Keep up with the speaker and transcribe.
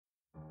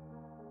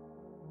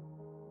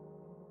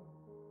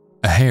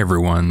Hey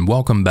everyone,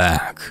 welcome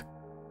back.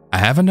 I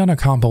haven't done a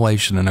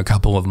compilation in a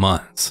couple of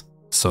months,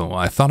 so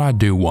I thought I'd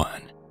do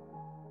one.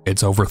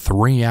 It's over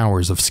 3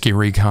 hours of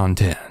scary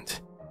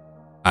content.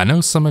 I know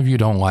some of you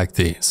don't like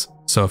these,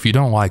 so if you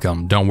don't like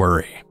them, don't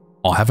worry.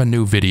 I'll have a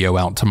new video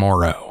out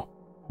tomorrow.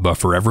 But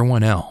for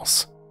everyone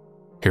else,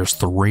 here's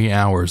 3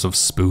 hours of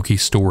spooky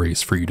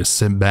stories for you to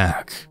sit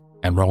back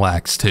and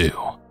relax to.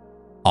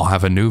 I'll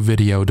have a new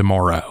video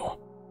tomorrow,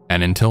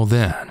 and until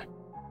then,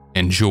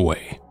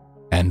 enjoy.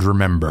 And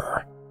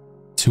remember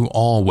to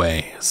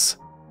always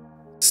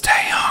stay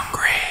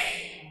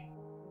hungry.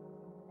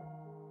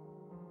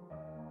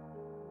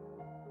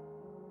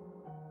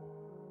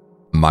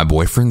 My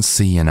boyfriend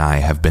C and I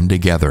have been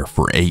together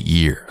for 8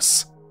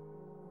 years.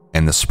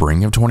 In the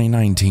spring of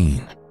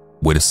 2019,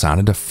 we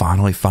decided to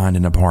finally find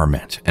an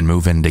apartment and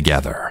move in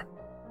together.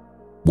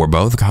 We're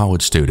both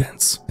college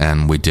students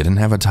and we didn't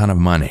have a ton of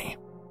money,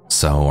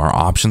 so our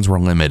options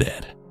were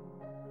limited.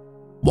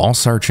 While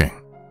searching,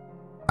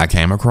 I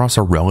came across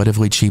a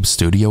relatively cheap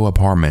studio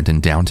apartment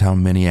in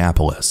downtown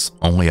Minneapolis,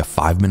 only a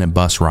 5-minute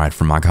bus ride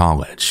from my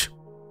college.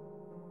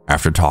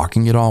 After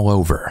talking it all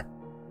over,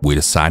 we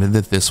decided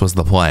that this was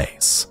the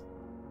place.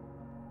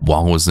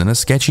 While it was in a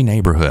sketchy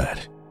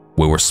neighborhood,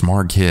 we were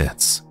smart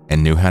kids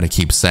and knew how to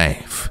keep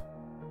safe.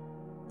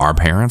 Our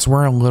parents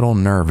were a little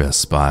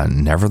nervous, but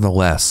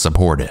nevertheless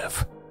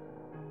supportive.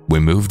 We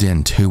moved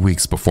in 2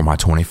 weeks before my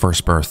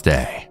 21st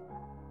birthday.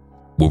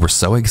 We were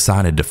so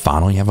excited to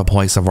finally have a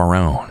place of our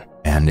own,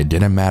 and it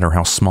didn't matter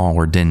how small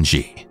or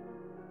dingy.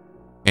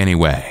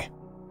 Anyway,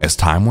 as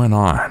time went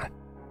on,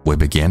 we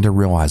began to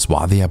realize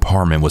why the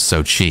apartment was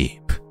so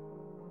cheap.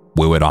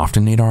 We would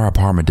often need our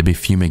apartment to be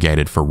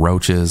fumigated for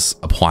roaches,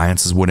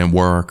 appliances wouldn't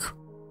work,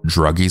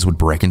 druggies would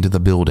break into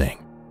the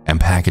building, and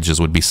packages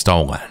would be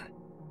stolen.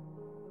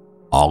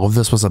 All of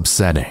this was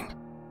upsetting,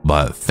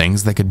 but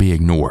things that could be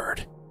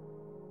ignored.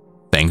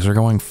 Things were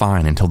going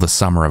fine until the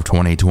summer of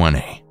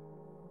 2020.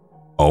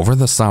 Over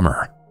the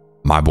summer,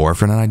 my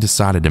boyfriend and I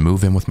decided to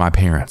move in with my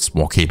parents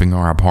while keeping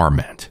our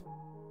apartment.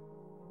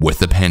 With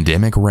the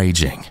pandemic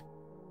raging,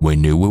 we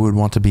knew we would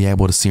want to be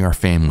able to see our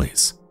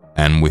families,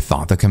 and we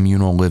thought the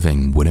communal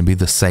living wouldn't be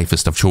the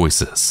safest of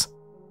choices.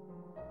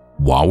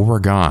 While we were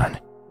gone,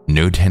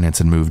 new tenants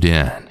had moved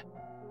in.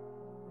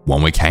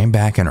 When we came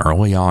back in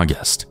early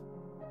August,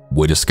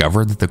 we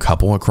discovered that the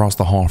couple across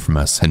the hall from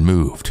us had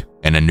moved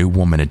and a new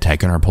woman had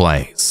taken her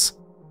place.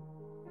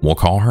 We'll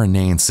call her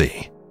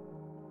Nancy.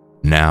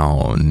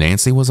 Now,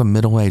 Nancy was a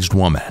middle-aged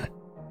woman.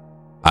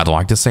 I'd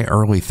like to say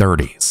early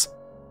 30s,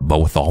 but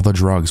with all the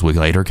drugs we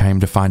later came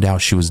to find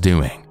out she was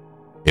doing,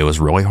 it was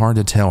really hard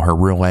to tell her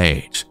real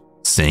age,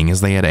 seeing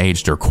as they had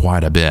aged her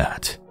quite a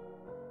bit.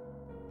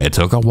 It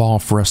took a while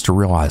for us to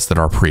realize that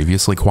our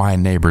previously quiet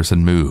neighbors had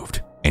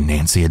moved and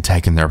Nancy had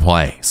taken their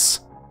place.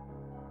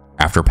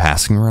 After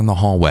passing her in the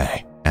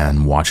hallway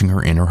and watching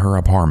her enter her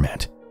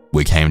apartment,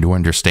 we came to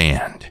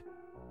understand.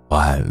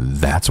 But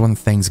that's when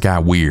things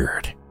got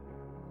weird.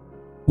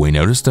 We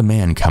noticed a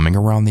man coming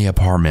around the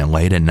apartment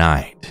late at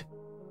night.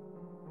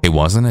 He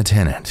wasn't a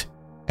tenant,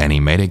 and he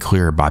made it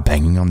clear by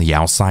banging on the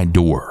outside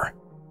door.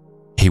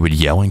 He would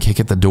yell and kick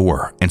at the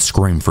door and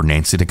scream for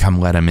Nancy to come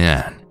let him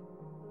in.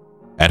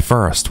 At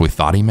first, we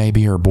thought he may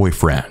be her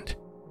boyfriend,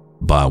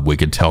 but we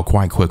could tell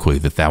quite quickly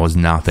that that was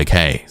not the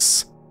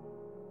case.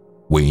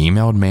 We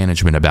emailed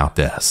management about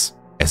this,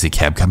 as he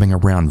kept coming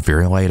around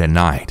very late at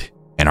night,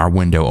 and our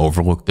window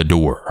overlooked the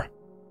door.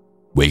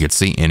 We could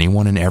see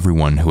anyone and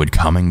everyone who would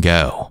come and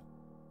go.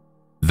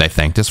 They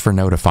thanked us for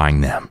notifying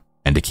them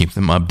and to keep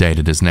them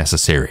updated as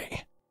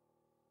necessary.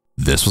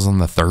 This was on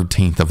the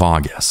 13th of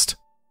August.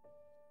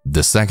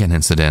 The second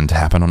incident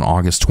happened on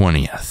August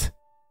 20th.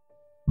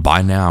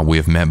 By now, we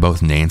have met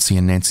both Nancy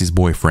and Nancy's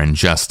boyfriend,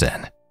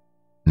 Justin.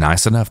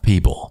 Nice enough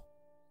people.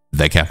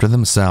 They kept to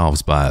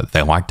themselves, but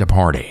they liked to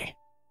party.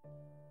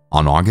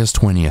 On August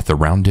 20th,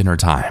 around dinner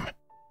time,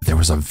 there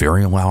was a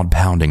very loud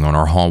pounding on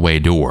our hallway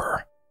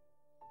door.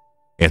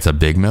 It's a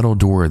big metal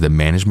door that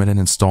management had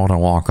installed a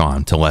lock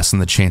on to lessen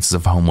the chances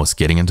of homeless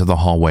getting into the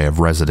hallway of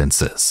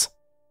residences.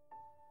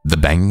 The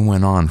banging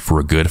went on for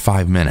a good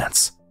 5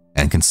 minutes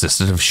and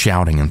consisted of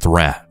shouting and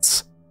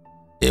threats.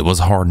 It was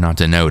hard not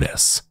to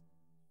notice.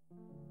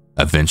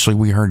 Eventually,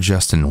 we heard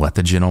Justin let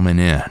the gentleman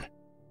in,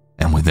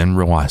 and we then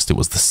realized it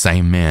was the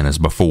same man as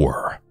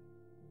before.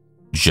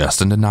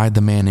 Justin denied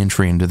the man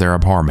entry into their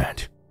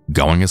apartment,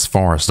 going as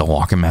far as to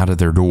lock him out of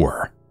their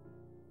door.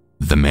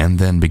 The man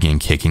then began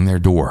kicking their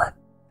door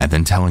and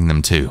then telling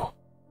them to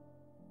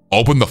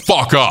open the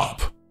fuck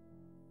up.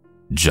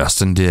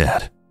 Justin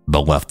did,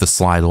 but left the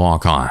slide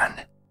lock on.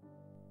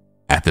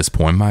 At this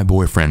point, my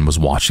boyfriend was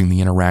watching the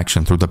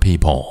interaction through the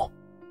peephole,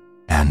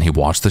 and he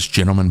watched this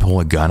gentleman pull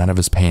a gun out of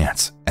his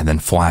pants and then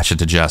flash it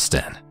to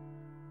Justin.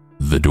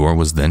 The door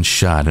was then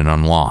shut and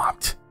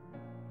unlocked.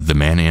 The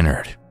man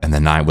entered, and the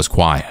night was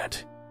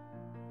quiet.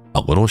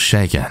 A little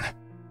shaken,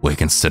 we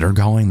considered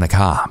calling the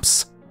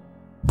cops,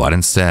 but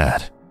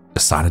instead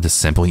decided to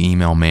simply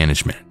email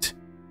management.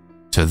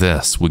 To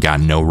this, we got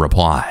no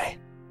reply.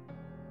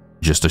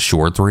 Just a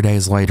short 3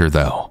 days later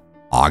though,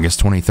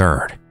 August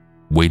 23rd,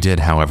 We did,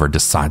 however,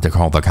 decide to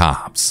call the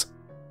cops.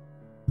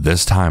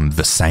 This time,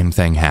 the same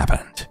thing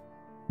happened,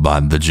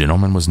 but the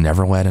gentleman was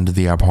never let into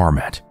the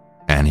apartment,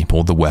 and he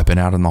pulled the weapon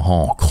out in the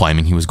hall,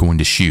 claiming he was going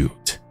to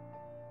shoot.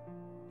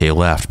 He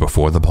left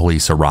before the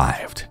police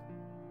arrived.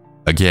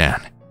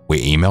 Again,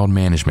 we emailed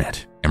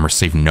management and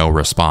received no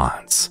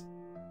response.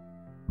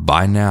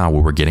 By now, we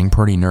were getting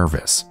pretty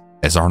nervous,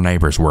 as our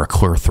neighbors were a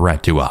clear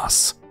threat to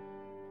us.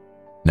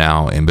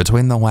 Now, in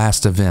between the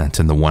last event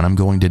and the one I'm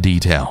going to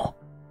detail,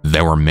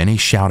 there were many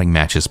shouting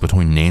matches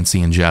between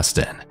Nancy and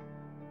Justin.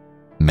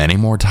 Many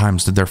more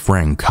times did their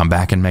friend come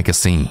back and make a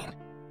scene,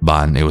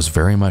 but it was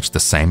very much the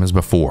same as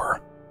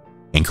before,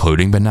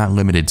 including but not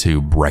limited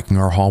to breaking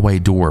our hallway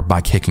door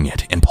by kicking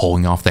it and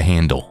pulling off the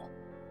handle.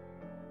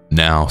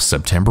 Now,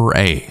 September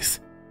 8th,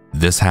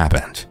 this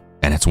happened,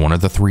 and it's one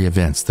of the 3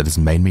 events that has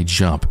made me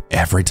jump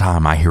every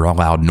time I hear a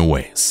loud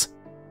noise.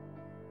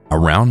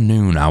 Around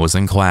noon, I was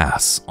in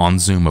class, on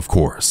Zoom of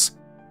course,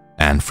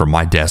 and from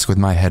my desk with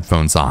my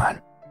headphones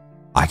on,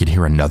 I could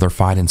hear another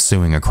fight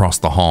ensuing across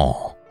the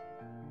hall.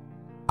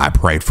 I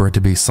prayed for it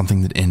to be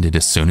something that ended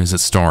as soon as it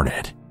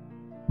started,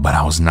 but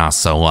I was not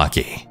so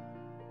lucky.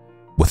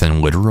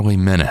 Within literally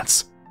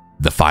minutes,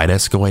 the fight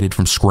escalated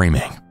from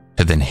screaming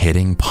to then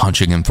hitting,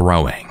 punching, and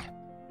throwing.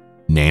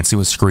 Nancy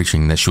was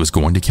screeching that she was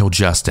going to kill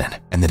Justin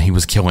and that he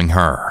was killing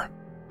her.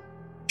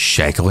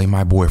 Shakily,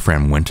 my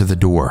boyfriend went to the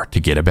door to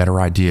get a better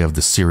idea of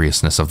the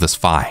seriousness of this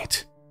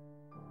fight.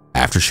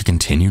 After she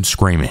continued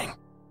screaming,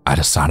 I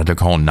decided to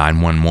call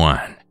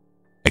 911,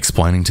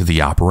 explaining to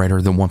the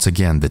operator that once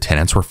again the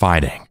tenants were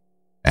fighting,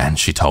 and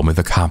she told me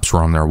the cops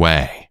were on their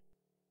way.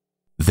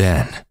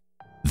 Then,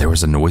 there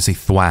was a noisy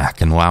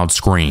thwack and loud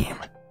scream.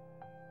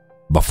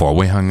 Before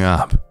we hung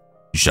up,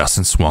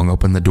 Justin swung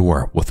open the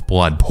door with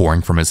blood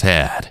pouring from his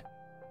head.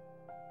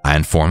 I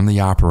informed the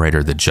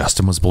operator that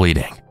Justin was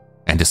bleeding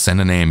and to send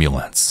an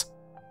ambulance.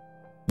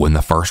 When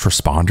the first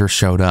responders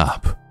showed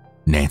up,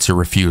 Nancy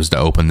refused to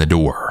open the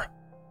door.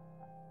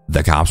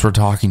 The cops were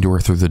talking to her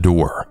through the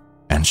door,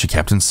 and she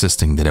kept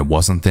insisting that it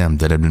wasn't them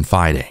that had been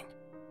fighting.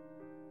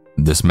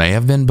 This may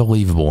have been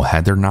believable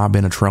had there not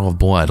been a trail of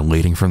blood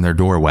leading from their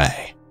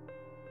doorway.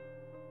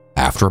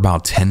 After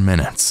about 10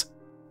 minutes,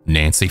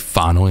 Nancy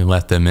finally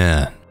let them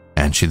in,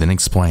 and she then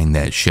explained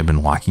that she had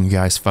been liking you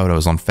guys'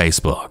 photos on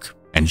Facebook,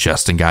 and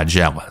Justin got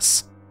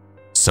jealous.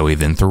 So he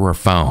then threw her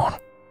phone,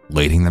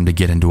 leading them to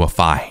get into a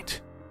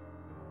fight.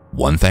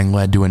 One thing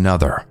led to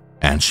another,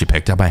 and she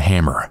picked up a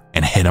hammer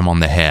and hit him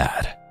on the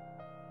head.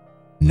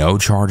 No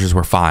charges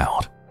were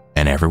filed,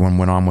 and everyone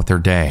went on with their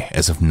day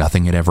as if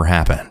nothing had ever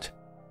happened.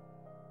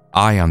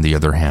 I, on the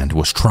other hand,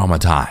 was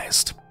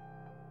traumatized.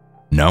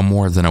 No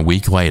more than a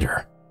week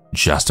later,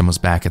 Justin was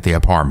back at the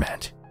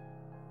apartment.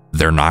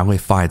 Their nightly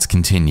fights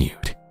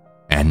continued,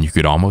 and you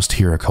could almost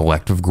hear a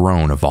collective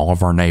groan of all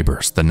of our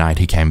neighbors the night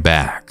he came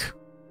back.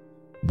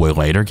 We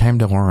later came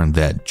to learn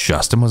that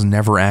Justin was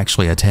never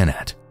actually a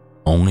tenant,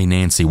 only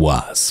Nancy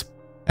was,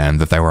 and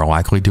that they were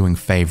likely doing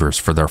favors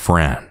for their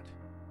friend.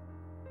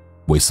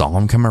 We saw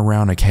him come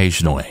around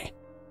occasionally,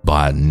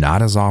 but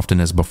not as often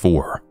as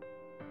before.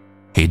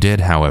 He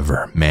did,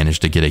 however, manage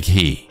to get a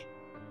key.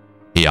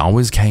 He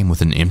always came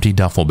with an empty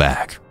duffel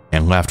bag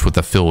and left with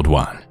a filled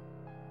one.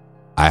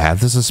 I had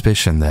the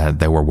suspicion that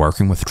they were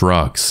working with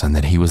drugs and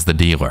that he was the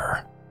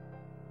dealer.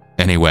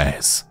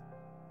 Anyways,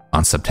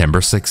 on September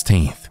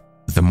 16th,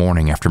 the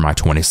morning after my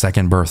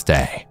 22nd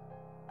birthday,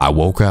 I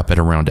woke up at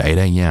around 8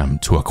 a.m.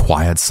 to a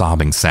quiet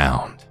sobbing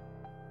sound.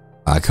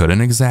 I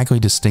couldn't exactly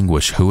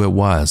distinguish who it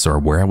was or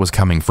where it was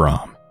coming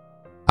from.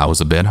 I was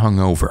a bit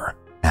hungover,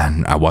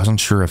 and I wasn't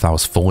sure if I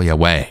was fully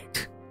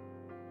awake.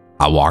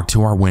 I walked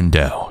to our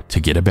window to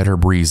get a better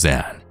breeze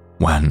in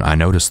when I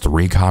noticed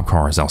 3 cop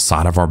cars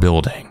outside of our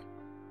building.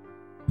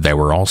 They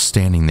were all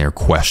standing there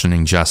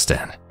questioning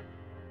Justin.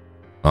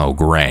 Oh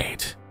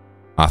great,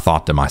 I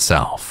thought to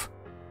myself.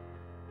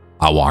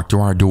 I walked to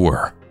our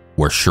door,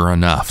 where sure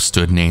enough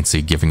stood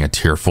Nancy giving a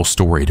tearful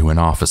story to an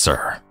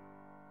officer.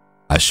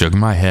 I shook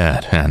my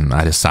head and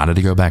I decided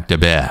to go back to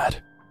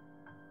bed.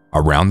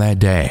 Around that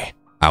day,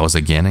 I was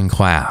again in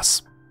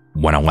class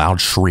when a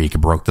loud shriek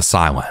broke the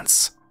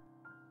silence.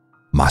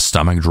 My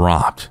stomach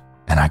dropped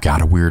and I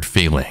got a weird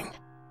feeling.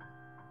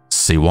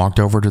 C walked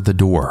over to the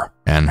door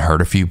and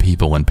heard a few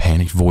people in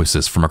panicked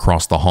voices from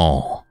across the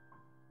hall.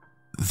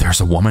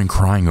 "There's a woman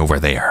crying over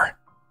there,"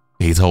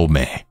 he told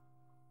me.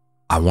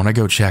 "I want to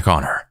go check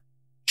on her.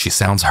 She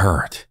sounds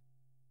hurt."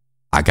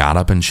 I got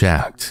up and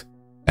checked,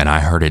 and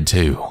I heard it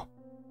too.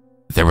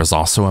 There was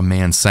also a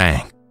man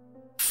saying,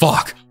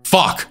 "Fuck,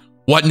 fuck,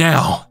 what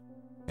now?"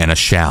 and a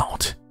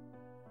shout.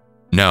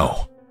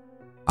 "No,"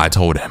 I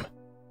told him.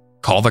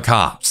 "Call the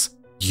cops.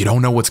 You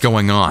don't know what's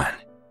going on."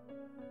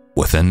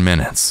 Within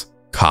minutes,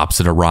 cops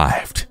had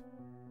arrived.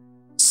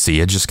 C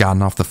had just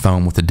gotten off the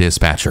phone with the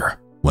dispatcher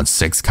when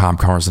 6 cop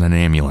cars and an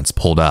ambulance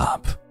pulled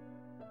up.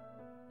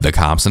 The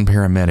cops and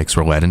paramedics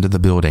were led into the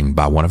building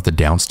by one of the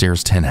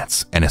downstairs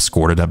tenants and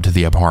escorted up to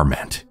the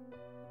apartment.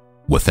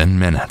 Within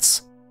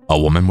minutes, a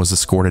woman was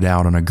escorted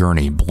out on a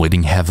gurney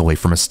bleeding heavily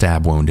from a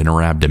stab wound in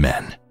her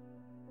abdomen.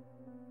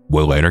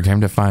 We later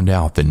came to find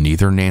out that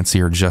neither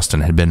Nancy or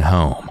Justin had been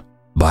home,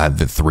 but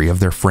that 3 of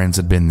their friends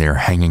had been there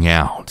hanging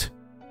out.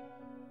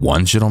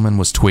 One gentleman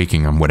was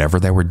tweaking on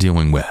whatever they were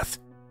dealing with,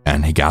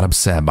 and he got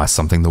upset by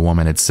something the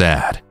woman had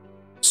said,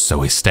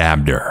 so he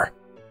stabbed her.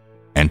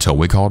 Until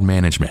we called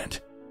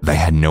management, they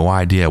had no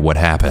idea what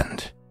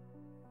happened.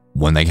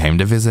 When they came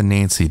to visit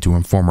Nancy to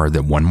inform her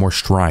that one more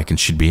strike and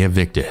she'd be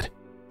evicted,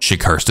 she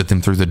cursed at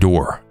them through the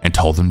door and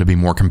told them to be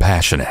more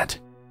compassionate.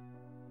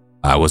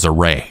 I was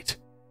irate.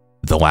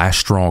 The last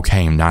straw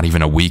came not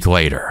even a week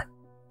later.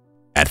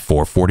 At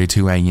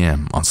 4:42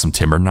 a.m. on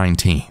September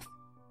 19th,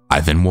 I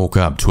then woke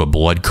up to a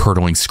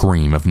blood-curdling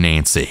scream of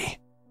Nancy.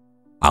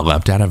 I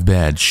leapt out of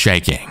bed,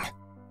 shaking.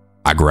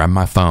 I grabbed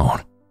my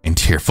phone and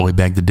tearfully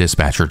begged the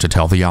dispatcher to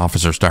tell the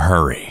officers to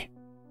hurry.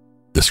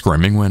 The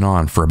screaming went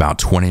on for about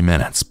 20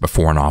 minutes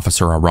before an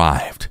officer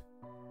arrived.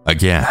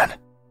 Again,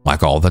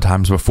 like all the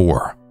times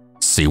before,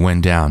 C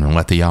went down and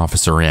let the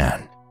officer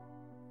in.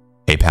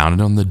 He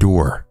pounded on the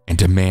door and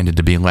demanded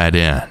to be let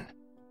in.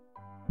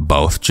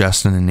 Both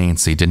Justin and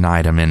Nancy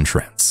denied him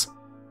entrance.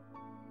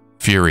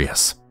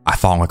 Furious, I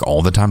thought like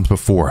all the times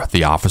before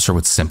the officer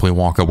would simply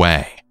walk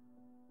away.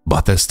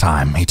 But this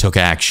time he took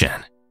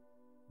action.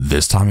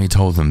 This time he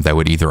told them they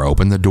would either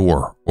open the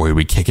door or he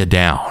would kick it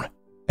down,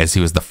 as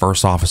he was the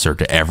first officer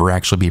to ever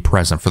actually be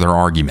present for their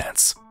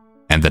arguments,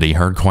 and that he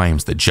heard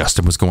claims that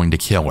Justin was going to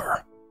kill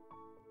her.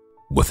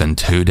 Within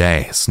 2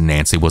 days,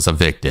 Nancy was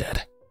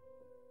evicted.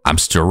 I'm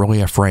still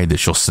really afraid that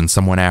she'll send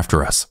someone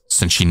after us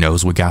since she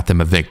knows we got them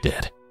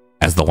evicted,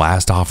 as the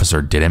last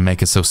officer didn't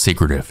make it so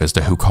secretive as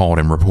to who called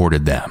and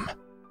reported them.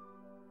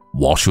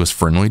 While she was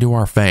friendly to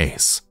our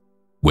face,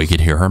 we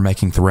could hear her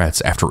making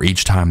threats after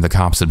each time the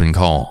cops had been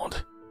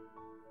called.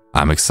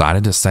 I'm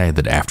excited to say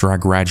that after I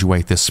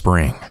graduate this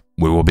spring,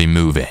 we will be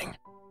moving,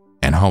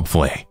 and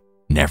hopefully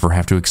never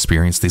have to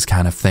experience these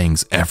kind of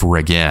things ever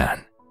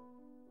again.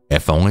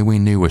 If only we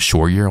knew a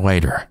short year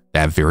later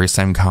that very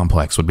same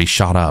complex would be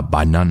shot up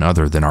by none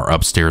other than our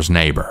upstairs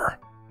neighbor.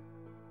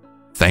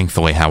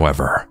 Thankfully,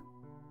 however,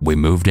 we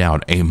moved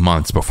out 8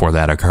 months before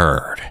that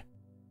occurred.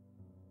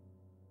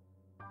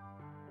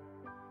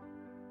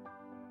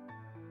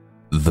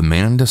 The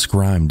man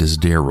described as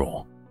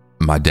Daryl,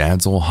 my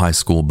dad's old high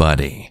school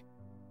buddy.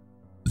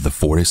 The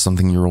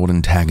 40-something-year-old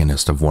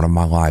antagonist of one of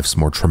my life's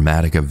more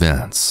traumatic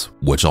events,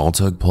 which all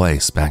took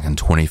place back in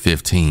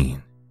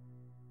 2015.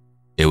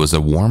 It was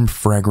a warm,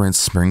 fragrant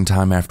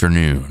springtime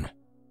afternoon,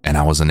 and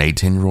I was an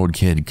 18-year-old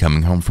kid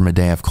coming home from a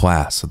day of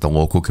class at the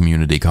local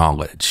community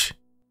college.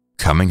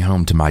 Coming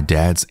home to my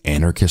dad's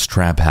anarchist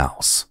trap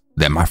house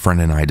that my friend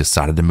and I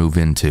decided to move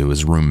into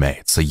as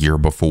roommates a year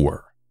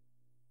before.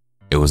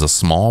 It was a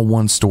small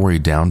 1-story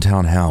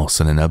downtown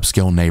house in an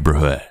upscale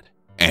neighborhood,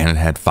 and it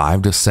had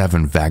 5 to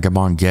 7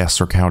 vagabond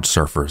guests or couch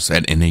surfers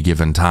at any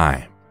given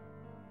time.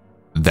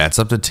 That's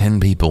up to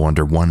 10 people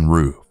under one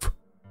roof,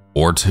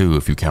 or 2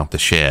 if you count the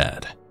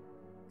shed.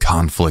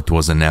 Conflict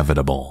was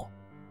inevitable.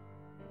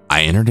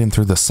 I entered in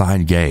through the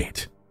side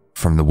gate,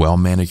 from the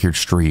well-manicured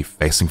street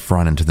facing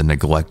front into the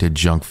neglected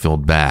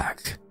junk-filled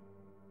back.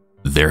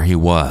 There he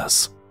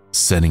was,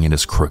 sitting at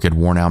his crooked,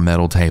 worn-out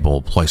metal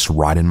table placed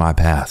right in my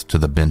path to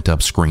the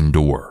bent-up screen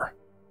door.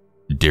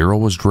 Daryl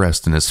was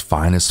dressed in his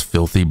finest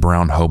filthy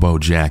brown hobo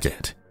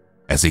jacket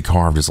as he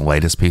carved his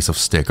latest piece of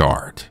stick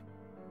art.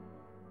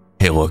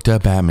 He looked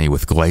up at me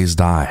with glazed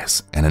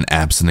eyes and an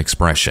absent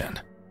expression.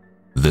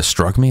 This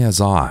struck me as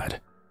odd,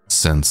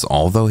 since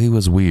although he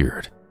was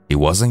weird, he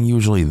wasn't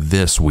usually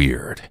this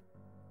weird.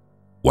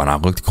 When I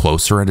looked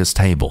closer at his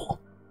table,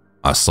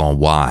 I saw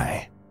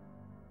why.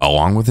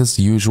 Along with his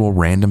usual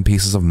random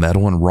pieces of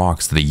metal and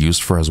rocks that he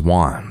used for his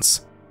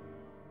wands,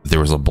 there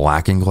was a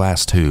blackened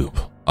glass tube,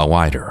 a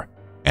lighter,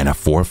 and a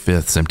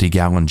 4/5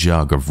 empty-gallon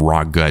jug of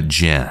rock gut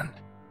gin.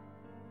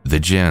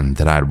 The gin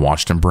that I had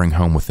watched him bring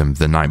home with him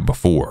the night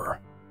before.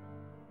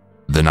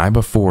 The night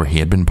before, he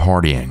had been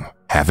partying,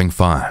 having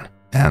fun,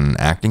 and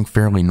acting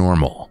fairly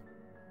normal,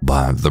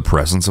 but the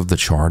presence of the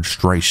charged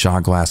straight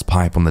shot glass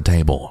pipe on the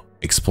table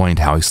explained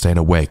how he stayed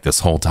awake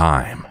this whole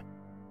time.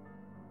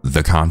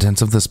 The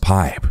contents of this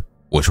pipe,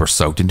 which were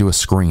soaked into a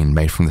screen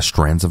made from the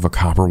strands of a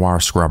copper wire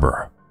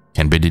scrubber,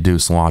 can be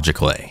deduced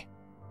logically.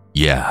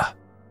 Yeah,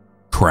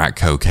 crack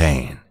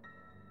cocaine.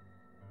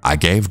 I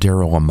gave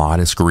Daryl a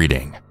modest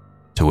greeting,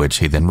 to which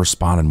he then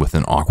responded with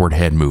an awkward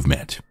head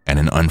movement and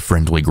an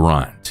unfriendly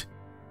grunt,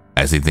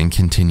 as he then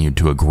continued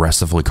to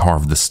aggressively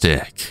carve the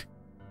stick.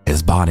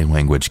 His body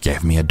language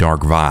gave me a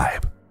dark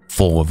vibe,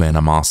 full of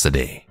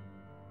animosity.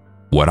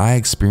 What I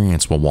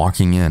experienced while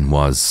walking in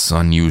was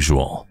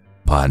unusual,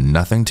 but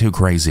nothing too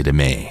crazy to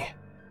me.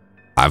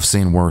 I've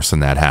seen worse in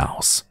that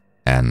house,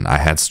 and I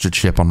had such a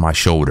chip on my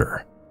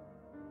shoulder.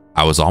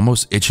 I was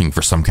almost itching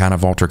for some kind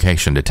of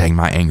altercation to take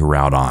my anger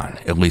out on,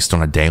 at least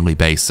on a daily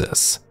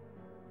basis.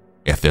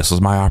 If this was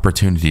my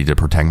opportunity to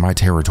protect my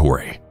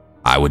territory,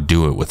 I would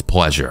do it with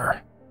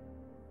pleasure.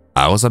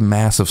 I was a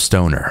massive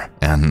stoner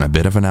and a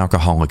bit of an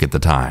alcoholic at the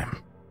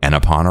time, and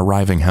upon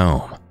arriving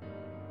home,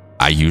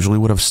 I usually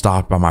would have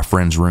stopped by my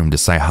friend's room to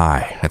say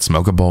hi and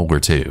smoke a bowl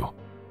or two,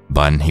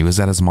 but he was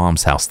at his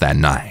mom's house that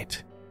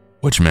night,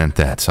 which meant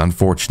that,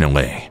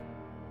 unfortunately,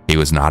 he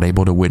was not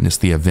able to witness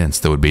the events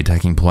that would be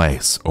taking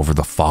place over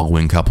the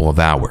following couple of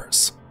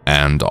hours.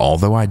 And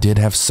although I did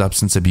have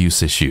substance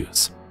abuse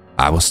issues,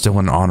 I was still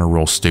an honor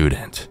roll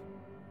student.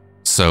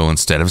 So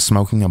instead of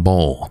smoking a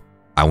bowl,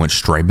 I went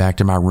straight back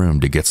to my room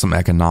to get some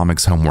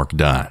economics homework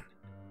done.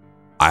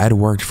 I had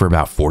worked for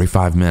about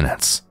 45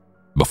 minutes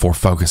before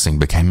focusing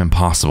became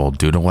impossible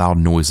due to loud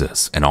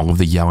noises and all of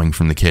the yelling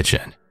from the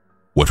kitchen,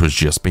 which was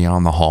just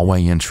beyond the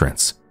hallway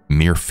entrance,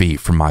 mere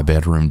feet from my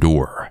bedroom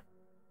door.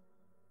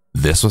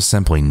 This was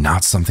simply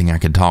not something I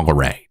could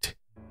tolerate,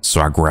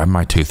 so I grabbed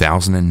my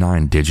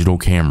 2009 digital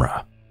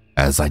camera,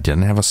 as I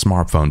didn't have a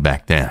smartphone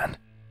back then,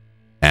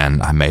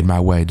 and I made my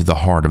way to the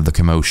heart of the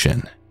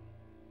commotion.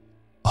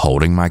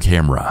 Holding my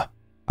camera,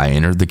 I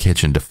entered the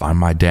kitchen to find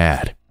my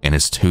dad and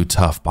his two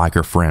tough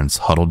biker friends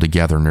huddled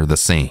together near the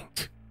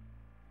sink.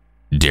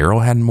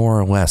 Daryl had more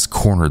or less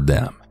cornered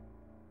them.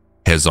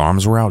 His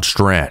arms were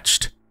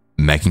outstretched,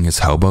 making his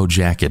hobo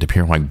jacket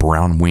appear like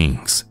brown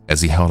wings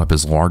as he held up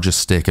his largest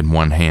stick in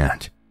one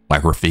hand,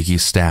 like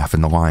Rafiki's staff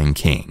in The Lion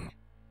King.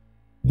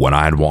 When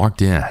I had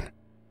walked in,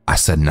 I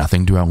said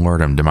nothing to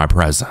alert him to my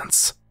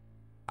presence.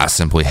 I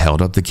simply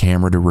held up the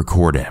camera to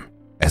record him,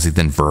 as he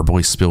then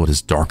verbally spilled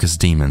his darkest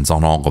demons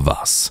on all of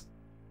us.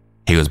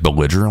 He was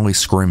belligerently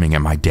screaming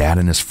at my dad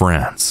and his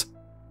friends,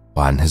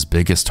 but his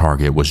biggest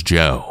target was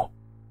Joe,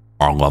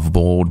 our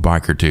lovable old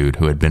biker dude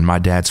who had been my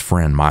dad's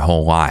friend my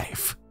whole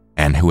life,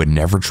 and who had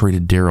never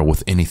treated Daryl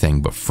with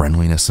anything but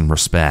friendliness and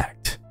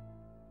respect.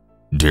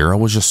 Daryl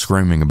was just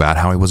screaming about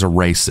how he was a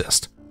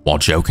racist, while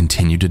Joe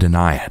continued to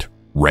deny it,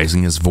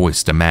 raising his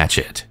voice to match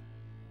it.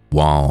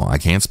 While I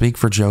can't speak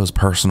for Joe's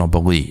personal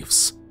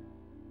beliefs,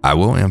 I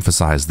will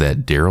emphasize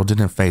that Daryl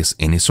didn't face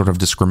any sort of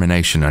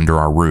discrimination under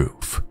our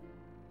roof.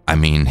 I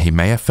mean, he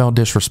may have felt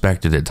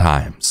disrespected at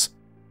times,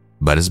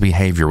 but his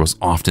behavior was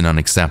often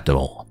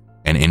unacceptable,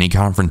 and any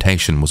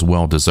confrontation was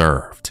well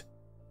deserved.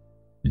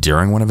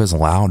 During one of his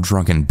loud,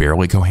 drunken,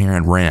 barely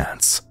coherent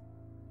rants,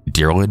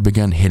 Daryl had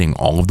begun hitting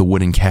all of the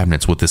wooden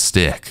cabinets with his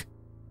stick,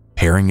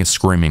 pairing his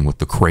screaming with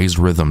the crazed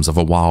rhythms of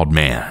a wild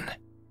man.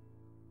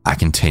 I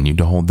continued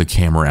to hold the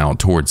camera out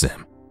towards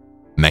him,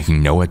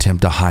 making no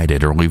attempt to hide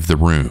it or leave the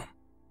room,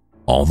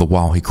 all the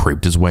while he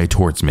creeped his way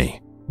towards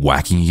me,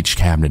 whacking each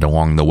cabinet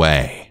along the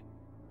way.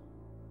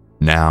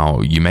 Now,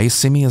 you may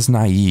see me as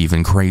naive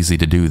and crazy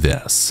to do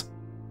this,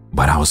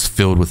 but I was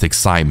filled with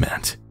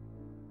excitement.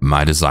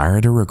 My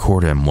desire to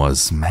record him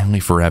was mainly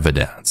for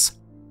evidence,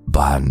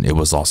 but it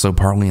was also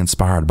partly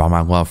inspired by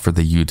my love for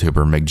the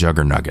YouTuber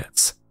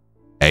McJuggernuggets,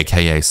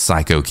 aka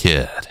Psycho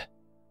Kid.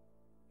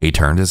 He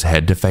turned his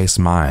head to face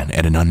mine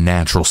at an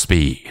unnatural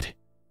speed.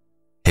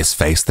 His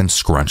face then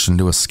scrunched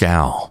into a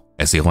scowl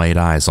as he laid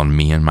eyes on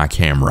me and my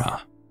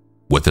camera.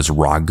 With his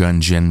raw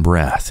gun gin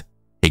breath,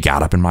 he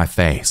got up in my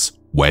face,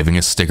 waving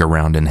his stick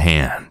around in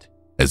hand,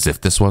 as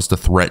if this was to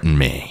threaten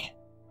me.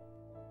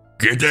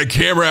 "Get that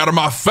camera out of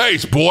my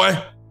face,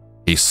 boy!"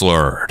 he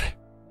slurred.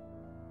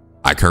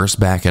 I cursed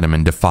back at him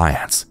in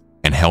defiance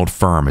and held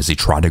firm as he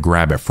tried to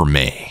grab it from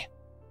me.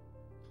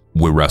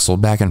 We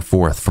wrestled back and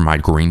forth for my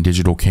green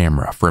digital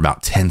camera for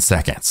about 10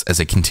 seconds as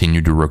it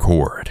continued to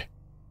record.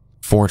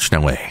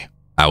 Fortunately,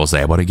 I was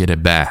able to get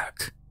it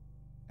back,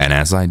 and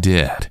as I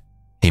did,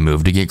 he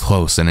moved to get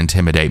close and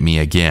intimidate me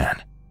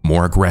again,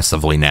 more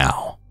aggressively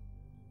now.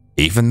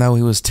 Even though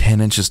he was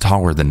 10 inches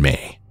taller than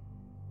me,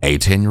 a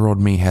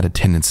 10-year-old me had a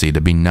tendency to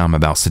be numb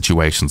about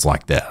situations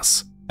like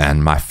this,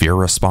 and my fear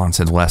response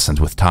had lessened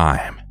with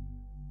time.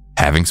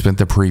 Having spent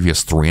the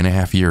previous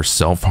 3.5 years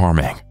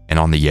self-harming and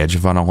on the edge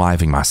of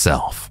unaliving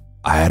myself,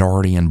 I had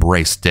already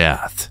embraced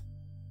death.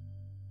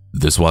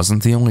 This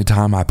wasn't the only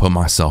time I put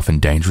myself in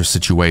dangerous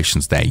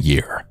situations that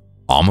year,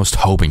 almost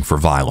hoping for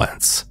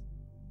violence.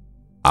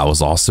 I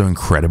was also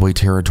incredibly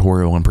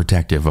territorial and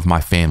protective of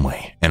my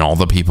family and all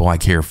the people I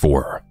care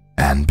for,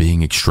 and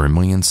being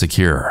extremely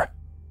insecure,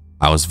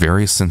 I was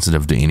very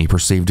sensitive to any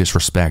perceived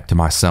disrespect to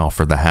myself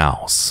or the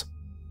house.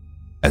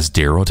 As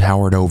Daryl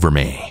towered over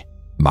me,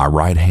 my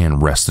right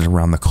hand rested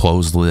around the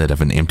closed lid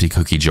of an empty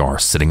cookie jar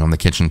sitting on the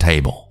kitchen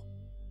table.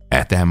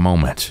 At that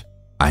moment,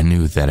 I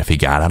knew that if he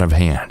got out of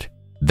hand,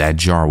 that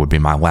jar would be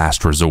my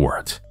last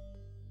resort.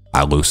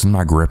 I loosened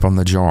my grip on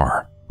the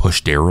jar,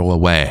 pushed Daryl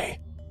away,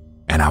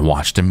 and I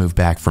watched him move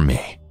back from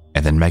me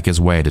and then make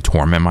his way to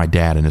torment my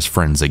dad and his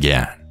friends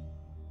again.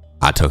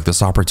 I took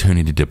this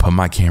opportunity to put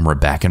my camera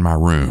back in my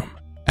room,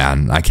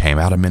 and I came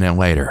out a minute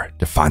later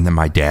to find that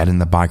my dad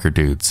and the biker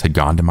dudes had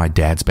gone to my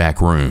dad's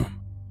back room.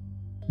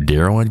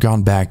 Daryl had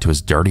gone back to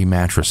his dirty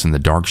mattress in the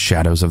dark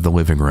shadows of the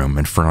living room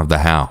in front of the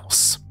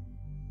house.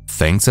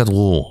 Things had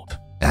lulled,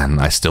 and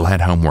I still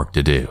had homework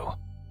to do,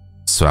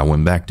 so I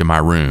went back to my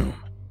room.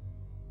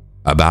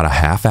 About a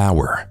half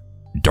hour,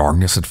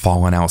 darkness had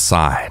fallen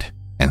outside,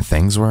 and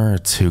things were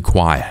too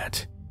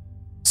quiet.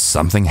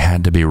 Something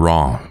had to be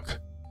wrong.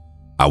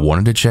 I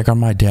wanted to check on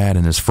my dad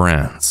and his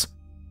friends,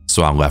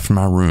 so I left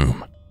my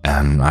room,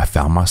 and I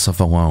found myself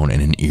alone in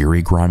an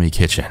eerie, grimy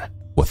kitchen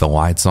with the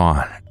lights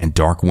on and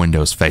dark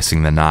windows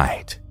facing the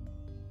night.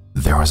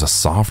 There was a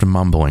soft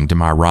mumbling to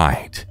my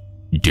right.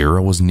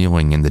 Daryl was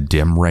kneeling in the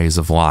dim rays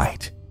of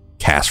light,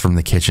 cast from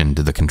the kitchen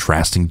to the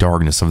contrasting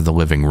darkness of the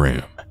living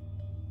room.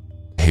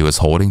 He was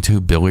holding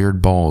 2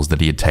 billiard balls that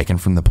he had taken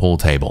from the pool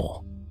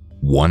table,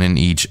 one in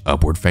each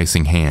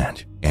upward-facing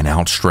hand and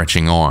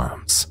outstretching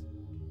arms.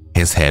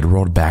 His head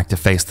rolled back to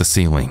face the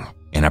ceiling,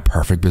 in a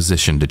perfect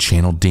position to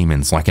channel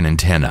demons like an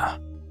antenna.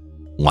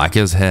 Like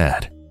his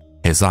head,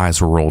 his eyes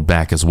were rolled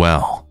back as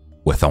well,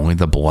 with only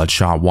the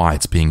bloodshot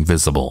whites being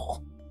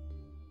visible.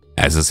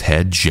 As his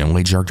head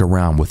gently jerked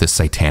around with his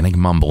satanic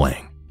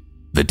mumbling,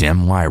 the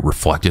dim light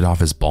reflected off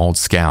his bald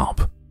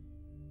scalp.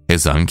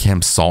 His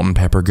unkempt salt and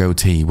pepper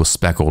goatee was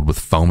speckled with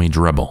foamy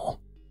dribble.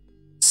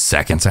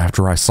 Seconds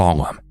after I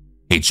saw him,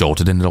 he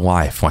jolted into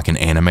life like an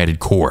animated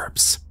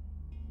corpse.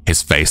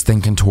 His face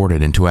then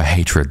contorted into a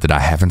hatred that I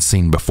haven't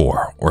seen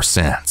before or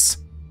since,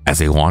 as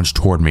he launched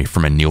toward me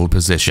from a kneeled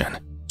position,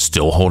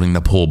 still holding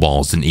the pool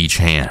balls in each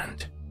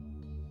hand.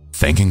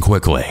 Thinking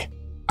quickly,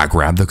 I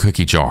grabbed the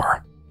cookie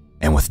jar,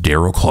 and with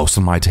Daryl close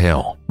on my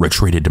tail,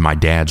 retreated to my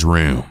dad's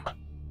room.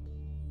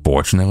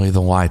 Fortunately,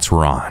 the lights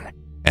were on,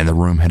 and the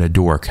room had a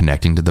door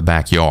connecting to the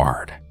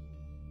backyard.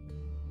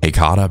 He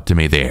caught up to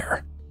me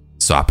there,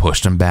 so I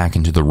pushed him back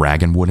into the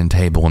rag and wooden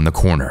table in the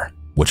corner,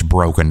 which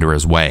broke under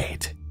his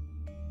weight.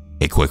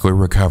 He quickly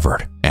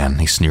recovered,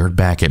 and he sneered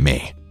back at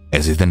me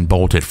as he then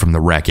bolted from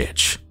the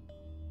wreckage.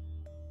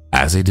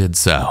 As he did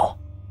so,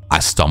 I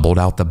stumbled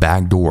out the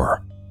back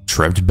door,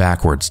 tripped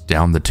backwards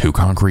down the 2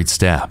 concrete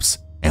steps,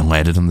 and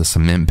landed on the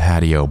cement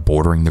patio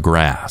bordering the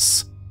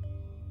grass.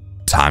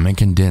 Time had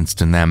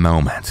condensed in that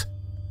moment.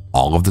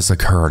 All of this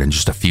occurred in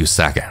just a few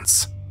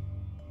seconds.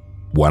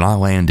 When I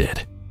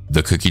landed,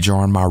 the cookie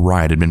jar on my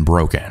right had been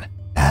broken,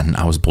 and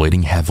I was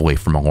bleeding heavily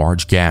from a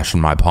large gash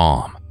on my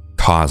palm,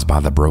 caused by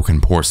the broken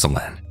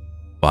porcelain,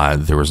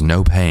 but there was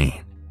no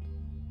pain.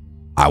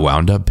 I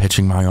wound up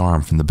pitching my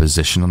arm from the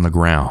position on the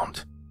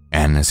ground,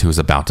 and as he was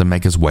about to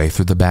make his way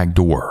through the back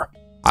door,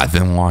 I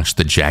then launched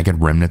the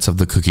jagged remnants of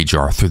the cookie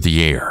jar through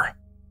the air.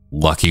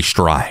 Lucky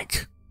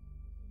strike.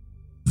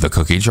 The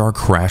cookie jar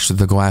crashed through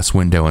the glass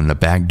window in the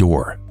back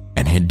door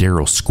and hit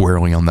Daryl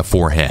squarely on the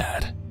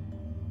forehead.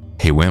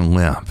 He went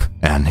limp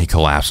and he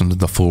collapsed onto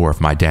the floor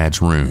of my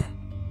dad's room.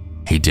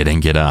 He didn't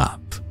get up.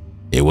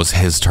 It was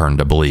his turn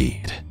to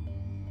bleed.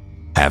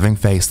 Having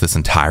faced this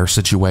entire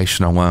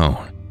situation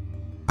alone,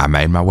 I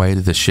made my way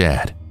to the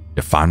shed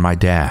to find my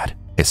dad,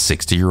 his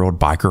 60-year-old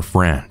biker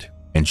friend,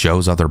 and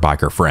Joe's other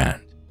biker friend.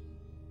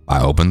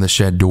 I opened the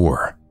shed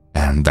door,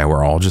 and they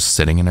were all just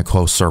sitting in a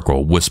close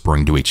circle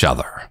whispering to each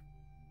other.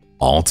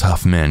 All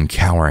tough men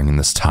cowering in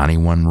this tiny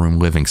one-room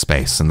living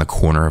space in the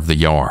corner of the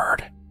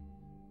yard.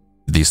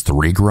 These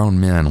 3 grown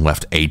men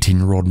left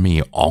 18-year-old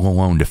me all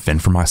alone to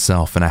fend for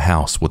myself in a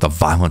house with a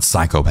violent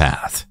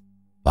psychopath,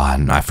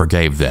 but I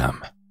forgave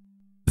them.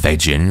 They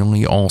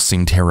genuinely all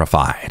seemed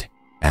terrified,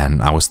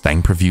 and I was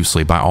thanked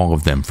profusely by all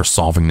of them for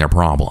solving their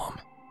problem.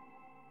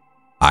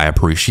 I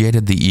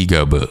appreciated the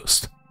ego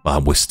boost,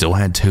 but we still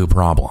had 2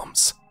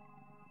 problems.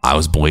 I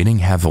was bleeding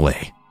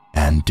heavily,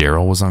 and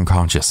Daryl was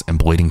unconscious and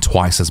bleeding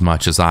twice as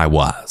much as I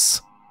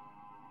was.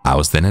 I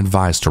was then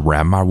advised to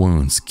wrap my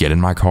wounds, get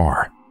in my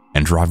car,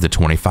 and drive the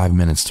 25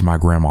 minutes to my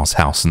grandma's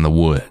house in the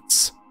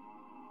woods.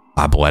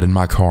 I bled in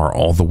my car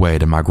all the way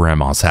to my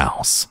grandma's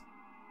house.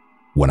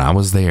 When I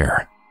was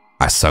there,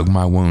 I soaked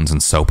my wounds in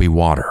soapy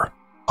water,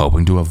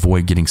 hoping to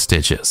avoid getting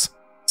stitches,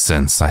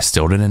 since I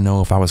still didn't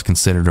know if I was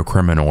considered a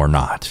criminal or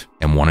not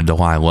and wanted to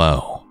lie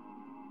low.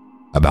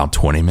 About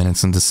 20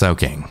 minutes into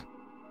soaking,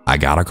 I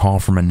got a call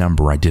from a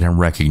number I didn't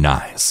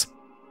recognize.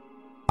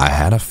 I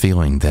had a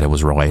feeling that it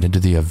was related to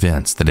the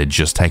events that had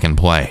just taken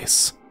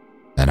place,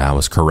 and I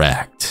was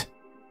correct.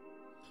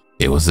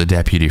 It was the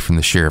deputy from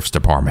the sheriff's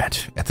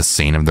department at the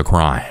scene of the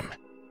crime.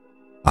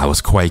 I was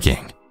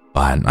quaking,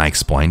 but I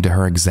explained to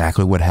her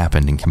exactly what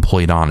happened in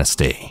complete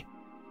honesty.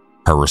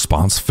 Her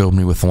response filled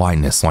me with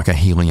lightness like a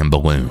helium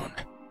balloon.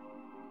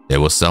 It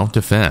was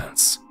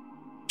self-defense,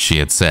 she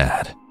had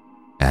said,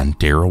 and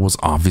Daryl was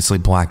obviously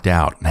blacked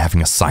out and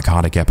having a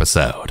psychotic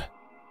episode.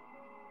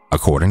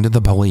 According to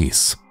the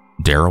police,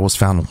 Daryl was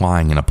found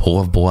lying in a pool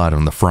of blood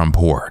on the front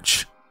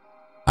porch.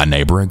 A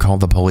neighbor had called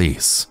the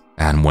police,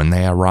 and when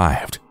they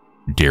arrived,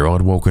 Daryl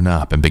had woken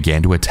up and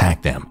began to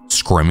attack them,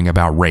 screaming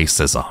about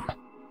racism.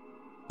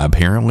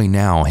 Apparently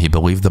now he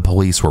believed the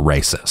police were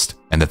racist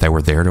and that they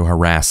were there to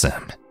harass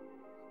him.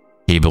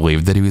 He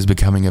believed that he was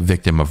becoming a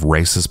victim of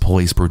racist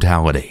police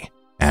brutality,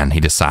 and he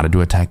decided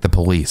to attack the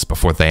police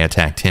before they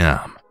attacked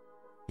him.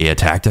 He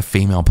attacked a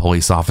female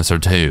police officer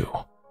too.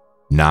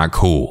 Not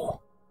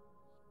cool.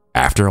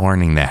 After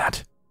learning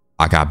that,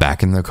 I got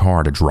back in the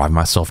car to drive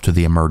myself to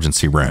the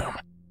emergency room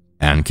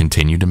and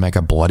continued to make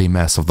a bloody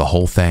mess of the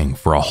whole thing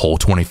for a whole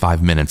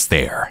 25 minutes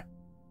there.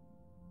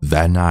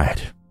 That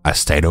night, I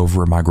stayed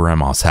over at my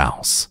grandma's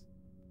house.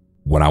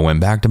 When I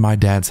went back to my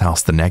dad's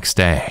house the next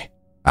day,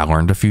 I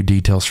learned a few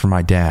details from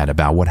my dad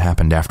about what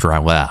happened after I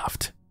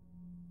left.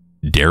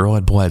 Daryl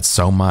had bled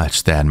so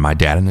much that my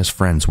dad and his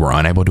friends were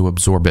unable to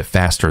absorb it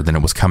faster than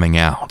it was coming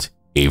out,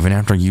 even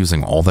after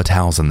using all the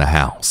towels in the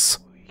house.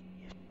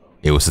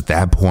 It was at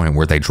that point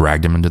where they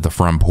dragged him into the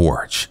front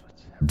porch.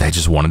 They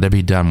just wanted to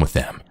be done with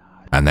him,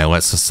 and they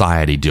let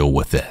society deal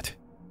with it.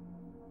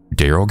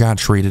 Daryl got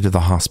treated to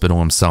the hospital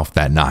himself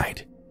that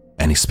night,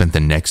 and he spent the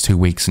next 2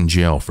 weeks in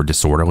jail for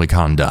disorderly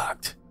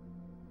conduct.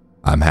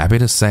 I'm happy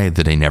to say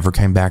that he never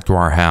came back to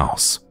our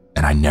house,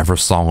 and I never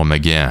saw him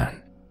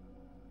again.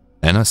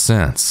 In a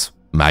sense,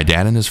 my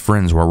dad and his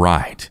friends were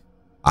right.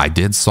 I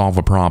did solve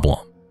a problem.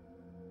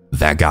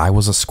 That guy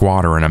was a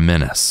squatter and a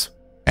menace,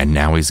 and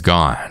now he's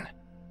gone.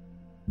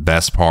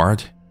 Best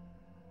part?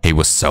 He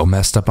was so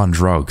messed up on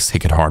drugs he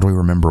could hardly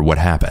remember what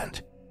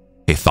happened.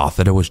 He thought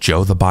that it was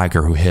Joe the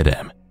biker who hit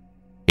him.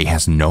 He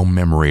has no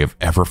memory of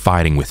ever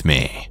fighting with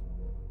me.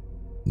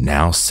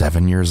 Now,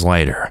 7 years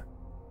later,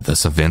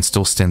 this event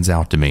still stands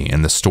out to me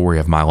in the story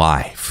of my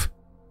life.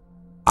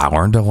 I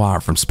learned a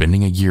lot from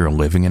spending a year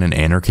living in an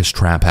anarchist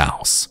trap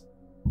house,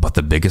 but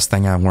the biggest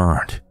thing I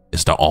learned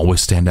is to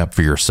always stand up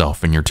for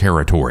yourself in your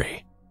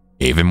territory,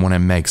 even when it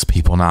makes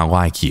people not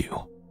like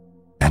you,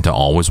 and to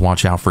always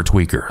watch out for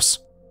tweakers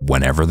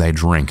whenever they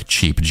drink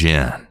cheap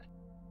gin.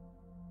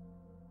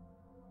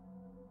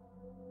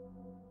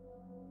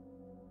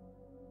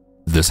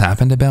 This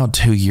happened about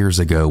 2 years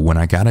ago when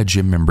I got a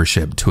gym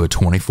membership to a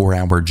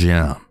 24-hour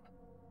gym.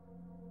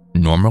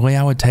 Normally,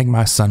 I would take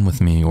my son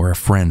with me or a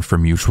friend for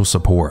mutual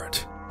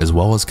support, as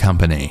well as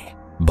company,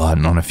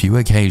 but on a few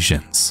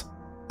occasions,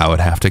 I would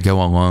have to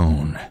go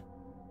alone.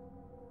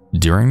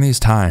 During these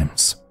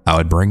times, I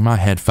would bring my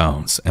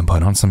headphones and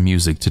put on some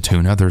music to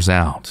tune others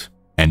out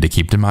and to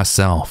keep to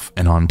myself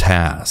and on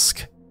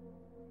task.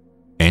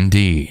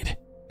 Indeed,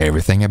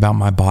 everything about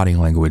my body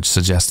language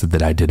suggested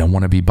that I didn't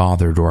want to be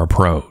bothered or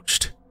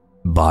approached,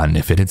 but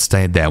if it had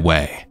stayed that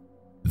way,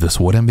 this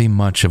wouldn't be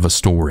much of a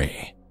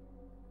story.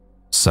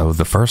 So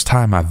the first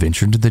time I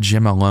ventured to the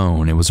gym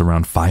alone, it was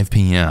around 5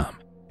 p.m.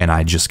 and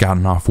I'd just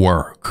gotten off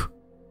work.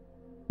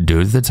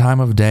 Due to the time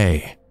of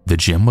day, the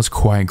gym was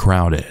quite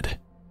crowded.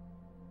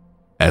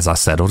 As I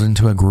settled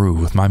into a groove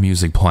with my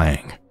music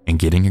playing and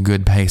getting a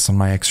good pace on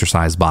my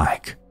exercise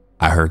bike,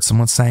 I heard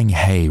someone saying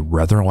 "hey"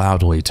 rather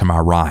loudly to my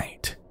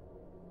right.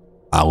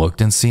 I looked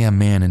and see a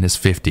man in his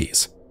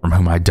 50s from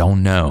whom I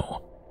don't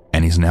know,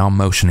 and he's now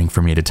motioning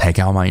for me to take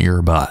out my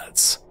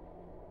earbuds.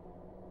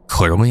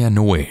 Clearly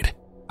annoyed,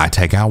 I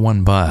take out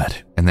one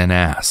bud and then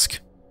ask,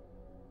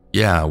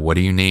 "Yeah, what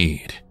do you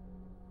need?"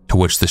 To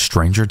which the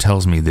stranger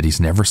tells me that he's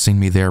never seen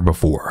me there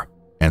before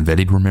and that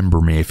he'd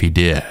remember me if he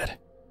did.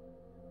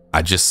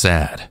 I just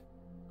said,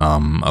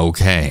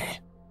 okay,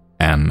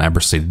 and I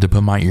proceeded to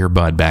put my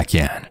earbud back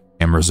in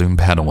and resume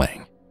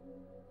pedaling.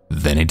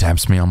 Then he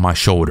taps me on my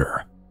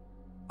shoulder.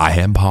 I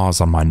hit pause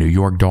on my New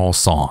York Dolls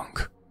song.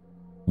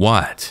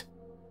 "What?"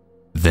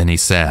 Then he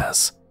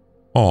says,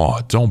 "Aw,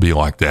 don't be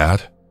like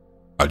that.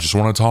 I just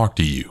want to talk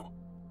to you.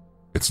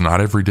 It's not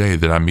every day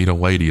that I meet a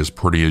lady as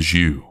pretty as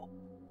you."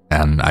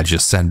 And I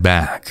just said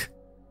back,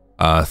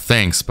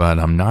 "Thanks, but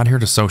I'm not here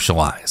to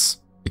socialize.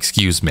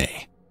 Excuse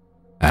me."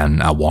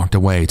 And I walked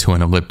away to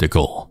an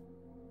elliptical.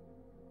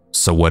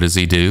 So what does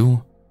he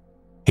do?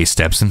 He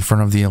steps in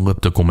front of the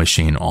elliptical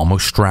machine,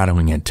 almost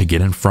straddling it to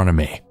get in front of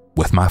me,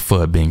 with my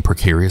foot being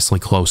precariously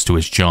close to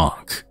his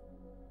junk.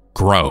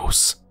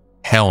 Gross.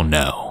 Hell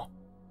no.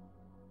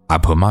 I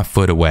put my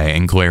foot away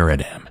and glare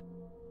at him.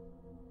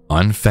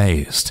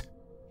 Unfazed,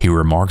 he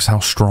remarks how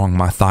strong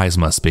my thighs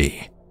must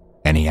be,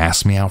 and he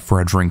asks me out for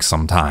a drink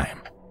sometime.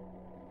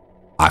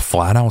 I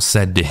flat out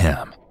said to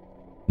him,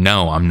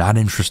 "No, I'm not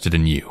interested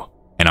in you,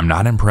 and I'm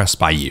not impressed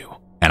by you,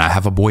 and I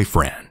have a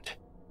boyfriend."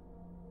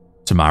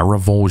 To my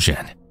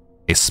revulsion,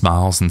 he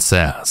smiles and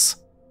says,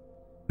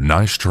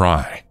 "Nice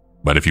try,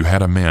 but if you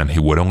had a man, he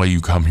wouldn't let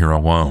you come here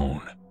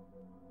alone."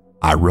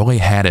 I really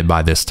had it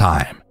by this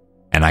time,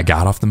 and I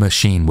got off the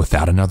machine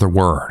without another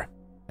word,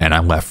 and I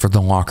left for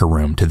the locker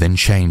room to then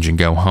change and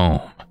go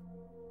home.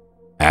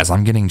 As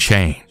I'm getting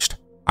changed,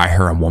 I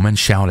hear a woman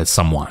shout at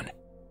someone,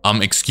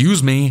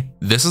 "Excuse me,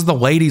 this is the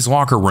ladies'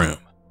 locker room.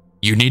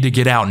 You need to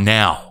get out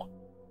now."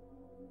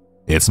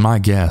 It's my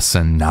guess,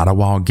 and not a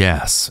wild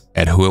guess,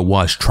 at who it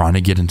was trying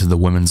to get into the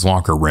women's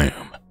locker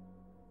room.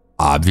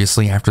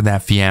 Obviously, after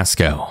that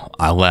fiasco,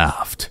 I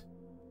left.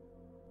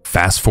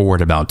 Fast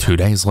forward about 2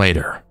 days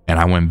later, and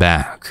I went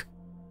back.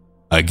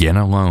 Again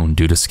alone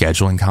due to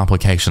scheduling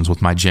complications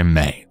with my gym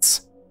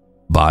mates.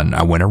 But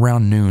I went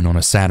around noon on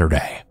a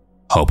Saturday,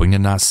 hoping to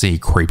not see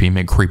Creepy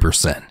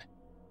McCreeperson.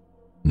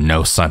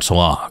 No such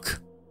luck.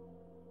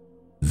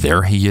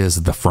 There he is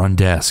at the front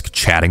desk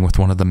chatting with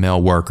one of the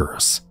male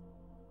workers.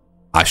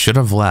 I should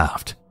have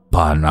left,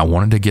 but I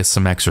wanted to get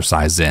some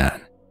exercise in.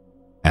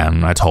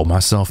 And I told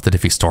myself that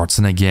if he starts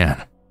in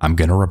again, I'm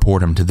going to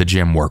report him to the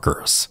gym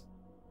workers.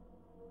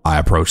 I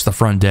approached the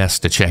front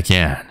desk to check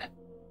in.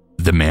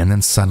 The man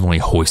then suddenly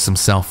hoists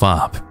himself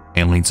up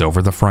and leans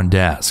over the front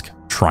desk,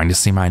 trying to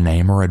see my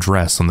name or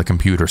address on the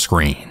computer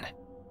screen.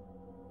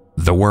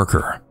 The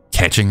worker,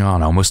 catching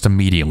on almost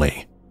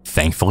immediately,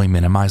 thankfully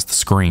minimized the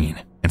screen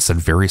and said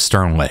very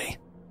sternly,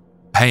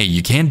 "Hey,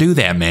 you can't do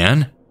that,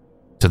 man,"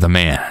 to the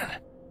man.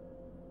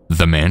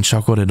 The man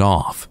chuckled it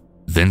off,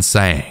 then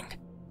saying,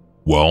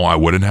 Well, I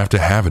wouldn't have to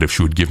have it if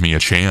she would give me a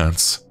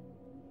chance.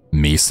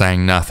 Me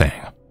saying nothing,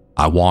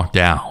 I walked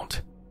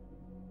out.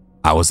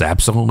 I was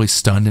absolutely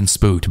stunned and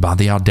spooked by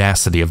the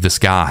audacity of this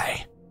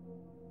guy.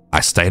 I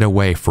stayed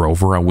away for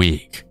over a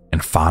week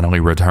and finally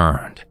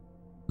returned,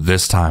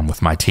 this time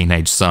with my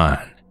teenage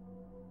son.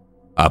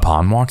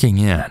 Upon walking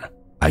in,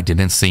 I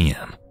didn't see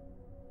him.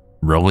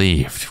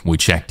 Relieved, we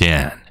checked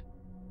in.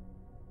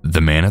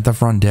 The man at the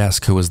front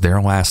desk who was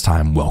there last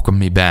time welcomed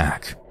me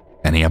back,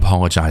 and he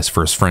apologized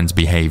for his friend's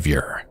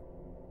behavior.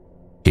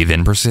 He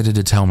then proceeded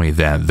to tell me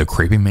that the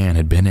creepy man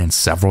had been in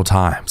several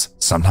times,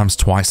 sometimes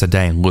twice a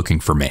day, looking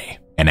for me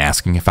and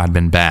asking if I'd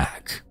been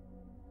back.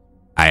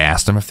 I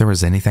asked him if there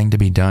was anything to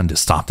be done to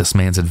stop this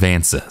man's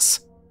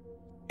advances.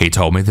 He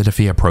told me that if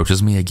he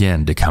approaches me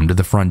again, to come to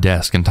the front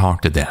desk and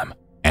talk to them,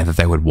 and that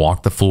they would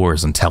walk the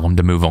floors and tell him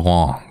to move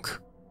along.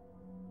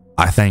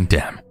 I thanked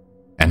him,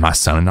 and my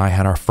son and I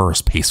had our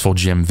first peaceful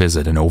gym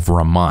visit in over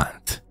a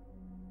month.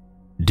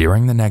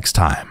 During the next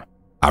time,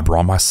 I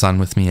brought my son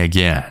with me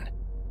again,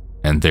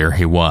 and there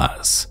he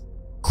was,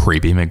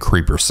 Creepy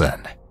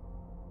McCreeperson.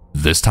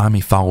 This time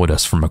he followed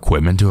us from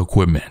equipment to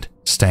equipment,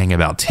 staying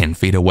about 10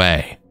 feet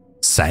away,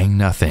 saying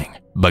nothing,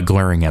 but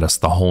glaring at us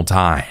the whole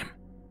time.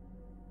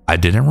 I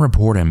didn't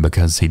report him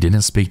because he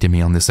didn't speak to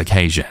me on this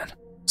occasion,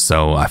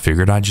 so I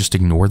figured I'd just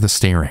ignore the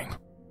staring,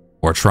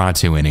 or try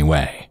to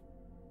anyway,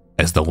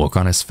 as the look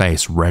on his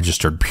face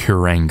registered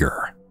pure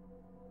anger.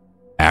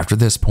 After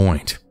this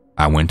point,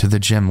 I went to the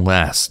gym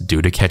less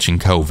due to catching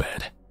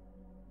COVID.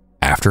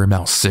 After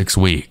about 6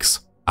 weeks,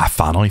 I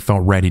finally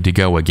felt ready to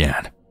go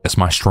again as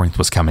my strength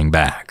was coming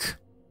back.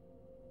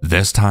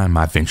 This time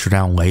I ventured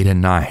out late at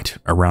night,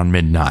 around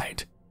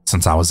midnight,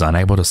 since I was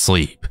unable to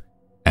sleep,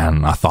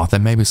 and I thought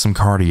that maybe some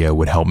cardio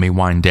would help me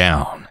wind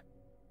down.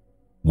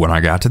 When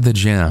I got to the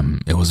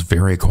gym, it was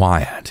very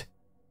quiet.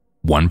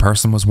 One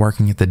person was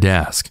working at the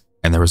desk,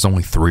 and there was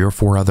only 3 or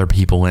 4 other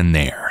people in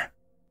there.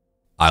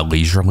 I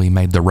leisurely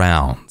made the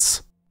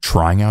rounds,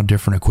 trying out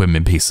different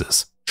equipment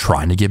pieces,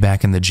 trying to get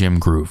back in the gym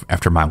groove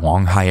after my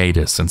long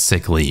hiatus and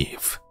sick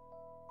leave.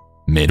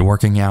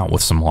 Mid-working out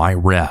with some light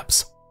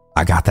reps,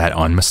 I got that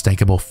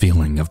unmistakable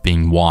feeling of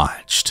being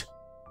watched.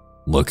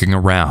 Looking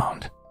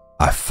around,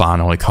 I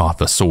finally caught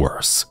the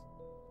source.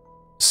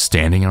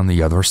 Standing on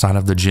the other side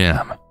of the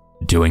gym,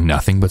 doing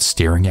nothing but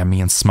staring at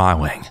me and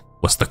smiling,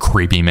 was the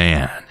creepy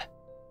man.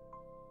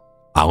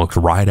 I looked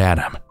right at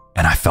him,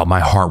 and I felt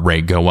my heart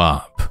rate go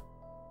up.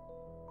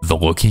 The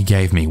look he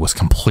gave me was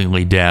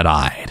completely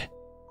dead-eyed.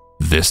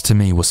 This to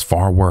me was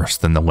far worse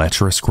than the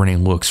lecherous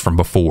grinning looks from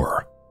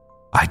before.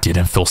 I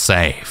didn't feel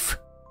safe.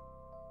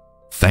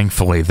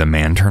 Thankfully, the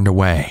man turned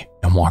away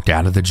and walked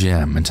out of the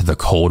gym into the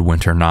cold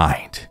winter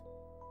night.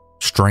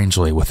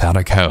 Strangely without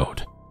a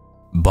coat,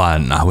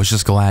 but I was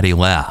just glad he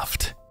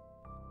left.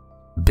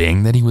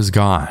 Being that he was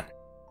gone,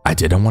 I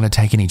didn't want to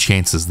take any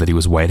chances that he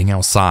was waiting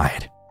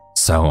outside,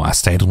 so I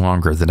stayed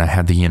longer than I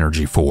had the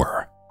energy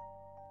for.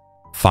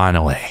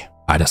 Finally,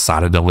 I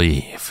decided to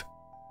leave.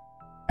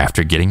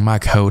 After getting my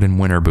coat and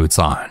winter boots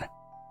on,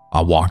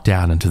 I walked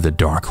out into the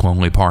dark,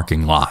 lonely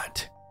parking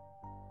lot.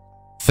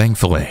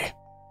 Thankfully,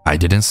 I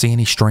didn't see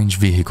any strange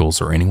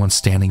vehicles or anyone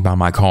standing by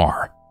my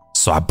car,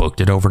 so I booked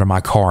it over to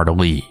my car to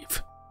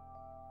leave.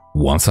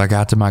 Once I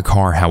got to my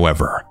car,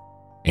 however,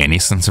 any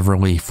sense of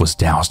relief was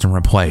doused and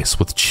replaced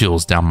with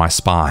chills down my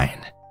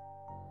spine.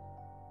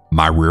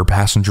 My rear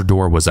passenger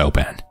door was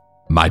open.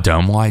 My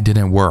dome light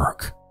didn't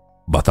work,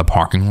 but the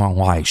parking lot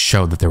light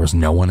showed that there was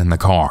no one in the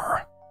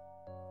car.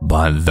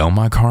 But though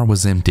my car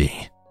was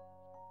empty,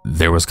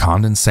 there was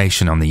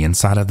condensation on the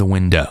inside of the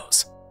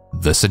windows.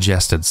 This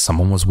suggested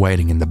someone was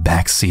waiting in the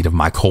back seat of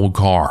my cold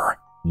car,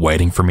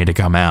 waiting for me to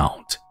come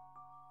out.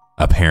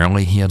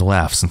 Apparently he had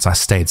left since I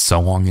stayed so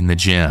long in the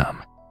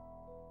gym.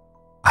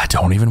 I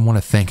don't even want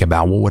to think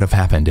about what would have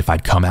happened if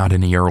I'd come out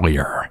any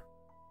earlier.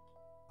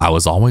 I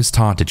was always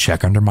taught to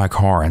check under my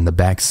car in the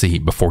back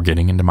seat before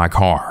getting into my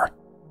car,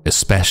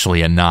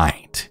 especially at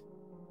night.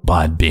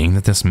 But being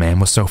that this man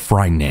was so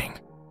frightening,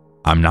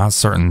 I'm not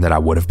certain that I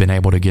would have been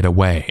able to get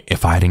away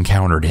if I had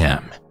encountered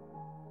him.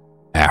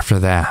 After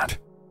that,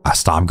 I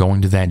stopped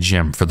going to that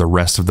gym for the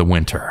rest of the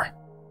winter.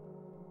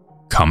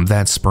 Come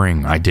that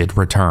spring, I did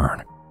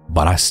return,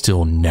 but I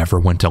still never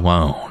went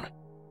alone.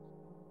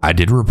 I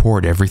did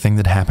report everything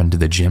that happened to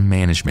the gym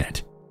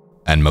management,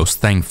 and most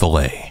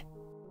thankfully,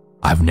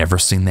 I've never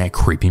seen that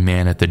creepy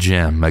man at the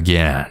gym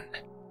again.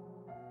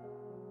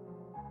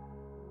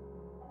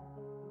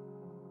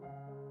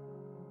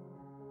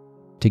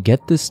 To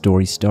get this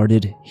story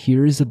started,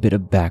 here is a bit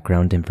of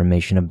background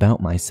information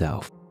about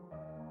myself.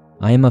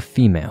 I am a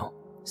female,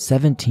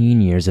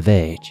 17 years of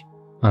age.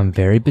 I'm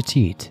very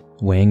petite,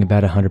 weighing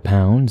about 100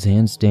 pounds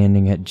and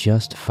standing at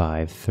just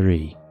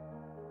 5'3".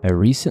 I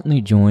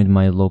recently joined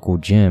my local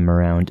gym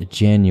around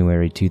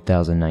January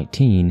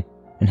 2019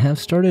 and have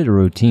started a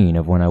routine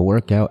of when I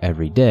work out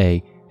every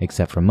day,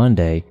 except for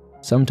Monday,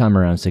 sometime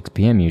around 6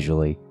 p.m.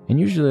 usually, and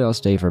usually I'll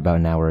stay for about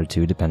an hour or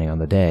two depending on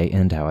the day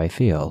and how I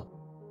feel.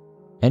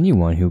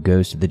 Anyone who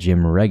goes to the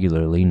gym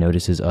regularly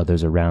notices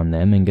others around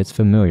them and gets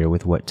familiar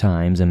with what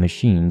times and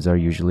machines are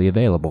usually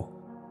available.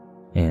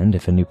 And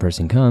if a new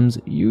person comes,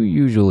 you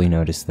usually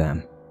notice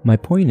them. My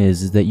point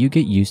is that you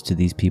get used to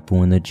these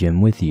people in the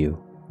gym with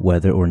you,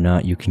 whether or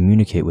not you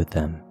communicate with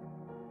them.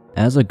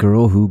 As a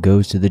girl who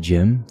goes to the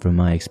gym, from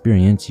my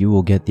experience, you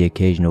will get the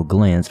occasional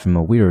glance from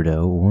a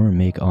weirdo or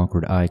make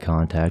awkward eye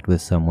contact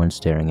with someone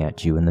staring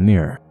at you in the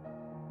mirror.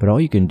 But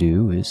all you can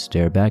do is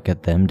stare back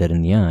at them dead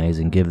in the eyes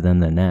and give them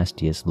the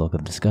nastiest look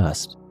of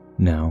disgust.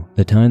 Now,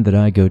 the time that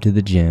I go to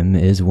the gym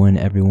is when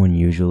everyone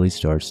usually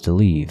starts to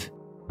leave.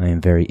 I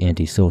am very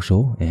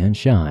antisocial and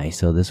shy,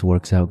 so this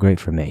works out great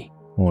for me.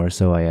 Or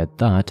so I had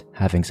thought.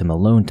 Having some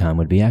alone time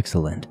would be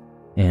excellent.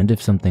 And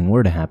if something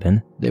were to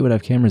happen, they would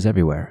have cameras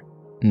everywhere.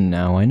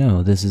 Now I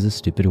know this is a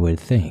stupid way to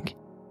think,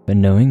 but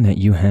knowing that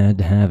you had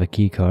to have a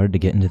key card to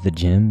get into the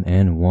gym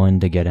and one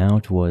to get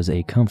out was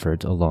a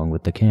comfort along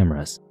with the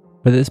cameras.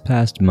 For this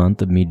past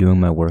month of me doing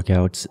my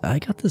workouts, I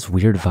got this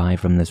weird vibe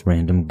from this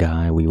random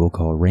guy we will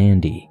call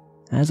Randy.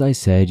 As I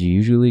said, you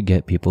usually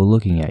get people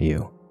looking at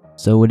you,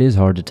 so it is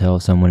hard to tell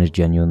if someone is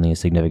genuinely a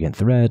significant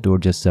threat or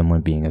just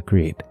someone being a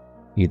creep.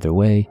 Either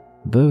way,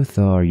 both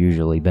are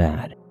usually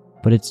bad,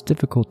 but it's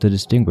difficult to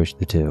distinguish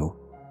the two.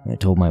 I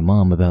told my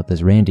mom about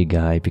this Randy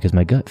guy because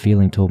my gut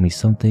feeling told me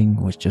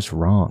something was just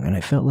wrong and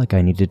I felt like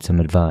I needed some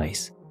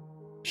advice.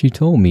 She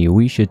told me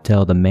we should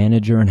tell the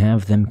manager and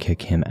have them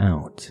kick him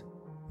out.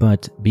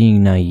 But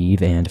being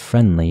naive and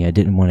friendly, I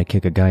didn't want to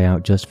kick a guy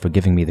out just for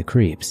giving me the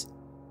creeps.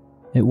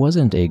 It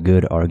wasn't a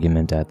good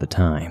argument at the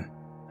time.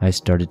 I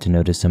started to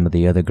notice some of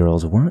the other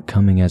girls weren't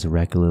coming as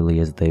regularly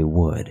as they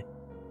would.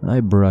 I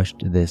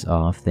brushed this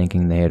off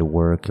thinking they had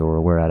work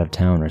or were out of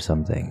town or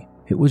something.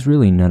 It was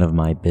really none of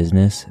my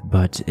business,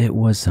 but it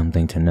was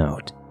something to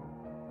note.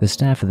 The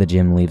staff of the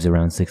gym leaves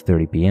around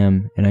 6:30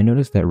 p.m. and I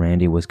noticed that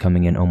Randy was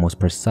coming in almost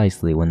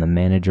precisely when the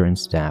manager and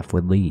staff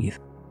would leave.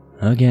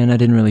 Again, I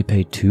didn't really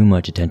pay too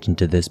much attention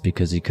to this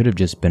because he could have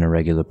just been a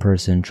regular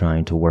person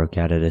trying to work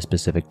out at a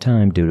specific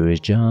time due to his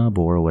job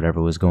or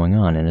whatever was going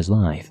on in his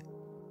life.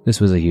 This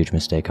was a huge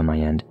mistake on my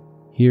end.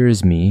 Here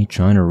is me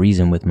trying to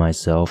reason with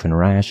myself and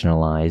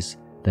rationalize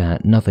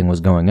that nothing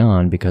was going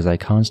on because I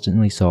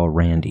constantly saw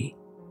Randy,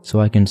 so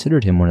I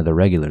considered him one of the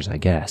regulars, I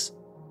guess.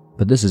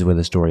 But this is where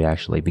the story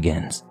actually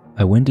begins.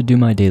 I went to do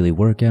my daily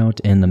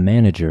workout and the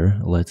manager,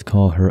 let's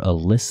call her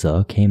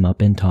Alyssa, came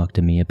up and talked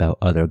to me about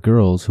other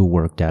girls who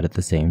worked out at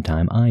the same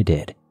time I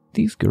did.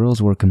 These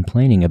girls were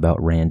complaining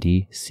about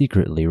Randy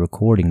secretly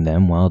recording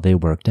them while they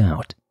worked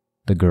out.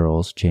 The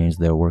girls changed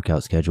their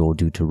workout schedule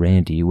due to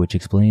Randy, which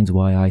explains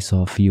why I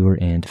saw fewer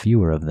and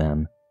fewer of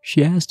them.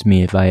 She asked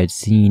me if I had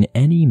seen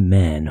any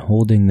men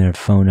holding their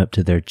phone up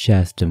to their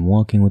chest and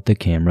walking with the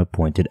camera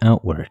pointed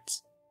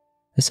outwards.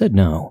 I said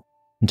no,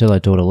 until I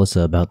told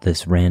Alyssa about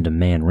this random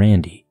man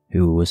Randy,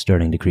 who was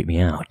starting to creep me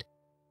out.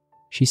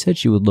 She said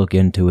she would look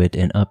into it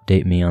and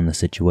update me on the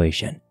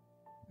situation,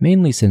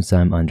 mainly since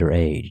I'm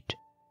underage.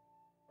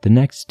 The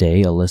next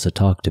day, Alyssa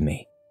talked to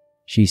me.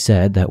 She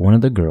said that one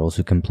of the girls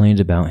who complained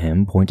about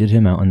him pointed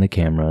him out on the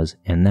cameras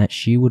and that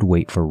she would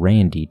wait for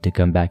Randy to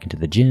come back into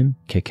the gym,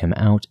 kick him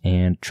out,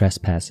 and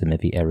trespass him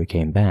if he ever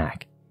came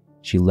back.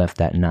 She left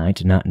that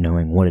night not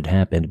knowing what had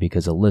happened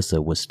because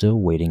Alyssa was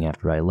still waiting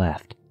after I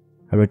left.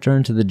 I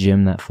returned to the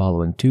gym that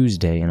following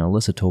Tuesday and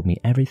Alyssa told me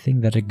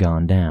everything that had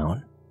gone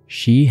down.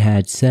 She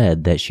had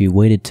said that she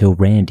waited till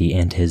Randy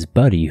and his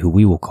buddy, who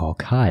we will call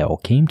Kyle,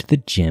 came to the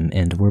gym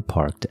and were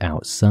parked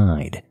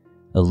outside.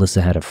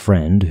 Alyssa had a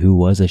friend who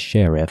was a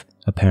sheriff.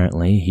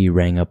 Apparently, he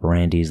rang up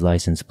Randy's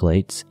license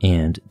plates,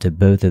 and to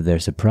both of their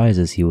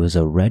surprises, he was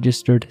a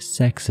registered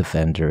sex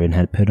offender and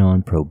had put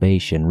on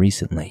probation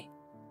recently.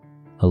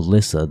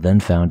 Alyssa then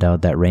found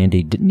out that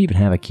Randy didn't even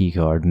have a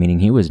keycard, meaning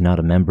he was not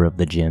a member of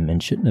the gym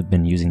and shouldn't have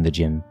been using the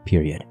gym,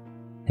 period.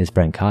 His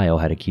friend Kyle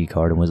had a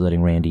keycard and was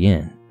letting Randy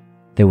in.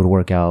 They would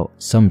work out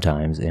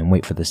sometimes and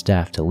wait for the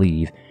staff to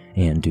leave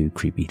and do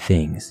creepy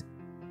things.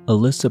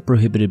 Alyssa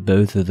prohibited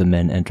both of the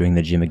men entering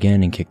the gym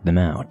again and kicked them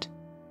out.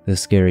 The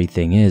scary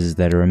thing is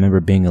that I remember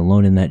being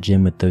alone in that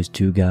gym with those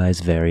two guys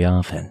very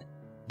often.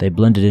 They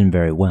blended in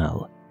very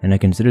well, and I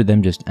considered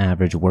them just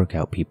average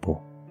workout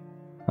people.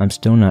 I'm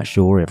still not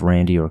sure if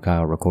Randy or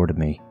Kyle recorded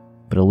me,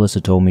 but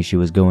Alyssa told me she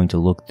was going to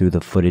look through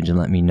the footage and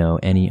let me know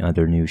any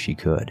other news she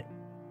could,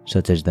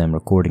 such as them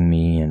recording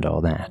me and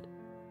all that.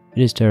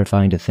 It is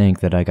terrifying to think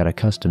that I got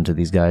accustomed to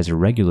these guys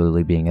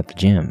regularly being at the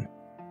gym.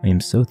 I am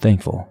so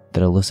thankful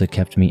that Alyssa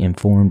kept me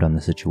informed on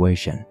the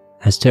situation.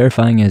 As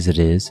terrifying as it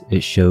is,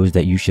 it shows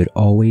that you should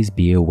always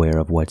be aware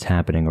of what's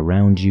happening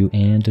around you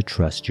and to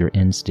trust your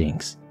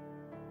instincts.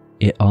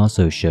 It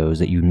also shows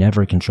that you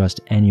never can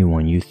trust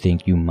anyone you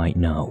think you might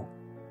know.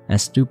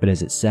 As stupid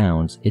as it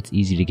sounds, it's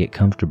easy to get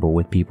comfortable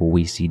with people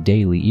we see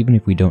daily even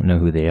if we don't know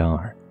who they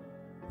are.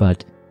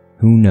 But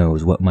who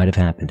knows what might have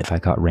happened if I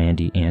caught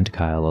Randy and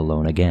Kyle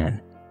alone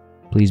again.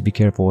 Please be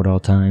careful at all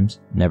times.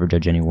 Never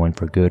judge anyone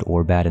for good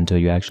or bad until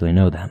you actually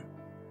know them.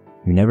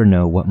 You never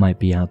know what might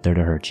be out there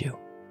to hurt you.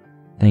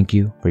 Thank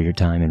you for your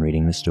time in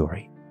reading the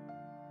story.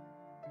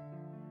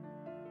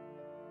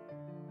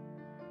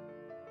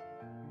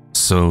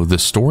 So the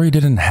story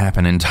didn't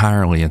happen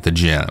entirely at the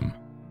gym,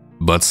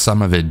 but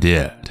some of it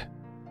did.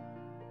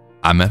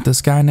 I met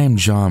this guy named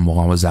John while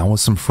I was out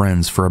with some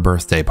friends for a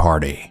birthday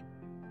party.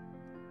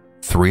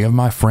 3 of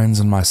my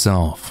friends and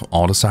myself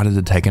all decided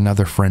to take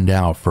another friend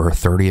out for her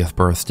 30th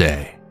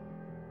birthday.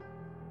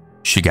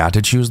 She got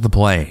to choose the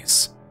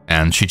place,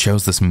 and she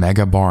chose this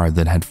mega bar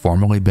that had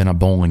formerly been a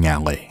bowling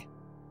alley.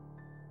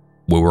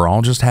 We were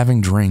all just having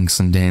drinks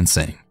and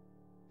dancing,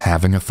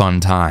 having a fun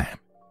time.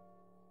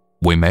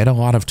 We made a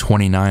lot of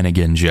 29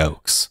 again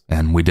jokes,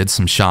 and we did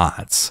some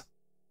shots.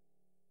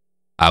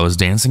 I was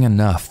dancing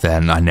enough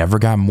that I never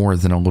got more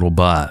than a little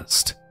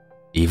buzzed,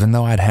 even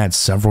though I'd had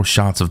several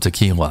shots of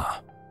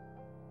tequila.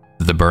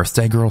 The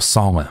birthday girl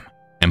saw him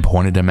and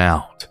pointed him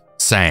out,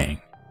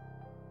 saying,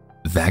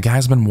 "That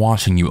guy's been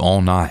watching you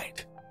all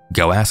night.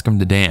 Go ask him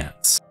to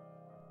dance."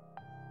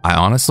 I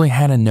honestly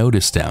hadn't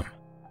noticed him,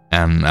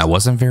 and I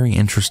wasn't very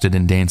interested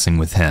in dancing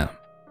with him.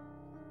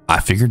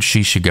 I figured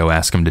she should go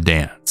ask him to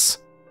dance.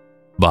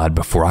 But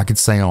before I could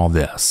say all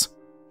this,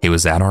 he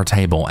was at our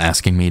table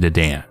asking me to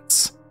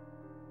dance.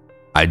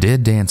 I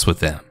did dance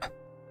with him.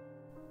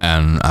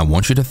 And I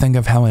want you to think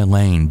of how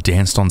Elaine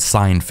danced on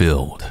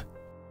Seinfeld.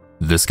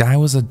 This guy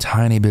was a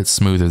tiny bit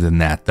smoother than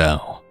that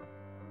though.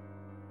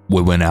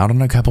 We went out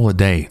on a couple of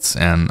dates,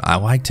 and I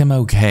liked him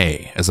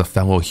okay as a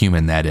fellow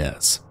human, that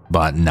is,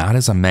 but not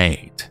as a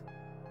mate.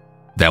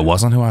 That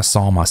wasn't who I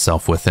saw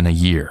myself with in a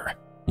year,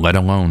 let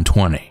alone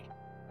 20.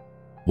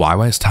 Why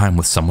waste time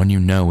with someone you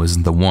know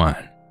isn't the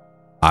one?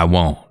 I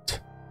won't.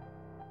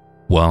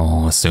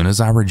 Well, as soon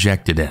as I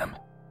rejected him,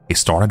 he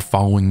started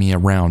following me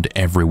around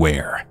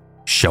everywhere,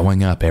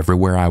 showing up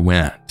everywhere I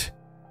went.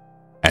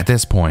 At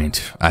this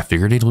point, I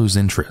figured he'd lose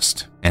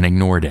interest and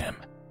ignored him,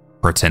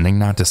 pretending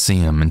not to see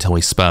him until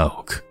he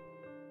spoke.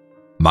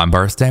 My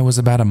birthday was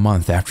about a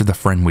month after the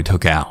friend we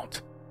took out.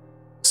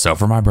 So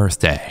for my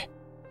birthday,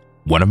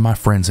 one of my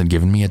friends had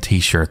given me a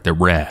t-shirt that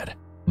read,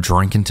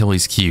 "Drink until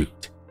he's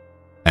cute,"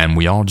 and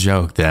we all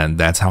joked that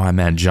that's how I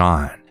met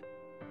John.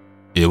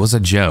 It was a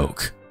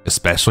joke,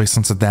 especially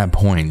since at that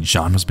point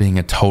John was being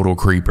a total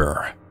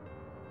creeper.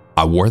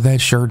 I wore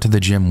that shirt to the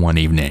gym one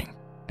evening,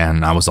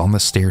 and I was on the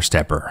stair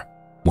stepper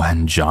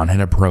when John had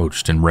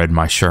approached and read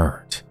my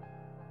shirt.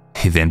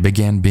 He then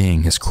began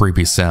being his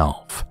creepy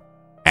self,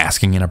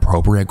 asking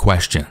inappropriate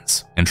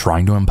questions and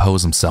trying to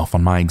impose himself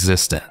on my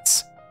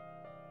existence.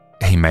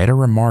 He made a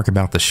remark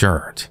about the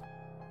shirt,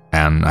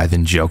 and I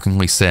then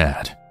jokingly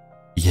said,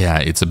 "Yeah,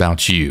 it's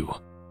about you.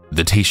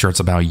 The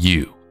t-shirt's about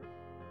you."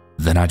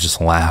 Then I just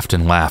laughed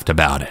and laughed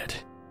about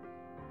it.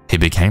 He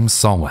became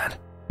sullen,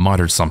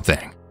 muttered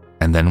something,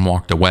 and then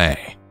walked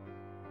away.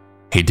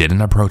 He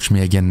didn't approach me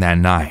again that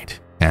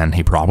night, and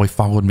he probably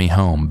followed me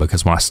home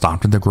because when I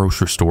stopped at the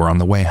grocery store on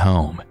the way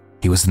home,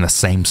 he was in the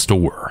same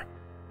store.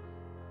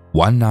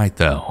 One night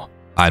though,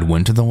 I'd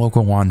went to the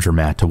local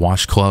laundromat to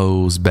wash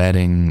clothes,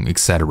 bedding,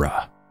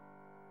 etc.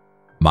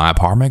 My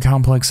apartment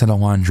complex had a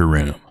laundry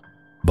room,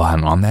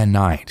 but on that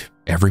night,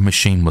 every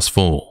machine was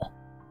full.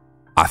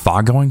 I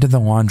thought going to the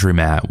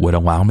laundromat would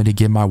allow me to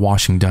get my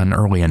washing done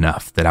early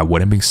enough that I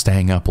wouldn't be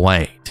staying up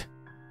late.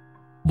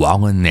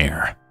 While in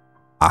there,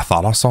 I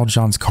thought I saw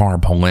John's car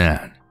pull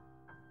in.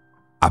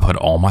 I put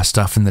all my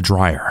stuff in the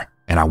dryer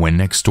and I went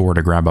next door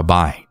to grab a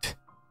bite.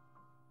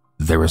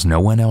 There was no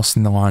one else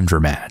in the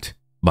laundromat,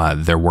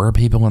 but there were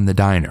people in the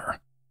diner,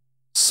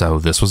 so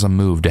this was a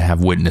move to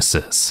have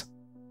witnesses.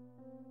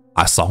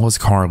 I saw his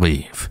car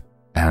leave,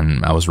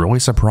 and I was really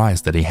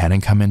surprised that he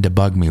hadn't come in to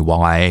bug me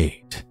while I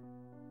ate.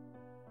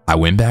 I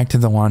went back to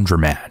the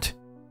laundromat,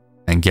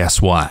 and guess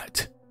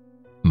what?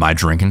 My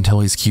Drink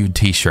Until He's Cute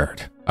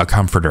t-shirt, a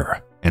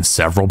comforter, and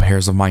several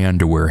pairs of my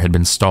underwear had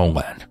been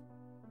stolen.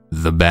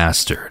 The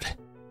bastard.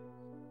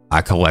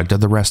 I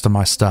collected the rest of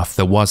my stuff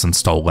that wasn't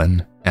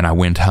stolen, and I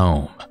went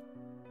home.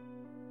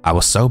 I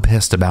was so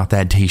pissed about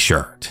that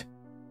t-shirt.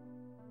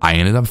 I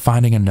ended up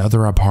finding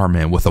another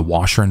apartment with a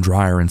washer and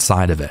dryer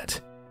inside of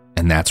it,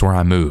 and that's where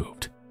I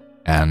moved,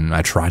 and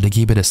I tried to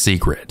keep it a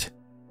secret.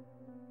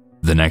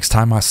 The next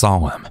time I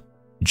saw him,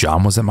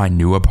 John was at my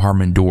new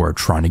apartment door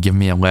trying to give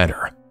me a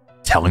letter,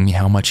 telling me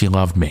how much he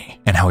loved me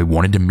and how he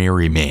wanted to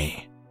marry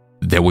me,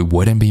 that we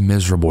wouldn't be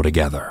miserable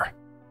together.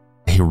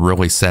 He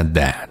really said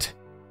that.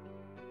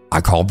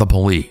 I called the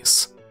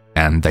police,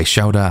 and they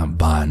showed up,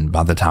 but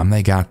by the time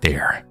they got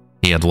there,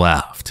 he had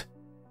left.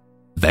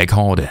 They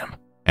called him,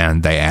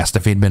 and they asked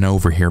if he'd been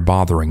over here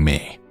bothering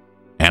me,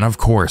 and of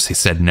course he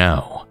said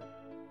no.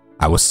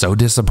 I was so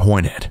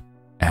disappointed,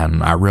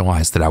 and I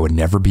realized that I would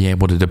never be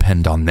able to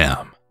depend on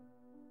them.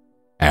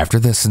 After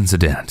this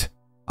incident,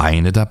 I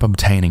ended up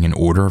obtaining an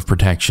order of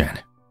protection,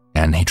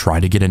 and he tried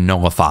to get it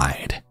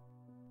nullified.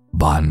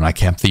 But I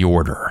kept the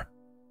order.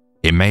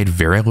 It made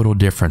very little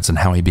difference in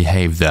how he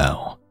behaved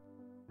though.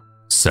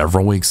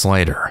 Several weeks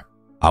later,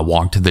 I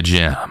walked to the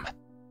gym.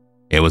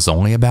 It was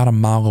only about a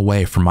mile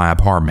away from my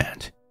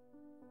apartment.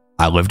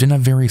 I lived in a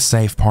very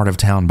safe part of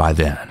town by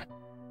then,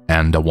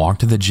 and a walk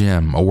to the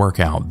gym, a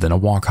workout, then a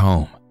walk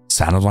home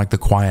sounded like the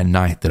quiet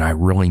night that I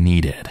really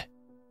needed.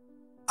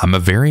 I'm a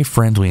very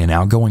friendly and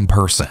outgoing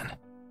person,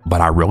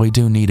 but I really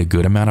do need a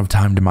good amount of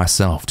time to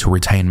myself to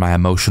retain my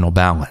emotional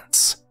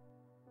balance.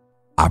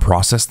 I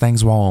process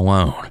things while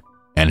alone,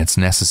 and it's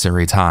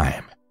necessary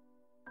time.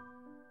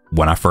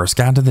 When I first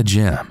got to the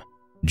gym,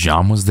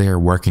 John was there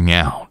working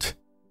out.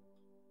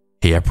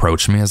 He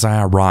approached me as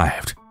I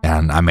arrived,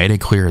 and I made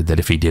it clear that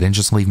if he didn't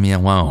just leave me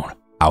alone,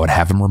 I would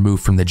have him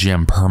removed from the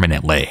gym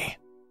permanently.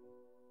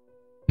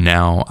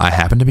 Now, I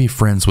happen to be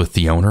friends with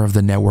the owner of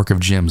the network of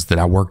gyms that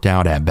I worked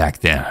out at back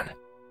then,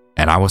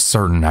 and I was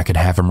certain I could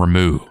have him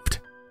removed.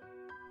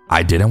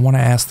 I didn't want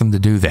to ask them to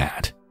do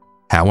that.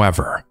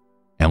 However,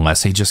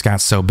 unless he just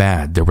got so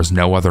bad, there was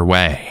no other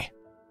way.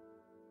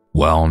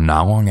 Well,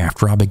 not long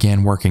after I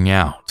began working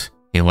out,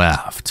 he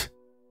left.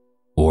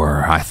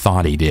 Or I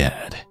thought he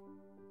did.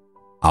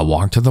 I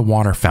walked to the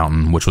water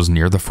fountain, which was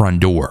near the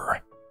front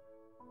door.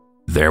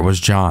 There was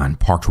John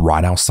parked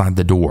right outside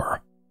the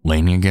door,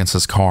 leaning against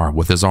his car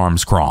with his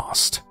arms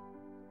crossed.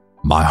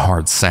 My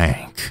heart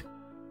sank.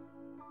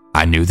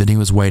 I knew that he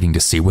was waiting to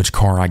see which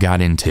car I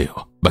got into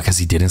because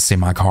he didn't see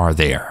my car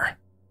there.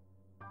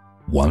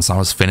 Once I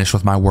was finished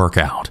with my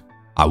workout,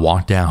 I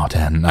walked out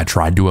and I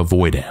tried to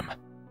avoid him.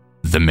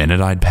 The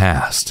minute I'd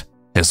passed,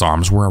 his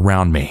arms were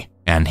around me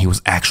and he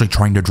was actually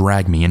trying to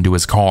drag me into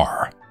his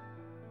car.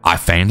 I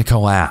feigned a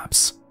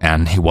collapse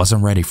and he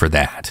wasn't ready for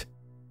that,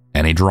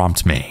 and he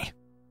dropped me.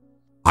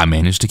 I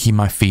managed to keep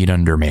my feet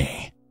under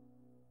me.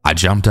 I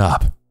jumped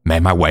up,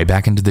 made my way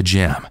back into the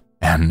gym,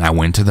 and I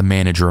went to the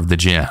manager of the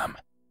gym.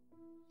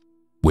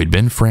 We'd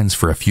been friends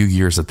for a few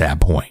years at that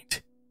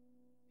point.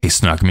 He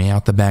snuck me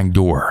out the back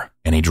door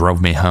and he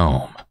drove me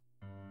home.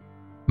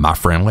 My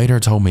friend later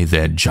told me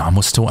that John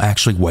was still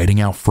actually waiting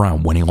out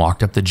front when he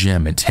locked up the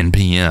gym at 10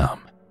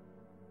 p.m.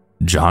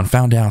 John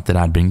found out that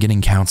I'd been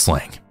getting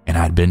counseling and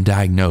I'd been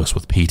diagnosed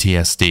with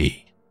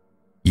PTSD.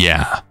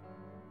 Yeah,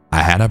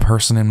 I had a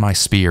person in my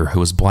sphere who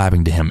was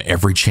blabbing to him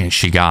every chance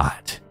she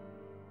got.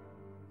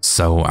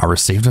 So I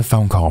received a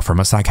phone call from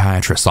a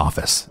psychiatrist's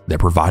office that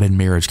provided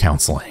marriage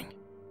counseling.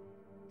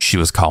 She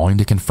was calling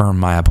to confirm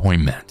my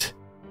appointment.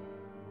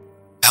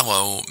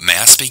 Hello, may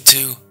I speak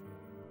to?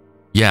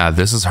 Yeah,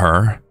 this is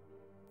her.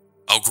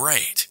 Oh,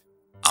 great.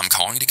 I'm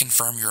calling to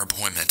confirm your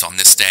appointment on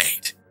this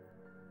date.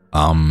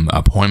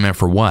 Appointment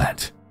for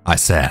what? I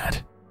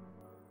said.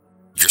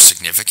 Your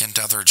significant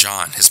other,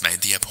 John, has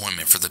made the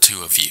appointment for the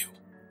two of you.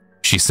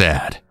 She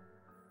said.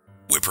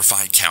 We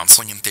provide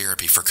counseling and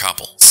therapy for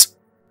couples.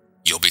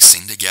 You'll be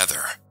seen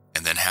together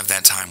and then have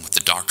that time with the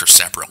doctor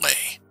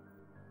separately.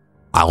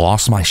 I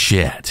lost my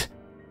shit.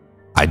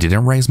 I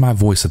didn't raise my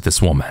voice at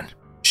this woman.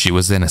 She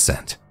was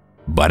innocent.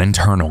 But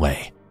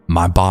internally,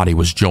 my body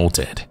was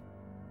jolted.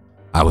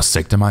 I was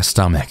sick to my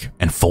stomach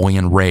and fully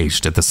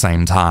enraged at the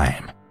same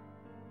time.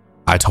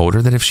 I told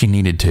her that if she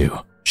needed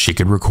to, she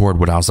could record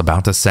what I was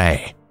about to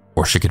say,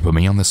 or she could put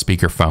me on the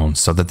speakerphone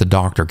so that the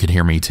doctor could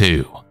hear me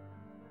too.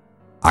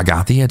 I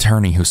got the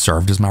attorney who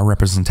served as my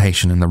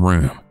representation in the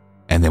room,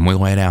 and then we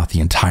laid out the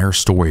entire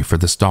story for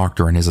this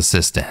doctor and his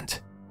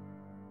assistant.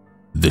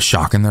 The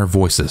shock in their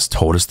voices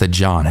told us that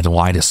John had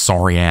lied his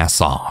sorry ass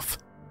off,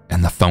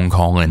 and the phone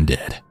call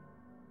ended.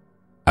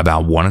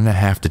 About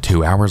 1.5 to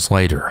 2 hours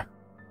later,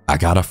 I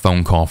got a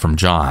phone call from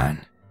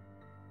John.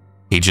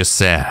 He just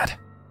said,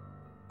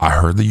 I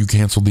heard that you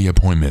canceled the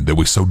appointment that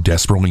we so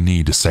desperately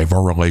need to save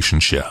our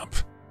relationship.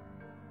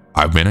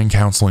 I've been in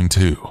counseling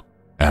too,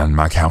 and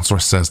my counselor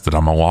says that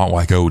I'm a lot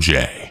like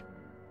OJ.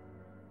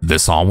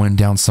 This all went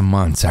down some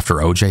months after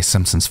OJ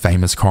Simpson's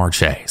famous car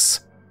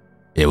chase.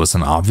 It was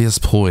an obvious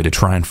ploy to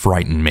try and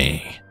frighten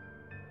me.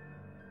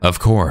 Of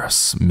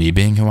course, me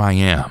being who I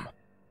am,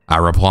 I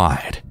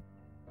replied,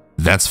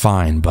 That's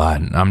fine,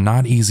 but I'm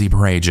not easy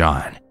prey,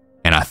 John,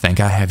 and I think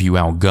I have you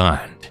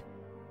outgunned.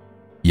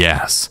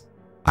 Yes,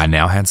 I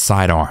now had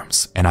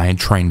sidearms and I had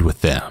trained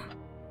with them.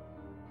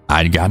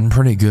 I'd gotten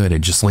pretty good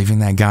at just leaving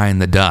that guy in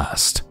the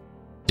dust.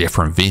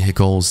 Different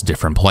vehicles,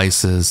 different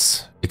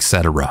places,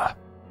 etc.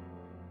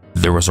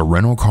 There was a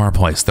rental car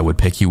place that would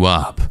pick you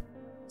up,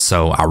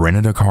 so I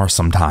rented a car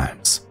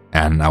sometimes,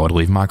 and I would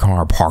leave my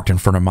car parked in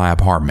front of my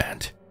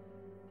apartment.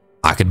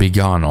 I could be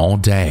gone all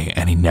day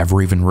and he'd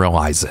never even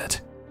realize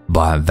it,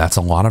 but that's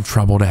a lot of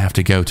trouble to have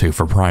to go to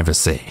for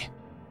privacy.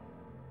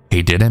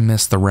 He didn't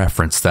miss the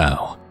reference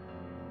though.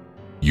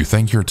 You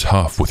think you're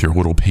tough with your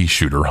little pea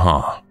shooter,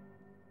 huh?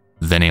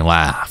 Then he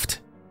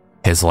laughed.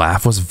 His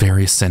laugh was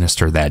very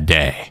sinister that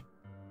day.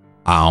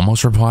 I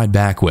almost replied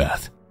back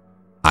with,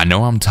 I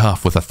know I'm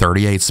tough with a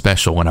 .38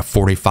 special and a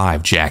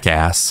 .45,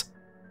 jackass.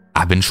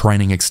 I've been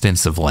training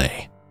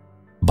extensively.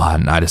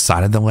 But I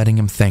decided that letting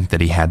him think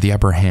that he had the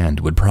upper hand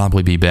would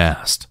probably be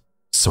best,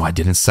 so I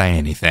didn't say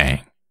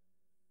anything.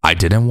 I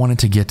didn't want it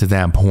to get to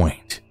that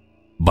point,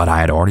 but I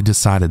had already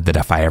decided that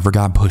if I ever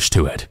got pushed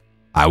to it,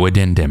 I would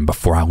end him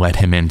before I let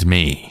him end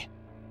me.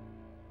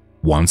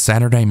 One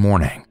Saturday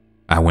morning,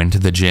 I went to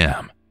the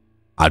gym.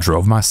 I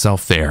drove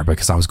myself there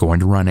because I was going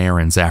to run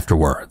errands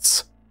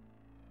afterwards.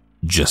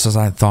 Just as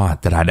I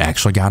thought that I'd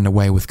actually gotten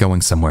away with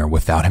going somewhere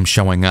without him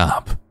showing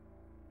up,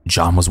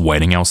 John was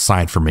waiting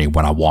outside for me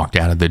when I walked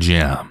out of the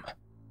gym.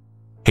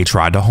 He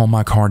tried to hold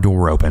my car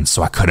door open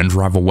so I couldn't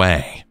drive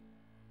away.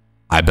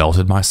 I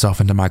belted myself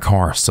into my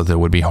car so that it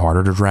would be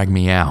harder to drag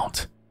me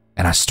out,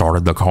 and I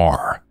started the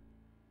car.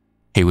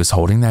 He was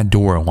holding that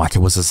door like it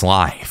was his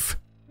life.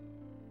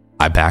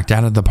 I backed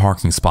out of the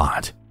parking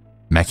spot,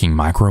 making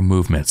micro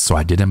movements so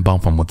I didn't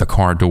bump him with the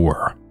car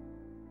door.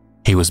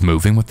 He was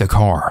moving with the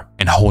car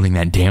and holding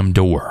that damn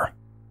door.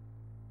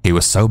 He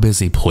was so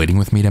busy pleading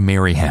with me to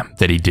marry him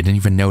that he didn't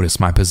even notice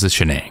my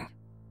positioning.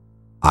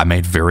 I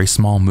made very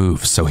small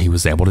moves so he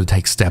was able to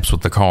take steps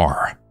with the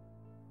car.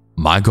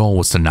 My goal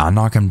was to not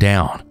knock him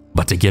down,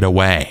 but to get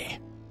away.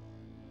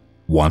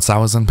 Once I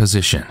was in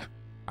position,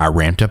 I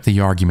ramped up the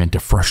argument to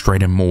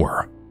frustrate him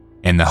more,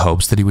 in the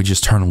hopes that he would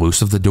just turn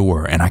loose of the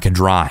door and I could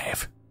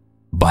drive.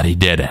 But he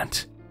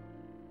didn't.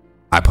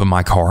 I put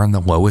my car in the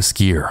lowest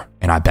gear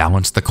and I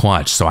balanced the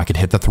clutch so I could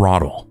hit the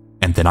throttle,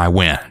 and then I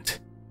went.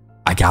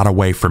 I got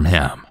away from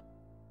him.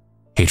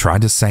 He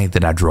tried to say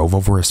that I drove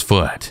over his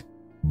foot,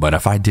 but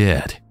if I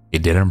did,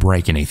 it didn't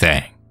break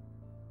anything.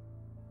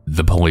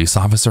 The police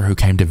officer who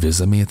came to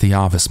visit me at the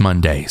office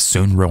Monday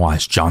soon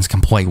realized John's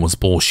complaint was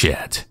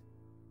bullshit.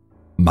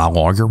 My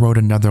lawyer wrote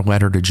another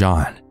letter to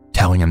John,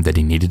 telling him that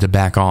he needed to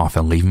back off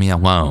and leave me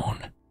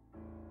alone.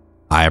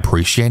 I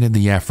appreciated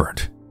the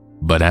effort,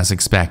 but as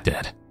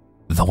expected,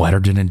 the letter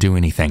didn't do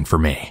anything for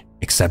me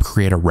except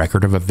create a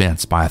record of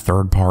events by a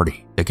third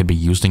party that could be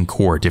used in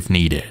court if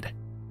needed.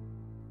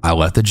 I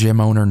let the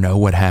gym owner know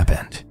what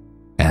happened,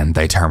 and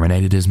they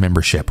terminated his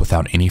membership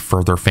without any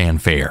further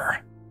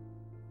fanfare.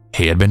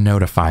 He had been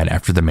notified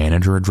after the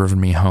manager had driven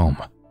me home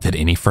that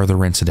any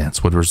further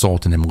incidents would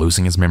result in him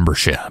losing his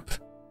membership.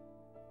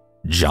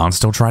 John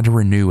still tried to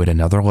renew at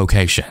another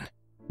location,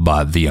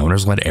 but the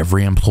owners let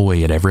every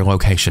employee at every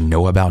location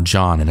know about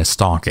John and his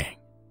stalking.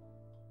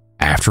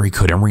 After he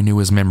couldn't renew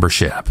his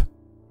membership,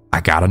 I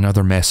got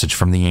another message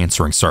from the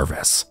answering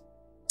service,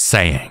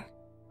 saying,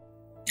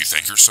 "You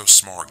think you're so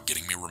smart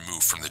getting me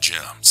removed from the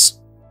gyms?"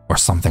 or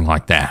something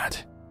like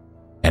that.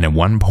 And at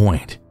one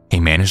point, he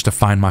managed to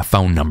find my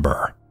phone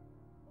number.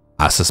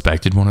 I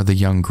suspected one of the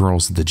young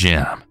girls at the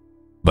gym,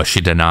 but she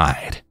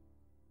denied.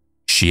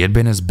 She had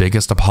been his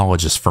biggest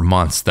apologist for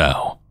months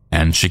though,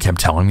 and she kept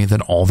telling me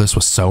that all this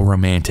was so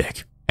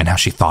romantic and how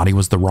she thought he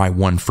was the right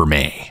one for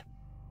me.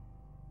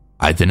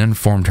 I then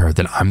informed her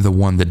that I'm the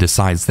one that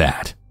decides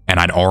that, and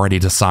I'd already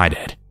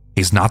decided.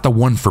 He's not the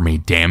one for me,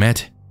 damn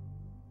it.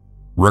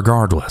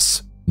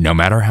 Regardless, no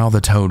matter how the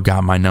toad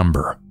got my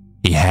number,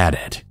 he had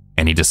it,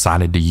 and he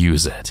decided to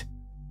use it.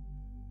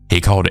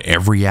 He called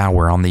every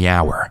hour on the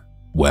hour,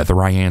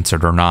 whether I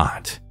answered or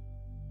not.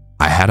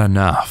 I had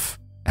enough,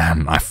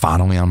 and I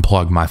finally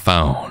unplugged my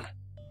phone.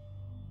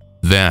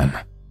 Then,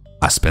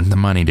 I spent the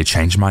money to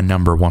change my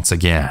number once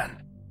again.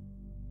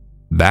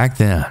 Back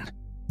then,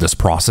 this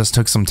process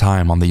took some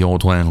time on the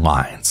old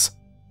landlines,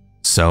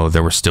 so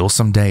there were still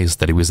some days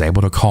that he was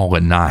able to call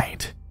at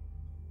night.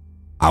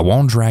 I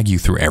won't drag you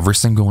through every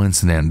single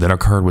incident that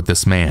occurred with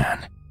this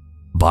man,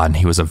 but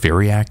he was a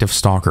very active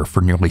stalker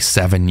for nearly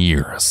 7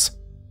 years.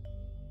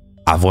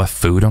 I've left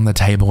food on the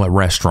table at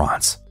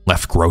restaurants,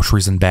 left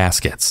groceries in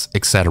baskets,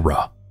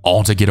 etc.,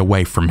 all to get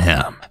away from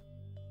him.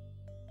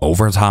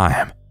 Over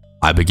time,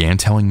 I began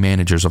telling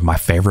managers of my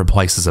favorite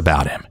places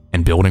about him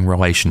and building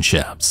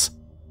relationships.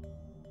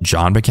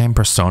 John became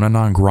persona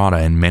non grata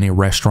in many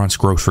restaurants,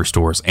 grocery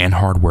stores, and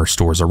hardware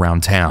stores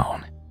around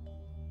town.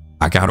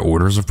 I got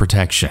orders of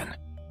protection,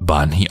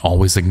 but he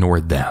always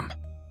ignored them.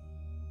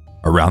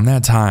 Around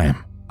that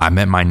time, I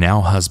met my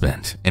now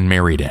husband and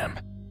married him.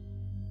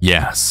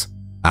 Yes,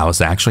 I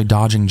was actually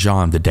dodging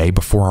John the day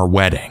before our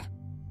wedding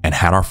and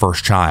had our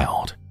first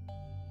child.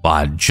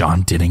 But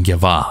John didn't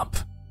give up.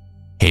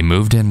 He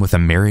moved in with a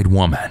married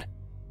woman,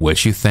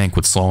 which you think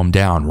would slow him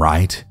down,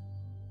 right?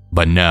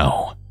 But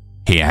no,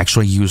 he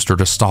actually used her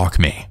to stalk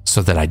me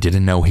so that I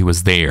didn't know he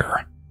was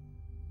there.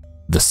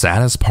 The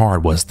saddest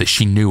part was that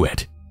she knew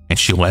it, and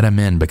she let him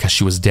in because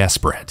she was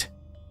desperate.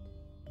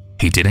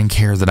 He didn't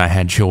care that I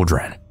had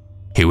children.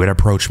 He would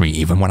approach me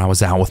even when I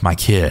was out with my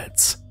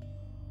kids.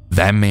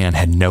 That man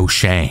had no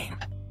shame.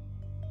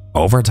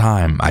 Over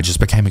time, I just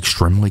became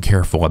extremely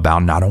careful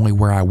about not only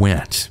where I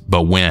went,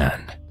 but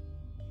when.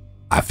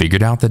 I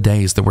figured out the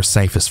days that were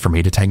safest for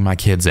me to take my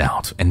kids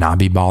out and not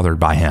be bothered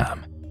by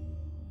him.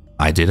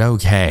 I did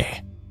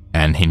okay,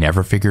 and he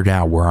never figured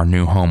out where our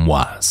new home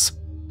was.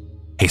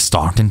 He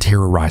stalked and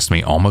terrorized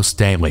me almost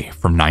daily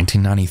from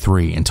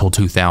 1993 until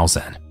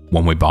 2000,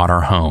 when we bought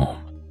our home.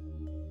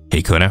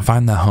 He couldn't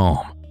find the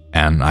home,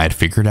 and I had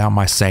figured out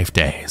my safe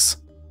days,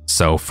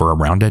 so for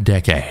around a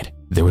decade,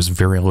 there was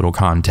very little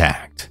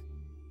contact.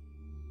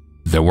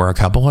 There were a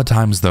couple of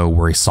times though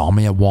where he saw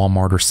me at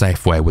Walmart or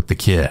Safeway with the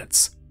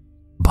kids,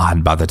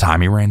 but by the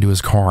time he ran to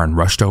his car and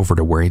rushed over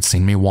to where he'd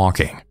seen me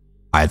walking,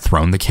 I had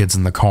thrown the kids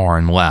in the car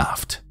and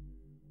left.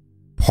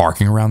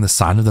 Parking around the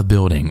side of the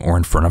building or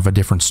in front of a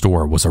different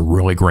store was a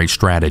really great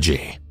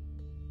strategy.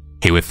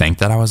 He would think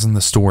that I was in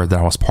the store that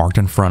I was parked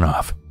in front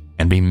of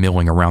and be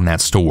milling around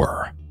that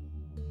store.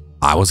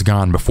 I was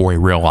gone before he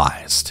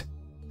realized,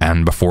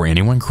 and before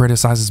anyone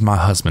criticizes my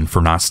husband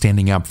for not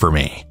standing up for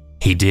me,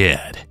 He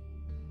did.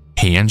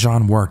 He and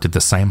John worked at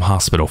the same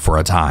hospital for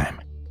a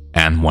time,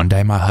 and one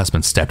day my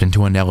husband stepped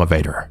into an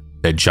elevator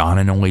that John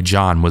and only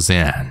John was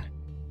in.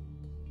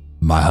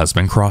 My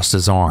husband crossed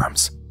his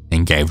arms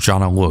and gave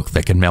John a look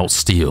that could melt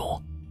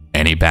steel,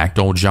 and he backed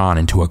old John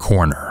into a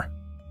corner.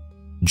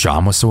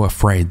 John was so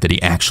afraid that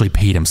he actually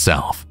peed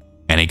himself,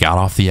 and he got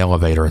off the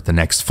elevator at the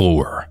next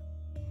floor.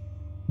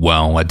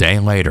 Well, a day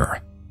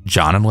later,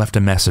 John had left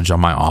a message on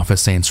my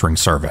office answering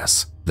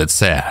service that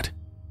said,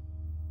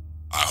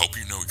 "I hope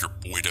you know your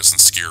boy doesn't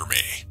scare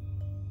me."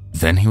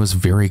 Then he was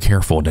very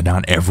careful to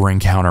not ever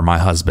encounter my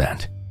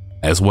husband,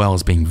 as well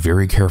as being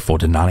very careful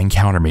to not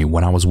encounter me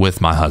when I was with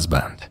my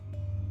husband.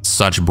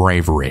 Such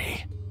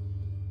bravery.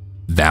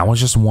 That was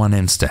just one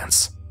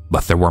instance,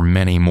 but there were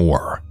many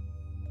more.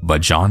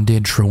 But John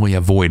did truly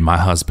avoid my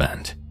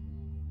husband.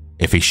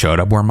 If he showed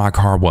up where my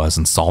car was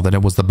and saw that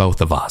it was the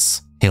both of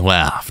us, he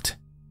left.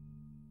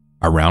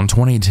 Around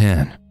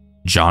 2010,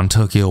 John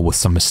took ill with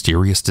some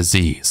mysterious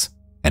disease,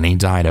 and he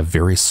died a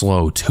very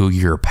slow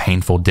 2-year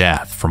painful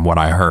death from what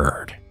I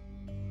heard.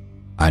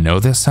 I know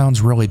this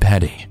sounds really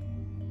petty,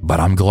 but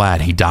I'm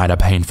glad he died a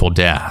painful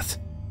death.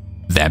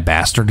 That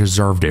bastard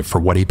deserved it for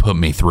what he put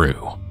me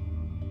through.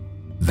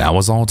 That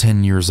was all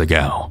 10 years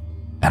ago,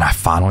 and I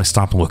finally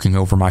stopped looking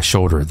over my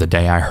shoulder the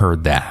day I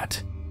heard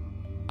that.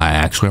 I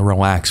actually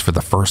relaxed for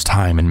the first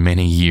time in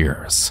many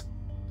years.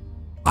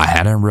 I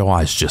hadn't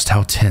realized just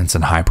how tense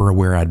and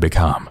hyper-aware I'd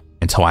become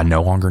until I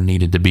no longer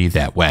needed to be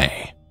that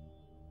way.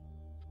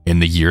 In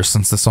the years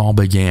since this all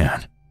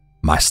began,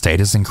 my state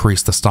has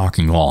increased the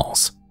stalking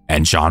laws,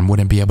 and John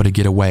wouldn't be able to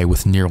get away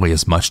with nearly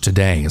as much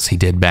today as he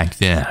did back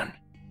then.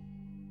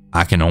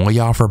 I can only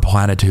offer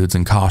platitudes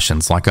and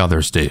cautions like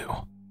others do,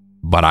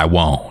 but I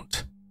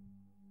won't.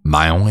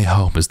 My only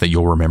hope is that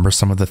you'll remember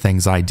some of the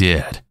things I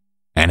did,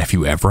 and if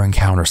you ever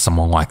encounter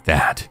someone like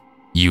that,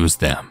 use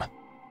them.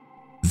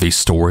 These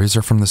stories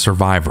are from the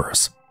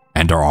survivors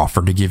and are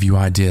offered to give you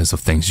ideas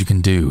of things you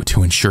can do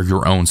to ensure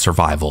your own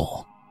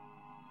survival.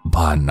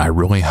 But I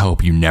really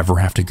hope you never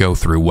have to go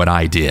through what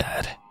I did.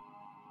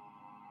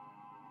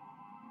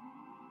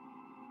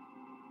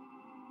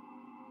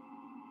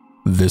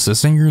 This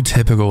isn't your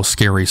typical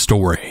scary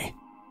story,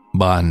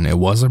 but it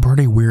was a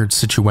pretty weird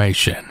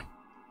situation,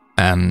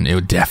 and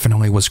it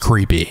definitely was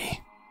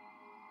creepy.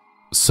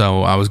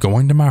 So I was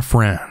going to my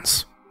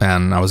friend's,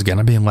 and I was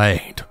gonna be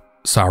late,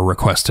 so I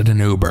requested an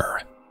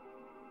Uber.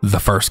 The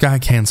first guy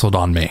canceled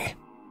on me,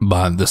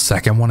 but the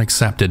second one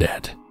accepted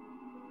it.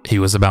 He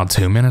was about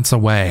 2 minutes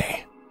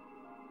away.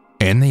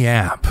 In the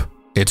app,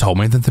 it told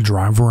me that the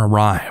driver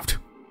arrived,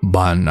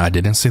 but I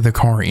didn't see the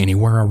car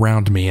anywhere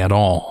around me at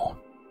all.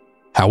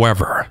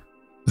 However,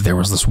 there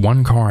was this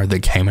one car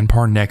that came and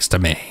parked next to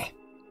me,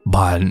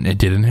 but it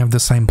didn't have the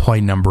same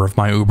plate number of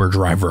my Uber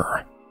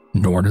driver,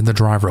 nor did the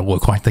driver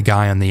look like the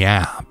guy in the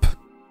app.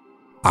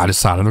 I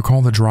decided to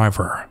call the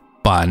driver,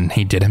 but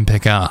he didn't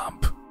pick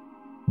up.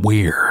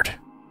 Weird.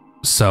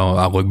 So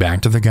I looked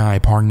back to the guy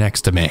parked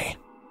next to me,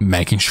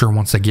 making sure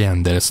once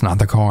again that it's not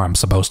the car I'm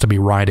supposed to be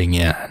riding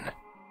in.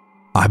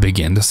 I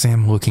began to see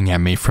him looking at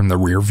me from the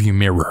rearview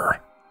mirror.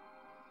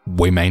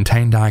 We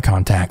maintained eye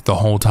contact the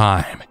whole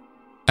time,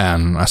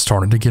 and I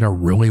started to get a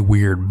really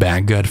weird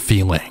bad gut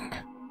feeling.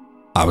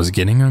 I was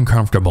getting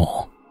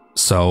uncomfortable,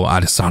 so I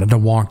decided to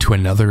walk to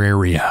another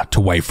area to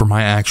wait for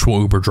my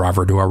actual Uber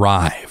driver to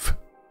arrive.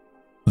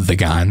 The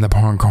guy in the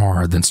parked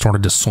car then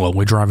started to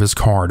slowly drive his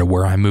car to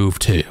where I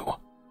moved to,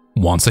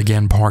 once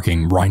again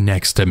parking right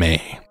next to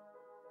me.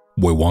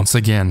 We once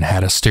again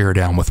had a stare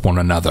down with one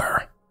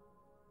another.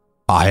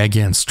 I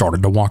again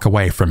started to walk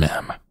away from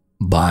him,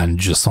 but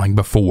just like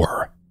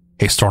before,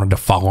 he started to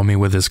follow me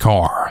with his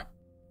car.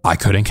 I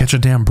couldn't catch a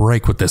damn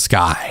break with this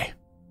guy.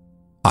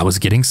 I was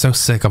getting so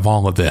sick of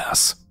all of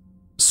this,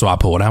 so I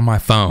pulled out my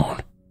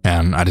phone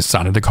and I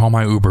decided to call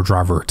my Uber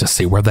driver to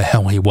see where the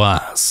hell he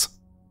was.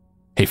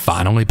 He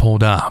finally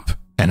pulled up,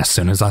 and as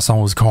soon as I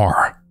saw his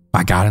car,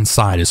 I got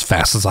inside as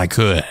fast as I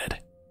could.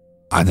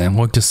 I then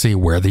looked to see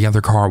where the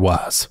other car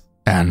was,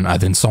 and I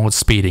then saw it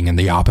speeding in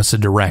the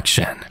opposite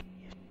direction.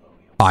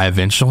 I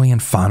eventually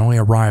and finally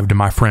arrived at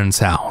my friend's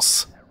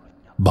house,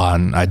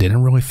 but I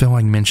didn't really feel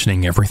like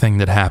mentioning everything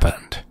that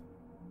happened.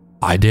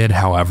 I did,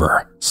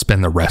 however,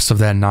 spend the rest of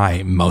that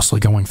night mostly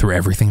going through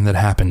everything that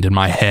happened in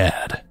my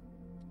head.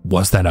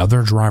 Was that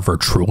other driver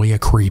truly a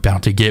creep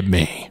out to get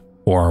me,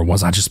 or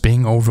was I just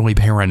being overly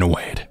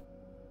paranoid?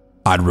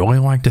 I'd really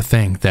like to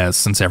think that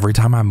since every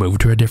time I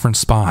moved to a different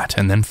spot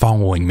and then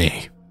following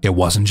me, it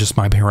wasn't just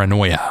my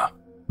paranoia,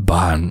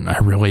 but I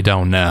really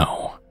don't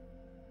know.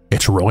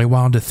 It's really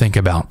wild to think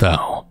about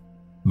though,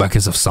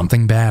 because if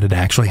something bad had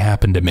actually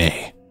happened to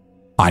me,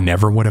 I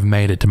never would have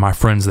made it to my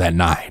friends that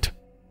night,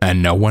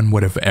 and no one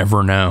would have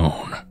ever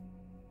known.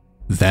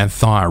 That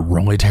thought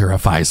really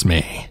terrifies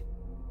me.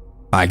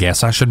 I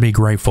guess I should be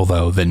grateful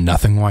though that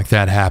nothing like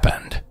that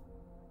happened.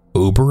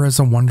 Uber is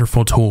a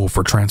wonderful tool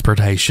for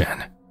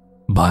transportation,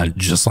 but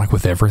just like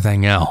with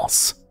everything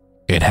else,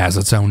 it has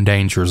its own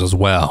dangers as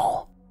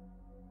well.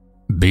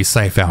 Be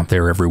safe out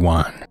there,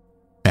 everyone,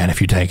 and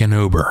if you take an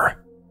Uber,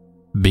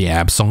 Be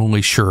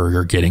absolutely sure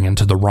you're getting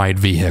into the right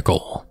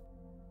vehicle.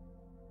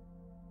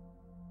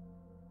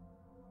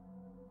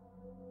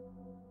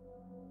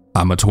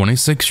 I'm a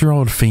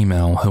 26-year-old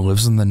female who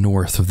lives in the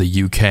north of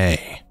the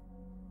UK.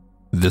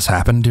 This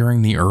happened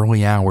during the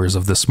early hours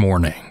of this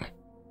morning.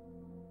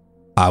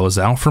 I was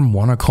out from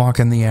 1 o'clock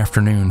in the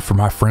afternoon for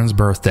my friend's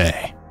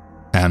birthday,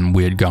 and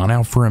we had gone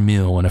out for a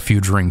meal and a few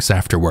drinks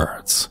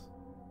afterwards.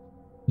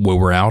 We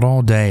were out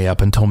all day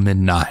up until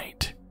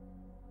midnight.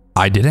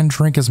 I didn't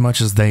drink as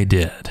much as they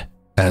did,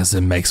 as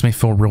it makes me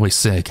feel really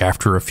sick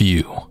after a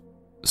few.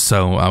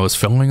 So I was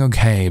feeling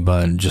okay,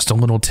 but just a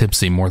little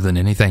tipsy more than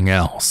anything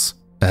else,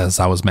 as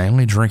I was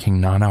mainly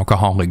drinking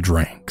non-alcoholic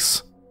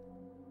drinks.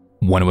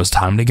 When it was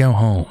time to go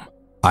home,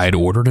 I had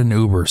ordered an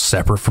Uber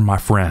separate from my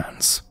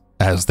friends,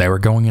 as they were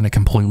going in a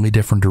completely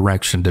different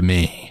direction to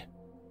me.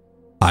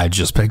 I had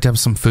just picked up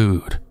some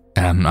food,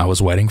 and I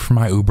was waiting for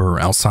my Uber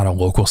outside a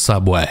local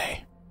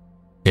Subway.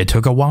 It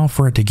took a while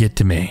for it to get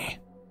to me,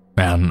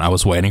 and I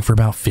was waiting for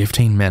about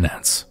 15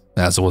 minutes,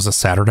 as it was a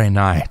Saturday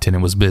night and it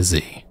was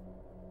busy.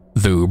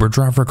 The Uber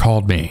driver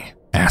called me,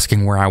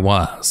 asking where I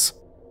was.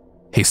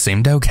 He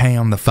seemed okay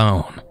on the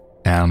phone,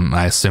 and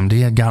I assumed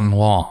he had gotten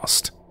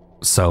lost,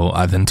 so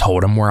I then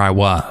told him where I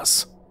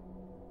was.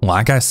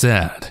 Like I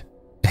said,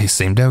 he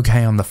seemed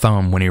okay on the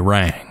phone when he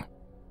rang,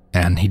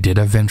 and he did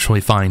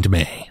eventually find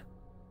me.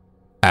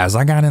 As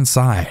I got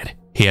inside,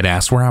 he had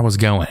asked where I was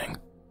going,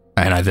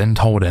 and I then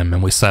told him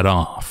and we set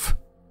off.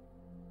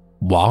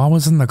 While I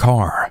was in the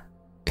car,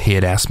 he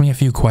had asked me a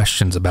few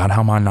questions about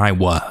how my night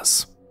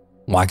was,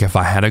 like if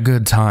I had a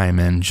good time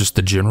and just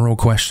the general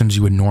questions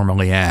you would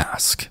normally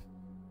ask.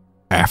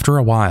 After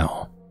a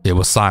while, it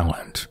was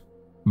silent,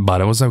 but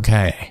it was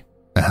okay,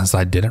 as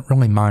I didn't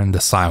really mind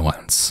the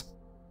silence.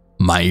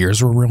 My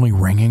ears were really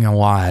ringing a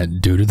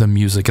lot due to the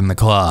music in the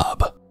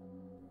club.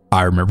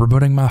 I remember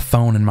putting my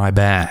phone in my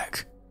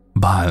bag,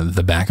 but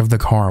the back of the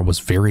car was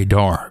very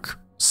dark,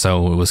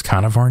 so it was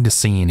kind of hard to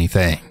see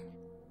anything.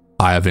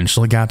 I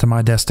eventually got to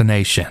my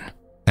destination,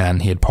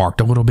 and he had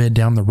parked a little bit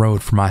down the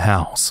road from my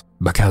house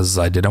because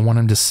I didn't want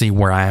him to see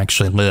where I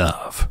actually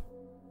live.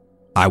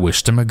 I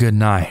wished him a good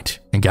night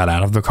and got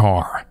out of the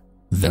car,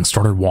 then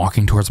started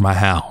walking towards my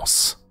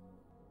house.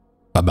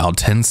 About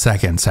 10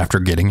 seconds after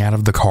getting out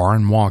of the car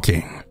and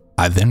walking,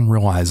 I then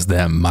realized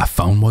that my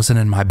phone wasn't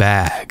in my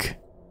bag.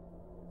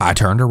 I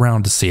turned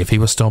around to see if he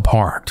was still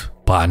parked,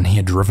 but he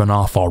had driven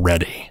off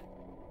already.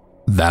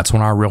 That's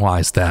when I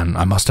realized that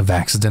I must have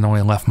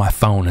accidentally left my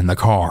phone in the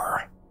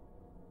car.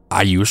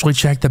 I usually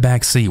check the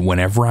back seat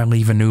whenever I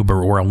leave an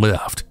Uber or a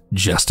Lyft,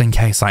 just in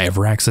case I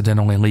ever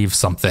accidentally leave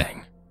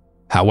something.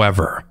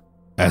 However,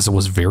 as it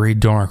was very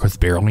dark with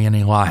barely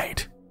any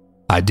light,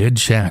 I did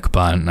check,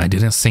 but I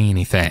didn't see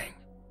anything.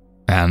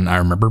 And I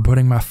remember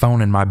putting my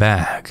phone in my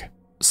bag,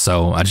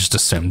 so I just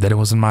assumed that it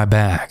was in my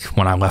bag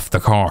when I left the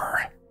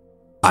car.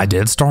 I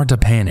did start to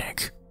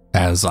panic,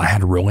 as I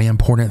had really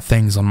important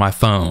things on my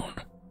phone,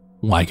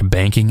 like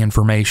banking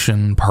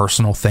information,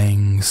 personal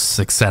things,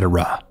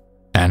 etc.,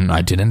 and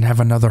I didn't have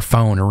another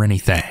phone or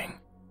anything.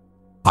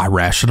 I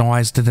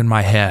rationalized it in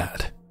my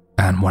head,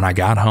 and when I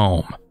got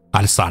home,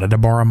 I decided to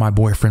borrow my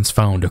boyfriend's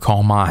phone to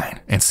call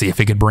mine and see if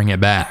he could bring it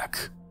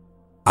back.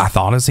 I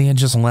thought as he had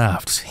just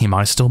left, he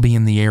might still be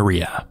in the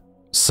area,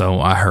 so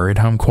I hurried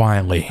home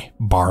quietly,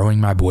 borrowing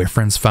my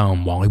boyfriend's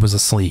phone while he was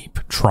asleep,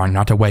 trying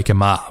not to wake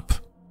him up,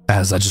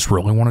 as I just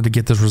really wanted to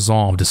get this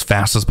resolved as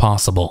fast as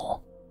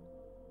possible.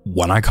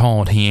 When I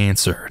called, he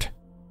answered,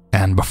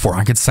 and before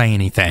I could say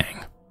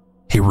anything,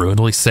 he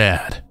rudely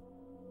said,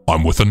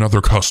 "I'm with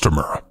another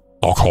customer.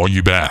 I'll call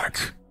you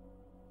back."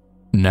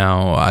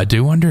 Now, I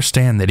do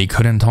understand that he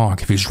couldn't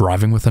talk if he's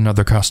driving with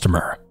another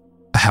customer.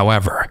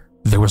 However,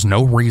 there was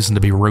no reason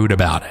to be rude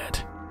about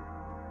it.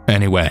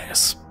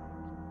 Anyways,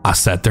 I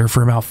sat there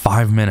for about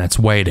 5 minutes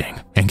waiting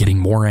and getting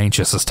more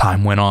anxious as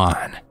time went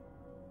on,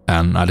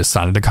 and I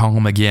decided to call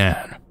him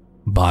again,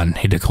 but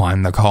he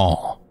declined the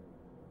call.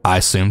 I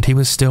assumed he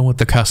was still with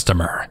the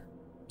customer,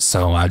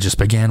 so I just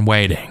began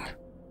waiting,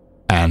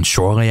 and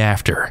shortly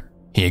after,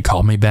 he had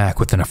called me back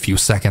within a few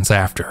seconds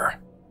after.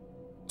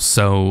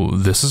 So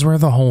this is where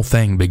the whole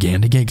thing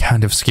began to get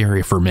kind of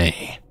scary for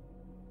me.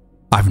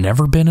 I've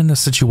never been in a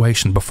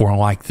situation before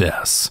like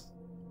this,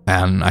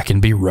 and I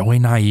can be really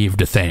naive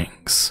to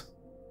things.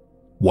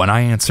 When I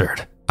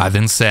answered, I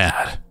then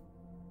said,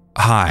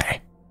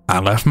 "Hi, I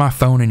left my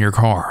phone in your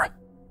car.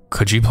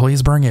 Could you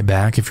please bring it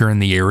back if you're in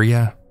the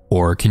area?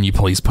 Or can you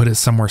please put it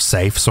somewhere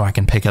safe so I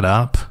can pick it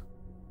up?"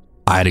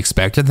 I had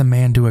expected the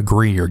man to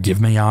agree or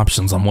give me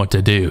options on what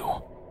to do,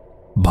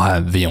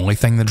 but the only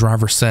thing the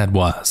driver said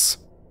was,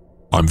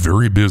 "I'm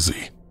very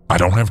busy. I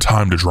don't have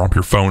time to drop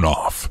your phone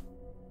off.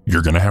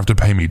 You're gonna have to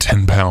pay me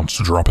 £10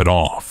 to drop it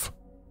off."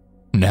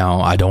 Now,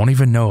 I don't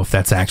even know if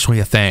that's actually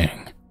a thing,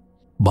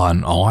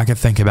 but all I could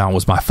think about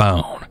was my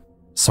phone,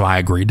 so I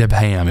agreed to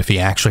pay him if he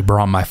actually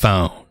brought my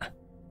phone.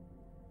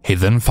 He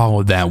then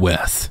followed that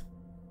with,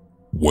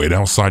 "Wait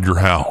outside your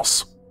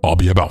house. I'll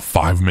be about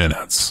 5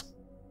 minutes.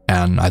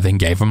 And I then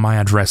gave him my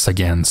address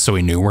again so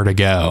he knew where to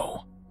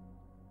go.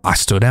 I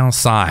stood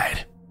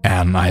outside,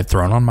 and I had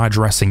thrown on my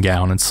dressing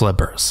gown and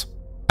slippers,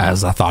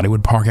 as I thought he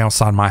would park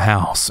outside my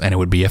house and it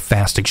would be a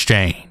fast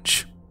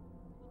exchange.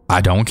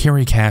 I don't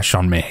carry cash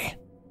on me,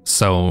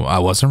 so I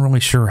wasn't really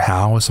sure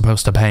how I was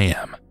supposed to pay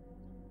him.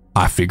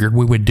 I figured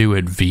we would do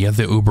it via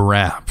the Uber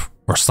app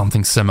or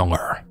something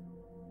similar.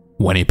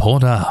 When he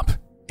pulled up,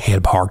 he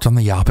had parked on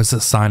the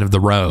opposite side of the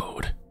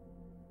road.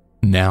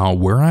 Now,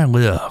 where I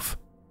live,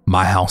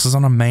 my house is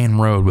on a main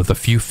road with a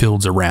few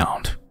fields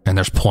around, and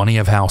there's plenty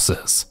of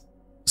houses,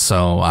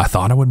 so I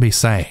thought it would be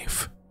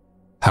safe.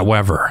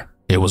 However,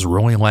 it was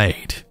really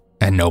late,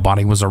 and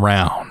nobody was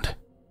around.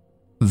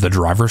 The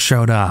driver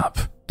showed up,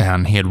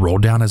 and he had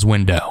rolled down his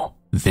window,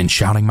 then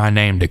shouting my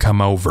name to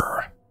come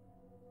over.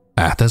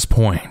 At this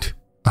point,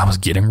 I was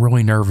getting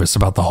really nervous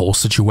about the whole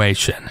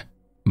situation,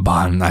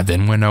 but I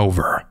then went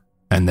over,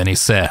 and then he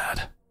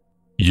said,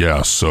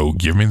 "Yeah, so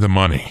give me the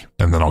money,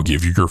 and then I'll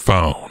give you your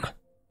phone."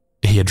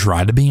 He had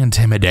tried to be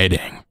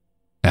intimidating,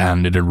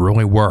 and it had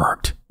really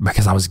worked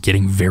because I was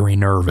getting very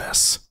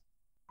nervous.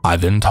 I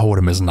then told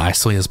him as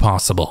nicely as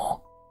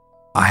possible,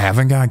 "I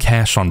haven't got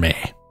cash on me.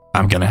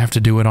 I'm gonna have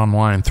to do it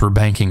online through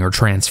banking or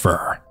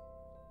transfer."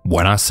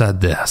 When I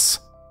said this,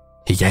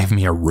 he gave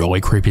me a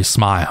really creepy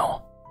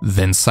smile,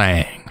 then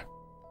saying,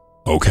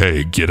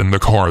 "Okay, get in the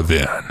car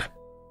then."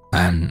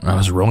 And I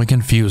was really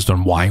confused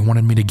on why he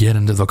wanted me to get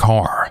into the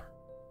car.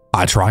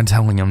 I tried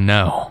telling him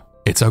no,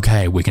 it's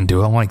okay, we can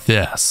do it like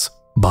this,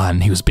 but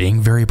he was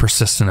being very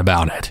persistent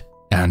about it,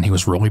 and he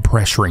was really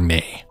pressuring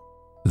me,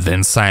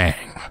 then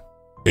saying,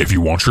 "If you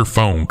want your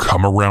phone,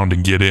 come around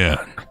and get in."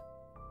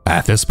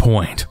 At this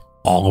point,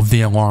 all of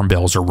the alarm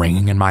bells are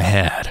ringing in my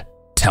head,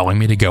 telling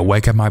me to go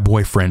wake up my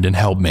boyfriend and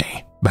help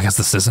me, because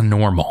this isn't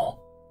normal.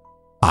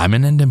 I'm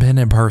an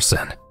independent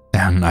person,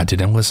 and I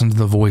didn't listen to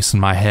the voice in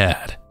my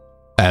head,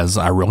 as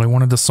I really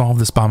wanted to solve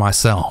this by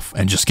myself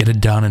and just get it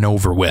done and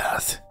over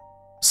with.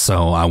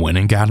 So I went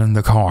and got in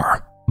the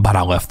car, but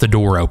I left the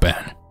door open,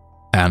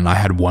 and I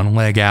had one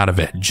leg out of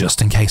it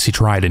just in case he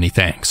tried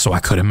anything so I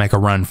couldn't make a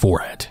run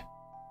for it.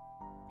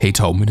 He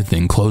told me to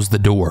then close the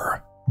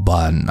door,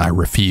 but I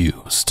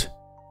refused.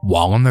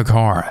 While in the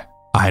car,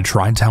 I had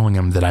tried telling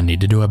him that I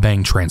need to do a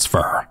bank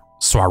transfer,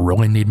 so I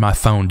really need my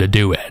phone to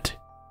do it.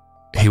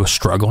 He was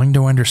struggling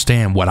to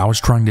understand what I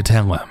was trying to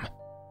tell him.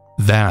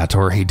 That,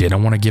 or he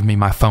didn't want to give me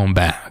my phone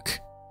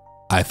back.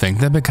 I think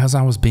that because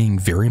I was being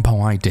very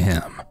polite to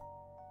him,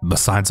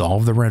 besides all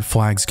of the red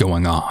flags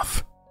going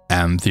off,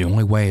 and the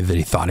only way that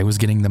he thought he was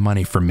getting the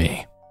money from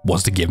me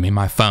was to give me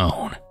my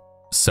phone.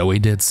 So he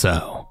did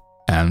so,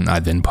 and I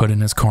then put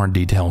in his card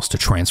details to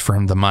transfer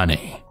him the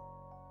money.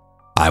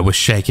 I was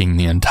shaking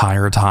the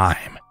entire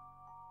time,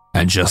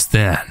 and just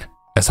then,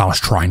 as I was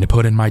trying to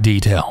put in my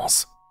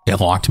details,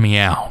 it locked me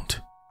out.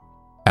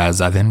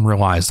 As I then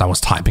realized I was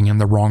typing in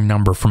the wrong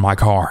number for my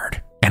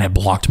card, and it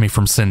blocked me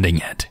from sending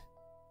it.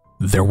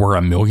 There were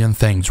a million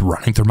things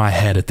running through my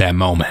head at that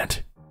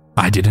moment.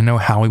 I didn't know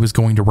how he was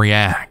going to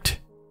react,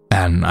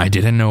 and I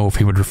didn't know if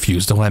he would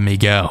refuse to let me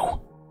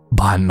go,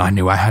 but I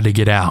knew I had to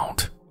get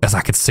out, as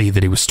I could see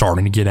that he was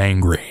starting to get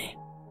angry.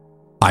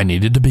 I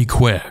needed to be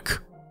quick,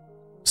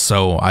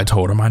 so I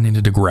told him I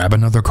needed to grab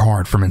another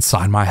card from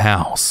inside my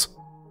house,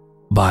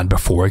 but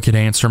before he could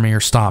answer me or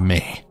stop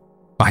me,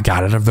 I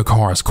got out of the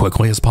car as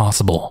quickly as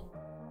possible,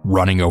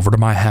 running over to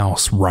my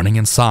house, running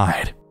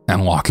inside,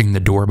 and locking the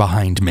door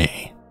behind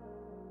me.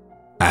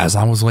 As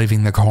I was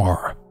leaving the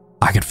car,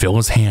 I could feel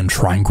his hand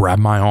try and grab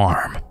my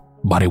arm,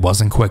 but he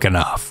wasn't quick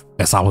enough,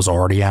 as I was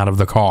already out of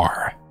the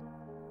car.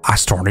 I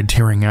started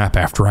tearing up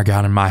after I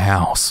got in my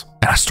house,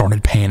 and I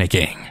started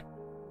panicking.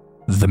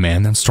 The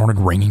man then started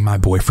ringing my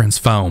boyfriend's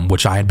phone,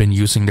 which I had been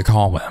using to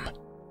call him,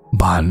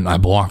 but I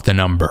blocked the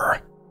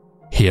number.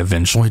 He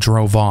eventually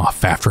drove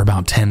off after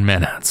about 10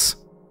 minutes.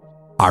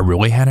 I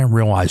really hadn't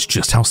realized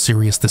just how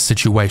serious the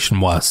situation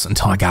was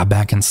until I got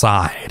back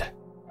inside.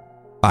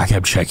 I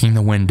kept checking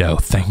the window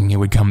thinking he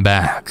would come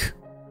back.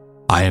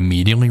 I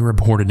immediately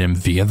reported him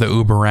via the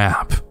Uber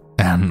app,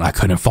 and I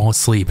couldn't fall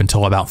asleep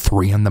until about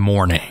 3 in the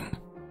morning.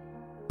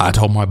 I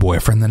told my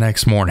boyfriend the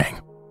next morning,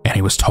 and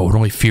he was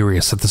totally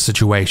furious at the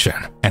situation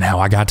and how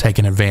I got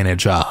taken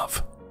advantage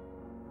of.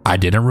 I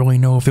didn't really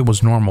know if it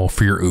was normal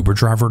for your Uber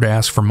driver to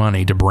ask for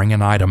money to bring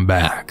an item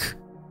back.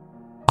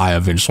 I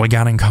eventually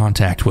got in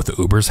contact with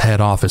Uber's head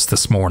office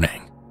this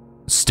morning,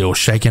 still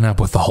shaken up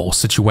with the whole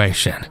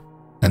situation,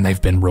 and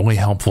they've been really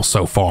helpful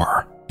so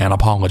far and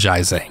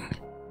apologizing.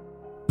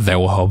 They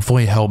will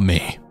hopefully help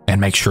me and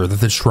make sure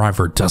that this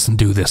driver doesn't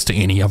do this to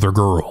any other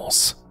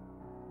girls.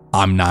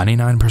 I'm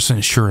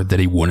 99% sure that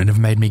he wouldn't have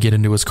made me get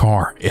into his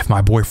car if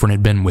my boyfriend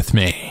had been with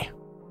me.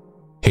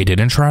 He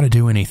didn't try to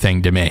do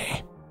anything to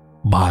me,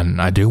 but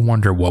I do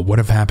wonder what would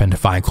have happened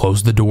if I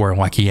closed the door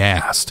like he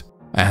asked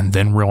and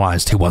then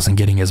realized he wasn't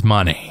getting his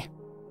money.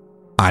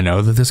 I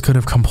know that this could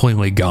have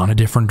completely gone a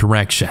different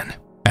direction,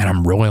 and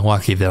I'm really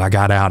lucky that I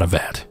got out of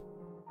it.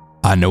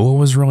 I know it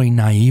was really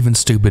naive and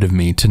stupid of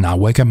me to not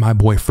wake up my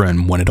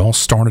boyfriend when it all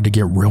started to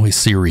get really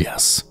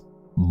serious,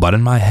 but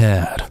in my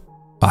head,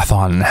 I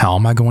thought, how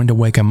am I going to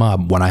wake him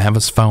up when I have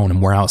his phone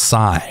and we're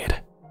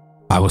outside?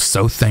 I was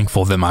so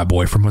thankful that my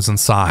boyfriend was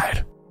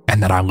inside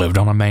and that I lived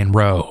on a main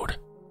road.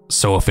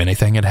 So if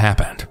anything had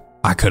happened,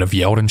 I could have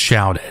yelled and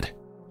shouted,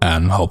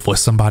 and hopefully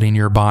somebody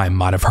nearby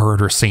might have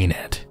heard or seen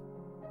it.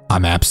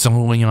 I'm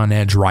absolutely on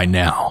edge right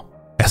now,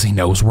 as he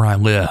knows where I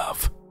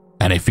live,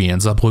 and if he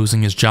ends up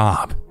losing his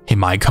job, he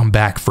might come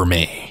back for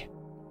me.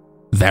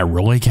 That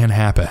really can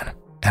happen,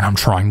 and I'm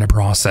trying to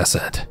process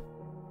it.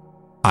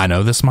 I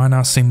know this might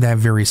not seem that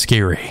very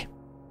scary,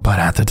 but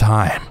at the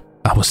time,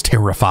 I was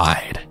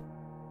terrified.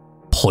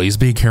 Please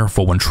be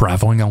careful when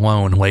traveling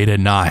alone late at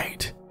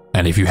night,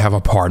 and if you have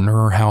a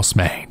partner or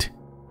housemate,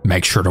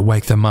 make sure to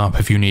wake them up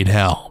if you need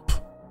help,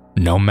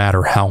 no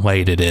matter how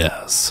late it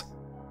is.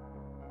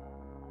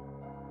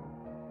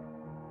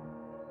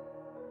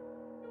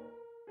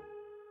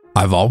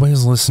 I've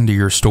always listened to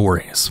your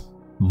stories,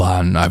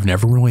 but I've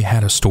never really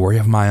had a story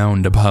of my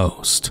own to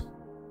post.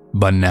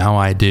 But now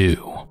I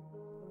do.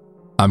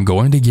 I'm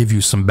going to give you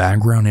some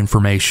background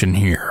information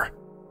here,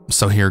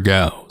 so here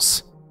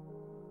goes.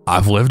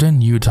 I've lived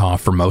in Utah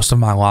for most of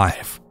my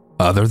life,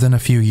 other than a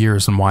few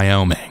years in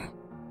Wyoming.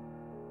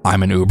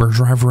 I'm an Uber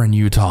driver in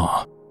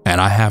Utah, and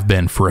I have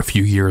been for a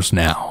few years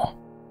now.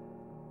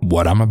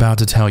 What I'm about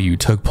to tell you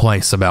took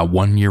place about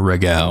 1 year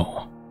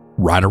ago,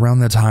 right around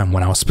the time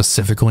when I was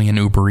specifically an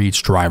Uber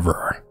Eats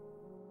driver.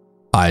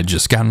 I had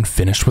just gotten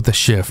finished with a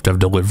shift of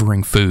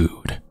delivering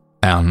food,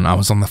 and I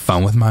was on the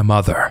phone with my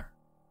mother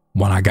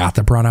when I got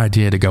the bright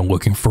idea to go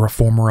looking for a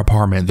former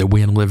apartment that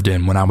we had lived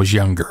in when I was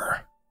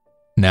younger.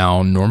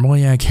 Now,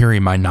 normally I carry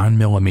my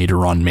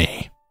 9mm on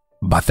me,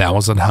 but that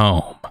was at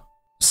home,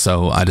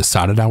 so I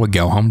decided I would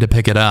go home to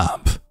pick it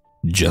up,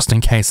 just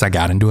in case I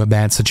got into a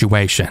bad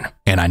situation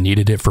and I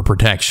needed it for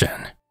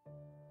protection.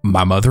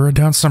 My mother had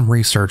done some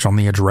research on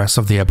the address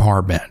of the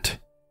apartment.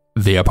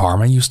 The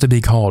apartment used to be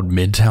called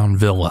Midtown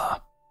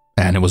Villa,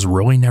 and it was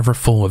really never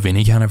full of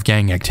any kind of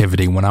gang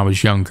activity when I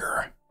was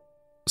younger.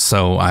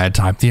 So I had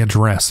typed the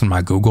address in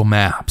my Google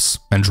Maps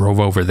and drove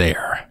over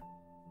there.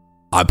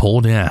 I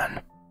pulled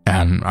in,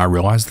 and I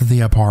realized that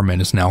the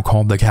apartment is now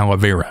called the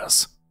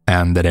Calaveras,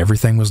 and that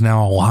everything was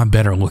now a lot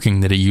better looking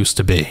than it used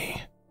to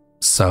be.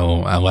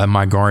 So I let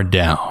my guard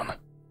down,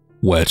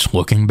 which,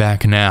 looking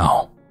back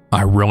now,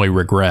 I really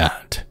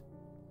regret.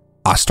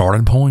 I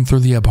started pulling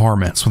through the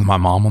apartments with my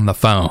mom on the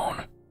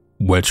phone,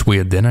 which we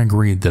had then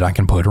agreed that I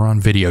can put her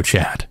on video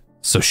chat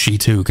so she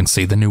too can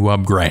see the new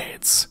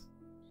upgrades.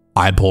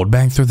 I had pulled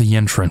back through the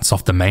entrance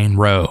off the main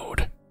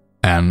road,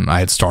 and I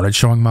had started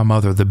showing my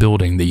mother the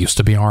building that used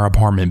to be our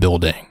apartment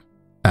building,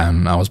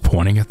 and I was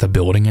pointing at the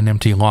building and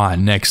empty lot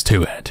next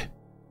to it.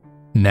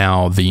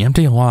 Now, the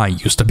empty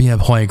lot used to be a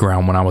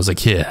playground when I was a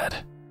kid.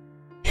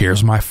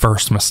 Here's my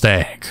first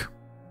mistake.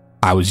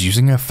 I was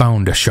using a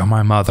phone to show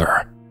my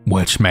mother,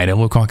 which made it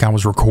look like I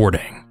was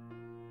recording.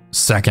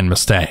 Second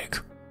mistake,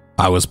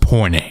 I was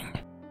pointing.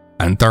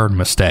 And third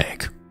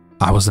mistake,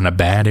 I was in a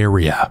bad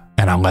area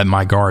and I let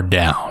my guard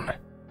down.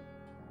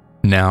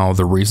 Now,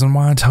 the reason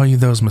why I tell you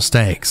those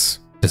mistakes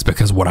is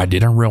because what I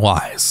didn't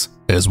realize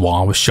is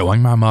while I was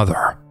showing my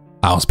mother,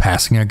 I was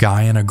passing a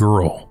guy and a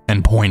girl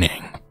and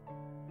pointing.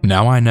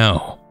 Now I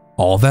know,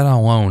 all that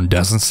alone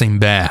doesn't seem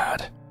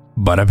bad,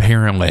 but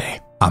apparently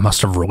I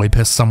must have really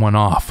pissed someone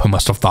off who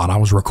must have thought I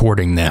was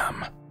recording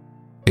them.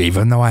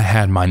 Even though I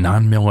had my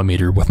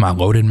 9mm with my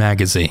loaded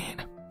magazine,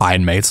 I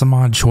had made some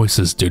odd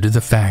choices due to the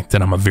fact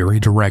that I'm a very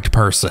direct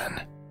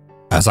person.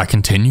 As I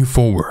continue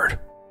forward,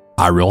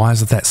 I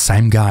realize that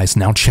same guy is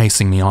now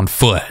chasing me on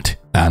foot,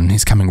 and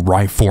he's coming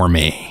right for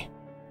me.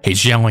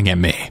 He's yelling at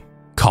me,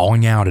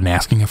 calling out and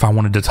asking if I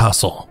wanted to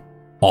tussle,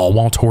 all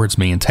while towards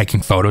me and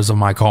taking photos of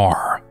my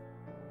car.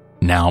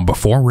 Now,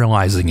 before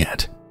realizing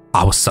it,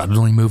 I was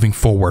suddenly moving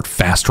forward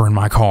faster in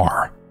my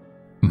car.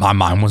 My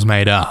mind was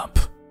made up.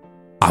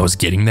 I was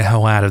getting the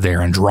hell out of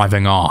there and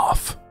driving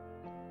off.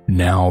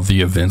 Now,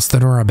 the events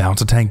that are about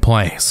to take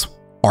place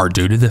are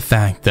due to the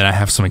fact that I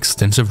have some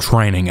extensive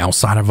training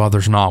outside of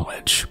others'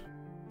 knowledge,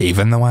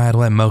 even though I had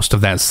let most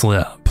of that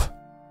slip.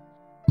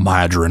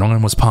 My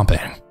adrenaline was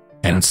pumping,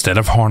 and instead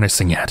of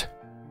harnessing it,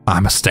 I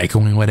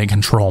mistakenly let it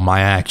control my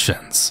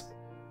actions.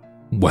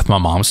 With my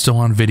mom still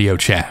on video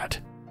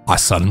chat, I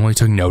suddenly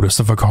took notice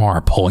of a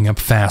car pulling up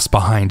fast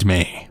behind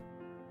me.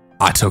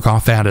 I took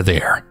off out of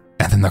there,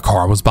 and then the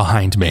car was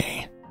behind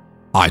me.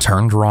 I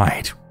turned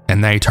right,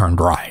 and they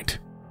turned right.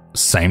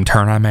 Same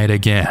turn I made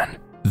again,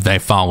 they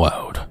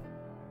followed.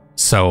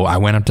 So I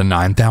went up to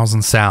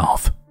 9000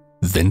 South,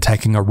 then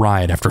taking a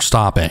right after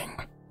stopping,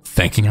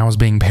 thinking I was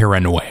being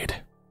paranoid.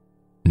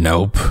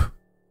 Nope.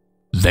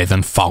 They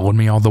then followed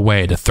me all the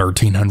way to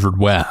 1300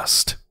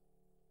 West.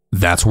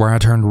 That's where I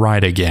turned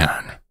right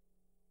again.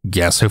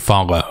 Guess who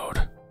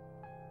followed?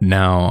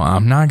 Now,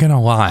 I'm not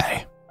gonna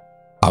lie.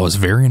 I was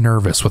very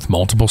nervous with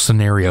multiple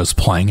scenarios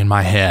playing in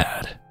my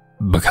head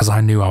because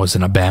I knew I was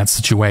in a bad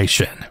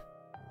situation.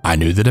 I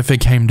knew that if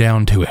it came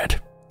down to it,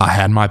 I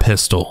had my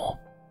pistol.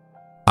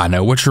 I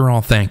know what you're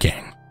all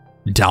thinking.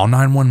 Dial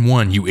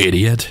 911, you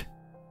idiot.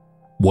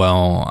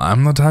 Well,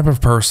 I'm the type of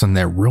person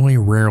that really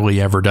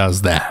rarely ever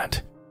does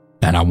that,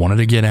 and I wanted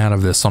to get out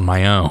of this on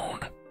my own.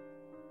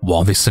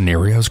 While these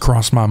scenarios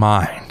crossed my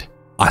mind,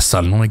 I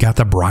suddenly got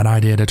the bright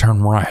idea to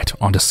turn right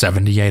onto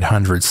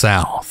 7800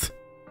 South.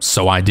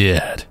 So I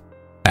did,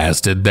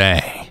 as did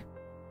they.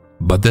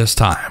 But this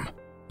time,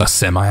 a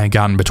semi had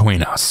gotten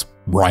between us,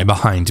 right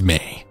behind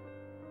me.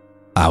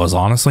 I was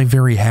honestly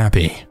very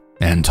happy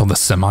until the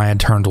semi had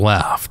turned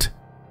left.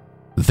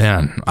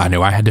 Then I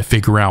knew I had to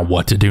figure out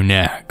what to do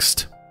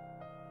next.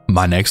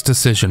 My next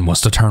decision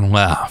was to turn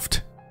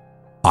left.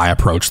 I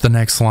approached the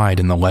next slide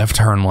in the left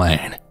turn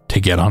lane to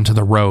get onto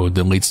the road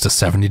that leads to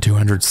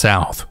 7200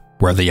 South,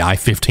 where the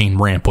I-15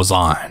 ramp was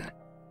on.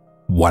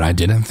 What I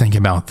didn't think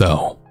about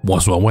though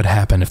was what would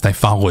happen if they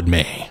followed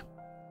me.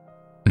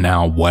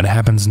 Now, what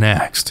happens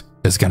next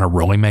is going to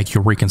really make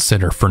you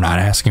reconsider for not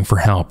asking for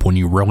help when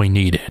you really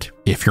need it,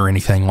 if you're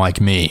anything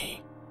like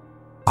me.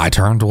 I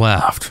turned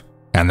left,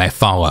 and they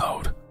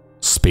followed,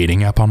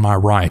 speeding up on my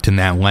right in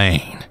that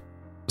lane.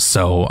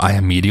 So I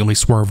immediately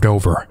swerved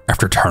over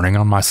after turning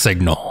on my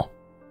signal,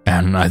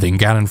 and I then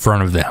got in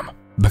front of them,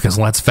 because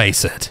let's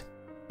face it,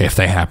 if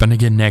they happen to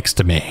get next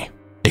to me,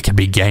 it could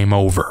be game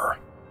over.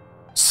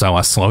 So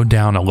I slowed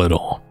down a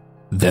little,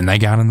 then they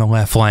got in the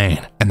left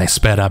lane and they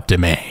sped up to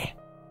me.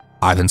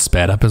 I then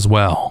sped up as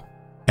well,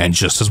 and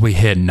just as we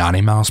hit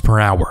 90 miles per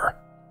hour,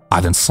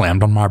 I then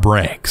slammed on my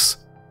brakes,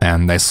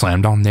 and they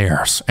slammed on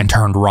theirs and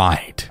turned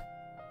right.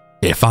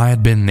 If I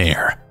had been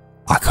there,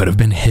 I could have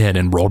been hit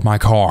and rolled my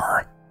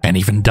car, and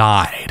even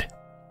died,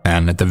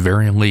 and at the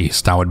very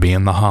least I would be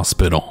in the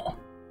hospital.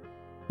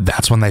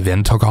 That's when they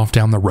then took off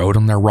down the road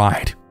on their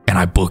right, and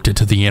I booked it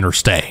to the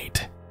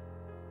interstate.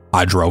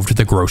 I drove to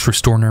the grocery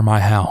store near my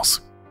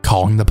house,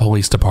 calling the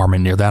police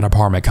department near that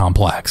apartment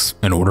complex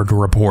in order to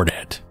report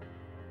it.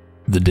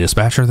 The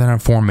dispatcher then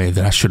informed me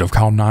that I should have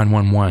called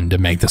 911 to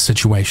make the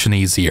situation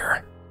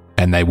easier,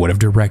 and they would have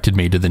directed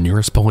me to the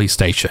nearest police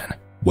station,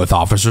 with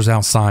officers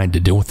outside to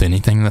deal with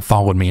anything that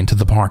followed me into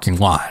the parking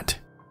lot.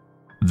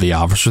 The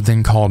officer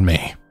then called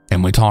me,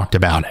 and we talked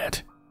about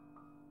it.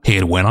 He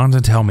had went on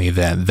to tell me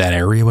that that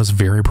area was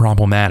very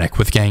problematic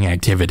with gang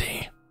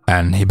activity,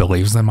 and he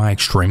believes that my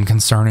extreme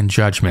concern and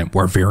judgment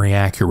were very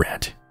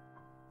accurate.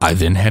 I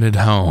then headed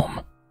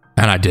home,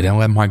 and I didn't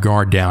let my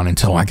guard down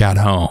until I got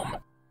home.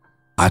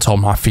 I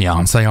told my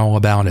fiance all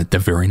about it the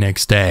very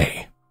next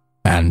day,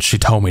 and she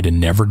told me to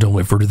never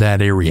deliver to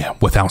that area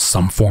without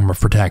some form of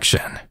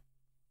protection.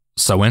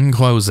 So in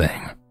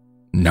closing,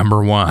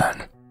 number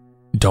 1,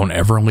 don't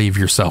ever leave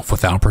yourself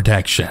without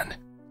protection.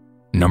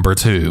 Number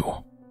 2,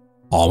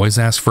 always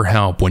ask for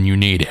help when you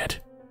need it,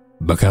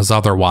 because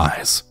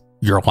otherwise,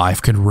 your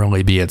life could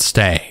really be at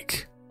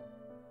stake.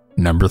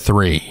 Number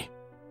 3,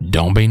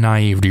 don't be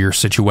naive to your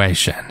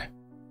situation.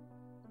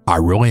 I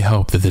really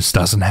hope that this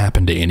doesn't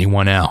happen to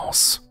anyone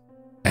else.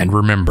 And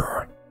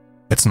remember,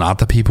 it's not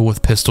the people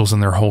with pistols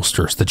in their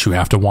holsters that you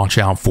have to watch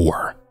out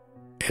for.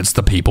 It's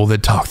the people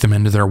that tuck them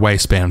into their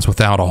waistbands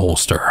without a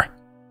holster.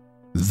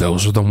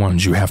 Those are the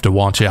ones you have to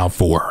watch out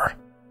for.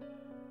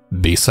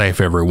 Be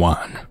safe,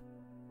 everyone,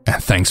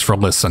 and thanks for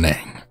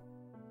listening.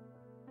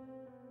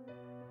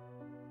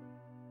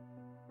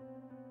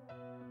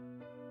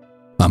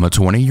 I'm a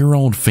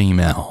 20-year-old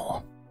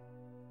female.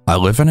 I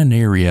live in an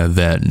area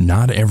that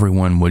not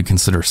everyone would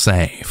consider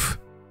safe,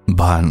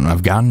 but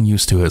I've gotten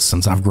used to it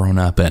since I've grown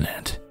up in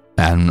it,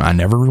 and I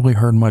never really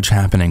heard much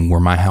happening where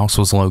my house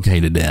was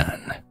located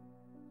in.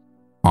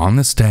 On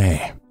this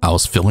day, I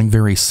was feeling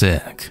very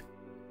sick.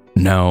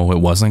 No, it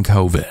wasn't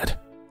COVID,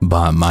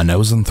 but my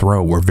nose and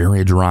throat were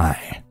very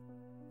dry.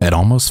 It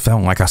almost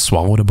felt like I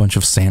swallowed a bunch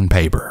of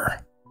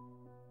sandpaper.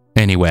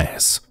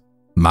 Anyways,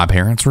 my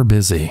parents were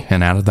busy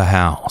and out of the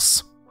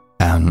house,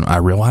 and I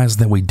realized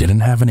that we didn't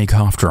have any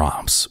cough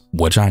drops,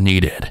 which I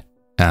needed,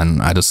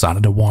 and I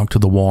decided to walk to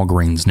the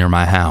Walgreens near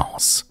my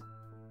house.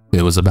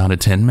 It was about a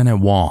 10-minute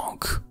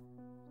walk.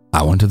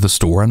 I went to the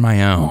store on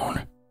my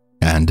own,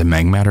 and to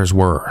make matters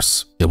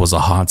worse, it was a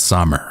hot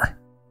summer.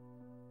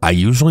 I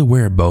usually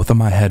wear both of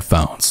my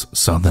headphones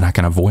so that I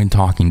can avoid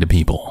talking to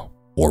people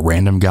or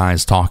random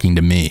guys talking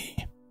to me,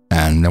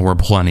 and there were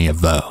plenty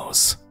of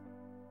those.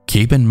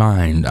 Keep in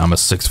mind, I'm a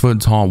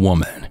 6-foot-tall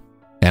woman,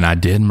 and I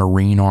did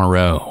Marine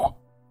RO,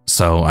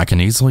 so I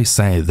can easily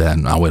say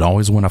that I would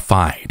always win a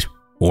fight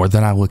or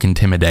that I look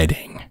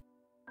intimidating.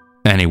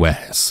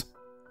 Anyways,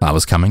 I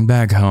was coming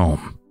back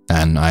home,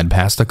 and I'd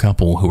passed a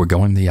couple who were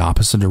going the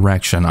opposite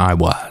direction I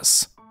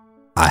was.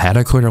 I had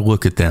a clear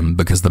look at them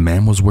because the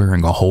man was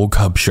wearing a whole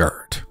Cub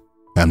shirt,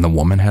 and the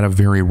woman had a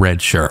very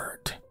red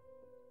shirt.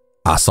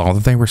 I saw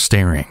that they were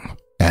staring,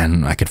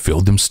 and I could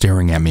feel them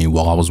staring at me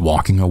while I was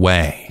walking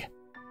away,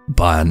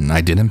 but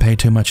I didn't pay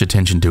too much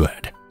attention to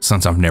it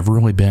since I've never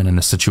really been in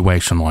a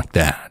situation like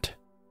that.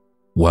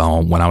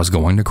 Well, when I was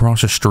going to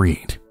cross a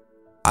street,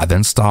 I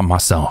then stopped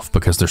myself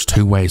because there's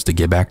 2 ways to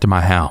get back to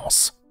my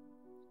house.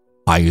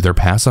 I either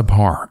pass a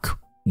park,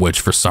 which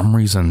for some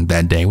reason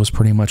that day was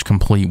pretty much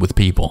complete with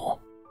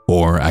people,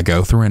 or I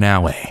go through an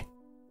alley.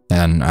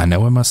 And I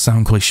know it must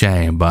sound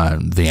cliche,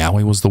 but the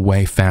alley was the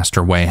way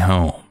faster way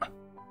home.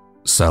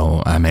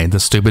 So I made the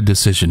stupid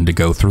decision to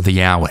go through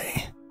the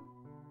alley.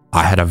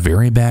 I had a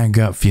very bad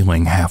gut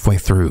feeling halfway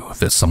through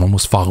that someone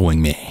was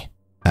following me,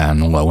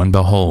 and lo and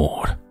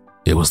behold,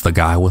 it was the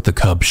guy with the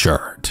Cub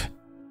shirt.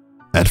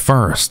 At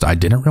first, I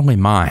didn't really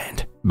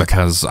mind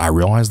because I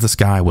realized this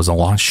guy was a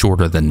lot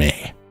shorter than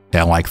me,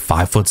 at like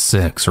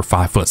 5'6" or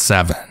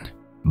 5'7".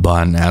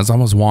 But as I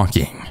was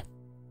walking,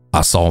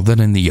 I saw that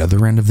in the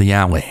other end of the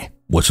alley,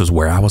 which was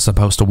where I was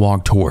supposed to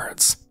walk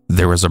towards,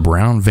 there was a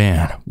brown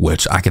van,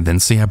 which I could then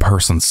see a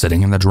person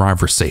sitting in the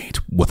driver's seat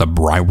with a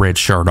bright red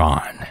shirt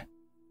on.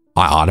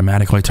 I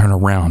automatically turned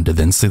around to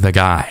then see the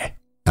guy,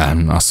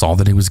 and I saw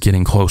that he was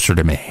getting closer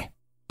to me.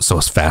 So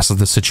as fast as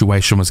the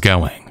situation was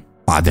going,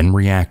 I then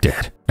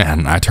reacted,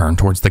 and I turned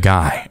towards the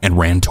guy and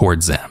ran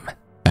towards him.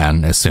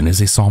 And as soon as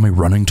he saw me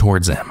running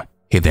towards him,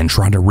 he then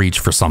tried to reach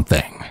for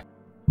something.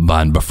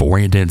 But before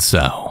he did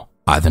so,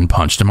 I then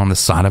punched him on the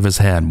side of his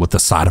head with the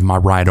side of my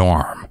right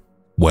arm,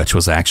 which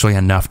was actually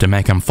enough to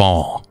make him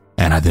fall,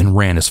 and I then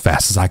ran as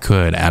fast as I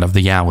could out of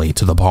the alley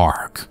to the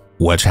park,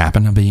 which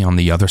happened to be on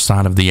the other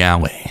side of the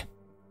alley.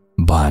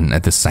 But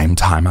at the same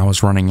time I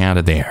was running out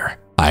of there,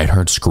 I had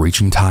heard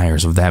screeching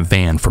tires of that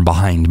van from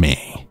behind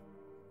me.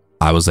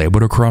 I was able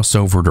to cross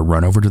over to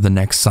run over to the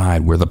next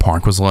side where the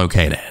park was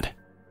located,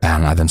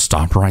 and I then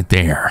stopped right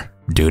there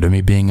due to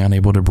me being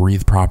unable to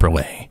breathe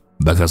properly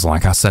because,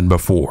 like I said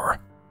before,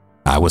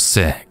 I was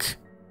sick,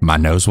 my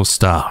nose was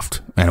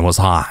stuffed, and it was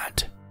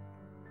hot.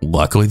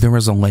 Luckily, there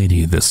was a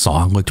lady that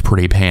saw I looked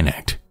pretty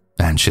panicked,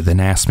 and she then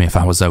asked me if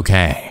I was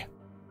okay.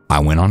 I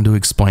went on to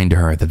explain to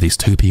her that these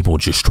two people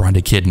just tried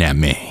to kidnap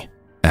me,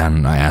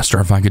 and I asked her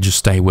if I could just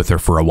stay with her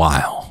for a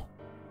while.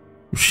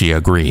 She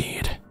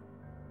agreed.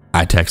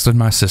 I texted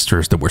my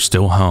sisters that were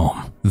still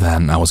home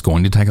that I was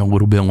going to take a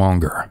little bit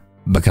longer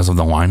because of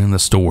the line in the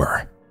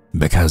store,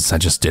 because I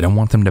just didn't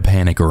want them to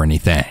panic or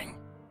anything.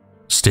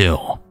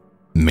 Still,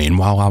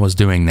 meanwhile I was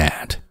doing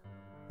that,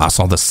 I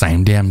saw the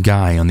same damn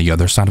guy on the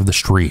other side of the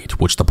street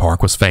which the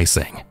park was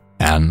facing,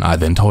 and I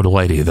then told a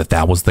lady that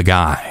that was the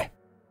guy.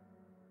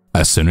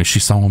 As soon as she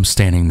saw him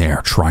standing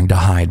there trying to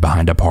hide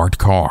behind a parked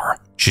car,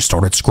 she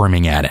started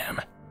screaming at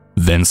him,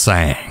 then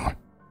saying,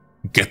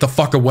 "Get the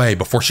fuck away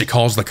before she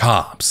calls the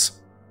cops."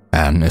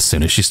 And as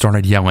soon as she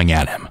started yelling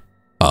at him,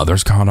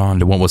 others caught on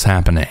to what was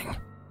happening,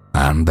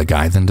 and the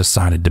guy then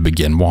decided to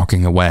begin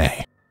walking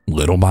away,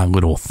 little by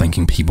little,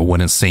 thinking people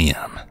wouldn't see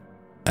him.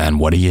 And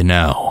what do you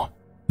know?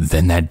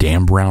 Then that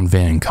damn brown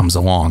van comes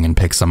along and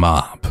picks him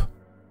up.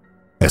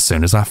 As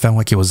soon as I felt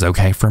like it was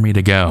okay for me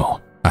to go,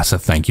 I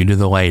said thank you to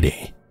the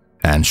lady,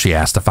 and she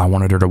asked if I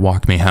wanted her to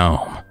walk me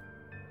home.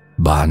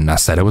 But I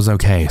said it was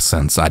okay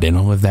since I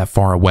didn't live that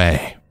far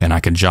away and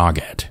I could jog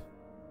it.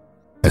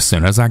 As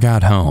soon as I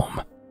got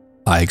home,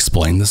 I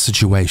explained the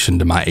situation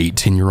to my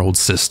 18-year-old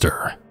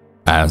sister,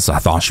 as I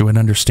thought she would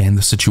understand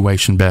the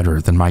situation better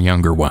than my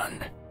younger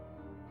one.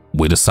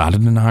 We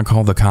decided to not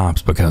call the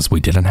cops because we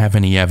didn't have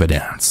any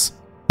evidence,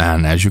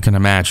 and as you can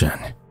imagine,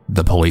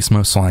 the police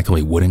most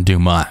likely wouldn't do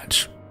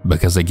much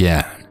because,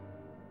 again,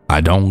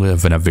 I don't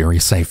live in a very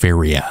safe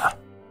area.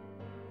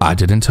 I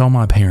didn't tell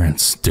my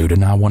parents due to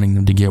not wanting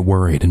them to get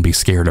worried and be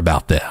scared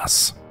about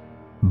this,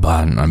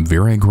 but I'm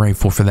very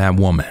grateful for that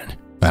woman,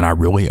 and I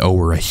really owe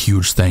her a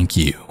huge thank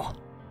you.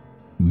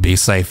 Be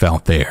safe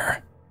out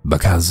there,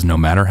 because no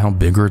matter how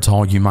big or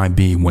tall you might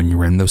be when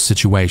you're in those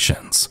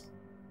situations,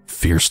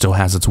 fear still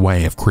has its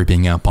way of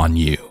creeping up on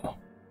you.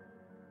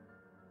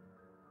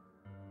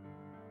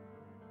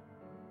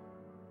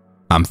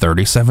 I'm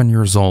 37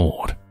 years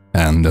old,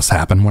 and this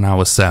happened when I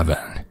was 7.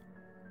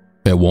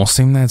 It won't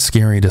seem that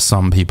scary to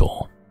some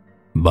people,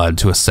 but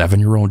to a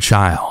 7-year-old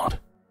child,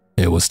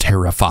 it was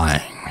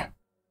terrifying.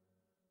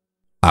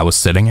 I was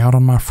sitting out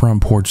on my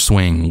front porch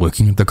swing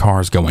looking at the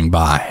cars going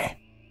by.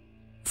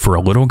 For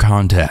a little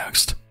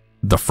context,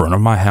 the front of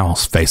my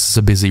house faces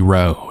a busy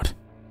road,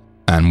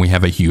 and we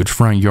have a huge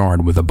front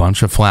yard with a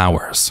bunch of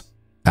flowers,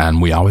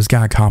 and we always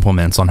got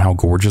compliments on how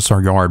gorgeous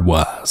our yard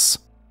was.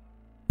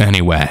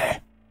 Anyway,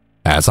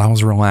 as I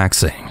was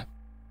relaxing,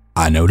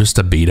 I noticed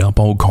a beat-up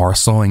old car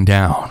slowing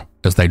down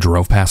as they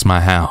drove past my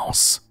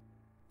house,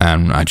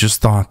 and I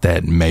just thought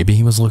that maybe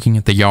he was looking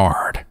at the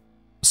yard,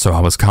 so I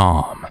was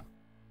calm.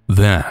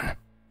 Then,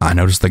 I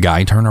noticed the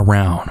guy turn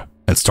around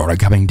and started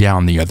coming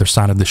down the other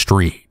side of the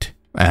street,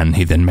 and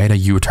he then made a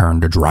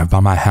U-turn to drive by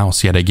my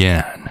house yet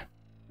again.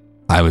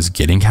 I was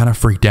getting kind of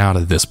freaked out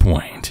at this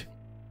point.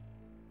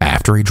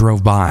 After he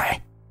drove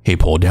by, he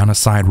pulled down a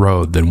side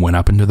road then went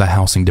up into the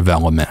housing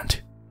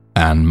development,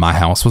 and my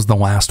house was the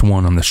last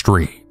one on the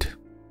street.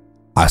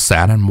 I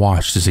sat and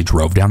watched as he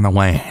drove down the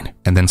lane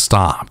and then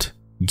stopped,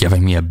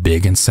 giving me a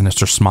big and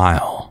sinister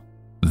smile,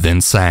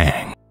 then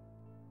saying,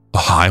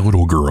 "Hi,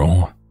 little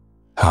girl.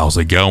 How's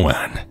it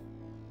going?"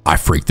 I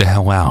freaked the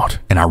hell out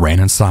and I ran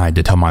inside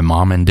to tell my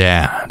mom and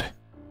dad.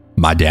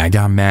 My dad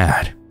got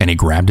mad and he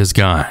grabbed his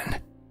gun,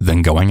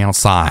 then going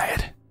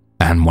outside,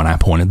 and when I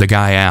pointed the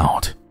guy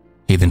out,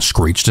 he then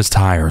screeched his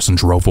tires and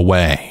drove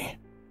away.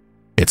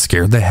 It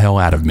scared the hell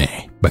out of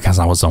me because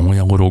I was only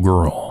a little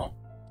girl.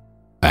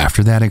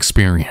 After that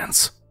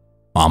experience,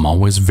 I'm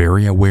always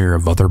very aware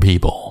of other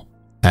people,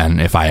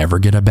 and if I ever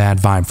get a bad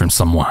vibe from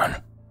someone,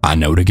 I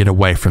know to get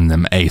away from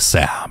them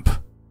ASAP.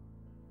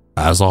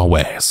 As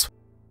always,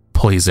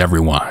 please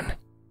everyone,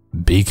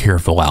 be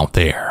careful out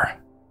there.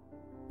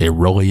 It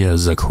really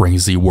is a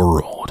crazy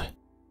world.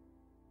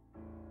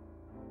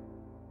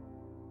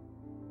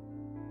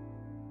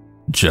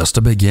 Just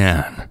to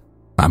begin,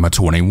 I'm a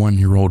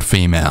 21-year-old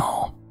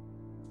female.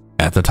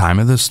 At the time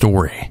of this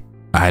story,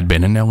 I had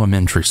been in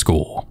elementary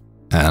school,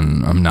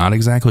 and I'm not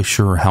exactly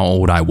sure how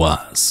old I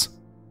was.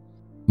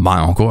 My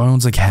uncle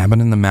owns a cabin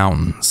in the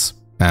mountains,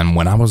 and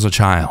when I was a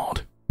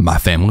child, my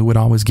family would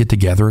always get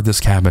together at this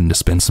cabin to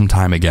spend some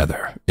time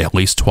together, at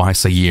least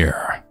twice a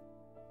year.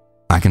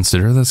 I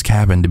consider this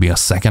cabin to be a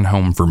second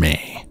home for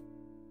me.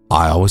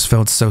 I always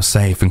felt so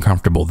safe and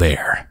comfortable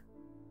there.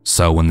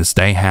 So when this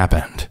day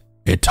happened,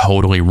 it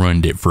totally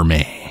ruined it for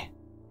me.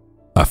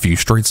 A few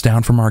streets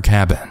down from our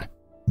cabin,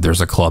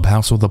 there's a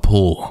clubhouse with a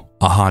pool,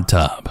 a hot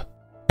tub,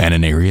 and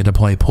an area to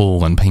play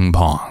pool and ping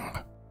pong.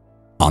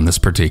 On this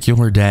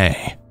particular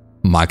day,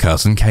 my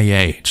cousin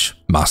KH,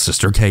 my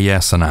sister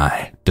KS, and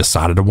I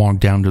decided to walk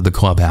down to the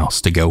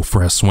clubhouse to go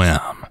for a swim.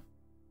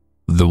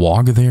 The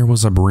walk there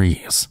was a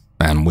breeze,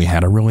 and we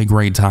had a really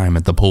great time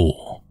at the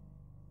pool.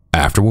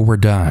 After we were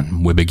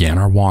done, we began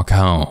our walk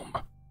home.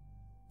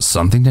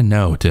 Something to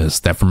note is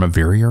that from a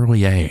very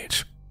early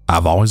age,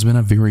 I've always been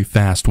a very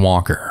fast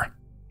walker.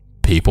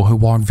 People who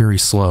walk very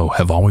slow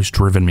have always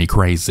driven me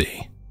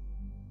crazy.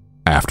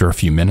 After a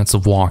few minutes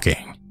of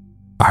walking,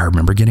 I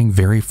remember getting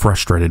very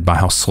frustrated by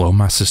how slow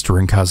my sister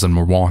and cousin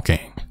were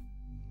walking.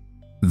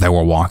 They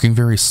were walking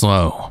very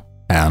slow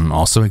and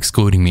also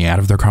excluding me out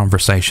of their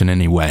conversation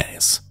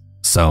anyways,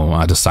 so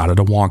I decided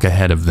to walk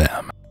ahead of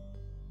them.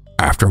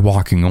 After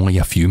walking only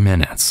a few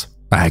minutes,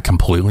 I had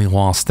completely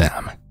lost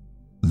them.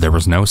 There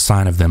was no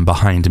sign of them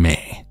behind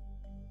me.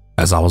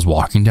 As I was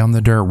walking down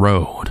the dirt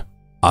road,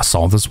 I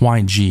saw this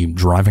white Jeep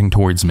driving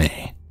towards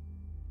me.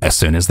 As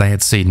soon as they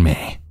had seen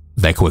me,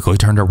 they quickly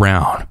turned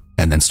around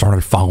and then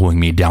started following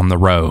me down the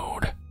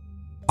road.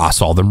 I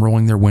saw them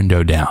rolling their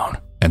window down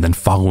and then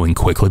following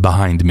quickly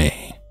behind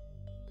me.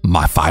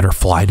 My fight or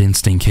flight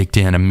instinct kicked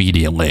in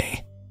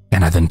immediately,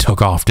 and I then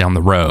took off down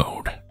the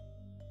road.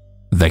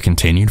 They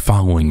continued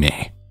following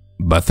me,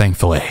 but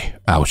thankfully,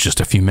 I was just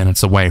a few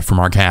minutes away from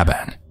our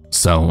cabin,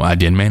 so I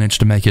did manage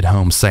to make it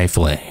home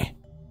safely.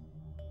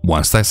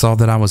 Once they saw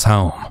that I was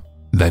home,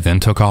 they then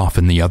took off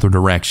in the other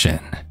direction.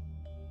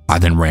 I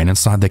then ran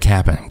inside the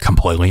cabin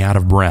completely out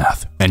of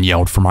breath and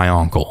yelled for my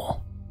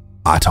uncle.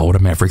 I told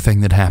him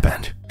everything that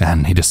happened,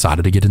 and he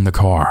decided to get in the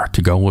car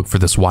to go look for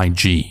this white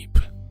Jeep.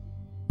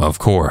 Of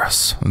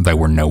course, they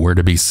were nowhere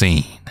to be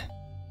seen.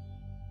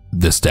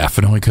 This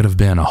definitely could have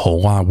been a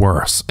whole lot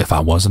worse if I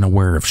wasn't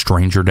aware of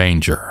stranger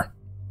danger,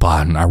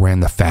 but I ran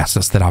the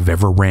fastest that I've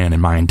ever ran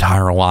in my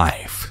entire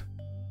life.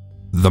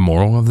 The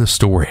moral of this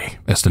story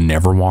is to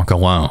never walk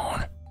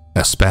alone,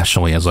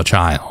 especially as a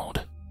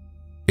child.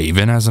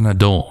 Even as an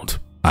adult,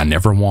 I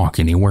never walk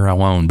anywhere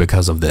alone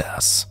because of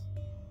this.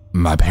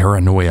 My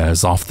paranoia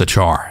is off the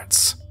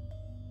charts.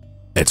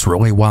 It's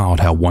really wild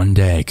how one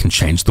day can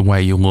change the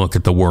way you look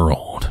at the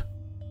world.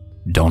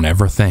 Don't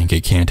ever think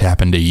it can't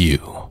happen to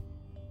you.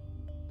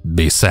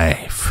 Be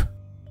safe.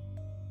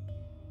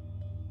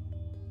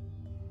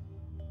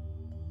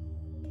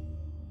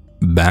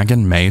 Back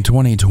in May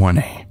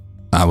 2020,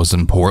 I was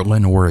in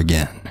Portland,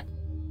 Oregon.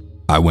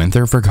 I went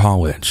there for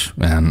college,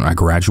 and I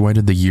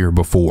graduated the year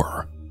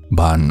before,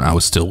 but I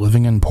was still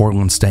living in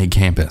Portland State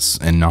campus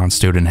in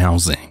non-student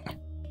housing.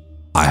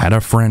 I had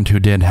a friend who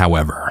did,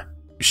 however.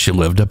 She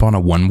lived up on a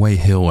one-way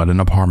hill at an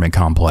apartment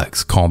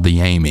complex called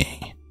the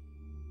Amy.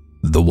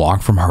 The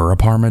walk from her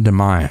apartment to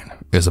mine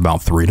is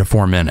about 3 to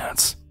 4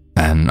 minutes,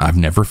 and I've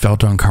never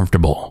felt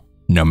uncomfortable,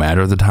 no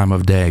matter the time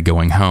of day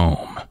going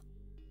home.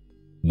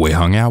 We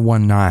hung out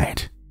one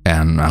night,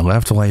 and I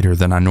left later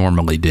than I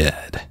normally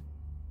did.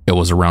 It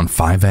was around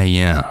 5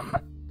 a.m.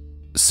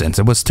 Since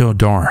it was still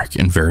dark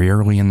and very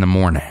early in the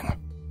morning,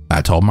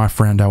 I told my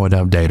friend I would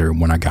update her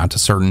when I got to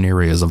certain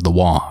areas of the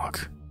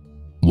walk.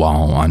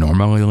 While I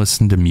normally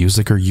listen to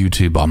music or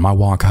YouTube on my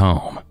walk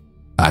home,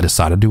 I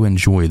decided to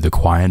enjoy the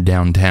quiet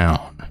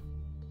downtown.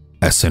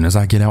 As soon as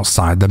I get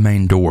outside the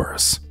main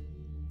doors,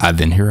 I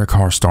then hear a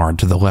car start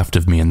to the left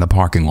of me in the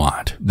parking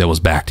lot that was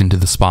backed into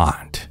the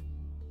spot.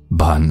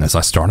 But as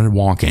I started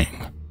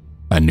walking,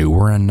 a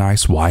newer and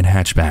nice white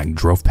hatchback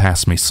drove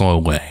past me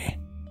slowly.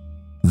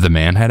 The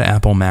man had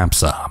Apple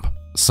Maps up,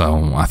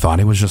 so I thought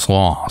he was just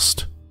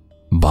lost.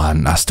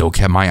 But I still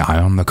kept my eye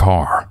on the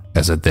car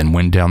as it then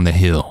went down the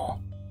hill.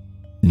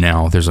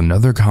 Now there's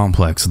another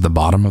complex at the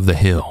bottom of the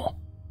hill,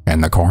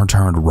 and the car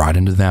turned right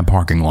into that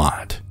parking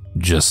lot,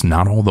 just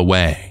not all the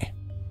way.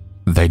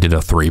 They did a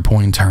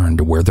 3-point turn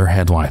to where their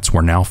headlights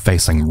were now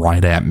facing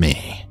right at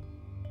me.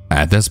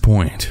 At this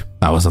point,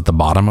 I was at the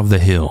bottom of the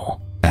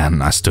hill,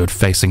 and I stood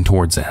facing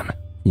towards him,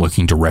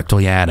 looking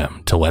directly at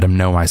him to let him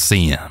know I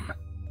see him.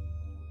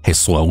 He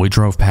slowly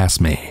drove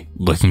past me,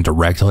 looking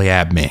directly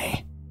at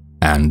me,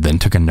 and then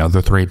took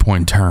another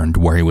 3-point turn to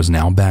where he was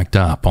now backed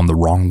up on the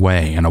wrong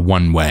way in a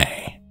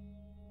one-way.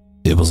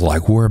 It was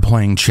like we were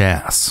playing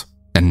chess,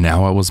 and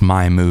now it was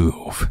my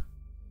move.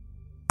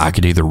 I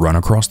could either run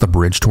across the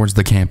bridge towards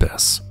the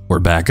campus or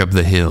back up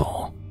the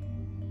hill.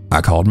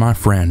 I called my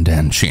friend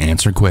and she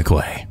answered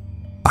quickly.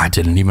 I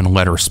didn't even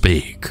let her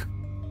speak.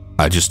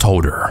 I just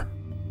told her,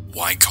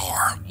 White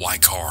car,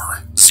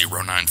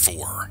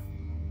 094.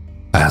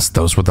 as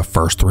those were the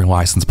first 3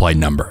 license plate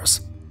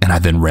numbers, and I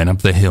then ran up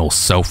the hill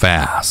so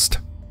fast.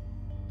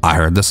 I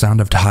heard the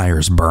sound of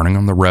tires burning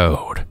on the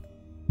road,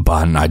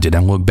 but I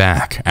didn't look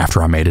back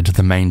after I made it to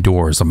the main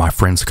doors of my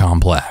friend's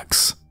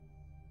complex.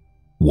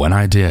 When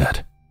I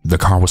did, the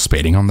car was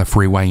speeding on the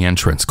freeway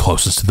entrance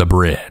closest to the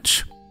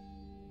bridge.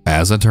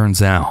 As it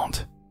turns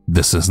out,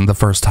 this isn't the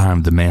first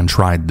time the man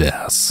tried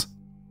this.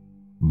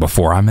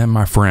 Before I met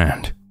my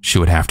friend, she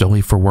would have to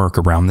leave for work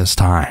around this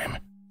time,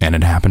 and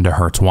it happened to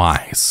her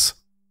twice.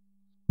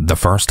 The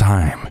first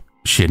time,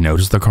 she had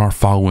noticed the car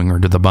following her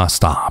to the bus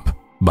stop,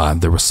 but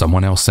there was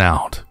someone else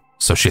out,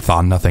 so she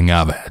thought nothing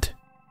of it.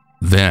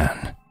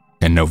 Then,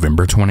 in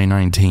November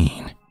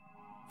 2019,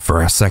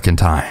 for a second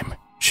time,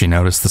 she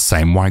noticed the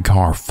same white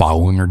car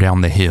following her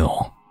down the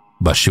hill,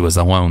 but she was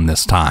alone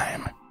this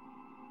time.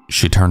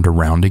 She turned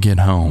around to get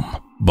home,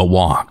 but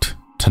walked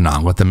to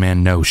not let the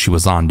man know she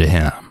was on to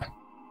him.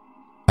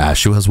 As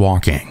she was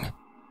walking,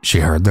 she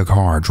heard the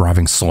car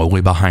driving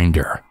slowly behind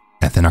her,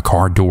 and then a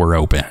car door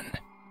open.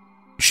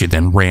 She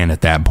then ran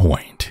at that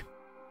point.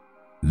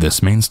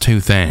 This means 2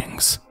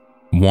 things.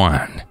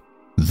 1,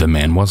 the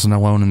man wasn't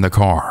alone in the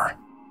car.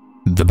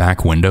 The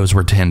back windows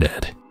were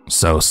tinted,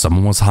 so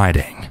someone was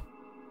hiding.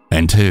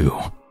 And 2,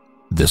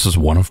 this is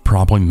one of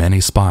probably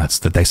many spots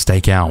that they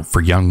stake out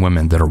for young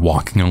women that are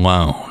walking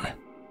alone.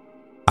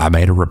 I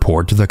made a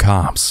report to the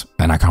cops,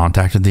 and I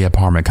contacted the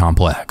apartment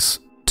complex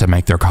to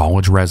make their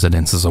college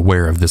residences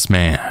aware of this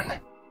man.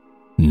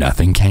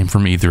 Nothing came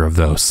from either of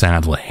those,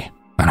 sadly,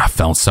 and I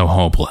felt so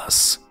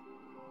hopeless.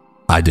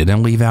 I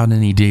didn't leave out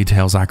any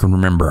details I can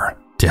remember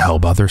to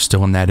help others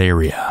still in that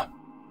area,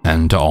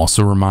 and to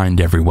also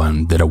remind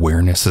everyone that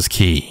awareness is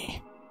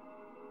key.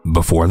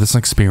 Before this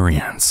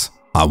experience,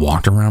 I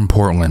walked around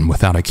Portland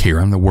without a care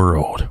in the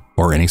world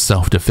or any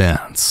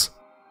self-defense.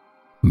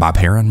 My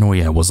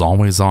paranoia was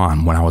always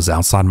on when I was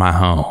outside my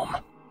home,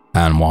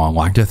 and while I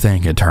like to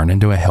think it turned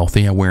into a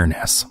healthy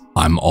awareness,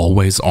 I'm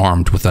always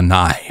armed with a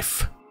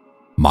knife.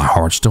 My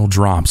heart still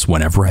drops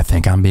whenever I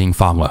think I'm being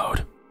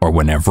followed, or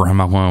whenever I'm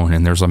alone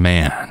and there's a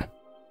man,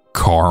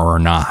 car or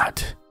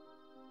not.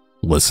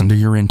 Listen to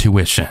your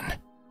intuition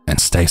and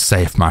stay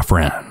safe, my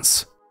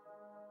friends.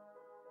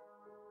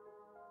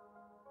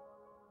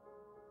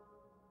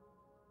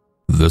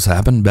 This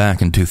happened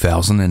back in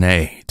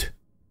 2008,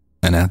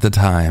 and at the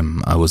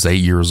time I was 8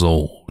 years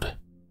old.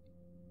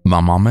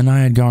 My mom and I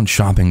had gone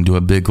shopping to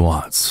a Big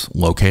Lots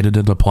located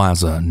at a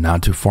plaza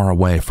not too far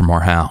away from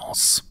our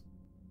house.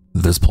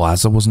 This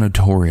plaza was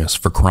notorious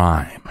for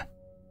crime.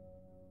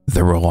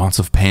 There were lots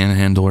of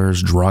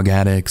panhandlers, drug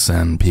addicts,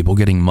 and people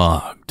getting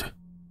mugged.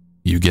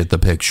 You get the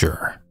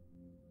picture.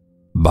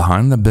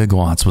 Behind the Big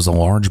Lots was a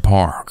large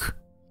park,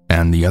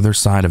 and the other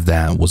side of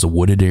that was a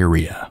wooded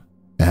area,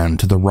 and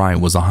to the right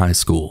was a high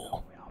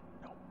school.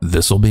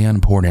 This will be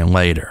important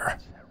later.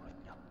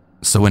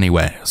 So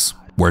anyways,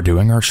 we're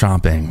doing our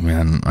shopping,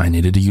 and I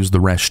needed to use the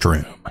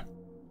restroom.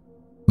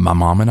 My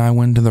mom and I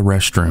went to the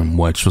restroom,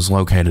 which was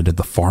located at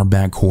the far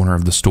back corner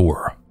of the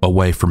store,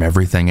 away from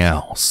everything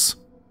else.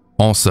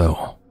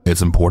 Also,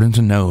 it's important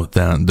to note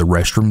that the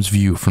restroom's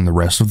view from the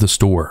rest of the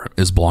store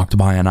is blocked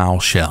by an aisle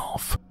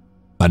shelf.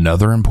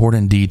 Another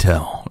important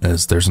detail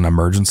is there's an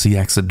emergency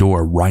exit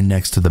door right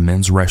next to the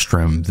men's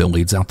restroom that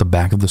leads out the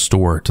back of the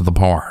store to the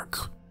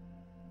park.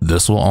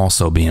 This will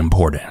also be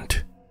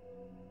important.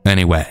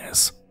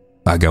 Anyways,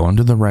 I go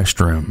into the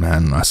restroom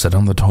and I sit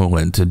on the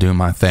toilet to do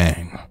my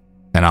thing,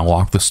 and I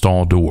lock the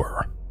stall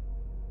door.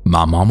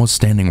 My mom was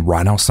standing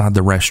right outside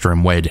the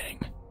restroom waiting.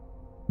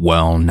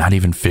 Well, not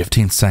even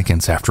 15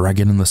 seconds after I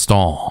get in the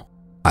stall,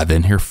 I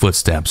then hear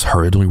footsteps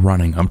hurriedly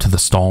running up to the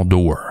stall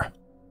door,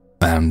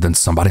 and then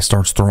somebody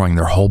starts throwing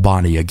their whole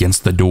body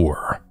against the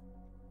door.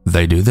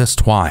 They do this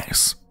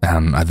twice,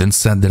 and I then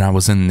said that I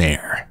was in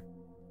there.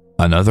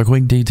 Another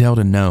quick detail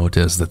to note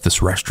is that this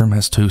restroom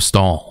has 2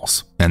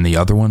 stalls, and the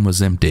other one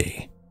was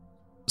empty.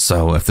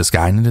 So if this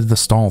guy needed the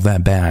stall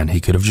that bad, he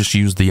could have just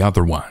used the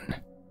other one.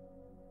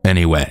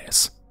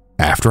 Anyways,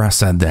 after I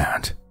said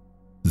that,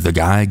 the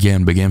guy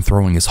again began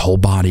throwing his whole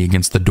body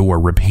against the door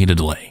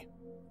repeatedly,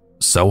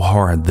 so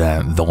hard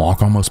that the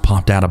lock almost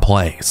popped out of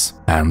place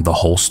and the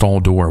whole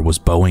stall door was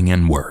bowing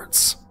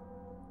inwards.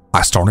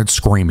 I started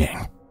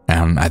screaming,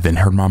 and I then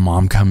heard my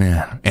mom come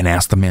in and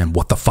ask the man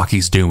what the fuck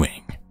he's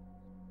doing.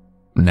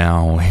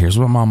 Now, here's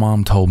what my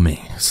mom told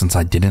me since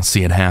I didn't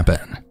see it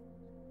happen.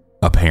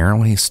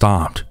 Apparently he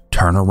stopped,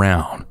 turned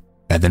around,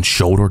 and then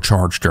shoulder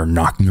charged her,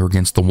 knocking her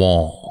against the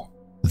wall,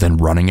 then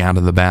running out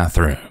of the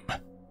bathroom.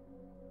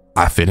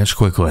 I finished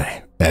quickly,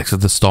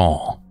 exit the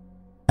stall,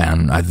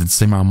 and I then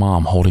see my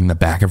mom holding the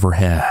back of her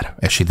head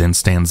as she then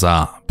stands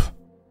up.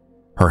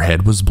 Her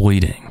head was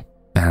bleeding,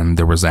 and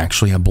there was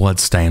actually a blood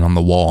stain on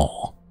the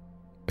wall.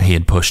 He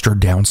had pushed her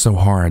down so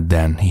hard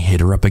that he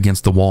hit her up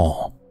against the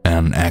wall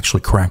and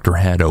actually cracked her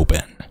head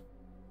open.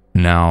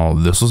 Now,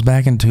 this was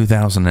back in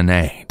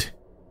 2008,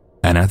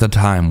 and at the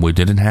time we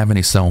didn't have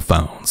any cell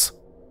phones.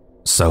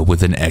 So we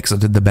then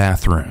exited the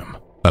bathroom,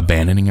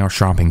 abandoning our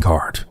shopping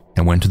cart,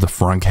 and went to the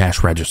front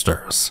cash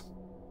registers.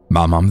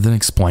 My mom then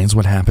explains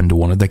what happened to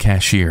one of the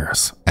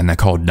cashiers, and they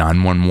called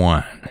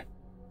 911.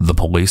 The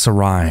police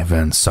arrive,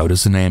 and so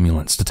does an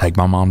ambulance to take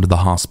my mom to the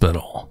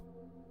hospital.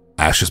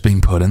 As she's being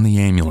put in the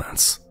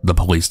ambulance, the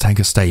police take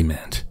a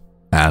statement,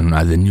 and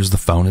I then use the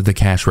phone at the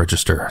cash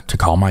register to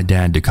call my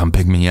dad to come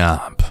pick me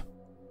up.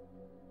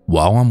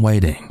 While I'm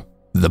waiting,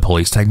 the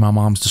police take my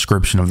mom's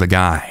description of the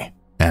guy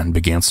and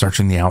began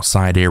searching the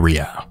outside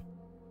area.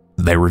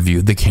 They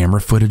reviewed the camera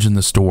footage in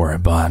the store,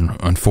 but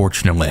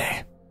unfortunately,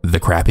 the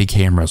crappy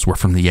cameras were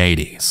from the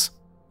 80s,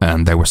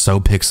 and they were so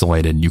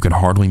pixelated you could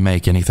hardly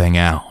make anything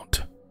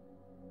out.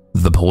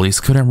 The police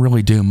couldn't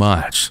really do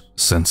much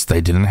since they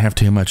didn't have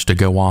too much to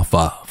go off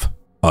of,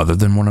 other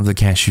than one of the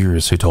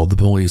cashiers who told the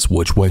police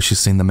which way she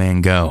seen the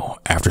man go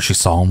after she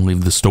saw him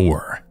leave the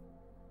store.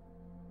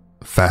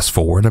 Fast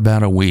forward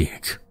about a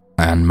week,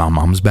 and my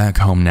mom's back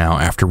home now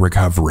after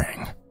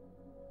recovering.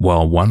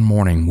 Well, one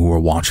morning we were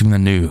watching the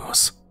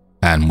news,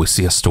 and we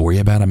see a story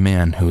about a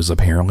man who has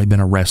apparently been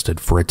arrested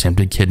for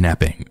attempted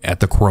kidnapping at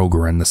the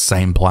Kroger in the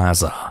same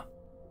plaza.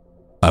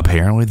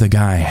 Apparently the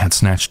guy had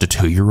snatched a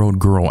 2-year-old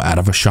girl out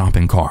of a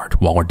shopping cart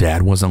while her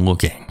dad wasn't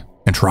looking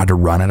and tried to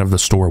run out of the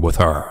store with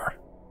her.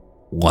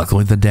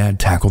 Luckily the dad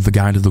tackled the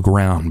guy to the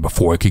ground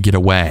before he could get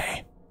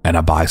away, and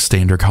a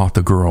bystander caught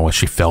the girl as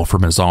she fell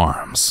from his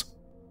arms.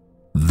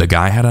 The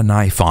guy had a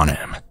knife on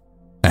him,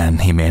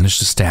 and he managed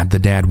to stab the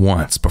dad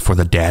once before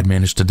the dad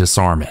managed to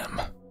disarm him.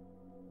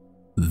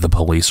 The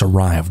police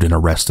arrived and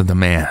arrested the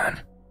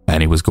man,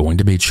 and he was going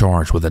to be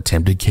charged with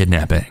attempted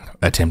kidnapping,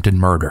 attempted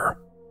murder,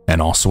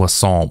 and also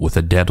assault with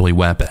a deadly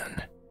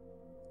weapon.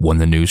 When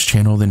the news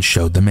channel then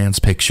showed the man's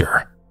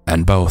picture,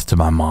 and both to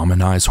my mom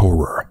and I's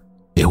horror,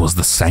 it was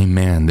the same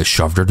man that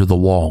shoved her to the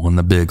wall in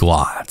the Big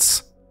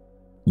Lots.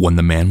 When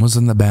the man was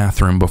in the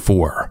bathroom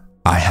before,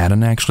 I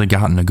hadn't actually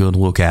gotten a good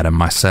look at him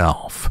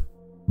myself,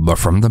 but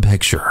from the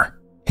picture,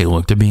 he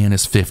looked to be in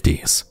his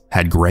 50s,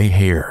 had gray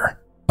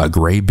hair, a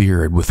gray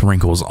beard with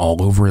wrinkles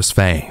all over his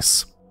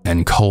face,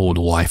 and cold,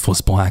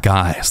 lifeless black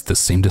eyes that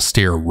seemed to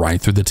stare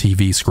right through the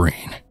TV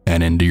screen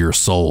and into your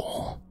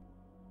soul.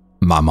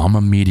 My mom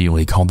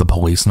immediately called the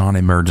police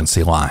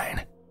non-emergency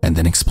line and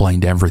then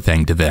explained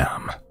everything to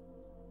them.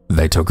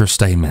 They took her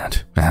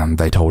statement and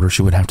they told her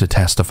she would have to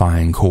testify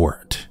in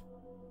court.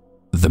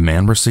 The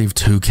man received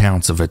 2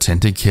 counts of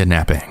attempted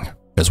kidnapping,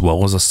 as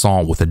well as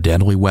assault with a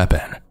deadly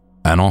weapon,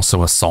 and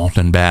also assault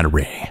and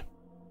battery.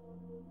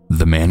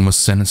 The man was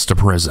sentenced to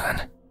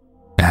prison,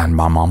 and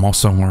my mom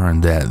also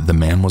learned that the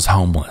man was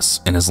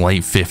homeless in his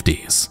late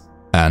 50s,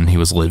 and he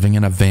was living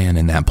in a van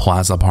in that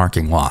plaza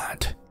parking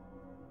lot.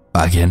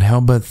 I can't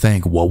help but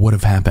think what would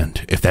have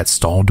happened if that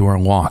stall door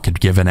lock had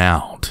given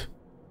out.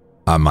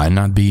 I might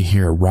not be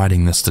here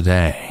writing this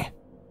today.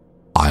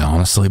 I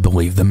honestly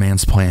believe the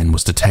man's plan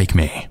was to take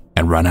me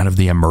and run out of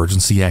the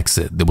emergency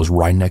exit that was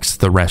right next to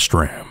the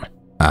restroom,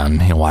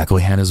 and he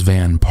likely had his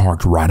van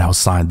parked right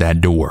outside that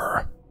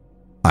door.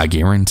 I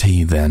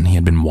guarantee then he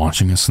had been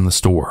watching us in the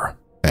store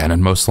and had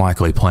most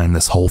likely planned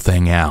this whole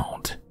thing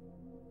out.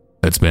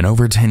 It's been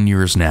over 10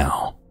 years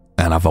now,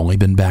 and I've only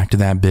been back to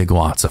that Big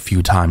Lots a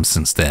few times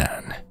since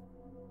then.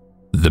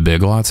 The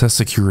Big Lots has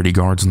security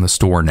guards in the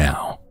store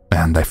now,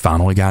 and they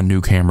finally got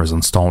new cameras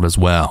installed as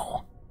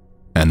well.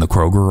 And the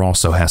Kroger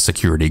also has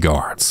security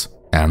guards,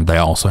 and they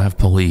also have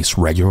police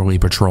regularly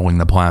patrolling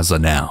the plaza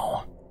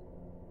now.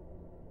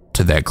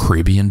 To that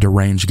creepy and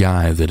deranged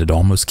guy that had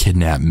almost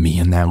kidnapped me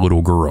and that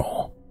little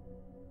girl,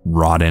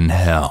 rot in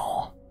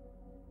hell.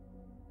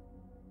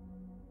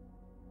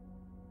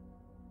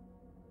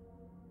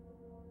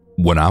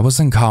 When I was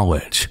in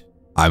college,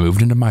 I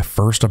moved into my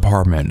first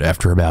apartment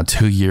after about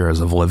 2 years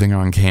of living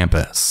on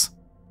campus.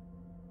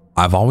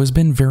 I've always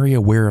been very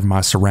aware of my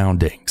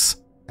surroundings,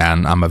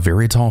 and I'm a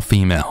very tall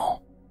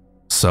female,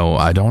 so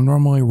I don't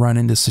normally run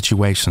into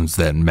situations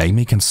that make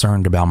me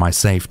concerned about my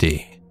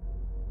safety.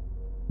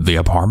 The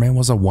apartment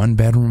was a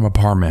 1-bedroom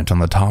apartment on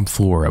the top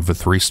floor of a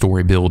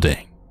 3-story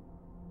building.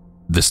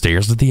 The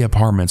stairs to the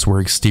apartments were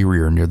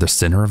exterior near the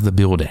center of the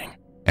building,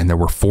 and there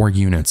were 4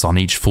 units on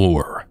each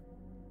floor.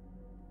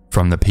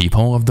 From the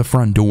peephole of the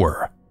front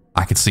door,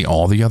 I could see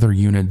all the other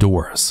unit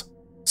doors,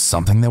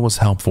 something that was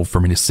helpful for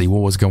me to see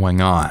what was going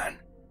on.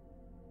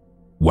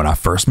 When I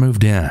first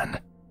moved in,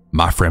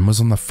 my friend was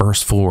on the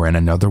first floor in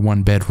another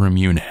 1-bedroom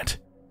unit,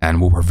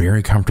 and we were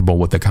very comfortable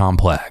with the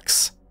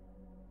complex.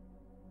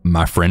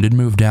 My friend had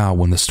moved out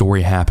when the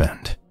story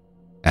happened,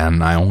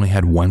 and I only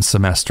had 1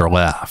 semester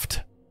left.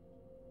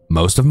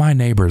 Most of my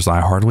neighbors I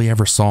hardly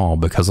ever saw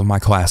because of my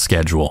class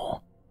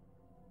schedule.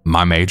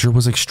 My major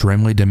was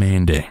extremely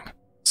demanding,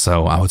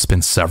 so I would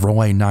spend several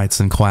late nights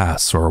in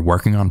class or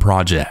working on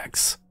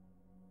projects.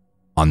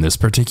 On this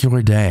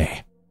particular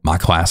day, my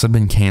class had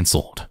been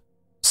canceled,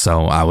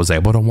 so I was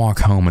able to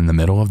walk home in the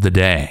middle of the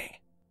day.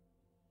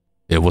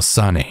 It was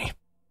sunny,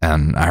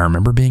 and I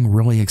remember being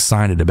really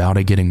excited about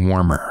it getting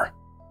warmer.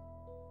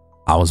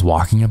 I was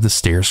walking up the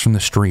stairs from the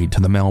street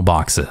to the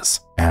mailboxes,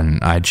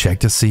 and I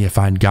checked to see if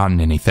I'd gotten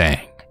anything.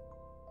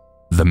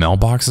 The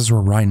mailboxes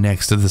were right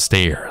next to the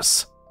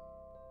stairs.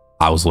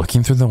 I was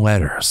looking through the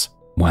letters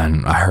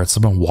when I heard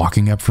someone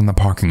walking up from the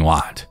parking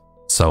lot,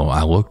 so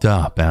I looked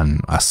up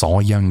and I saw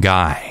a young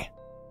guy.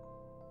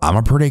 I'm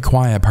a pretty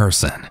quiet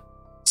person,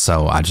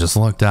 so I just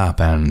looked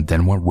up and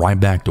then went right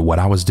back to what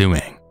I was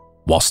doing,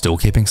 while still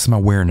keeping some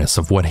awareness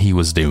of what he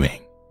was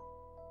doing.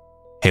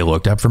 He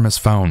looked up from his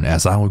phone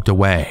as I looked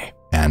away,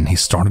 and he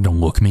started to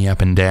look me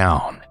up and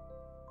down.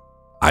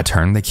 I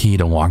turned the key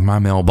to lock my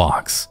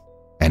mailbox,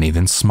 and he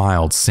then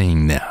smiled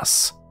seeing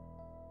this.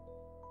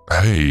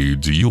 "Hey,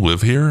 do you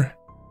live here?"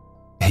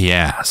 He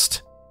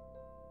asked.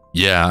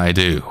 "Yeah, I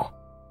do,"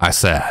 I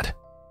said,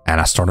 and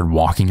I started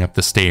walking up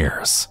the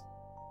stairs.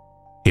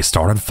 He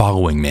started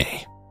following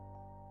me.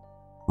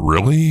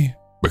 "Really?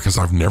 Because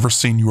I've never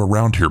seen you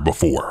around here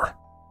before."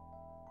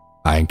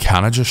 I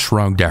kinda just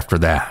shrugged after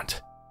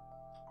that.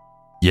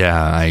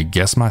 Yeah, I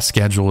guess my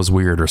schedule is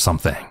weird or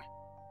something.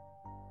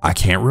 I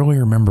can't really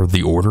remember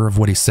the order of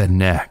what he said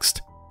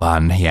next,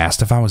 but he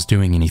asked if I was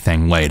doing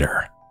anything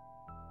later.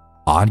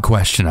 Odd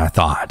question, I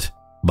thought,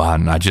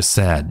 but I just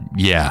said,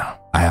 yeah,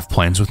 I have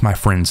plans with my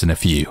friends in a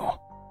few.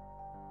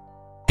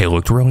 He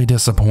looked really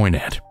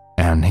disappointed,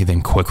 and he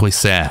then quickly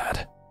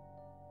said,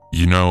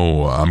 "You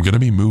know, I'm gonna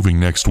be moving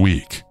next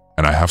week,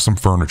 and I have some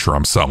furniture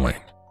I'm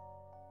selling.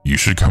 You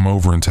should come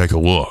over and take a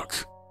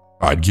look.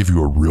 I'd give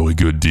you a really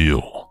good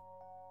deal."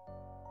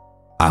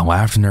 I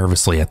laughed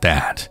nervously at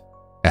that,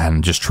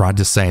 and just tried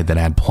to say that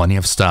I had plenty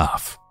of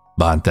stuff,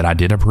 but that I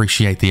did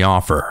appreciate the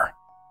offer.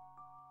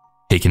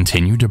 He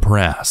continued to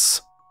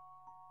press.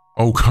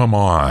 "Oh, come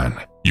on.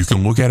 You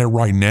can look at it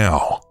right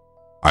now.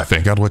 I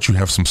think I'd let you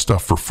have some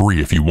stuff for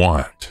free if you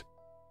want."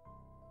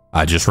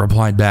 I just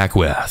replied back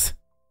with,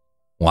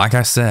 "Like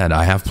I said,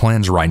 I have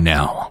plans right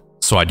now,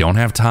 so I don't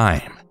have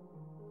time."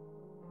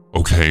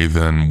 "Okay,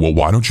 then, well,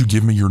 why don't you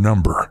give me your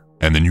number,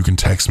 and then you can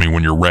text me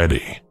when you're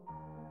ready."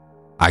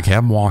 I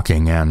kept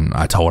walking, and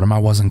I told him I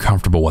wasn't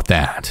comfortable with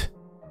that.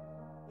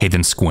 He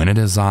then squinted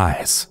his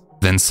eyes,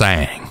 then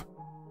sang,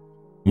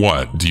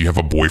 "What, do you have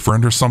a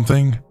boyfriend or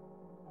something?"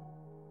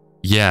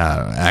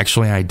 "Yeah,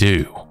 actually I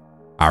do,"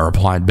 I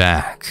replied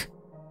back.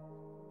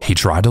 He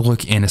tried to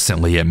look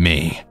innocently at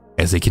me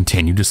as he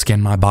continued to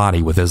scan my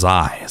body with his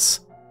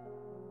eyes.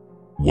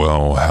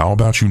 "Well, how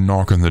about you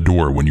knock on the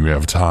door when you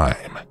have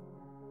time?"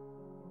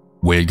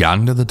 We had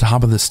gotten to the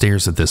top of the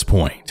stairs at this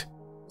point,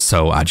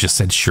 so I just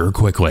said sure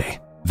quickly,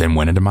 then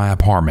went into my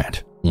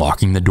apartment,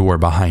 locking the door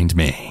behind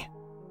me.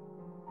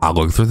 I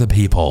looked through the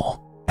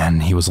peephole,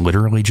 and he was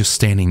literally just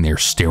standing there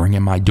staring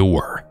at my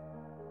door.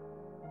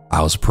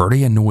 I was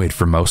pretty annoyed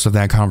for most of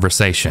that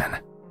conversation,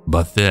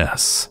 but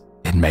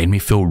it made me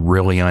feel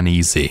really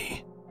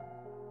uneasy.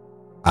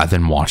 I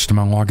then watched him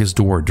unlock his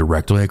door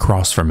directly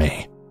across from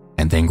me,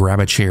 and then grab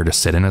a chair to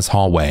sit in his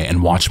hallway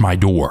and watch my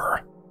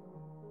door.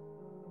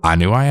 I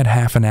knew I had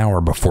half an hour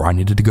before I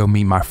needed to go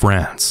meet my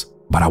friends,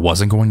 but I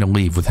wasn't going to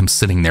leave with him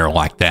sitting there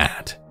like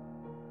that.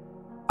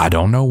 I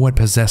don't know what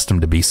possessed him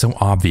to be so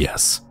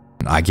obvious.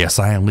 I guess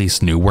I at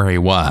least knew where he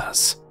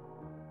was.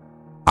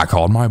 I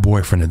called my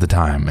boyfriend at the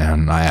time,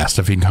 and I asked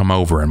if he'd come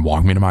over and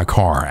walk me to my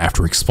car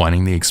after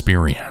explaining the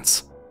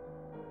experience.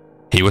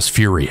 He was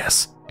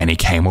furious, and he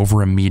came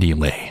over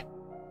immediately.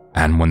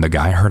 And when the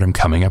guy heard him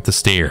coming up the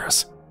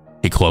stairs,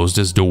 he closed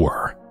his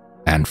door,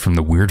 and from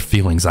the weird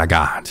feelings I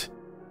got,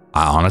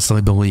 I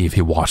honestly believe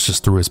he watched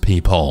us through his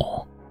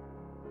peephole.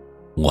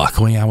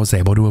 Luckily, I was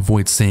able to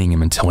avoid seeing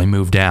him until he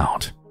moved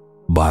out,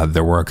 but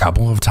there were a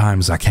couple of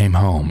times I came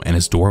home and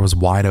his door was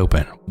wide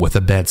open with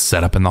a bed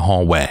set up in the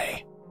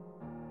hallway.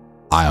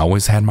 I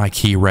always had my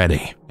key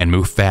ready and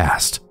moved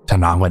fast to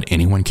not let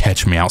anyone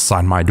catch me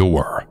outside my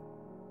door.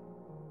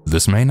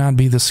 This may not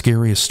be the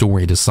scariest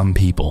story to some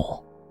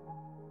people,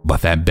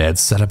 but that bed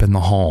set up in the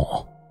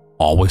hall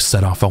always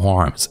set off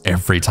alarms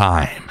every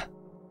time.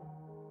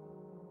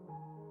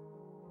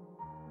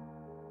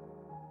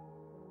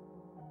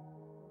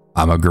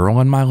 I'm a girl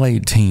in my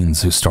late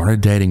teens who started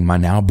dating my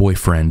now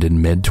boyfriend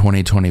in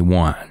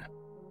mid-2021,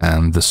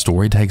 and the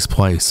story takes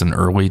place in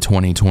early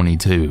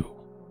 2022.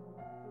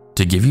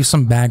 To give you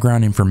some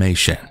background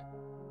information,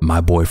 my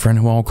boyfriend,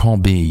 who I'll call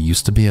B,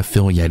 used to be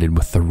affiliated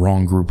with the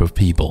wrong group of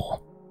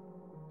people,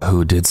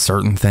 who did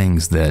certain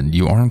things that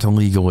you aren't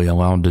legally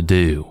allowed to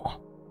do.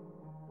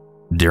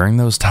 During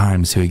those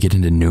times, he would get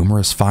into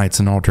numerous fights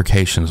and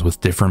altercations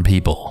with different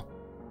people,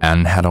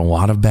 and had a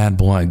lot of bad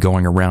blood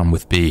going around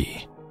with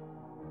B.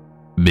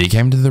 B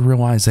came to the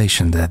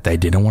realization that they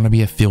didn't want to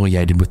be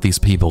affiliated with these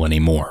people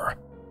anymore,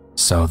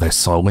 so they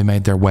slowly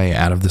made their way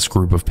out of this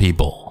group of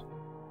people.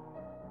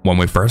 When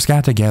we first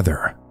got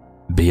together,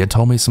 B had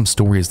told me some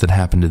stories that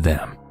happened to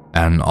them,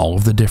 and all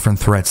of the different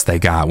threats they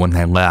got when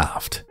they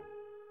left.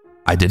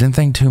 I didn't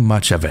think too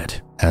much of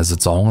it, as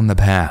it's all in the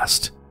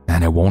past,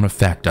 and it won't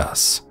affect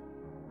us.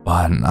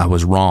 But I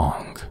was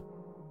wrong.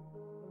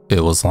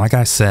 It was like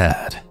I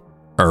said,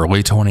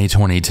 early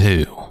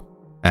 2022,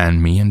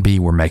 and me and B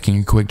were making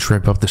a quick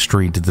trip up the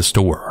street to the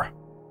store.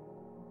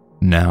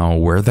 Now,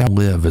 where they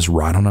live is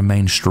right on a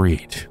main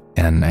street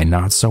in a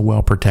not so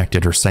well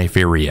protected or safe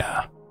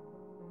area.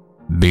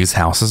 B's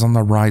house is on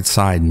the right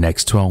side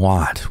next to a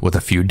lot with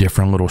a few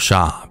different little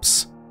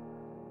shops.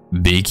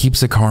 B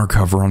keeps a car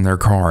cover on their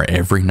car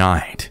every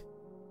night,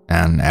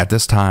 and at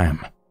this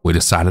time, we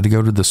decided to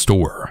go to the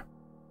store.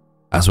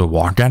 As we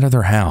walked out of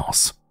their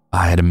house,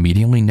 I had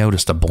immediately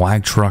noticed a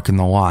black truck in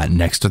the lot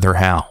next to their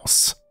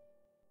house.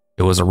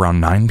 It was around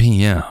 9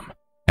 p.m.,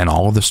 and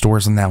all of the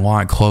stores in that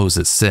lot closed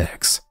at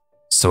 6,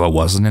 so it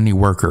wasn't any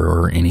worker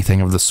or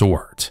anything of the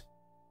sort.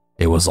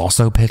 It was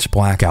also pitch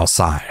black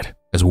outside,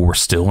 as we were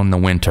still in the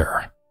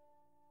winter.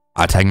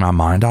 I take my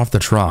mind off the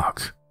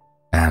truck,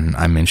 and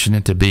I mention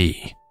it to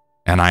B,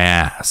 and I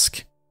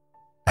ask,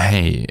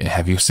 "Hey,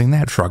 have you seen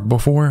that truck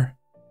before?"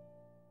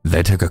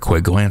 They took a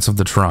quick glance of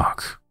the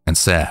truck and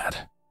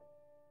said,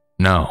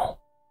 "No,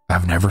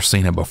 I've never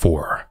seen it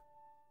before."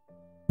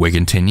 We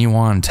continue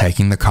on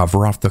taking the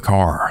cover off the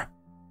car,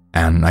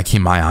 and I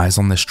keep my eyes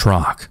on this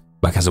truck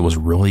because it was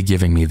really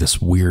giving me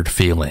this weird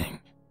feeling.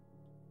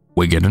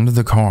 We get into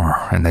the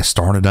car and they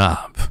start it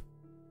up,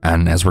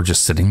 and as we're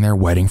just sitting there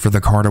waiting for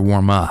the car to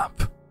warm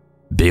up,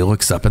 B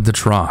looks up at the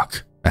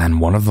truck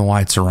and one of the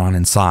lights are on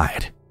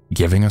inside,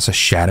 giving us a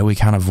shadowy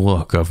kind of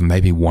look of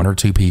maybe 1 or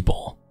 2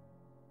 people.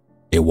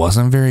 It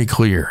wasn't very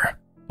clear,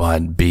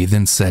 but B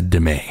then said to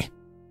me,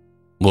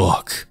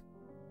 "Look,"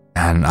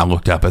 and I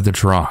looked up at the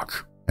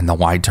truck and the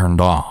light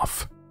turned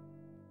off.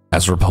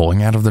 As we're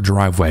pulling out of the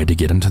driveway to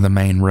get into the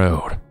main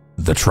road,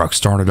 the truck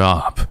started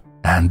up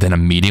and then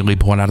immediately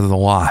pulled out of the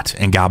lot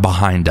and got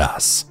behind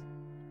us.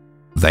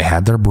 They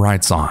had their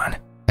brights on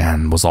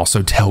and was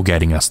also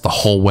tailgating us the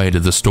whole way to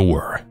the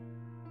store.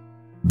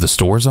 The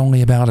store's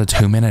only about a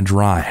 2-minute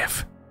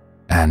drive,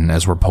 and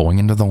as we're pulling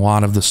into the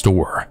lot of the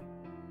store,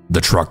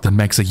 the truck then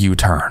makes a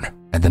U-turn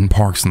and then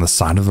parks on the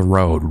side of the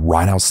road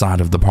right outside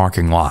of the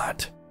parking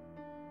lot.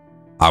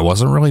 I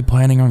wasn't really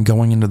planning on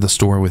going into the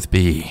store with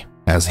B,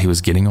 as he was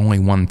getting only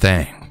one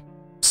thing,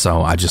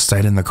 so I just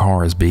stayed in the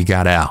car as B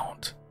got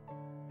out.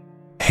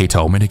 He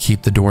told me to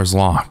keep the doors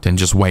locked and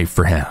just wait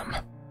for him.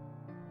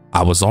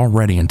 I was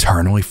already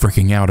internally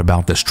freaking out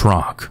about this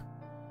truck.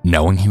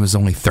 Knowing he was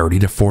only 30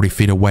 to 40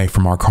 feet away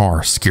from our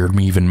car scared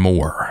me even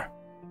more.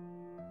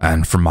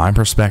 And from my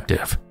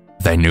perspective,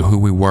 they knew who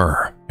we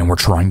were and were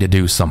trying to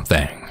do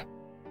something.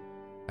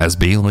 As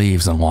B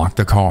leaves and locked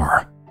the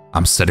car,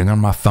 I'm sitting on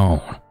my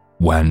phone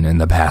when, in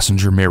the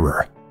passenger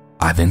mirror,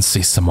 I then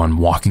see someone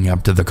walking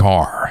up to the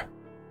car.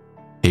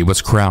 He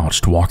was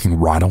crouched walking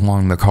right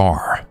along the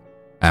car,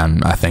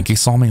 and I think he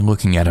saw me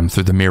looking at him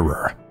through the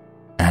mirror,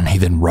 and he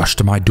then rushed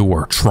to my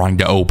door trying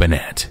to open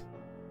it.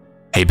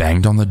 He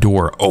banged on the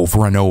door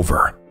over and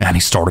over, and he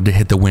started to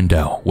hit the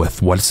window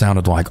with what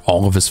sounded like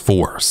all of his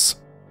force.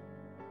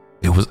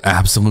 It was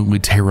absolutely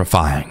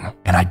terrifying,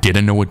 and I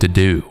didn't know what to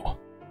do.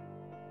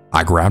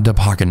 I grabbed a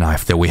pocket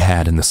knife that we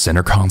had in the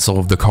center console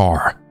of the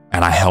car,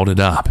 and I held it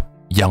up,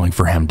 yelling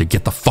for him to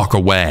get the fuck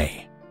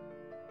away.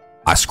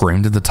 I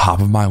screamed at the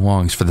top of my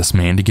lungs for this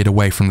man to get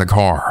away from the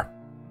car,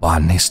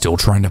 but he's still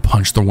trying to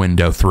punch the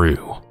window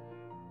through.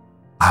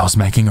 I was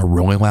making a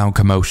really loud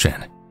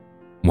commotion,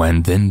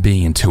 when then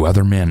B and 2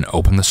 other men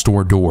opened the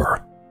store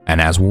door, and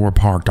as we were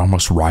parked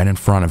almost right in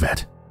front of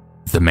it,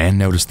 the man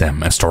noticed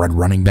them and started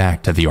running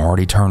back to the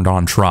already turned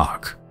on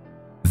truck.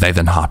 They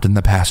then hopped in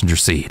the passenger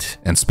seat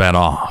and sped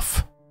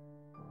off.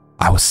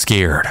 I was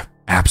scared,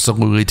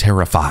 absolutely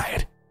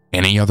terrified,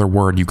 any other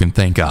word you can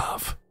think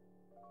of.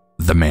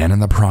 The man in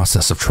the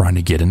process of trying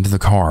to get into the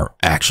car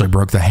actually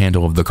broke the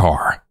handle of the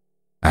car,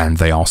 and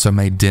they also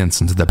made dents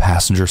into the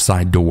passenger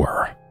side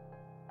door.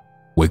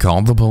 We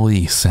called the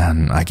police,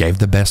 and I gave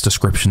the best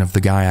description of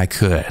the guy I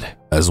could,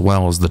 as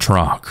well as the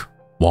truck,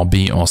 while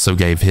B also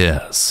gave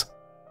his.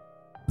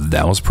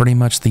 That was pretty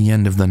much the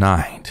end of the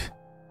night.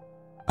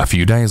 A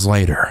few days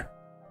later,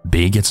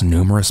 B gets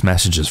numerous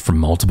messages from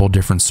multiple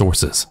different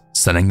sources,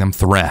 sending them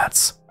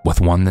threats,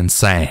 with one then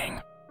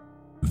saying,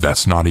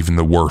 "That's not even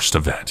the worst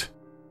of it."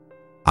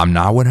 I'm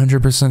not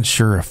 100%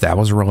 sure if that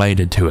was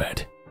related to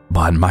it,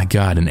 but my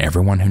gut and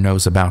everyone who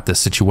knows about this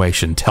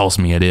situation tells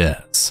me it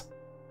is.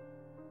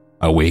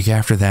 A week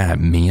after that,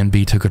 me and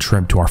B took a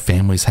trip to our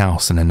family's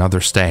house in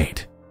another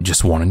state,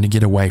 just wanting to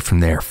get away from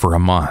there for a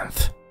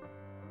month.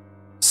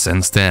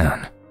 Since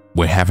then,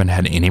 we haven't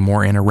had any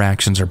more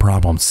interactions or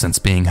problems since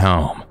being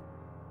home,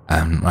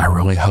 and I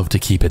really hope to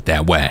keep it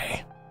that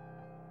way.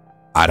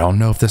 I don't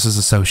know if this is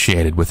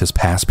associated with his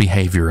past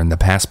behavior and the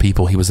past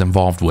people he was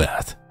involved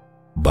with,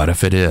 but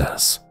if it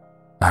is,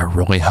 I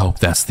really hope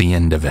that's the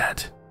end of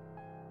it.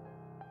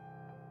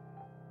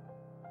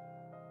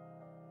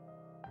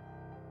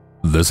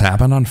 This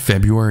happened on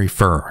February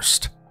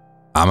 1st.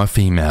 I'm a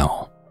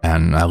female,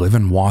 and I live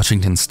in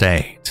Washington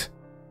State.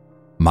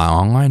 My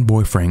online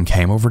boyfriend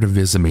came over to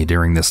visit me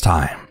during this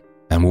time,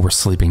 and we were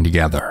sleeping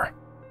together.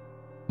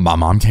 My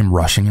mom came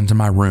rushing into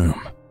my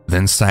room,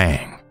 then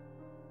saying,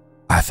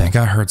 "I think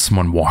I heard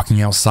someone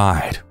walking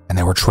outside, and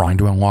they were trying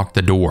to unlock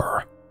the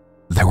door.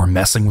 They were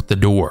messing with the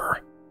door."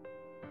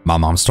 My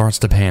mom starts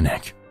to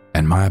panic,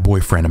 and my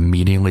boyfriend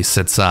immediately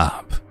sits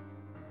up.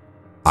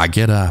 I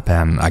get up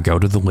and I go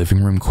to the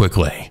living room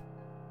quickly,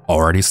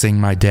 already seeing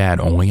my dad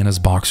only in his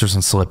boxers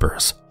and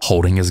slippers,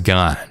 holding his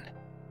gun.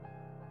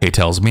 He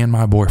tells me and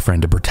my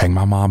boyfriend to protect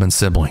my mom and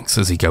siblings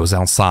as he goes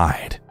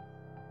outside,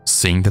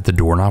 seeing that the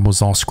doorknob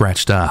was all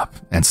scratched up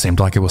and seemed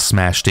like it was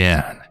smashed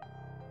in.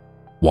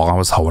 While I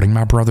was holding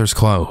my brothers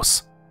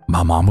close,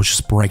 my mom was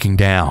just breaking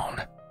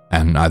down,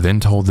 and I then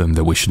told them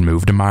that we should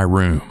move to my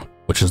room,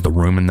 which is the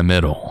room in the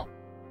middle.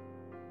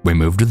 We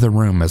moved to the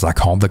room as I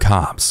called the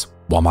cops,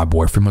 while my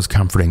boyfriend was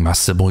comforting my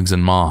siblings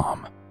and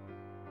mom.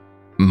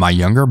 My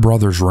younger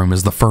brother's room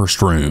is the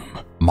first room,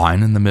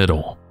 mine in the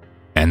middle,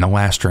 and the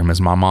last room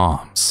is my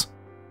mom's,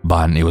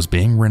 but it was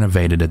being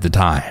renovated at the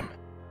time,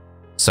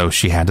 so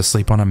she had to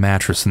sleep on a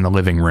mattress in the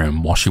living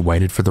room while she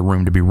waited for the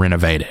room to be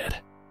renovated.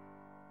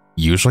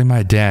 Usually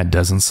my dad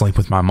doesn't sleep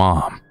with my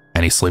mom,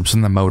 and he sleeps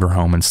in the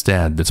motorhome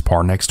instead that's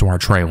parked next to our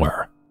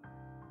trailer.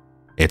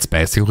 It's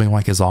basically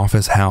like his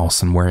office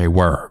house and where he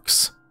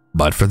works,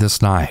 but for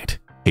this night,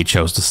 he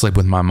chose to sleep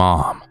with my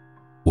mom,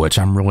 which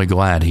I'm really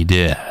glad he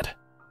did.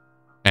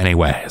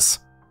 Anyways,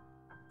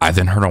 I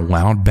then heard a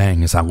loud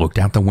bang as I looked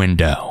out the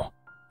window,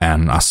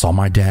 and I saw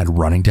my dad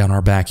running down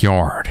our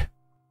backyard.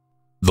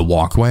 The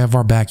walkway of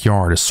our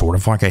backyard is sort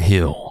of like a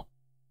hill.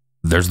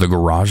 There's the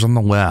garage on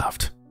the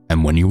left,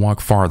 and when you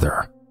walk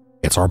farther,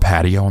 it's our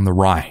patio on the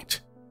right,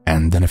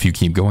 and then if you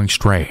keep going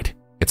straight,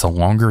 it's a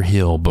longer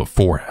hill but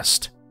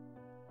forest.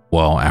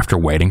 Well, after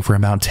waiting for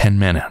about 10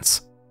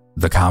 minutes,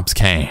 the cops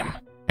came,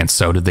 and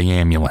so did the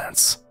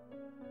ambulance.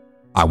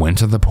 I went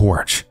to the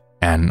porch,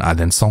 and I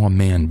then saw a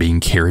man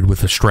being carried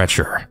with a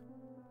stretcher.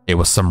 It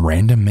was some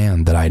random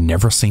man that I had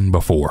never seen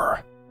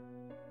before.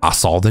 I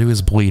saw that he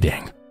was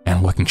bleeding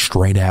and looking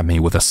straight at me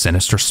with a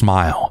sinister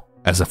smile,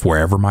 as if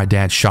wherever my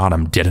dad shot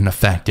him didn't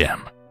affect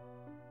him.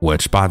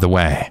 Which, by the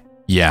way,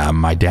 yeah,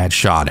 my dad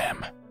shot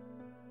him.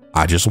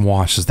 I just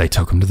watched as they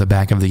took him to the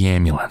back of the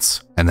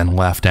ambulance and then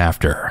left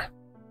after.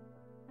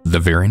 The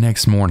very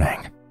next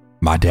morning,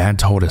 my dad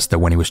told us that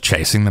when he was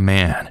chasing the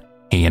man,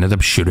 he ended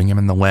up shooting him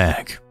in the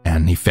leg,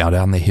 and he fell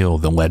down the hill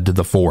that led to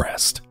the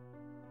forest.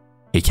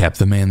 He kept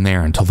the man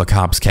there until the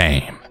cops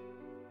came.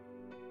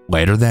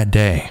 Later that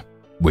day,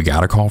 we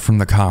got a call from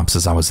the cops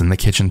as I was in the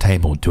kitchen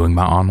table doing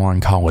my online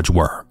college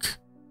work.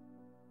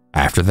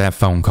 After that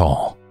phone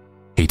call,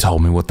 he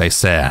told me what they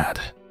said.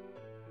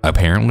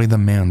 Apparently the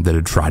man that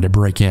had tried to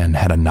break in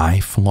had a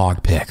knife,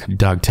 lockpick,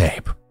 duct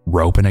tape,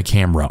 rope, and a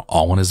camera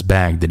all in his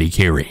bag that he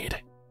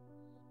carried.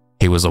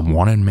 He was a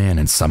wanted man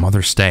in some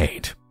other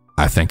state.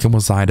 I think it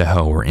was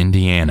Idaho or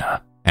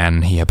Indiana,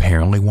 and he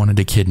apparently wanted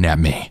to kidnap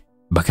me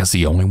because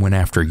he only went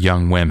after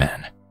young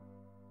women.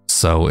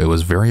 So it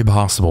was very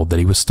possible that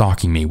he was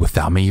stalking me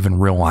without me even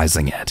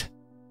realizing it.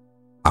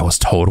 I was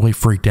totally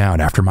freaked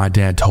out after my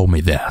dad told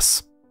me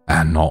this,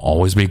 and I'll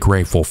always be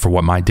grateful for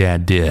what my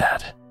dad did.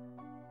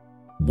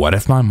 What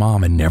if my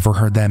mom had never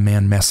heard that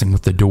man messing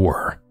with the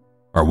door?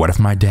 Or what if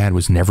my dad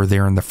was never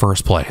there in the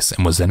first place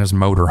and was in his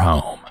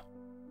motorhome?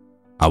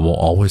 I will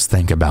always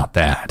think about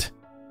that,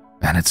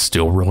 and it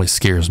still really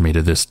scares me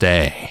to this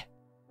day.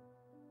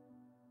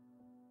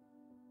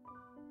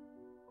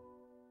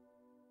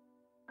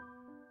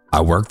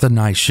 I worked the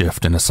night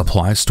shift in a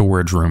supply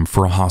storage room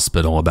for a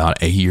hospital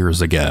about 8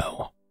 years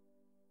ago.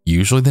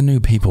 Usually the new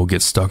people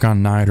get stuck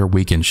on night or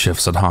weekend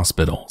shifts at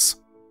hospitals,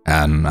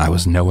 and I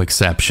was no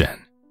exception.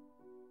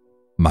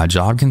 My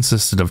job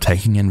consisted of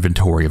taking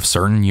inventory of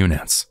certain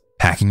units,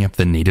 packing up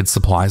the needed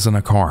supplies in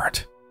a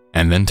cart,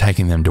 and then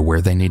taking them to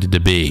where they needed to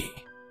be.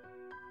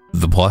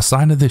 The plus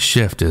side of this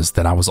shift is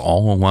that I was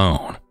all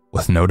alone,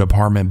 with no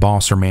department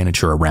boss or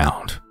manager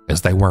around,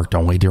 as they worked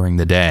only during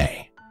the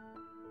day.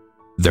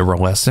 There were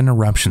less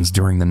interruptions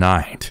during the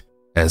night,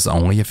 as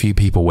only a few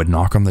people would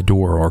knock on the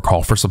door or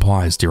call for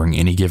supplies during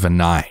any given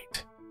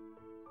night.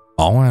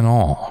 All in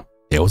all,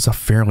 it was a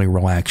fairly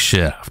relaxed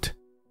shift,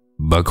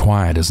 but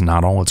quiet is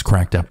not all it's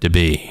cracked up to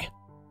be,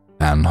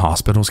 and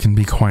hospitals can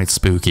be quite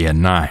spooky at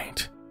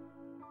night.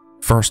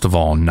 First of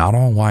all, not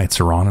all lights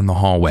are on in the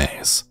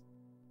hallways.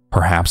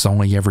 Perhaps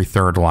only every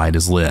third light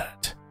is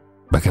lit,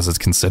 because it's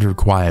considered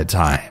quiet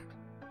time.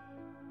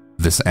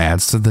 This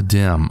adds to the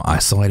dim,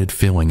 isolated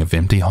feeling of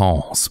empty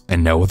halls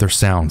and no other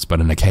sounds but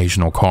an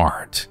occasional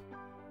cart.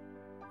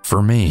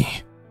 For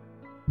me,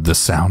 the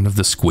sound of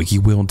the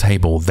squeaky-wheeled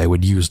table they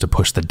would use to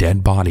push the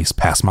dead bodies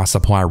past my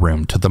supply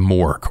room to the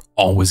morgue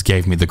always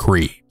gave me the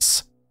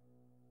creeps.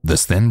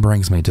 This then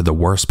brings me to the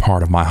worst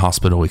part of my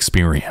hospital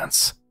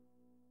experience: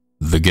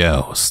 the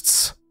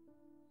ghosts.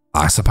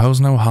 I suppose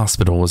no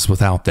hospital is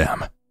without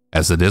them,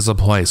 as it is a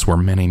place where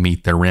many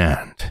meet their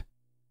end.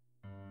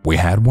 We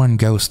had one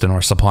ghost in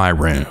our supply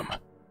room.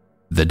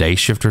 The day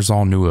shifters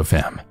all knew of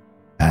him,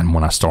 and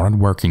when I started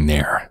working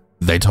there,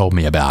 they told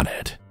me about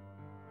it.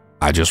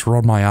 I just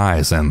rolled my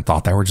eyes and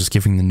thought they were just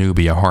giving the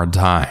newbie a hard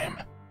time.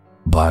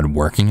 But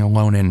working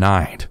alone at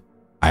night,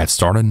 I had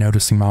started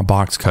noticing my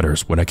box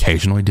cutters would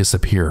occasionally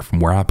disappear from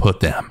where I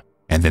put them,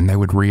 and then they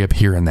would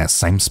reappear in that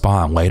same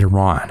spot later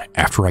on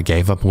after I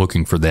gave up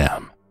looking for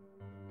them.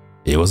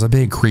 It was a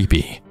bit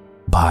creepy,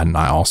 but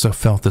I also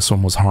felt this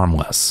one was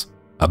harmless,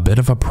 a bit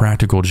of a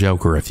practical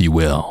joker if you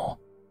will.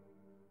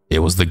 It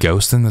was the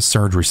ghost in the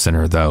surgery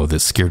center though that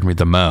scared me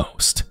the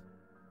most.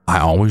 I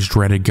always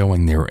dreaded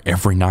going there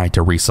every night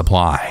to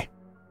resupply,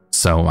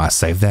 so I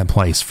saved that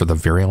place for the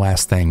very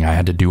last thing I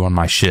had to do on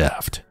my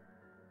shift.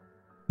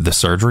 The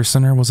surgery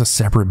center was a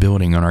separate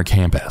building on our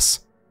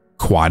campus,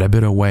 quite a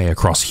bit away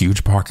across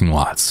huge parking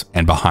lots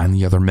and behind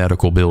the other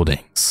medical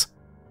buildings.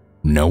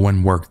 No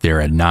one worked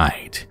there at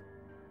night.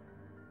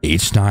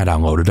 Each night I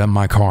loaded up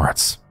my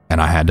carts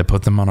and I had to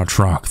put them on a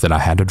truck that I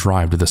had to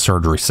drive to the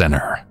surgery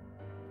center.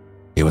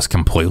 It was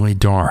completely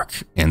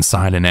dark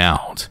inside and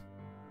out,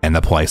 and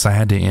the place I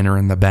had to enter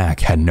in the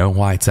back had no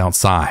lights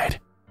outside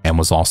and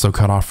was also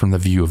cut off from the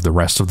view of the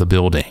rest of the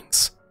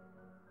buildings.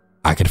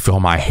 I could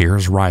feel my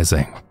hairs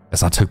rising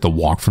as I took the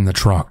walk from the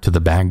truck to the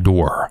back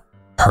door,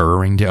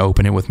 hurrying to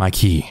open it with my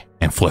key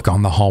and flick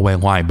on the hallway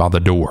light by the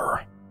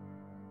door.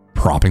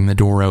 Propping the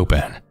door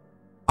open,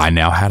 I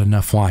now had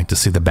enough light to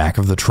see the back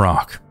of the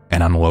truck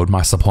and unload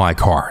my supply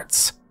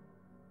carts.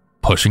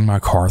 Pushing my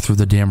car through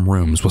the dim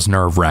rooms was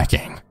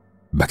nerve-wracking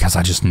because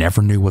I just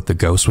never knew what the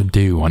ghost would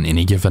do on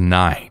any given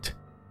night.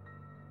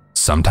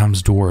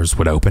 Sometimes doors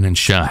would open and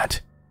shut,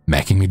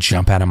 making me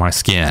jump out of my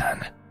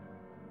skin.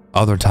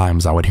 Other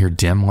times I would hear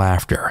dim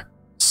laughter,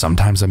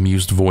 sometimes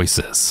amused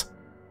voices.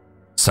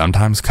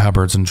 Sometimes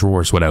cupboards and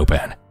drawers would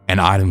open and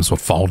items would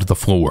fall to the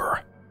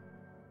floor.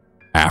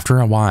 After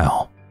a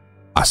while,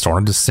 I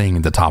started to sing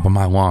at the top of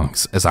my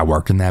lungs as I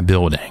worked in that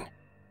building,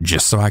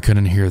 just so I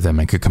couldn't hear them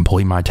and could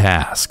complete my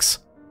tasks.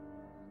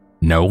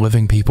 No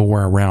living people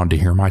were around to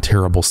hear my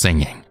terrible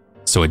singing,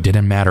 so it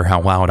didn't matter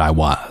how loud I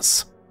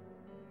was.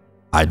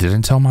 I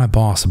didn't tell my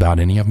boss about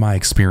any of my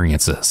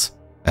experiences,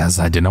 as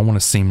I didn't want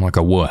to seem like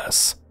a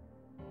wuss.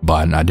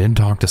 But I did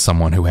talk to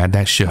someone who had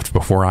that shift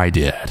before I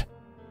did,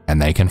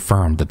 and they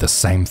confirmed that the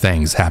same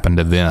things happened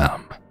to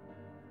them.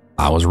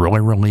 I was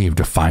really relieved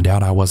to find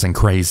out I wasn't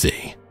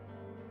crazy.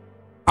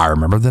 I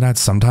remember that I'd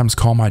sometimes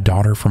call my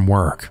daughter from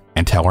work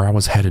and tell her I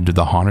was headed to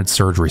the haunted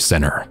surgery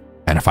center,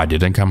 and if I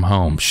didn't come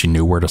home, she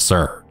knew where to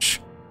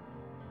search.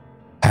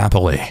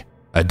 Happily,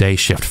 a day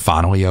shift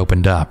finally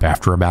opened up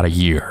after about a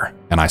year,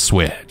 and I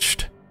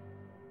switched.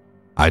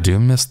 I do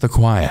miss the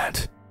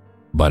quiet,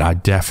 but I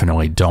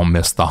definitely don't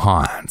miss the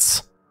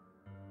haunts.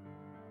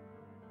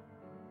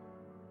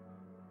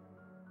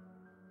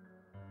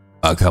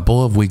 A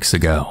couple of weeks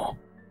ago,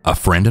 a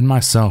friend and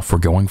myself were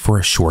going for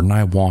a short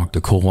night walk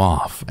to cool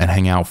off and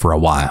hang out for a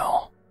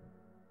while.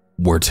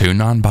 We're two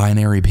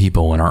non-binary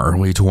people in our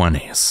early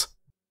 20s.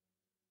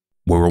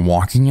 We were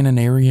walking in an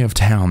area of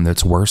town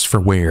that's worse for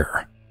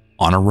wear,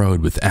 on a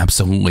road with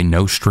absolutely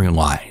no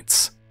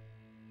streetlights.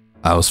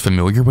 I was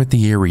familiar with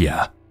the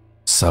area,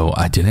 so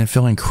I didn't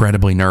feel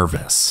incredibly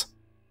nervous.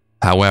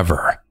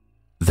 However,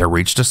 there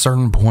reached a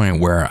certain point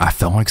where I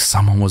felt like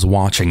someone was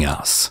watching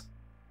us.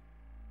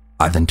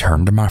 I then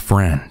turned to my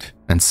friend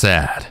and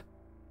said,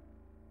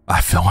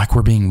 "I feel like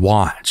we're being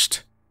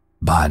watched,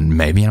 but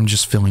maybe I'm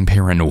just feeling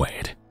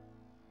paranoid."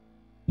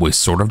 We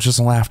sort of just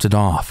laughed it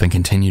off and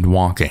continued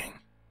walking.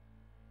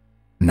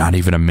 Not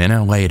even a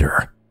minute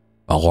later,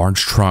 a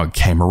large truck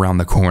came around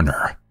the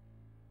corner.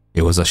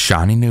 It was a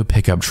shiny new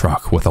pickup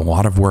truck with a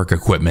lot of work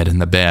equipment in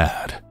the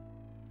bed.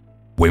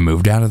 We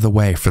moved out of the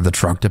way for the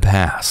truck to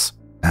pass,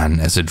 and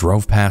as it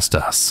drove past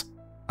us,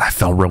 I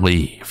felt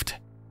relieved.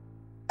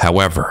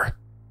 However,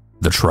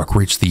 the truck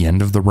reached the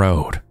end of the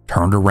road,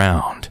 turned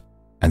around,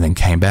 and then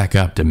came back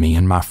up to me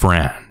and my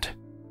friend.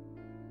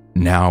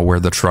 Now, where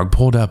the truck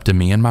pulled up to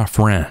me and my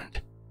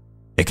friend,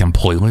 it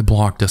completely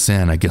blocked us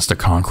in against a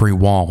concrete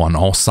wall on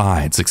all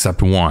sides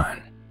except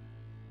one,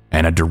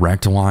 and a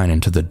direct line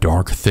into the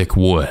dark, thick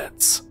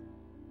woods.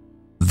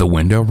 The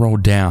window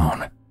rolled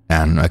down,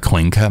 and a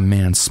clean-cut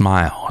man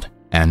smiled,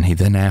 and he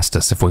then asked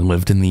us if we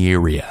lived in the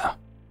area.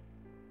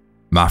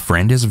 My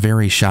friend is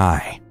very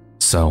shy,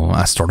 so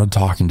I started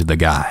talking to the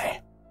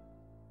guy.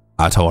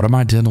 I told him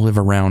I did live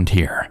around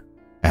here,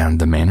 and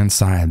the man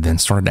inside then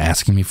started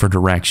asking me for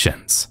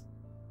directions.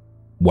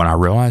 When I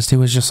realized he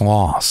was just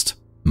lost,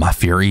 my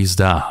fear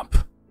eased up.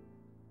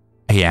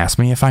 He asked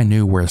me if I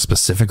knew where a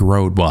specific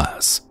road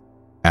was,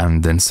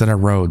 and then said a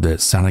road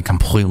that sounded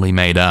completely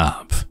made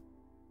up.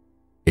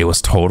 It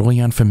was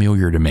totally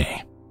unfamiliar to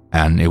me,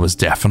 and it was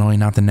definitely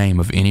not the name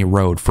of any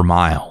road for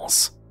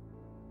miles.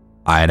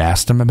 I had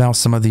asked him about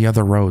some of the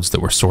other roads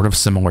that were sort of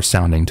similar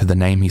sounding to the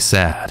name he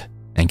said,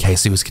 in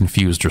case he was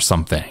confused or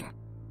something.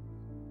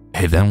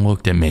 He then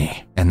looked at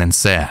me and then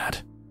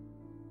said,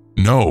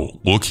 "No,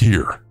 look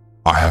here.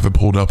 I have it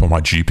pulled up on my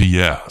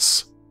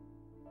GPS."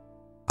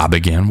 I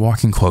began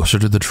walking closer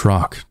to the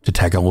truck to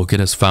take a look at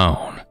his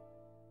phone.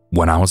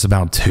 When I was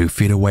about 2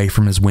 feet away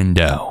from his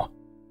window,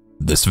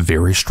 this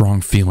very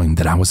strong feeling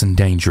that I was in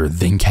danger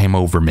then came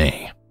over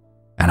me,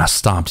 and I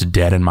stopped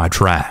dead in my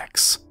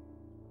tracks.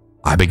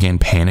 I began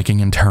panicking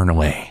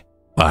internally,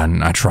 but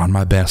I tried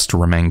my best to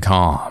remain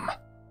calm.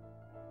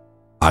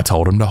 I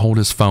told him to hold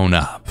his phone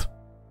up,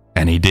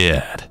 and he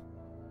did.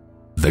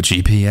 The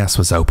GPS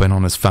was open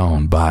on his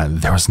phone,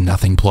 but there was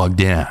nothing plugged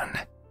in.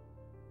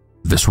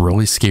 This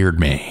really scared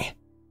me.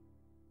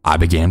 I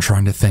began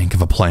trying to think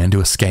of a plan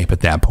to escape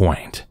at that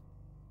point.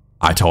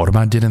 I told him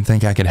I didn't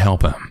think I could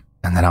help him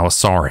and that I was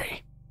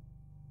sorry.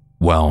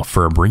 Well,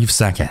 for a brief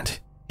second,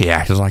 he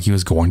acted like he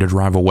was going to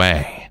drive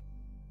away.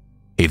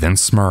 He then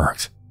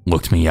smirked,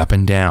 looked me up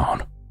and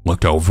down,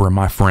 looked over at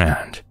my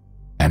friend,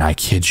 and I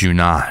kid you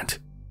not,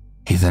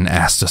 he then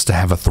asked us to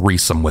have a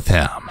threesome with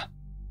him.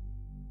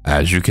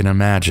 As you can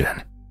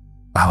imagine,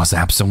 I was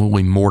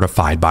absolutely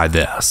mortified by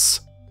this.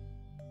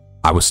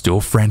 I was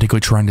still frantically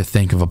trying to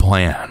think of a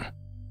plan,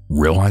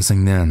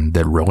 realizing then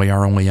that really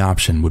our only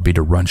option would be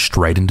to run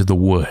straight into the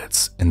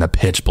woods in the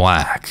pitch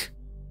black,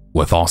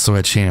 with also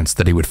a chance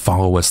that he would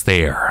follow us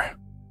there.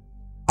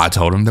 I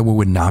told him that we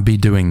would not be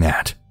doing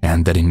that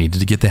and that he needed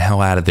to get the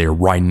hell out of there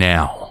right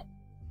now.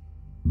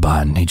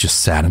 But he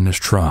just sat in his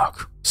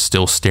truck,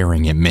 still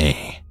staring at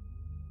me.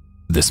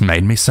 This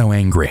made me so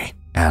angry,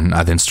 and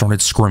I then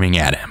started screaming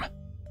at him.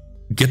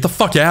 "Get the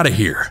fuck out of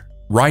here,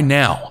 right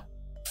now.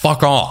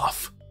 Fuck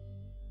off."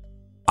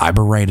 I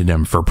berated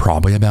him for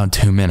probably about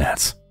 2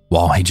 minutes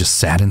while he just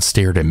sat and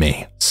stared at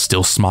me,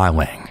 still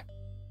smiling.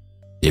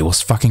 It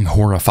was fucking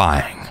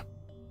horrifying.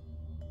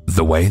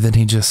 The way that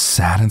he just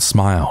sat and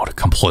smiled,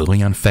 completely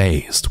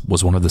unfazed,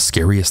 was one of the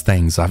scariest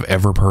things I've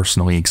ever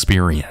personally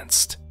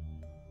experienced.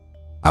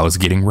 I was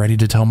getting ready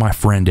to tell my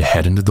friend to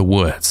head into the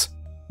woods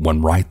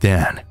when right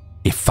then,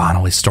 he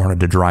finally started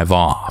to drive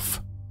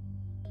off.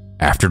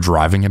 After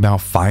driving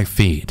about 5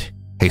 feet,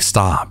 he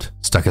stopped,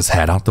 stuck his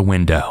head out the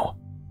window,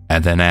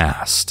 and then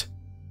asked,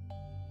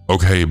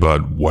 "Okay,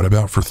 but what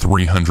about for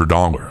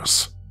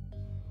 $300?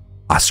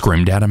 I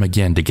screamed at him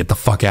again to get the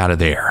fuck out of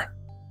there,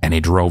 and he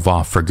drove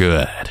off for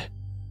good.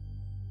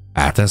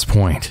 At this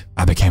point,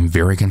 I became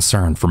very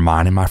concerned for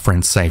mine and my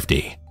friend's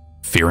safety,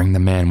 fearing the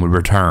man would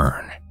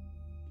return.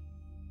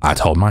 I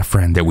told my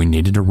friend that we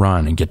needed to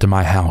run and get to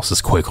my house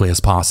as quickly as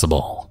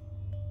possible.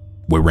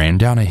 We ran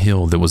down a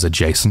hill that was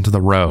adjacent to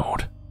the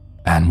road,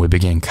 and we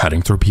began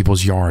cutting through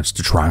people's yards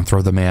to try and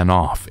throw the man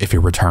off if he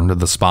returned to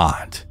the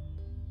spot.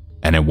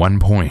 And at one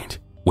point,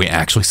 we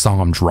actually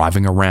saw him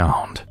driving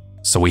around,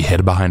 so we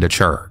hid behind a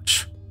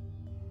church.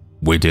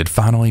 We did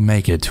finally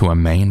make it to a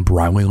main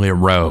brightly lit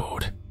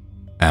road,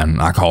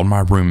 and I called my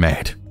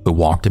roommate, who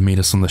walked to meet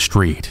us on the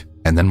street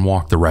and then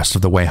walked the rest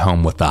of the way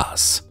home with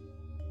us.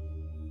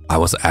 I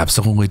was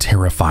absolutely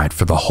terrified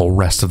for the whole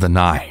rest of the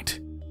night,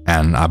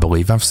 and I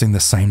believe I've seen the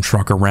same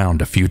truck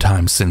around a few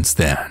times since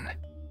then,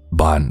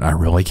 but I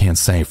really can't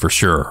say for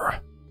sure.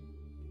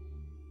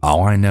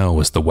 All I know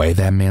is the way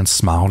that man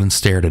smiled and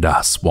stared at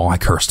us while I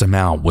cursed him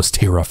out was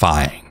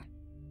terrifying,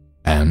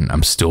 and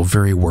I'm still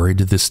very worried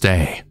to this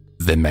day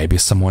that maybe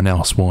someone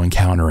else will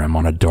encounter him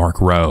on a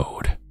dark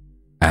road,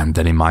 and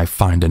that he might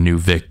find a new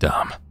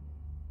victim,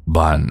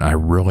 but I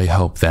really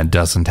hope that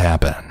doesn't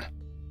happen.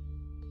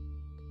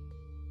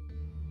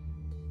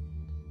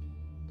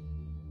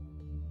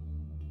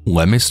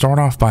 Let me start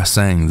off by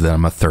saying that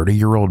I'm a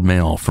 30-year-old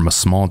male from a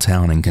small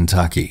town in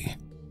Kentucky,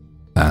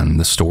 and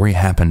the story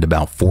happened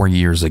about 4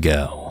 years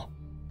ago.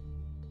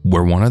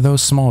 We're one of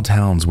those small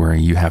towns where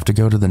you have to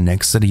go to the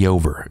next city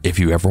over if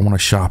you ever want to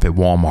shop at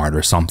Walmart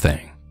or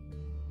something.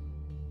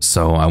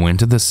 So I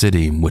went to the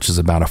city, which is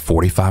about a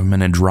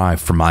 45-minute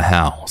drive from my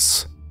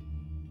house.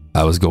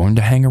 I was going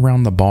to hang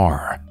around the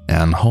bar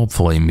and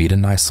hopefully meet a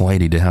nice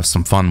lady to have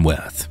some fun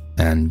with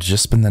and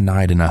just spend the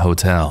night in a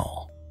hotel.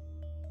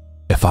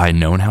 If I had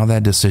known how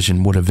that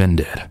decision would have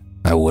ended,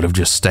 I would have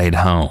just stayed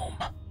home.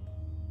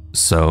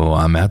 So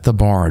I'm at the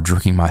bar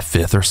drinking my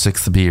 5th or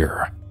 6th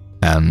beer,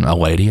 and a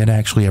lady had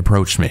actually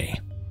approached me,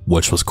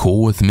 which was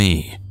cool with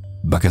me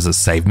because it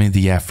saved me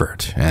the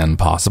effort and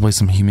possibly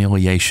some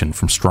humiliation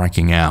from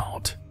striking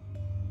out.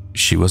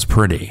 She was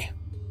pretty,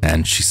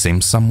 and she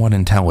seemed somewhat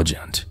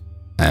intelligent,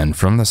 and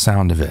from the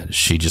sound of it,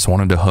 she just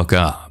wanted to hook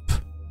up.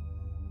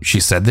 She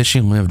said that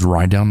she lived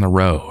right down the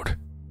road,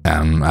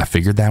 and I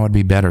figured that would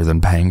be better than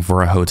paying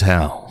for a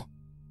hotel.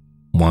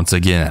 Once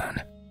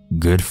again,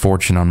 good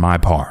fortune on my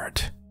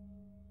part.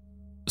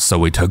 So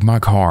we took my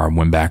car and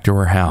went back to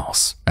her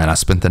house, and I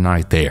spent the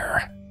night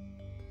there.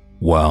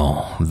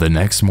 Well, the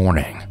next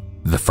morning,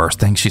 the first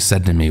thing she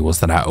said to me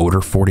was that I owed her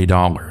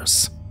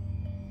 $40.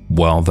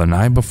 Well, the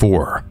night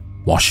before,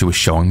 while she was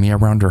showing me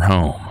around her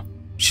home,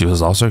 she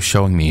was also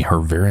showing me her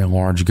very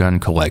large gun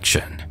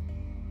collection.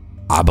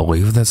 I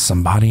believe that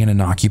somebody in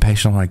an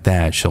occupation like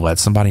that should let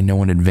somebody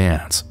know in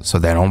advance so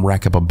they don't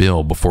rack up a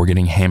bill before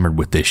getting hammered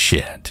with this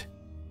shit.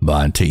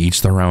 But to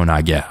each their own,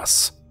 I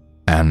guess.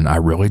 And I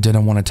really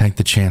didn't want to take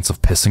the chance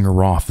of pissing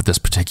her off at this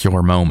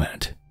particular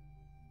moment.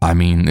 I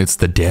mean, it's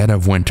the dead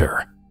of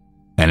winter,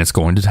 and it's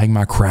going to take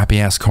my crappy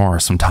ass car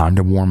some time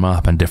to warm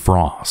up and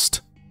defrost.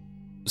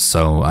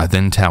 So I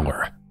then tell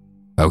her,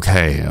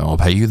 okay, I'll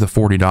pay you the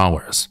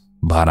 $40,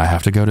 but I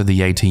have to go to the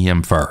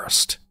ATM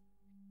first.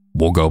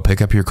 We'll go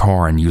pick up your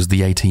car and use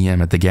the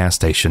ATM at the gas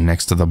station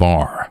next to the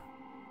bar.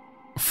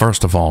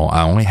 First of all,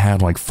 I only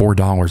had like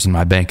 $4 in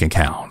my bank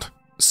account,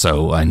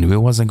 so I knew it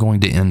wasn't going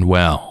to end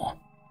well.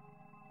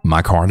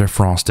 My car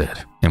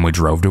defrosted, and we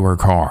drove to her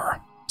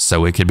car,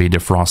 so it could be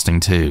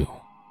defrosting too.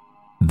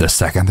 The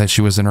second that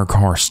she was in her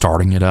car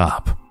starting it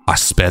up, I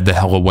sped the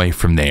hell away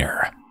from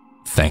there,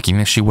 thinking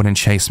that she wouldn't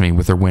chase me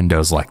with her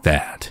windows like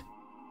that.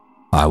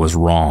 I was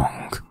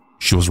wrong.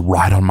 She was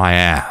right on my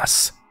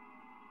ass.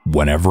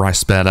 Whenever I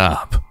sped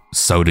up,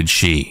 so did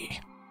she.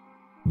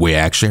 We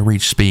actually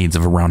reached speeds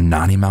of around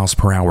 90 miles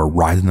per hour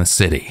right in the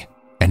city,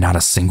 and not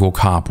a single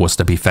cop was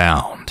to be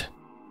found.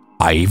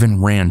 I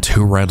even ran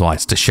 2 red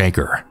lights to shake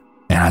her,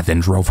 and I then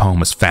drove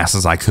home as fast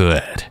as I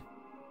could.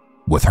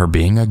 With her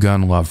being a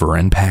gun lover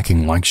and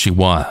packing like she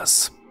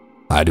was,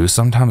 I do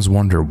sometimes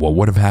wonder what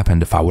would have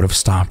happened if I would have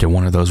stopped at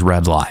one of those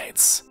red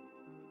lights.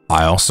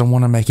 I also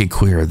want to make it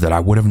clear that I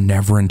would have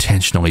never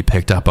intentionally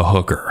picked up a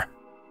hooker.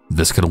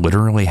 This could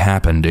literally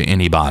happen to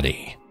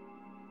anybody.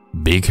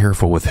 Be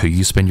careful with who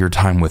you spend your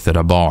time with at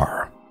a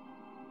bar.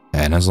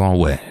 And as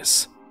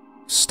always,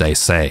 stay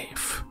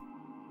safe.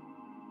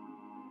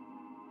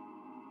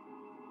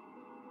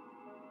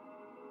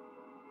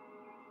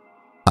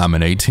 I'm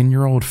an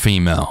 18-year-old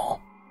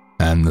female,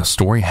 and the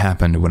story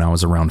happened when I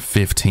was around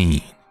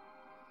 15.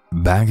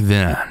 Back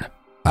then,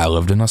 I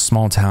lived in a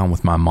small town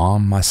with my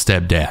mom, my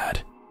stepdad,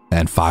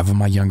 and 5 of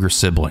my younger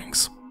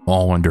siblings,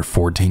 all under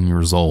 14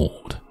 years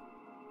old.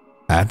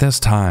 At this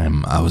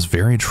time, I was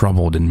very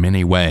troubled in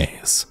many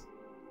ways.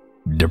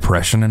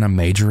 Depression and a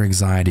major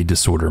anxiety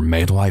disorder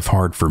made life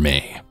hard for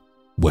me,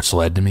 which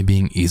led to me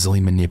being easily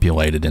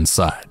manipulated and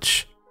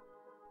such.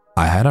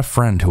 I had a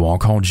friend who I'll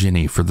call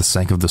Jenny for the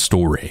sake of the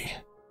story.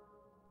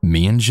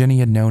 Me and Jenny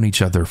had known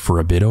each other for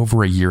a bit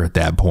over a year at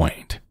that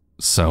point,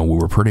 so we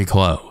were pretty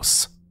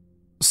close.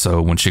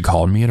 So when she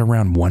called me at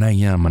around 1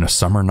 a.m. on a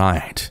summer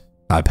night,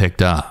 I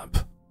picked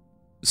up,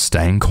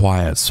 staying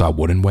quiet so I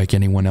wouldn't wake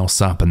anyone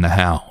else up in the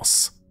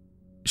house.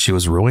 She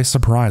was really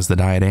surprised that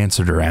I had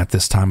answered her at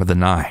this time of the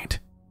night,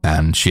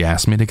 and she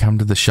asked me to come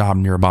to the shop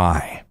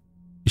nearby.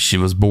 She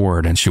was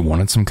bored and she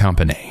wanted some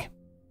company,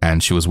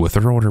 and she was with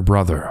her older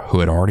brother who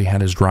had already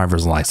had his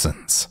driver's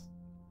license.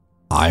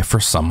 I, for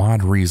some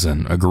odd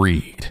reason,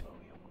 agreed,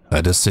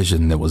 a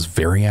decision that was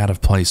very out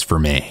of place for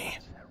me.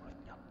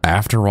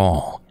 After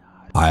all,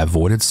 I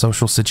avoided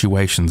social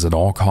situations at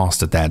all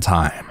costs at that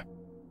time,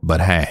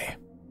 but hey,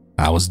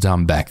 I was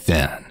dumb back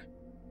then.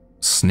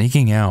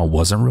 Sneaking out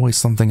wasn't really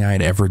something I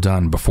had ever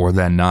done before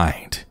that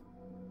night,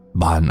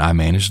 but I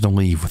managed to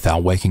leave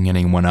without waking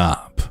anyone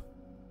up.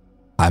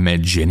 I met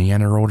Jenny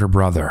and her older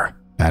brother,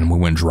 and we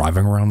went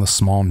driving around the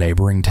small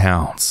neighboring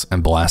towns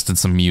and blasted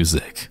some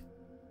music.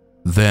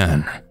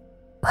 Then,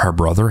 her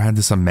brother had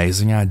this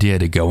amazing idea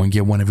to go and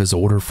get one of his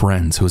older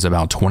friends who was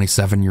about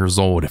 27 years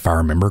old if I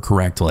remember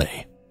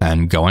correctly,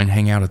 and go and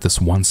hang out at this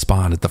one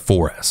spot at the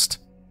forest.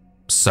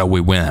 So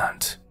we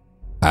went.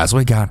 As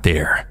we got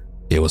there,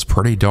 it was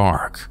pretty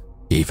dark,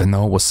 even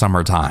though it was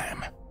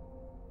summertime.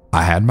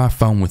 I had my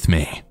phone with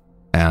me,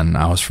 and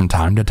I was from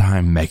time to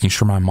time making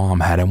sure my mom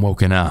hadn't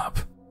woken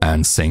up,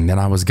 and seeing that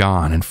I was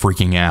gone and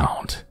freaking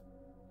out.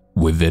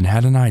 We then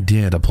had an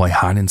idea to play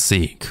hide and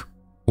seek,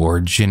 or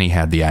Jenny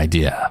had the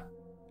idea,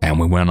 and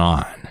we went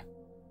on.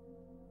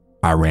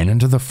 I ran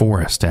into the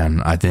forest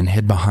and I then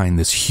hid behind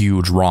this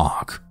huge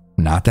rock,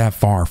 not that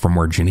far from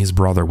where Jenny's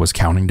brother was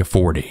counting to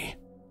 40,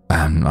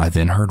 and I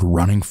then heard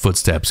running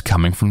footsteps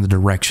coming from the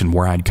direction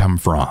where I'd come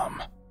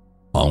from,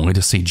 only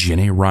to see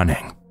Jenny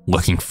running,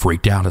 looking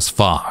freaked out as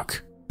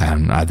fuck,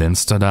 and I then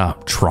stood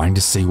up trying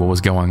to see what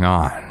was going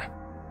on.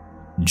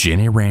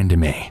 Jenny ran to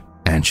me,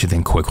 and she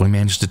then quickly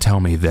managed to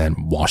tell me that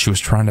while she was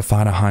trying to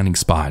find a hiding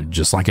spot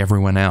just like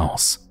everyone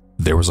else,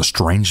 there was a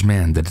strange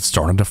man that had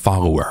started to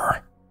follow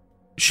her.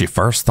 She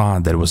first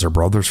thought that it was her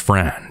brother's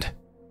friend,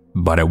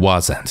 but it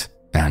wasn't,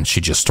 and she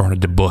just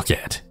started to book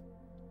it.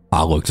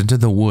 I looked into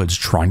the woods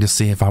trying to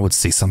see if I would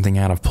see something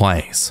out of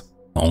place,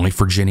 only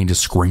for Jenny to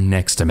scream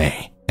next to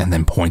me and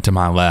then point to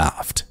my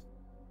left.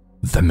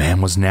 The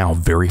man was now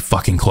very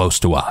fucking close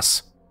to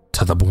us,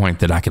 to the point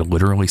that I could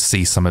literally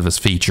see some of his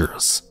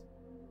features.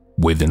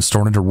 We then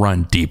started to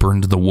run deeper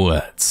into the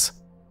woods.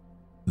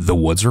 The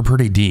woods were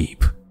pretty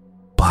deep,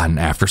 but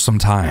after some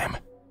time,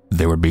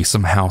 there would be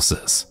some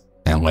houses,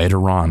 and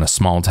later on a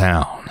small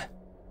town.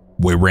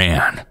 We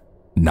ran,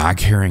 not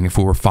caring if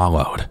we were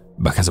followed,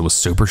 because it was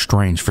super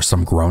strange for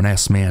some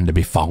grown-ass man to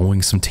be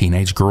following some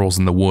teenage girls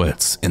in the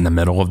woods in the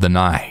middle of the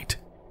night.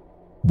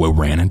 We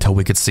ran until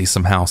we could see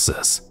some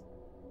houses.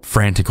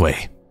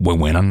 Frantically, we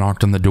went and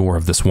knocked on the door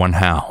of this one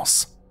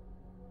house.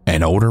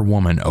 An older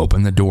woman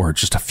opened the door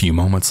just a few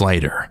moments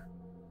later.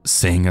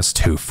 Seeing us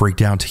 2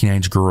 freaked out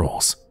teenage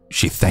girls,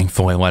 she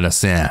thankfully let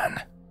us in.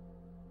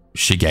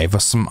 She gave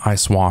us some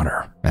ice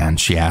water, and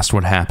she asked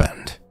what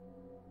happened.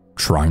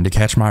 Trying to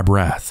catch my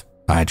breath,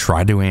 I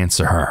tried to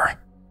answer her,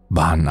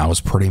 but I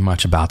was pretty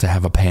much about to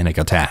have a panic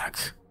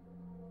attack.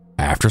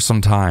 After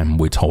some time,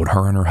 we told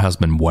her and her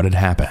husband what had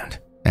happened,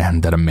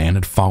 and that a man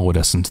had followed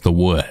us into the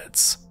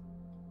woods.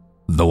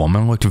 The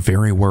woman looked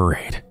very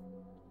worried.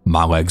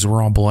 My legs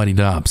were all bloodied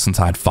up since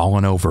I had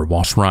fallen over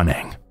whilst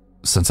running,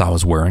 since I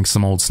was wearing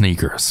some old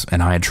sneakers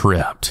and I had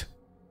tripped,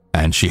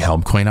 and she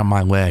helped clean up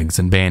my legs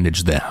and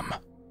bandage them.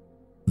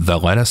 They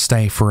let us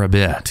stay for a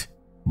bit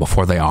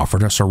before they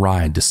offered us a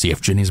ride to see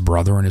if Jenny's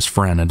brother and his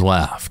friend had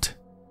left,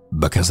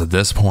 because at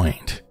this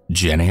point,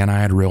 Jenny and I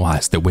had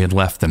realized that we had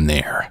left them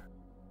there.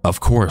 Of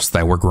course,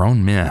 they were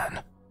grown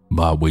men,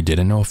 but we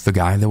didn't know if the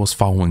guy that was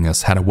following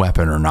us had a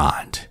weapon or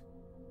not.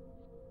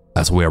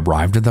 As we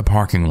arrived at the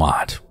parking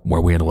lot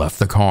where we had left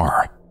the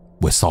car,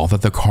 we saw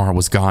that the car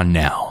was gone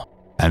now,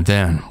 and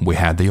then we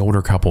had the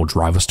older couple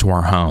drive us to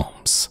our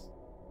homes.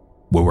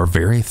 We were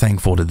very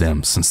thankful to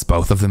them since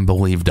both of them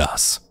believed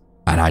us,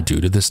 and I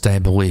do to this day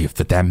believe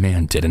that that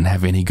man didn't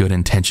have any good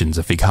intentions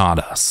if he caught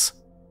us.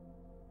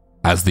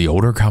 As the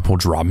older couple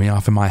dropped me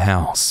off at my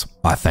house,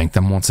 I thanked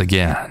them once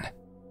again.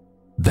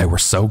 They were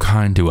so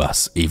kind to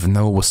us even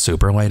though it was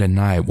super late at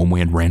night when we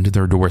had ran to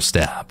their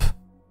doorstep.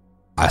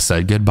 I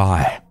said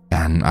goodbye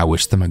and I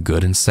wished them a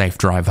good and safe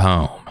drive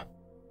home.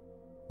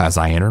 As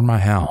I entered my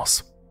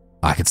house,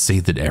 I could see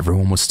that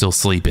everyone was still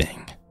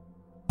sleeping.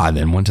 I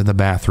then went to the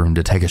bathroom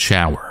to take a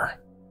shower.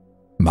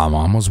 My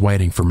mom was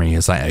waiting for me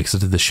as I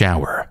exited the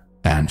shower,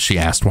 and she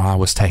asked why I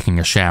was taking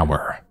a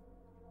shower.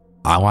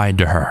 I lied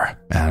to her,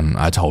 and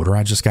I told her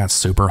I just got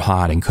super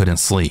hot and couldn't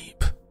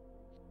sleep.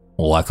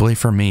 Luckily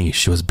for me,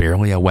 she was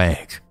barely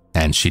awake,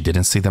 and she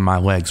didn't see that my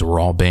legs were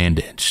all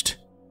bandaged.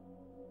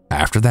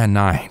 After that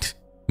night,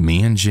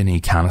 me and Jenny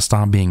kind of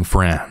stopped being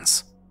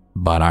friends,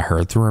 but I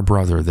heard through her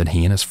brother that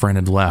he and his friend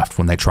had left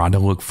when they tried to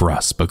look for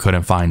us but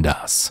couldn't find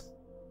us.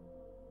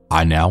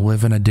 I now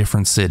live in a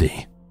different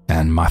city,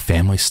 and my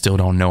family still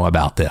don't know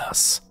about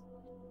this,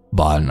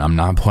 but I'm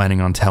not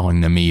planning on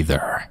telling them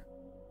either.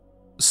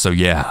 So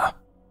yeah,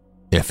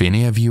 if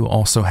any of you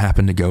also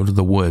happen to go to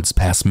the woods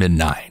past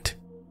midnight,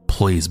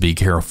 please be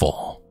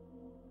careful.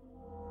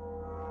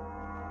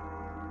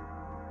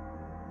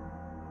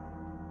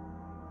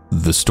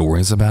 The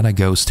story is about a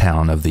ghost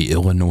town of the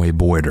Illinois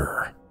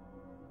border.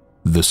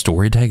 The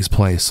story takes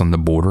place on the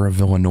border of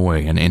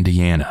Illinois and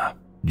Indiana,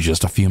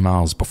 just a few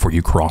miles before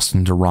you cross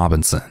into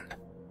Robinson.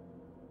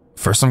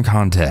 For some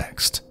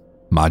context,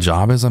 my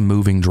job as a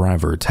moving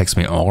driver takes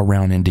me all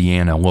around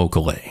Indiana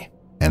locally,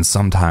 and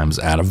sometimes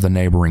out of the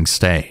neighboring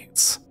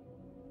states.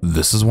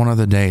 This is one of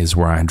the days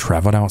where I had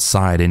traveled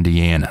outside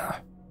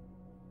Indiana.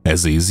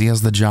 As easy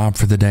as the job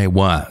for the day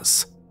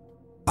was,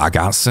 I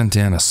got sent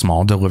in a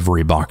small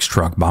delivery box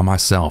truck by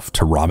myself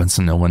to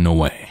Robinson,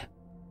 Illinois.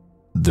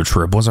 The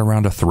trip was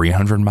around a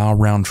 300-mile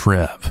round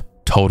trip,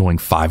 totaling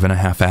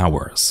 5.5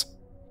 hours.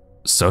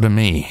 So to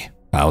me,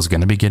 I was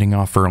going to be getting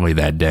off early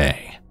that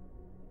day.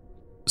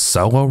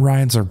 Solo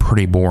rides are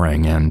pretty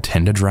boring and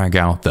tend to drag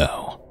out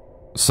though.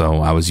 So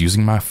I was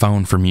using my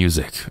phone for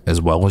music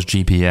as well as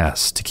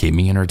GPS to keep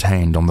me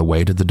entertained on the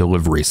way to the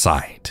delivery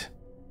site.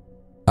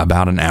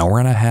 About an hour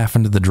and a half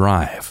into the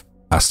drive,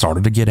 I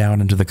started to get out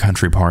into the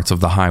country parts of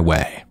the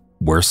highway,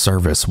 where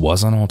service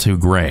wasn't all too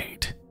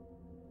great.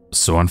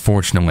 So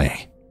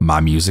unfortunately, my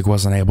music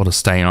wasn't able to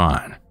stay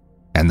on,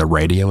 and the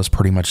radio was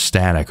pretty much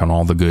static on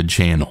all the good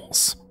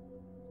channels.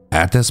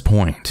 At this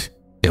point,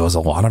 it was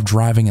a lot of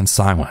driving in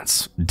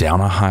silence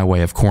down a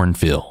highway of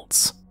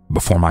cornfields,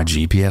 before my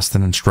GPS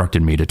then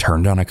instructed me to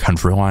turn down a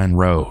country line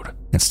road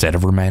instead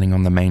of remaining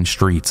on the main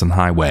streets and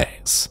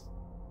highways.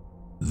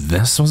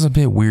 This was a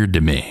bit weird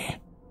to me,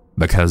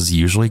 because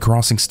usually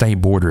crossing state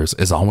borders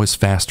is always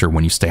faster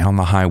when you stay on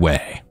the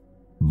highway.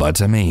 But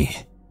to me,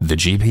 the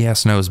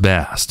GPS knows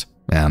best,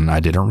 and I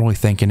didn't really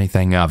think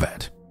anything of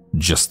it,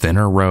 just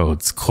thinner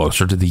roads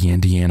closer to the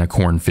Indiana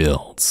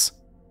cornfields.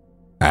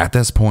 At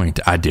this point,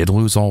 I did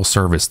lose all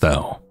service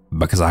though,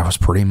 because I was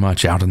pretty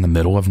much out in the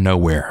middle of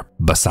nowhere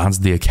besides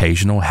the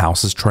occasional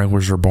houses,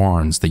 trailers, or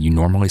barns that you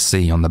normally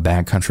see on the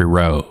backcountry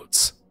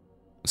roads.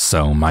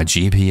 So my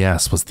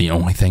GPS was the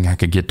only thing I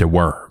could get to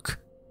work.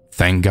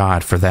 Thank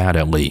God for that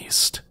at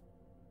least.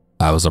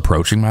 I was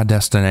approaching my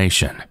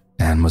destination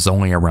and was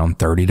only around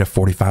 30 to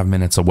 45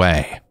 minutes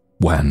away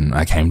when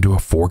I came to a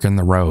fork in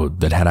the road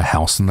that had a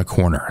house in the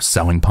corner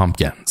selling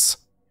pumpkins.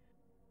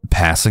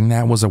 Passing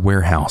that was a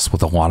warehouse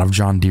with a lot of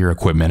John Deere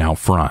equipment out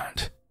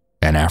front,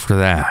 and after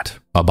that,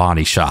 a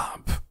body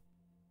shop.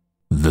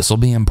 This'll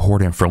be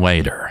important for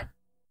later.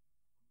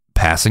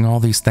 Passing all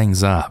these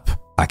things up,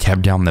 I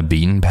kept down the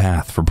beaten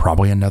path for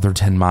probably another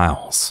 10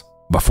 miles,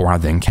 before I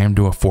then came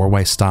to a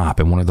 4-way stop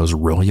in one of those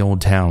really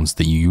old towns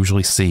that you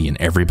usually see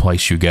in every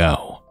place you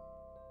go.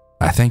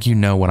 I think you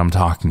know what I'm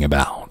talking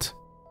about.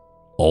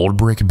 Old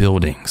brick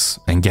buildings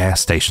and gas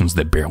stations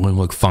that barely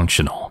look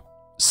functional,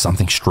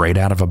 something straight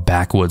out of a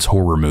backwoods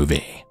horror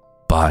movie,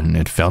 but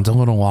it felt a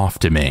little off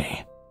to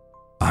me.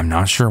 I'm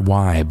not sure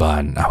why,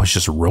 but I was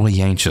just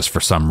really anxious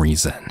for some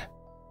reason.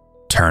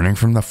 Turning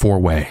from the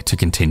 4-way to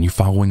continue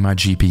following my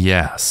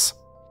GPS,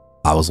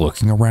 I was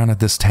looking around at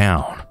this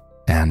town,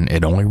 and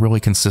it only really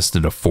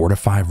consisted of 4 to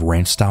 5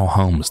 ranch-style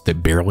homes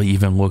that barely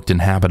even looked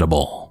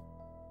inhabitable.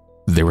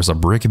 There was a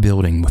brick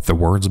building with the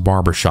words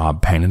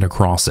barbershop painted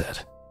across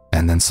it,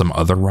 and then some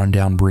other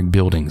rundown brick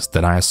buildings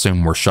that I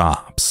assume were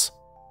shops.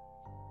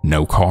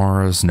 No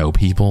cars, no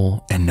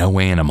people, and no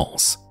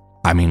animals.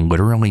 I mean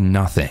literally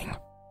nothing.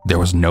 There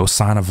was no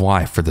sign of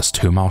life for this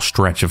 2-mile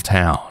stretch of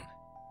town.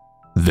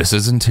 This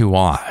isn't too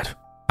odd.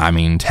 I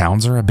mean,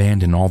 towns are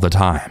abandoned all the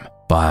time,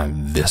 but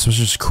this was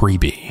just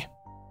creepy.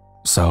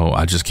 So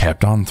I just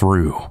kept on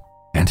through,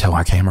 until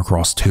I came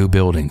across two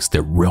buildings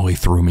that really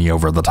threw me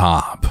over the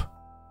top.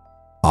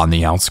 On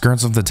the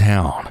outskirts of the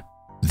town,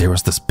 there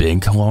was this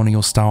big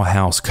colonial-style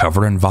house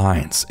covered in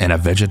vines and a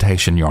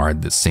vegetation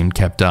yard that seemed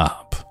kept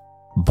up,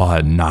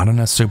 but not in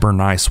a super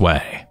nice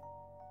way.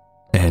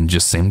 It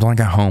just seemed like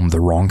a home the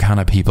wrong kind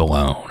of people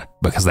own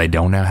because they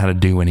don't know how to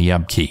do any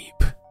upkeep.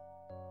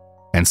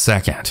 And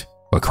second,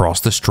 across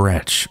the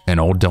stretch, an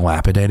old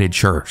dilapidated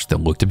church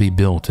that looked to be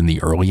built in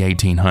the early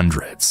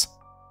 1800s.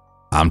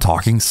 I'm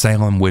talking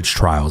Salem witch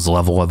trials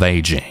level of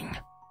aging.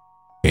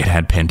 It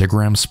had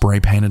pentagrams spray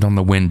painted on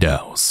the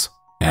windows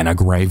and a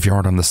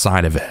graveyard on the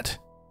side of it,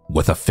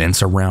 with a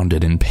fence around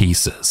it in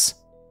pieces.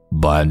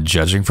 But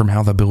judging from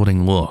how the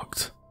building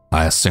looked,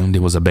 I assumed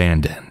it was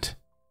abandoned.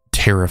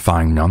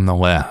 Terrifying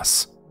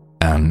nonetheless,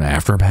 and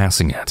after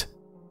passing it,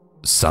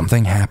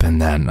 something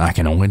happened that I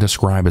can only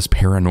describe as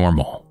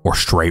paranormal or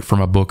straight from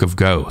a book of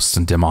ghosts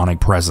and demonic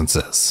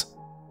presences.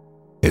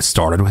 It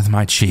started with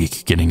my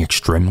cheek getting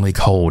extremely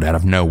cold out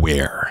of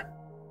nowhere.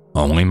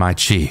 Only my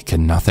cheek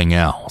and nothing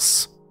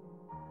else.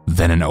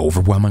 Then an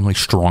overwhelmingly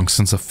strong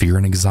sense of fear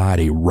and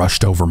anxiety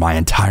rushed over my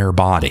entire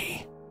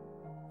body.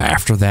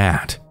 After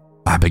that,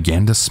 I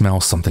began to smell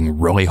something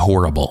really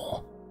horrible.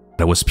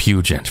 It was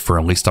pungent for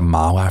at least a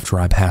mile after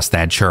I passed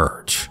that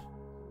church.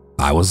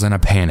 I was in a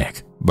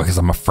panic because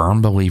I'm a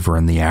firm believer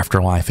in the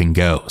afterlife and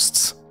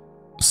ghosts.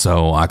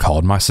 So I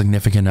called my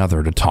significant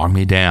other to talk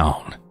me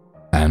down,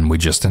 and we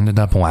just ended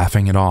up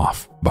laughing it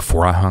off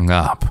before I hung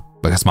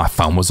up because my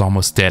phone was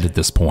almost dead at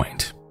this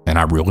point, and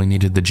I really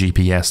needed the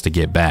GPS to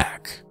get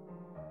back.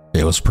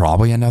 It was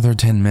probably another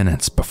 10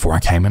 minutes before I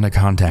came into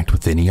contact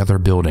with any other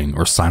building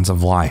or signs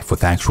of life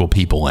with actual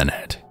people in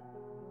it.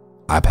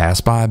 I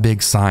passed by a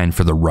big sign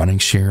for the running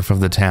sheriff of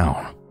the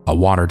town, a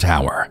water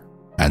tower,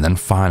 and then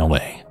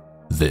finally,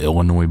 the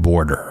Illinois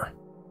border.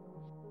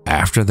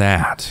 After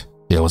that,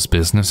 it was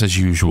business as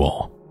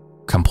usual.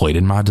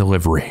 Completed my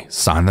delivery,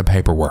 signed the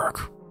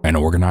paperwork, and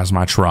organized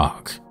my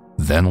truck,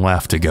 then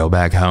left to go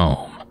back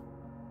home.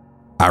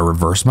 I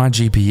reversed my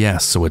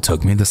GPS so it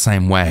took me the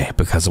same way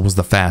because it was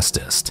the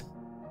fastest,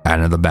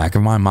 and in the back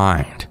of my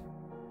mind,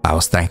 I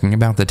was thinking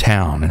about the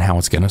town and how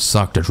it's gonna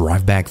suck to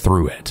drive back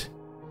through it.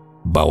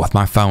 But with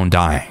my phone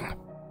dying,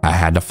 I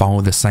had to follow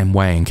the same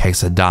way in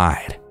case it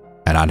died,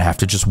 and I'd have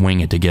to just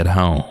wing it to get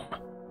home.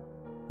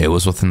 It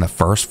was within the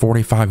first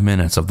 45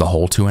 minutes of the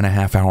whole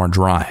 2.5-hour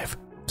drive,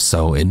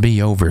 so it'd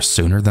be over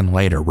sooner than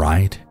later,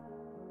 right?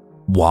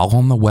 While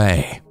on the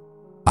way,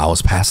 I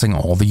was passing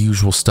all the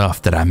usual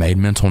stuff that I made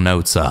mental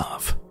notes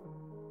of.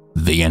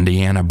 The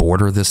Indiana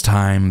border this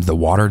time, the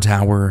water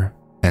tower,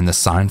 and the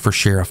sign for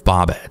Sheriff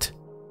Bobbitt,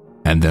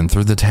 and then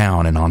through the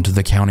town and onto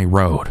the county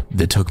road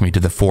that took me to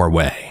the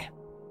four-way.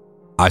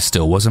 I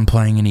still wasn't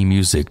playing any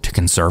music to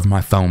conserve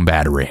my phone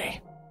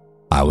battery.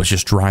 I was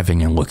just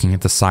driving and looking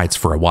at the sights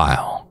for a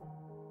while.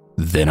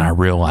 Then I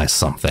realized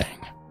something.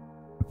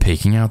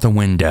 Peeking out the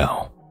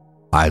window,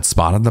 I had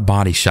spotted the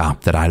body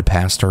shop that I had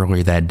passed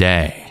earlier that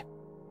day.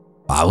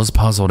 I was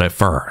puzzled at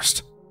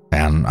first,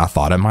 and I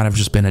thought it might have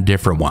just been a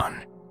different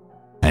one,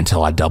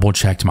 until I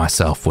double-checked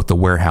myself with the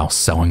warehouse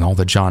selling all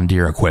the John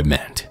Deere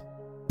equipment,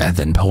 and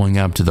then pulling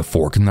up to the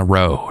fork in the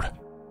road.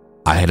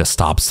 I hit a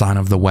stop sign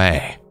of the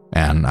way,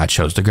 and I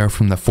chose to go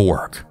from the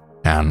fork,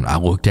 and I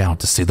looked out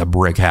to see the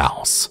brick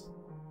house,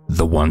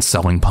 the one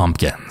selling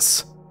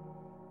pumpkins.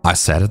 I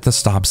sat at the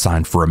stop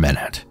sign for a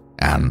minute,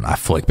 and I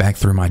flicked back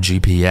through my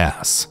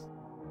GPS.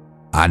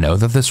 I know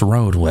that this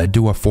road led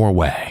to a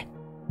four-way.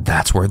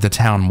 That's where the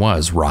town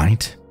was,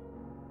 right?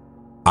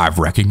 I've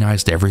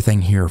recognized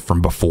everything here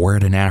from before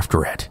it and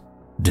after it.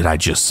 Did I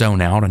just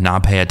zone out and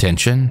not pay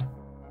attention?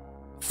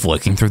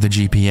 Flicking through the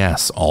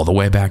GPS all the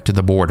way back to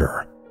the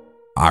border,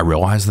 I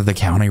realized that the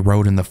county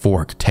road in the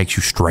fork takes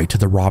you straight to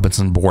the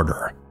Robinson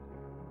border.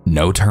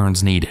 No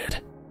turns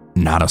needed.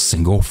 Not a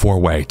single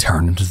four-way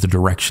turned into the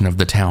direction of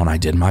the town I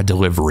did my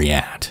delivery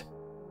at.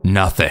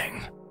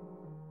 Nothing.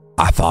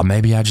 I thought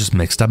maybe I just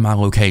mixed up my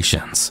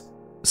locations,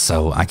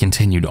 so I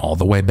continued all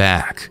the way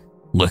back,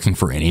 looking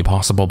for any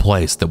possible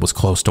place that was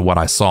close to what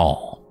I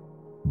saw.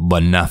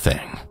 But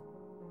nothing.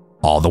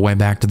 All the way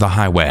back to the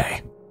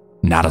highway,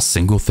 not a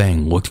single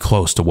thing looked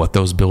close to what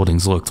those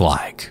buildings looked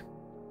like.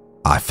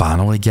 I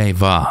finally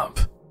gave up,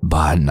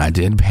 but I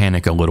did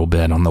panic a little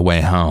bit on the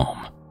way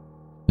home.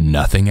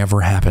 Nothing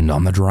ever happened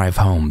on the drive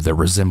home that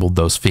resembled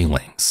those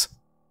feelings.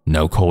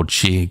 No cold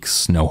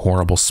cheeks, no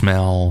horrible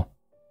smell,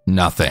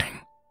 nothing.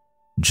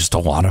 Just a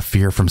lot of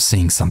fear from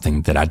seeing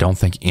something that I don't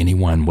think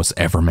anyone was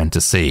ever meant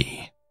to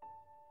see.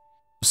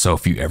 So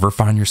if you ever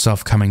find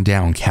yourself coming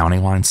down County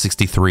Line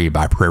 63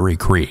 by Prairie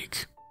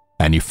Creek,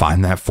 and you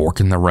find that fork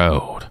in the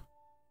road,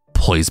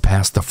 please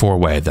pass the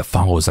four-way that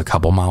follows a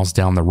couple miles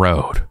down the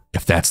road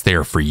if that's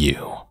there for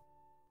you.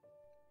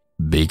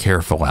 Be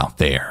careful out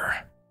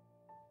there.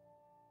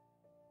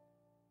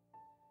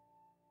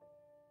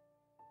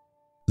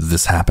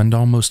 This happened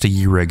almost a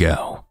year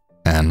ago,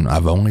 and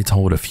I've only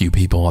told a few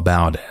people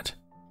about it.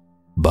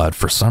 But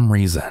for some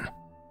reason,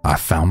 I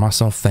found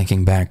myself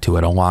thinking back to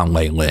it a lot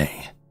lately.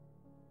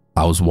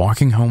 I was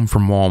walking home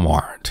from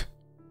Walmart.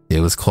 It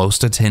was close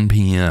to 10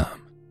 p.m.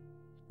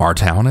 Our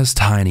town is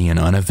tiny and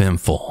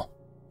uneventful,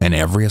 and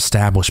every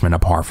establishment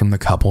apart from the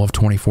couple of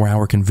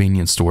 24-hour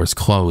convenience stores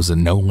close at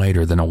no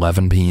later than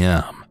 11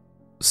 p.m.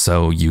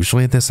 So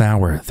usually at this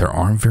hour, there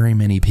aren't very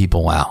many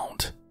people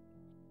out.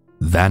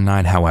 That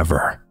night,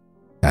 however,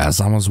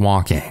 as I was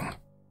walking,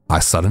 I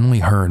suddenly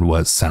heard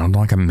what sounded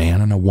like a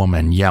man and a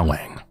woman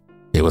yelling.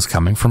 It was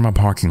coming from a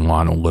parking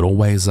lot a little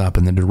ways up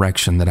in the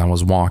direction that I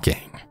was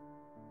walking.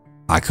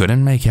 I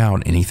couldn't make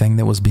out anything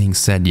that was being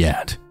said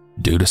yet,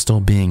 due to still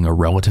being a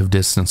relative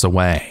distance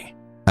away,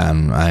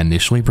 and I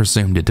initially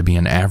presumed it to be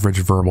an average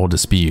verbal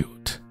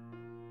dispute.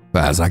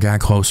 As I got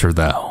closer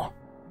though,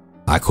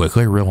 I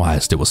quickly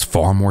realized it was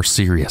far more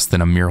serious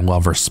than a mere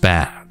lover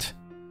spat.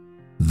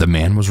 The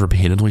man was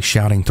repeatedly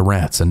shouting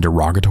threats and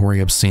derogatory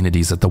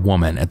obscenities at the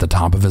woman at the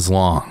top of his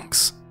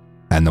lungs,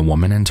 and the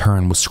woman in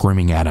turn was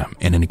screaming at him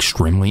in an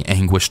extremely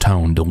anguished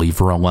tone to leave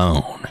her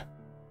alone.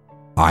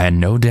 I had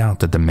no doubt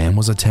that the man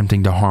was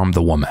attempting to harm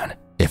the woman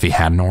if he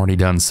hadn't already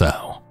done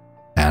so,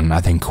 and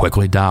I then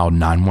quickly dialed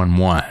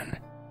 911.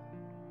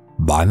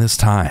 By this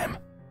time,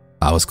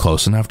 I was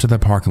close enough to the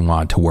parking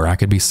lot to where I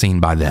could be seen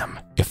by them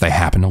if they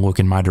happened to look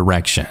in my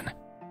direction,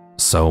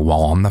 so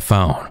while on the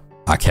phone,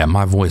 I kept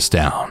my voice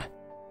down,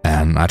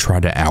 and I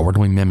tried to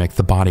outwardly mimic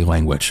the body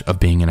language of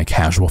being in a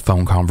casual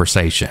phone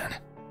conversation.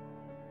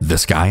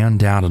 This guy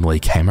undoubtedly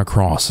came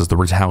across as the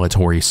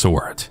retaliatory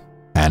sort,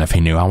 and if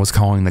he knew I was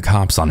calling the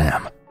cops on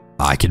him,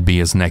 I could be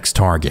his next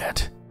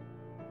target.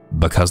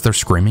 Because their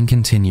screaming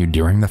continued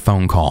during the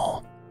phone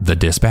call, the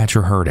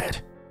dispatcher heard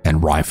it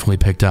and rightfully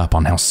picked up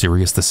on how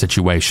serious the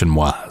situation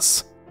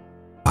was.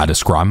 I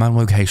described my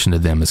location to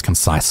them as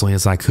concisely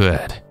as I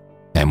could,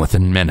 and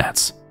within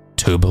minutes,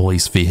 2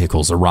 police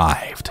vehicles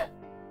arrived.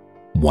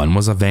 One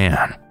was a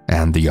van,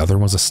 and the other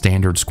was a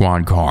standard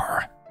squad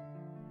car.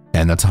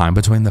 In the time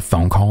between the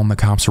phone call and the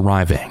cops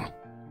arriving,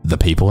 the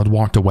people had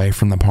walked away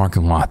from the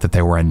parking lot that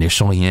they were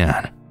initially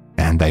in,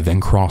 and they then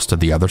crossed to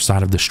the other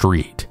side of the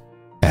street,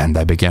 and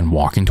they began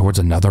walking towards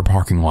another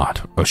parking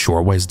lot a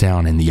short ways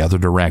down in the other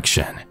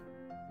direction.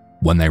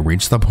 When they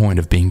reached the point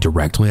of being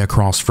directly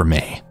across from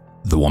me,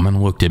 the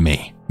woman looked at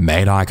me,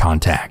 made eye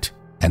contact,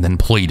 and then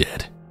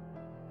pleaded,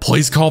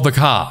 "Please call the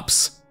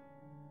cops."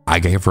 I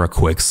gave her a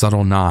quick,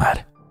 subtle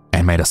nod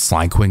and made a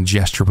slight quick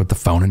gesture with the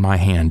phone in my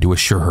hand to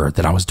assure her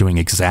that I was doing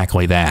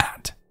exactly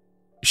that.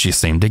 She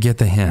seemed to get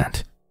the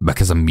hint,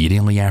 because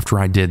immediately after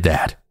I did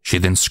that, she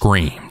then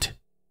screamed,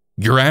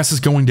 "Your ass is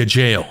going to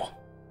jail,"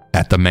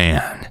 at the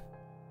man.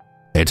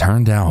 It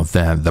turned out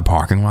that the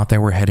parking lot they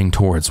were heading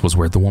towards was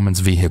where the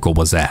woman's vehicle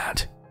was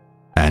at,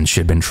 and she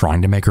had been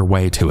trying to make her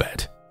way to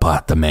it,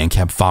 but the man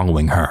kept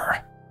following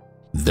her.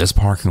 This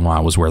parking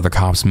lot was where the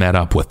cops met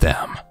up with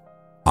them.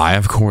 I,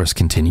 of course,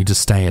 continued to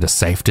stay at a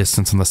safe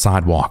distance on the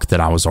sidewalk that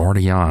I was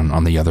already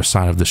on the other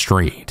side of the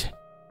street.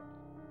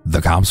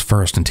 The cops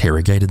first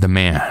interrogated the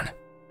man,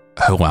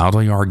 who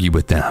loudly argued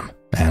with them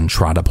and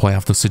tried to play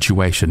off the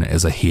situation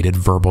as a heated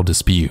verbal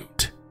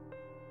dispute.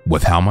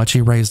 With how much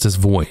he raised his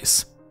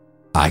voice,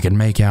 I could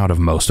make out of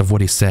most of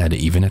what he said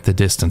even at the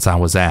distance I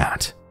was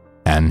at,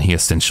 and he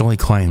essentially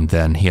claimed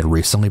that he had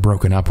recently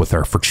broken up with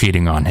her for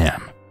cheating on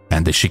him,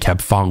 and that she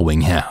kept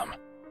following him.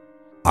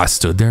 I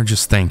stood there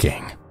just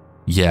thinking,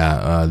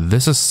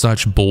 this is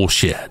such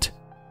bullshit.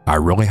 I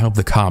really hope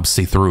the cops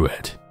see through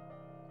it.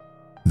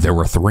 There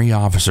were 3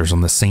 officers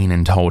on the scene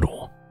in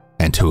total,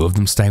 and 2 of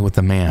them stayed with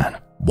the man,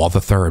 while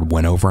the 3rd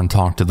went over and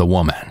talked to the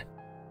woman.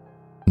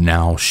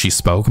 Now, she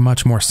spoke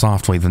much more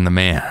softly than the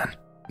man,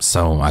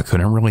 so I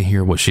couldn't really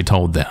hear what she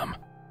told them.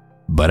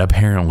 But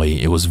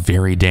apparently it was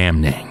very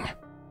damning,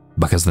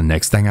 because the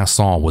next thing I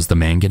saw was the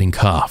man getting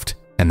cuffed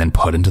and then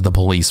put into the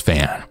police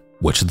van,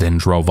 which then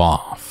drove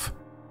off.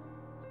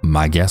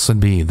 My guess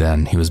would be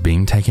that he was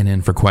being taken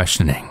in for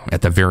questioning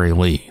at the very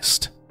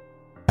least.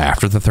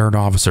 After the 3rd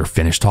officer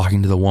finished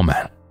talking to the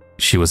woman,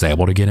 she was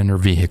able to get in her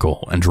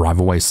vehicle and drive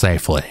away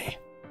safely.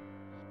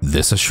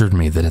 This assured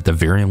me that at the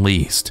very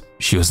least,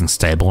 she was in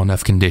stable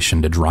enough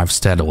condition to drive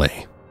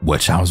steadily,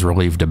 which I was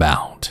relieved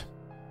about.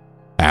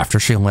 After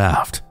she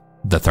left,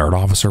 the 3rd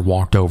officer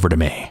walked over to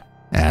me,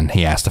 and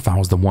he asked if I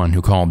was the one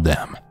who called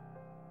them.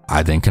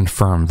 I then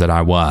confirmed that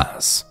I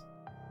was.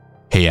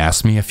 He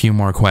asked me a few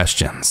more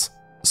questions,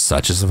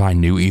 such as if I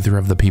knew either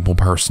of the people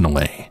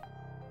personally.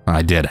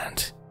 I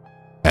didn't,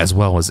 as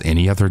well as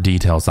any other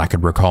details I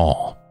could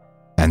recall,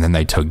 and then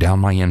they took down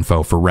my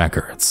info for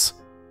records.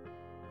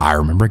 I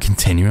remember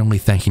continually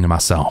thinking to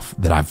myself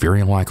that I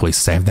very likely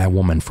saved that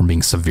woman from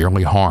being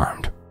severely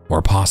harmed,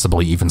 or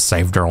possibly even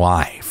saved her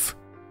life.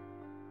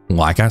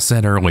 Like I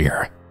said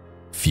earlier,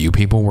 few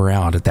people were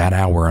out at that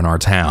hour in our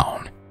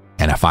town,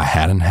 and if I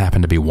hadn't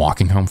happened to be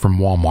walking home from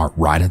Walmart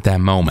right at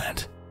that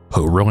moment,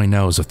 who really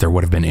knows if there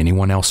would have been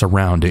anyone else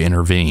around to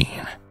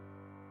intervene.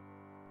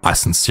 I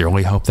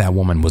sincerely hope that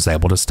woman was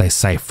able to stay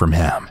safe from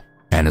him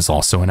and is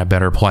also in a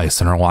better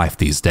place in her life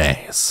these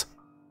days.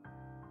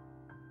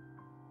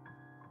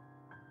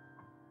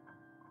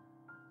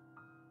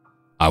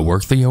 I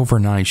worked the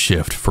overnight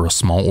shift for a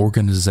small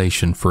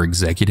organization for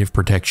executive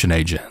protection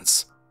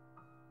agents.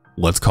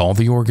 Let's call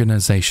the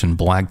organization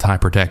Black Tie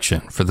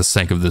Protection for the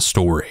sake of this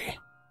story.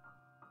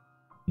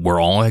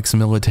 We're all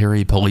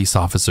ex-military police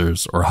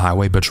officers or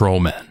highway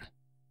patrolmen.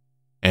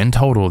 In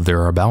total,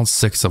 there are about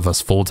 6 of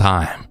us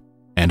full-time,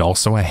 and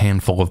also a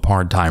handful of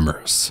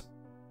part-timers.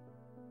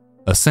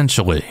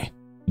 Essentially,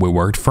 we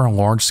worked for a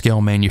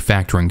large-scale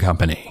manufacturing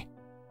company,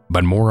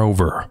 but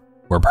moreover,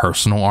 we're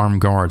personal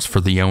armed guards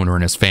for the owner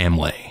and his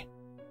family.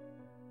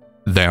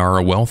 They are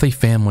a wealthy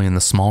family in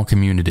the small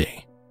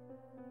community,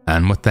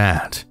 and with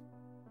that,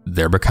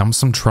 there becomes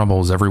some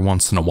troubles every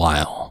once in a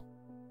while,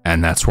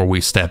 and that's where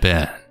we step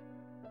in.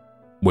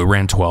 We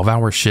ran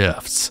 12-hour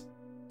shifts,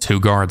 2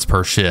 guards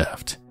per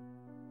shift.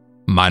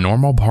 My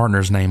normal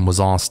partner's name was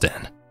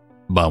Austin,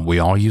 but we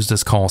all used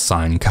his call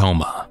sign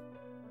Coma.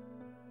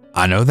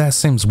 I know that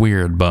seems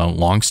weird, but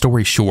long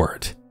story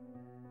short,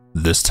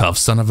 this tough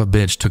son of a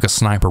bitch took a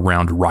sniper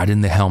round right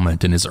in the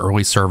helmet in his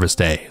early service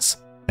days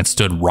and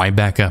stood right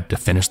back up to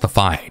finish the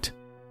fight,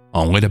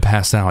 only to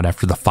pass out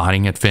after the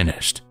fighting had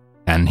finished,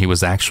 and he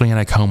was actually in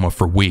a coma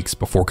for weeks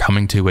before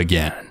coming to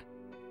again.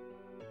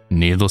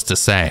 Needless to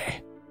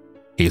say,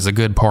 he's a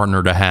good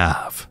partner to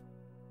have.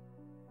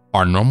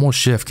 Our normal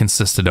shift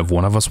consisted of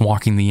one of us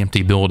walking the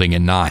empty building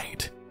at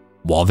night,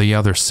 while the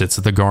other sits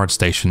at the guard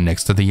station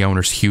next to the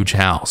owner's huge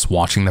house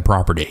watching the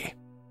property,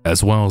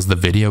 as well as the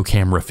video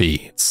camera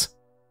feeds.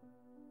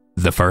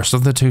 The first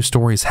of the 2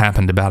 stories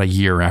happened about a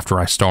year after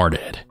I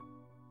started.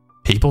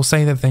 People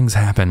say that things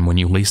happen when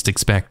you least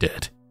expect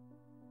it,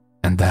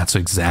 and that's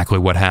exactly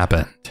what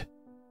happened.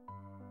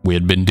 We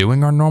had been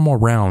doing our normal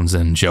rounds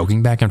and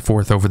joking back and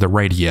forth over the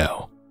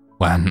radio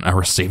when I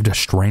received a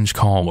strange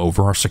call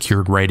over our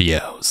secured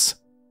radios.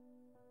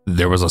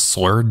 There was a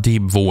slurred,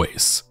 deep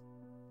voice.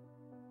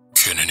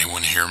 "Can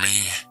anyone hear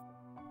me?"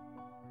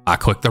 I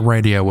clicked the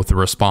radio with the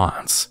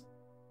response.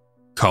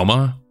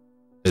 "Coma?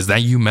 Is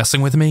that you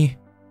messing with me?"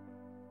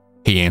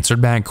 He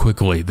answered back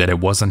quickly that it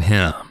wasn't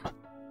him.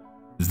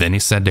 Then he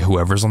said to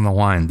whoever's on the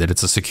line that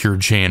it's a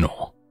secured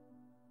channel.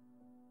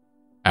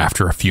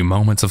 After a few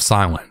moments of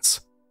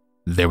silence,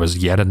 there was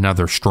yet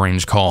another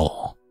strange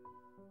call.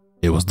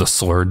 It was the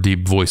slurred,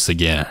 deep voice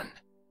again.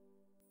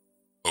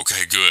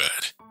 "Okay,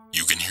 good.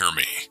 You can hear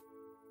me.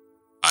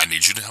 I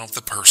need you to help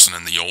the person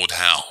in the old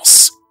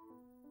house.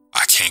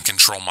 I can't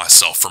control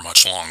myself for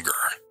much longer."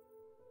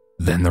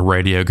 Then the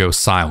radio goes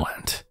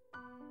silent.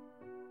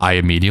 I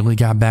immediately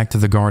got back to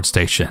the guard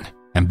station,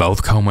 and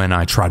both Coma and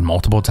I tried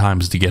multiple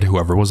times to get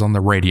whoever was on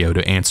the radio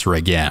to answer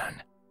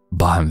again,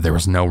 but there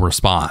was no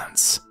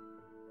response.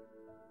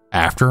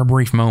 After a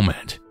brief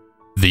moment,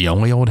 the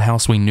only old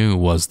house we knew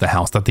was the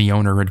house that the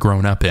owner had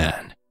grown up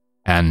in,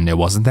 and it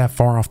wasn't that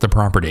far off the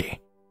property,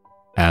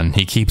 and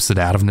he keeps it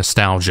out of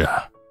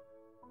nostalgia.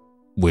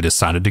 We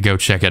decided to go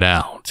check it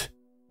out.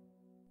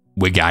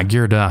 We got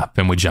geared up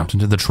and we jumped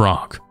into the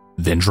truck,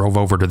 then drove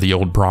over to the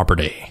old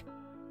property.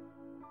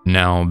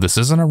 Now, this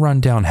isn't a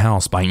rundown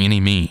house by any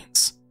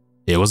means.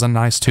 It was a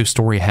nice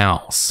 2-story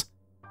house.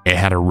 It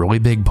had a really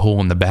big pool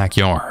in the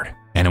backyard,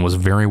 and it was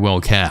very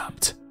well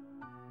kept.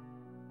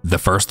 The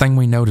first thing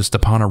we noticed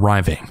upon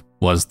arriving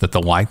was that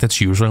the light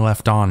that's usually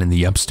left on in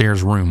the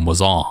upstairs room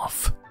was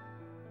off.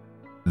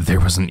 There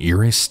was an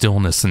eerie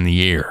stillness in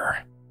the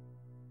air.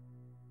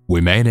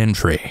 We made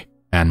entry,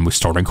 and we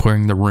started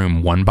clearing the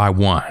room one by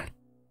one,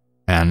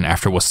 and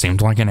after what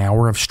seemed like an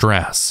hour of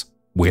stress,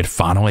 we had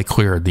finally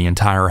cleared the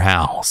entire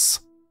house.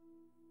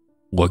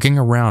 Looking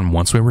around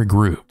once we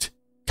regrouped,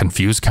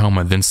 confused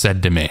Coma then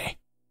said to me,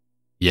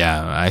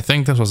 "Yeah, I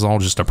think this was all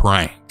just a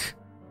prank."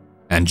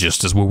 And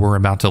just as we were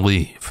about to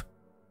leave,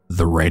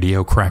 the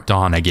radio cracked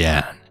on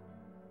again.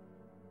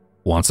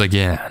 Once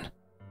again,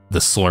 the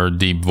slurred,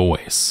 deep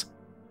voice.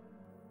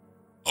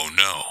 "Oh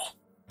no,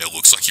 it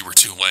looks like you were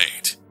too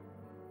late.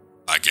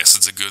 I guess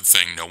it's a good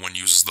thing no one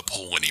uses the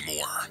pool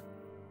anymore."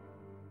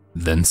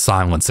 Then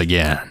silence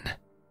again.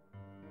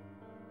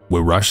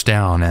 We rushed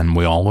down and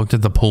we all looked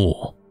at the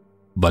pool,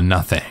 but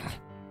nothing.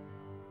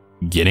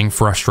 Getting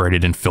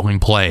frustrated and feeling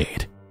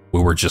played,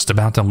 we were just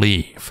about to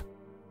leave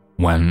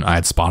when I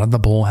had spotted the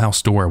pool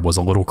house door was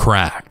a little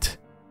cracked.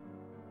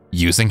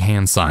 Using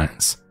hand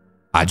signs,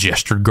 I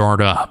gestured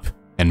guard up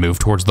and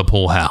moved towards the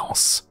pool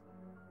house.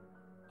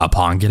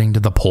 Upon getting to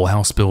the pool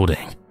house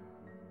building,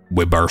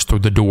 we burst through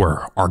the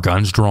door, our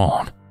guns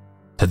drawn,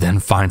 to then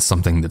find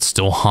something that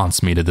still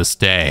haunts me to this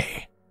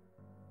day.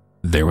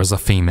 There was a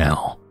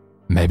female,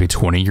 maybe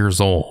 20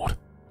 years old,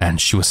 and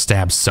she was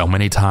stabbed so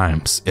many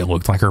times it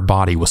looked like her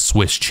body was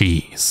Swiss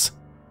cheese.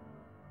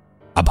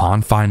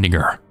 Upon finding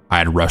her, I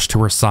had rushed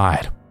to her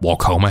side while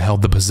Coma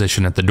held the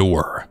position at the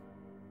door.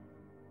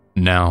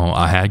 Now,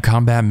 I had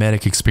combat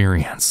medic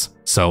experience,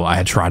 so I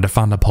had tried to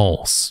find a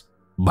pulse,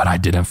 but I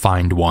didn't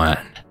find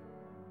one.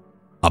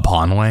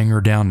 Upon laying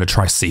her down to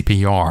try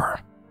CPR,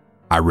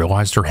 I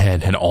realized her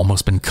head had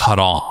almost been cut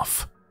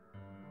off.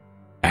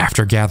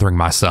 After gathering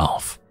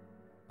myself,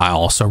 I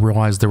also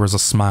realized there was a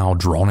smile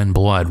drawn in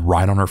blood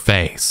right on her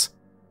face,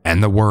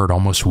 and the word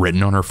almost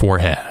written on her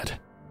forehead.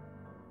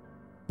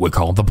 We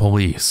called the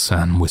police,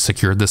 and we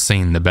secured the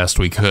scene the best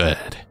we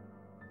could.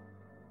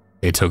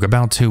 It took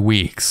about 2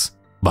 weeks,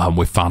 But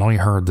we finally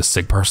heard the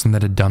sick person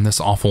that had done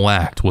this awful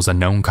act was a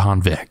known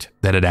convict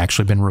that had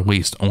actually been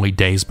released only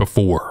days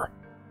before.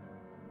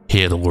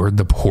 He had lured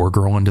the poor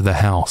girl into the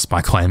house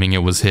by claiming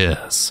it was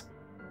his.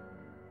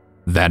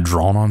 That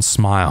drawn-on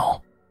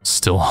smile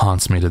still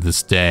haunts me to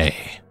this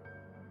day.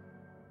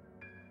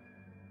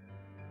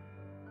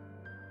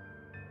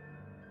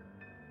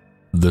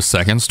 The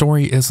second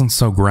story isn't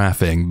so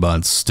graphic,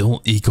 but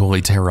still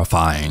equally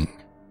terrifying.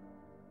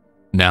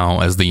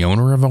 Now, as the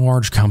owner of a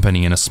large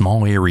company in a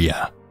small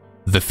area,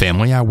 the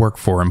family I work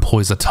for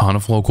employs a ton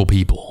of local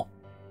people.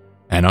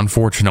 And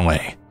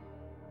unfortunately,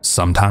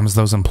 sometimes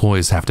those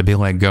employees have to be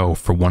let go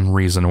for one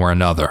reason or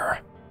another.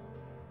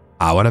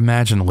 I would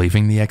imagine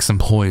leaving the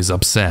ex-employees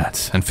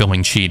upset and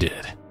feeling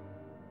cheated.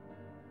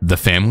 The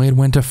family had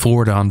went to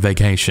Florida on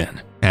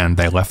vacation, and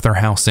they left their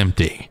house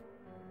empty,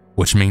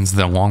 which means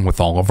that along with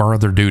all of our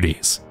other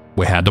duties,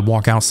 we had to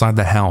walk outside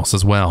the house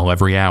as well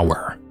every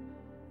hour.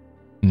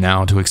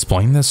 Now, to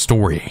explain this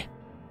story,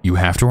 you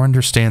have to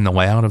understand the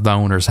layout of the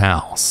owner's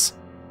house.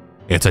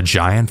 It's a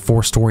giant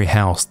 4-story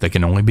house that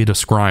can only be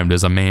described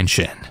as a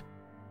mansion.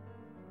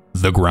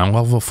 The ground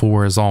level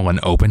floor is all an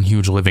open,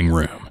 huge living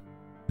room.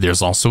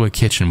 There's also a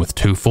kitchen with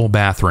 2 full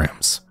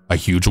bathrooms, a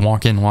huge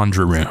walk-in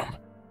laundry room,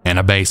 and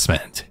a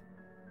basement.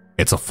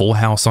 It's a full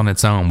house on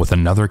its own with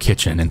another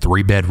kitchen and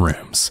 3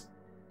 bedrooms,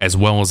 as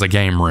well as a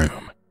game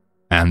room.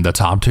 And the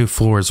top 2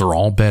 floors are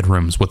all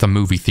bedrooms with a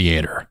movie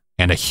theater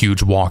and a huge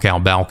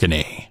walkout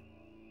balcony.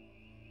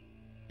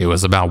 It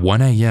was about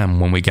 1 a.m.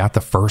 when we got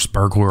the first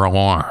burglar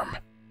alarm.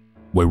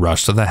 We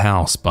rushed to the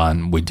house, but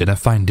we didn't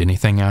find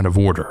anything out of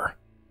order.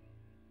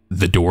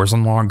 The doors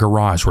and log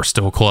garage were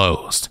still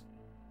closed.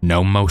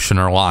 No motion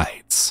or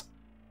lights.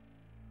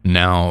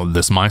 Now,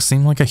 this might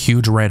seem like a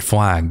huge red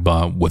flag,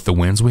 but with the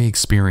winds we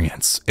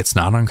experience, it's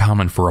not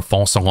uncommon for a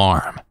false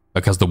alarm,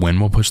 because the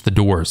wind will push the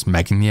doors,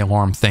 making the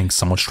alarm think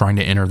someone's trying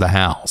to enter the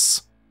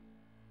house.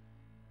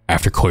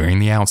 After clearing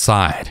the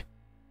outside,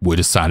 we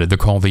decided to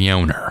call the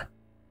owner.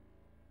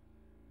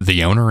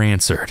 The owner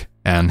answered,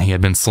 and he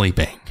had been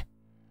sleeping.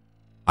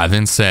 I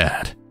then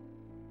said,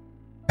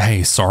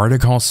 "Hey, sorry to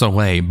call so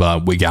late,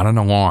 but we got an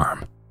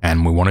alarm,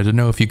 and we wanted to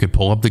know if you could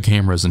pull up the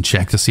cameras and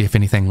check to see if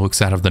anything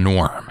looks out of the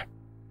norm."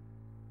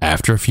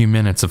 After a few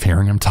minutes of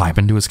hearing him type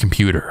into his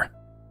computer,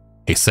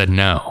 he said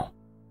no,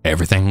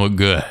 everything looked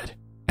good,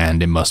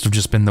 and it must have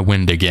just been the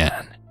wind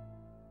again.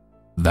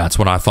 "That's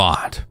what I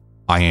thought,"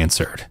 I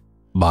answered,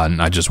 but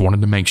I just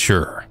wanted to make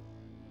sure.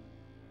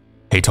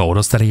 He told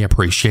us that he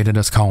appreciated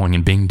us calling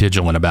and being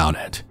vigilant about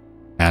it,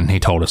 and he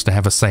told us to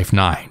have a safe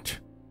night,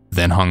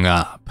 then hung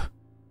up.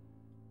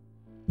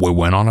 We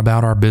went on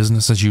about our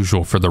business as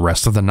usual for the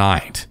rest of the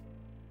night,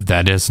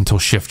 that is until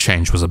shift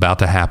change was about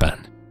to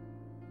happen.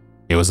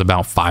 It was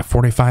about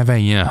 5:45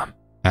 a.m.,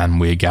 and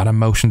we got a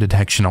motion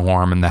detection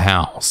alarm in the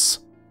house.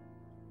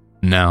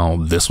 Now,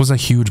 this was a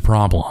huge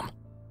problem.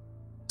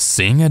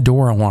 Seeing a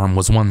door alarm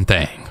was one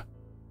thing,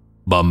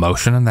 but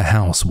motion in the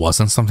house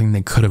wasn't something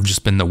that could have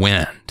just been the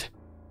wind.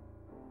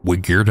 We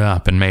geared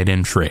up and made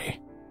entry.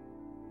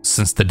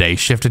 Since the day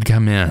shift had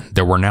come in,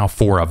 there were now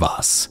 4 of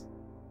us.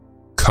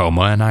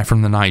 Coma and I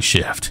from the night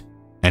shift,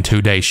 and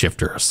 2 day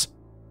shifters.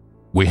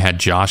 We had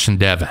Josh and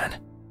Devin.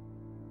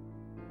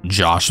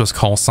 Josh was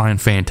call sign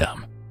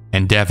Phantom,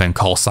 and Devin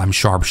call sign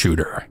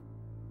Sharpshooter.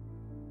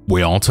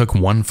 We all took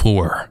 1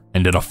 floor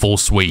and did a full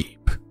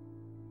sweep.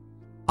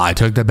 I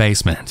took the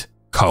basement,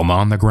 Coma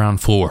on the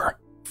ground floor,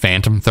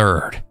 Phantom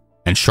 3rd,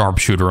 and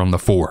Sharpshooter on the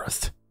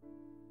 4th.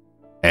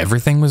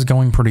 Everything was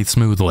going pretty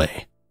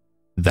smoothly.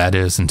 That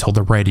is, until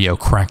the radio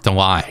cracked to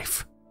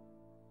life.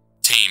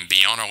 "Team,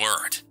 be on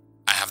alert.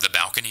 I have the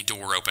balcony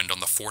door opened on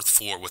the 4th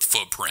floor with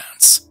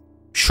footprints,"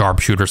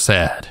 Sharpshooter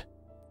said.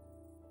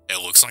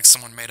 "It looks like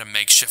someone made a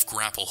makeshift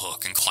grapple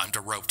hook and climbed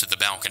a rope to the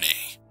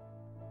balcony."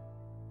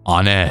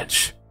 On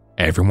edge,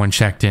 everyone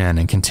checked in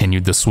and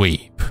continued the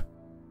sweep.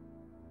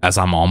 As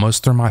I'm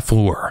almost through my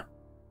floor,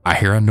 I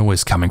hear a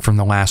noise coming from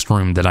the last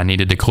room that I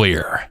needed to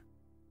clear.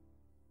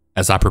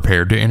 As I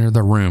prepared to enter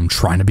the room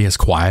trying to be as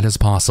quiet as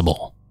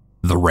possible,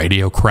 the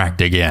radio cracked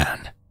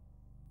again.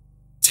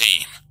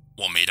 "Team,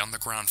 we'll meet on the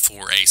ground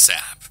floor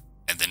ASAP,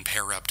 and then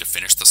pair up to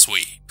finish the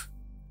sweep."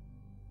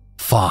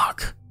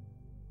 Fuck.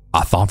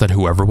 I thought that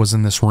whoever was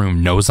in this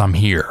room knows I'm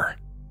here.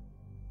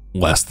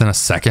 Less than a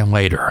second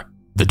later,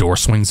 the door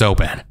swings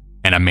open,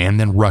 and a man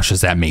then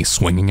rushes at me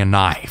swinging a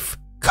knife,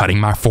 cutting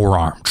my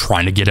forearm,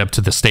 trying to get up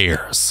to the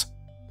stairs.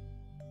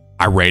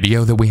 I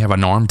radio that we have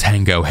an armed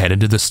tango headed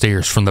to the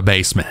stairs from the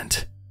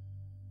basement.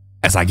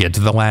 As I get to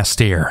the last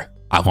stair,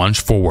 I lunge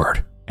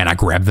forward, and I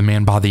grab the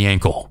man by the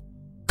ankle,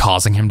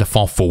 causing him to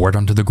fall forward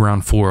onto the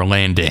ground floor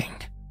landing.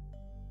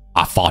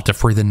 I fought to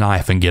free the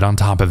knife and get on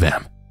top of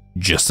him,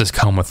 just as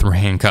Coma threw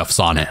handcuffs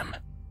on him.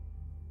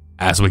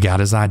 As we got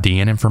his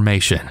ID and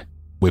information,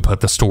 we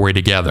put the story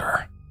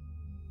together.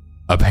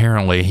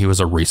 Apparently, he was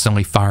a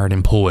recently fired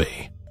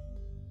employee.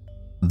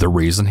 The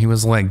reason he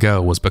was let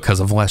go was because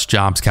of less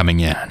jobs coming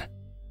in,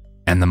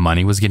 and the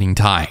money was getting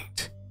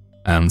tight,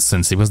 and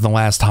since he was the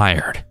last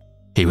hired,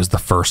 he was the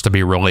first to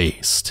be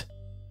released.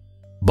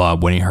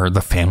 But when he heard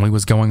the family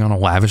was going on a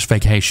lavish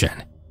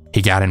vacation,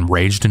 he got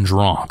enraged and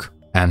drunk,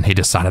 and he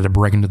decided to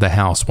break into the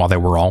house while they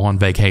were all on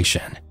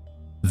vacation,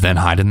 then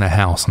hide in the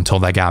house until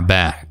they got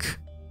back.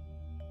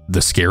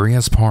 The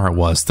scariest part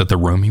was that the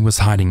room he was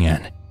hiding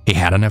in, he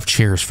had enough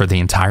chairs for the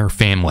entire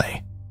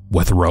family,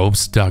 with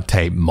robes, duct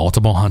tape,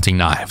 multiple hunting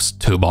knives,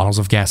 2 bottles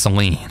of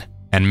gasoline,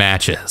 and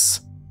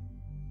matches.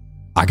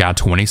 I got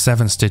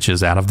 27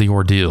 stitches out of the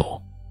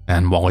ordeal,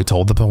 and while he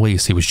told the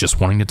police he was just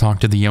wanting to talk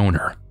to the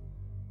owner,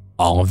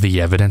 all of the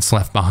evidence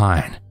left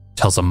behind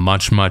tells a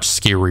much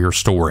scarier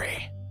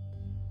story.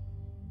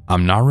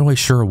 I'm not really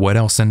sure what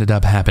else ended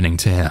up happening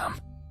to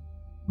him,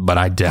 but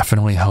I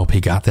definitely hope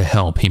he got the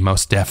help he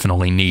most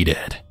definitely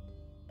needed.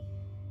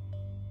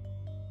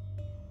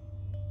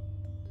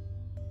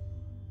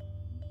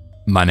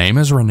 My name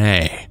is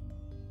Renee.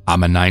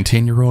 I'm a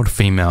 19-year-old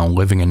female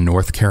living in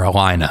North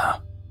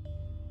Carolina.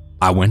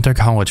 I went to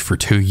college for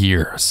 2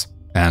 years,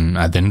 and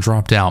I then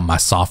dropped out my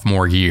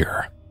sophomore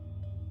year.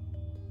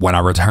 When I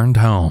returned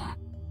home,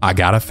 I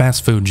got a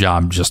fast food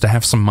job just to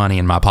have some money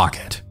in my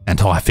pocket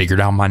until I figured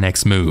out my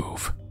next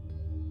move.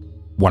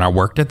 When I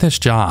worked at this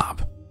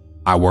job,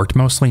 I worked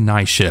mostly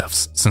night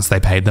shifts since they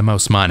paid the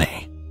most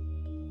money.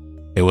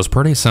 It was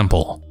pretty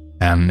simple,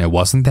 and it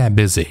wasn't that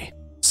busy,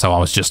 so I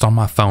was just on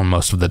my phone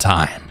most of the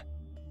time.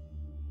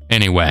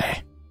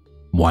 Anyway,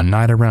 one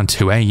night around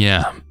 2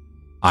 a.m.,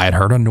 I had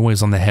heard a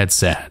noise on the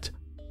headset,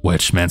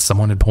 which meant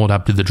someone had pulled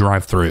up to the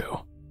drive-thru.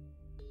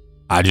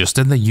 I just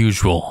did the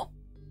usual,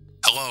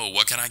 "Hello,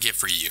 what can I get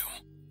for you?"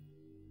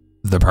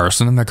 The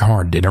person in the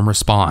car didn't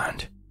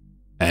respond,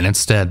 and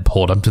instead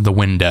pulled up to the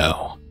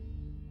window.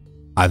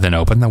 I then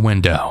opened the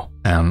window,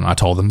 and I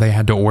told them they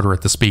had to order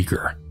at the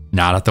speaker,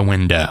 not at the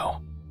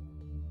window.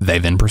 They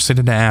then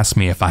proceeded to ask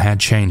me if I had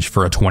change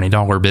for a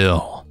 $20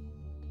 bill.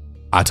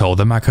 I told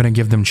them I couldn't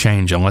give them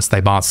change unless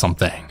they bought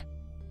something.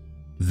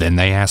 Then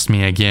they asked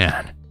me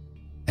again,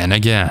 and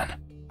again,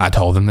 I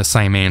told them the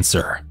same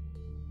answer.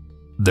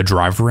 The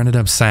driver ended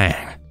up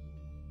saying,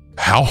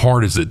 "How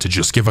hard is it to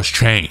just give us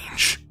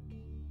change?"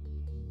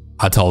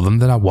 I told them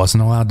that I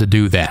wasn't allowed to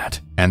do that,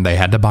 and they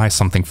had to buy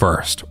something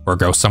first or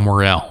go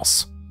somewhere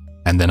else,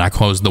 and then I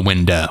closed the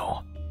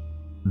window.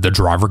 The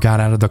driver got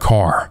out of the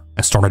car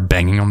and started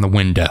banging on the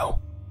window,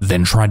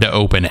 then tried to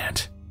open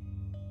it.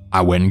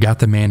 I went and got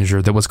the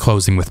manager that was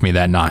closing with me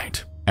that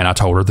night, and I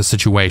told her the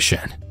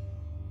situation.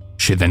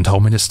 She then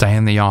told me to stay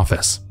in the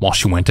office while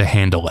she went to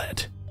handle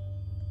it.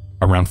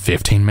 Around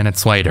 15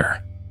 minutes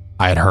later,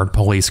 I had heard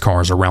police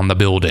cars around the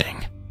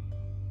building.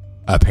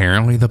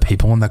 Apparently, the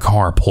people in the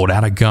car pulled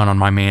out a gun on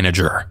my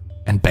manager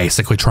and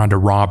basically tried to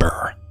rob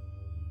her.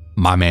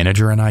 My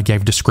manager and I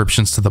gave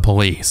descriptions to the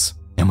police,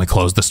 and we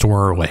closed the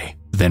store early,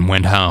 then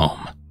went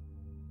home.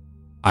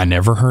 I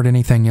never heard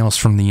anything else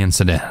from the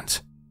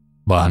incident,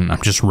 but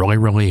I'm just really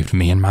relieved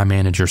me and my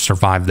manager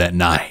survived that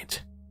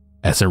night,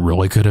 as it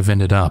really could have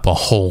ended up a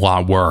whole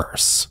lot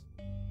worse.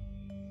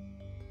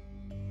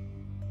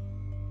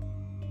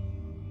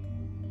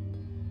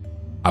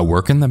 I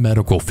work in the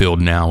medical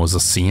field now as a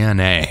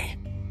CNA,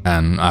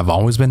 and I've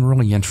always been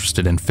really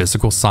interested in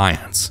physical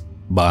science,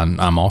 but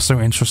I'm also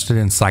interested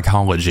in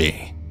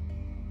psychology.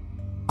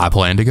 I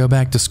plan to go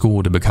back to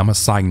school to become a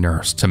psych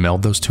nurse to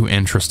meld those two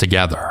interests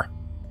together,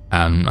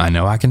 and I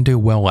know I can do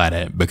well at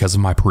it because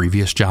of my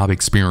previous job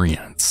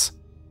experience.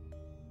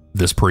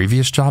 This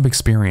previous job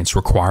experience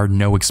required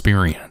no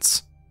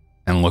experience,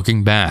 and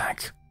looking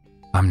back,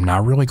 I'm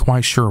not really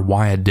quite sure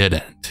why I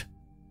didn't.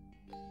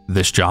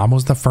 This job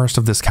was the first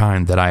of this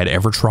kind that I had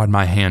ever tried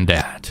my hand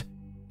at,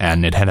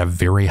 and it had a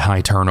very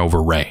high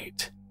turnover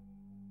rate.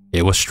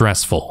 It was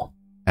stressful,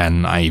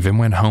 and I even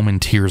went home in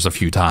tears a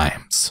few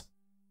times.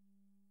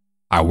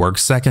 I worked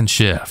second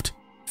shift,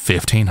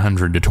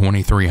 1500 to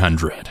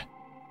 2300.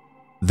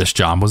 This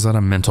job was at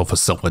a mental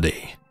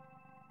facility.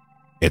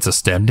 It's a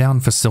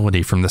step-down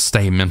facility from the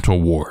state mental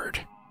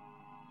ward.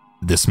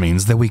 This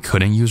means that we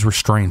couldn't use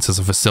restraints as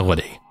a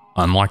facility,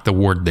 unlike the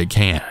ward that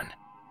can.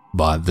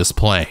 But this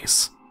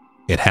place,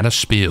 it had a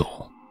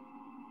spiel.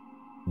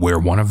 We're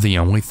one of the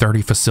only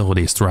 30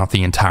 facilities throughout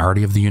the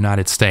entirety of the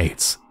United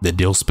States that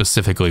deal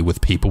specifically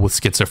with people with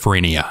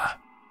schizophrenia.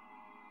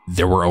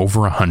 There were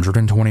over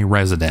 120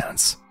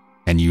 residents,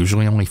 and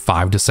usually only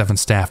 5 to 7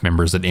 staff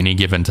members at any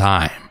given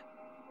time.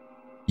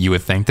 You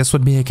would think this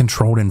would be a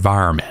controlled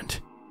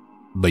environment,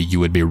 but you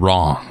would be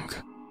wrong.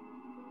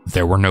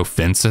 There were no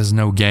fences,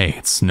 no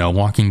gates, no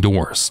locking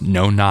doors,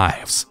 no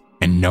knives,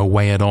 and no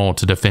way at all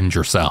to defend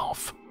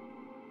yourself.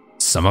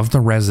 Some of the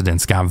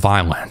residents got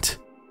violent.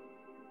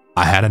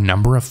 I had a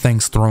number of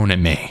things thrown at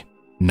me,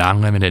 not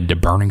limited to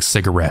burning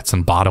cigarettes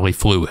and bodily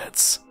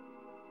fluids.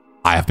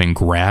 I have been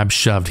grabbed,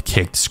 shoved,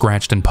 kicked,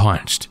 scratched, and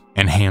punched,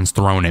 and hands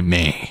thrown at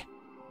me.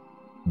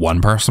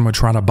 One person would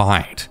try to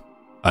bite,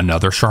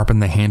 another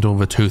sharpened the handle of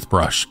a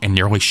toothbrush and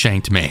nearly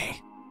shanked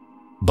me.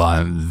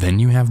 But then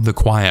you have the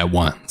quiet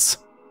ones.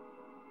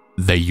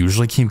 They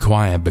usually keep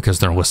quiet because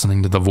they're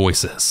listening to the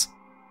voices,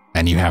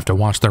 and you have to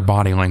watch their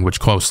body language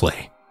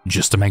closely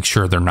just to make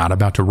sure they're not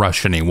about to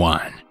rush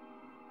anyone.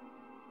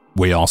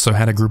 We also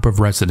had a group of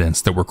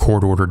residents that were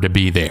court ordered to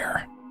be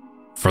there.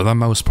 For the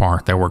most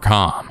part, they were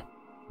calm,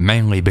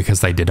 mainly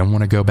because they didn't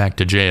want to go back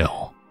to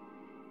jail.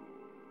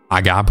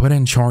 I got put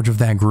in charge of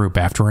that group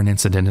after an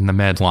incident in the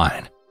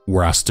Medline,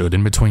 where I stood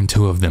in between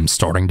two of them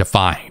starting to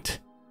fight.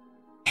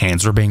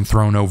 Hands were being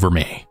thrown over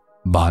me,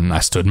 but I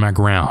stood my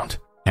ground,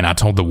 and I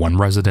told the one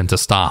resident to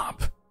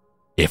stop.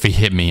 If he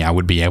hit me, I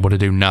would be able to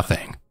do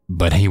nothing,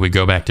 but he would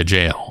go back to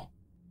jail.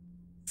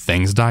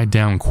 Things died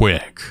down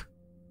quick.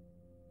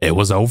 It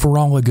was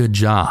overall a good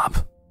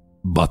job,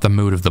 but the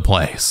mood of the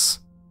place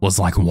was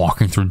like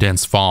walking through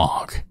dense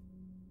fog.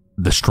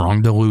 The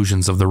strong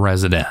delusions of the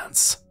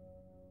residents.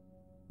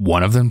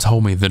 One of them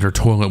told me that her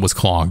toilet was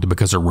clogged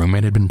because her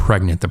roommate had been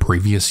pregnant the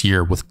previous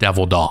year with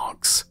devil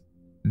dogs,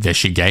 that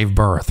she gave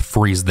birth,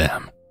 freezed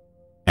them,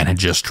 and had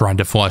just tried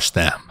to flush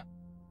them.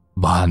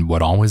 But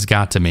what always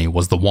got to me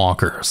was the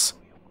walkers.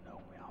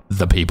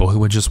 The people who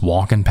would just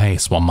walk and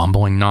pace while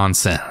mumbling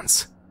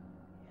nonsense.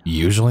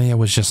 Usually it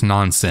was just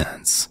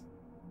nonsense,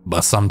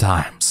 but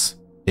sometimes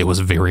it was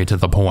very to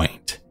the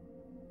point.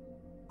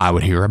 I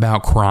would hear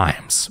about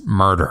crimes,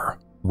 murder,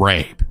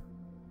 rape,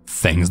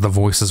 things the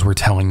voices were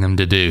telling them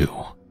to do.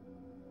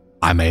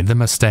 I made the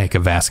mistake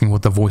of asking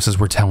what the voices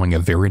were telling a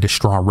very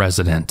distraught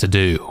resident to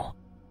do.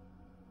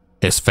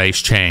 His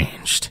face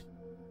changed.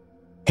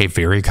 He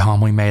very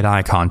calmly made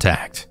eye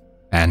contact,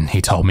 and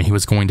he told me he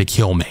was going to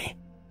kill me,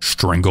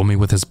 strangle me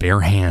with his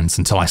bare hands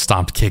until I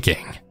stopped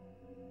kicking.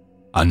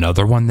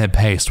 Another one that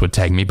paced would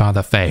take me by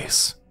the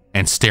face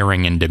and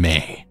staring into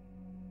me,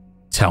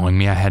 telling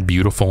me I had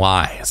beautiful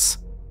eyes.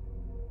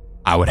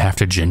 I would have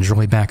to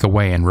gingerly back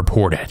away and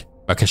report it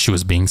because she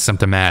was being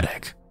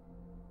symptomatic.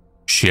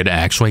 She had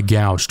actually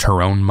gouged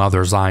her own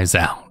mother's eyes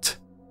out.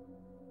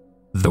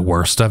 The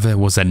worst of it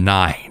was at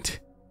night.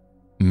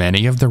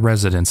 Many of the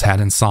residents had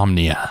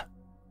insomnia,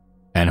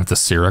 and if the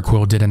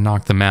Seroquel didn't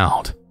knock them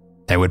out,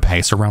 they would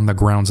pace around the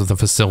grounds of the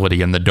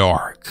facility in the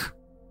dark.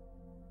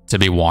 To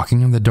be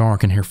walking in the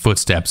dark and hear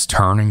footsteps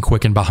turn and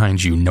quicken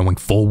behind you, knowing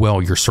full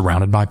well you're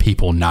surrounded by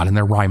people not in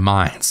their right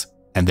minds,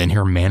 and then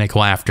hear manic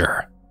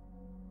laughter,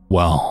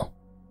 well,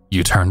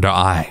 you turn to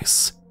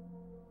ice.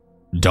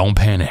 Don't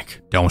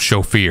panic, don't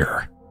show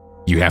fear.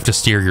 You have to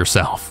steer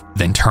yourself,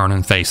 then turn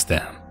and face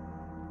them.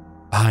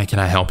 Hi, can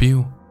I help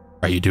you?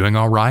 Are you doing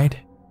all right?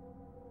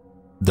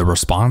 The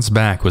response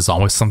back was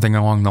always something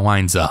along the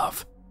lines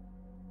of,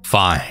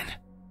 fine,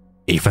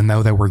 even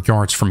though they were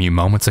yards from you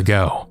moments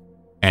ago,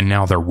 and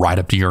now they're right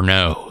up to your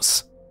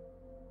nose.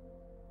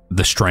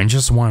 The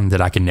strangest one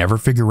that I could never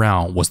figure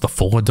out was the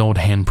full adult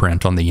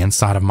handprint on the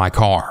inside of my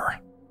car.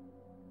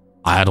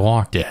 I had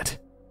locked it.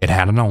 It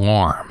had an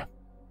alarm,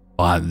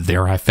 but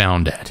there I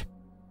found it,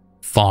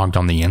 fogged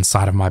on the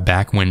inside of my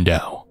back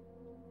window.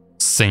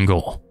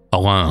 Single,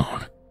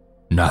 alone,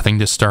 nothing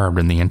disturbed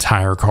in the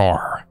entire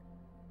car.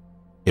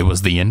 It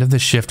was the end of the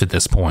shift at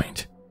this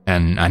point,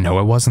 and I know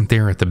it wasn't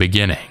there at the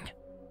beginning.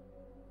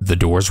 The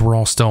doors were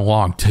all still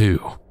locked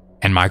too,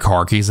 and my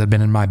car keys had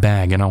been in my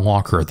bag in a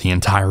locker the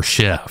entire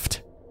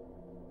shift.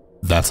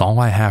 That's all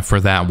I have for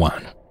that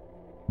one,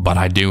 but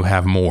I do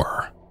have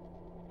more.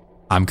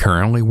 I'm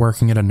currently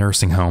working at a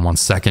nursing home on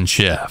second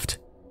shift.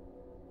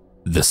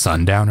 The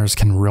sundowners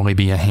can really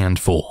be a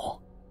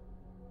handful.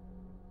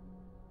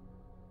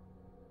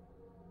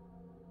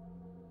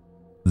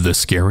 The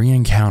scary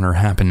encounter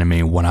happened to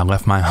me when I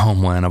left my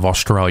homeland of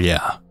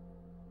Australia.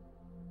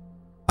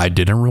 I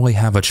didn't really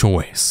have a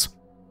choice.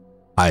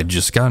 I had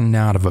just gotten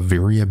out of a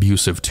very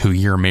abusive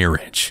 2-year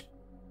marriage,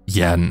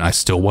 yet I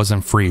still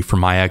wasn't free from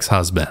my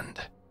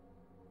ex-husband.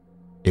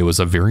 It was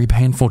a very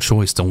painful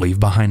choice to leave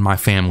behind my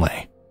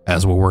family,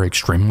 as we were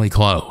extremely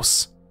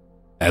close,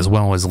 as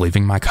well as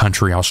leaving my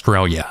country,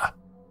 Australia,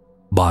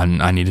 but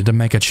I needed to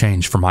make a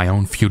change for my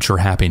own future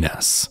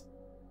happiness.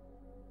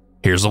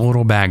 Here's a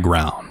little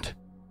background.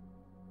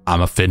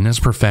 I'm a fitness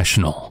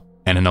professional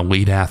and an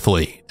elite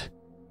athlete.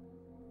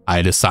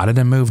 I decided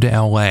to move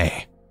to LA,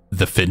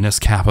 the fitness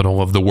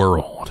capital of the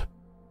world.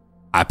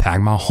 I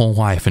packed my whole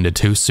life into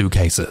 2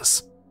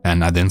 suitcases,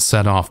 and I then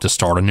set off to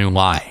start a new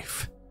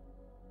life.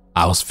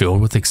 I was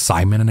filled with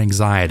excitement and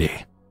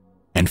anxiety,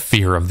 and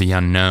fear of the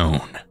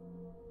unknown.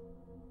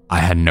 I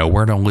had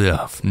nowhere to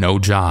live, no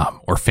job,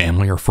 or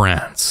family or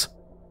friends.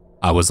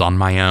 I was on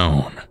my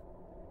own.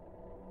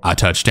 I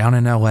touched down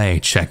in LA,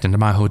 checked into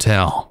my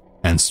hotel,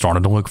 and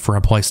started to look for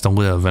a place to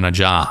live and a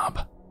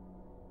job.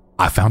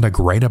 I found a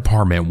great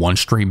apartment 1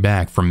 street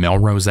back from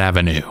Melrose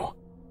Avenue.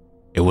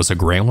 It was a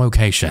great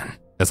location,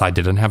 as I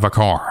didn't have a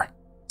car,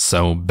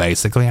 so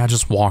basically I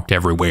just walked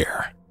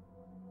everywhere.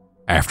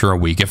 After a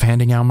week of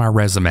handing out my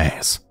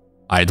resumes,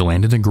 I had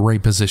landed a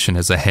great position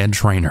as a head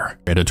trainer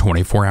at a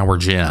 24-hour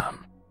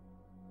gym.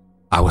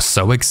 I was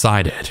so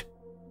excited.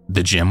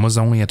 The gym was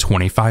only a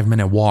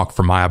 25-minute walk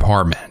from my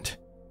apartment.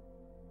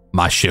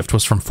 My shift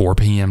was from 4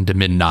 p.m. to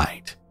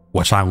midnight,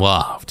 which I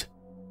loved.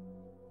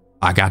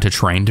 I got to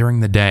train during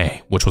the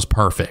day, which was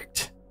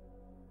perfect.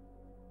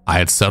 I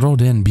had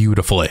settled in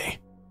beautifully.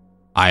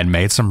 I had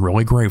made some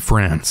really great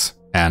friends,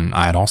 and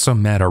I had also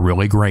met a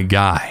really great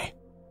guy.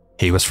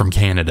 He was from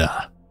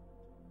Canada.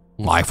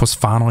 life was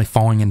finally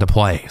falling into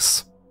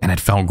place, and it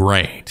felt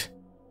great.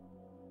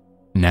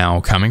 Now,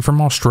 coming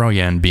from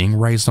Australia and being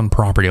raised on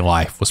property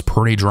life was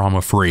pretty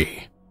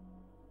drama-free.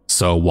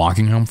 So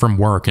walking home from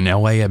work in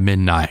LA at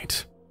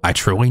midnight, I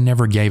truly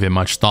never gave it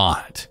much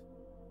thought.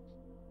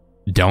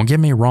 Don't get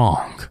me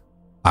wrong,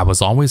 I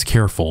was always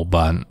careful,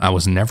 but I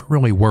was never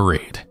really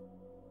worried.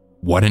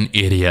 What an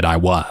idiot I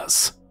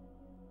was.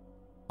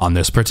 On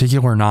this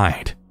particular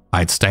night,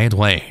 I'd stayed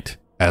late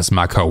as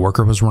my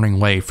coworker was running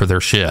late for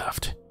their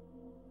shift.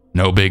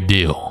 No big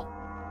deal.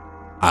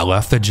 I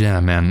left the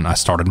gym and I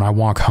started my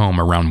walk home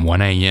around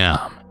 1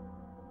 a.m.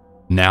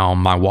 Now,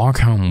 my walk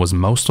home was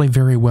mostly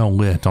very well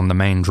lit on the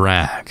main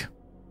drag.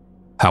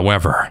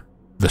 However,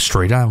 the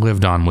street I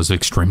lived on was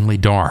extremely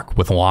dark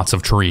with lots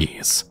of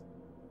trees.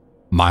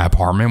 My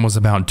apartment was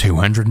about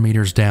 200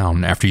 meters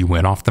down after you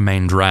went off the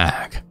main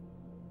drag.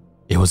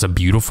 It was a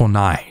beautiful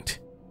night.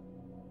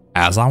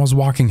 As I was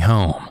walking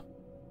home,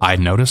 I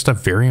noticed a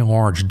very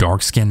large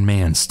dark-skinned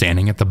man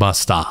standing at the bus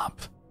stop.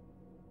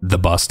 The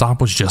bus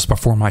stop was just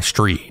before my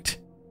street.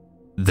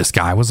 This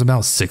guy was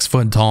about 6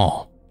 foot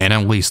tall and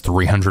at least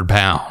 300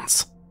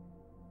 pounds.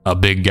 A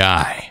big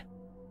guy.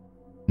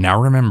 Now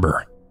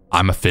remember,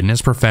 I'm a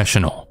fitness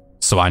professional,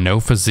 so I know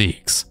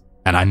physiques,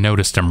 and I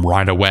noticed him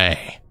right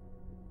away.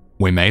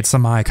 We made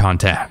some eye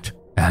contact,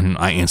 and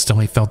I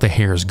instantly felt the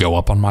hairs go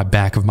up on my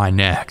back of my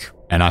neck,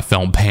 and I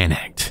felt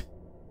panicked.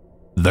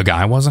 The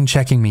guy wasn't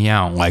checking me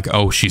out like,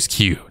 oh, she's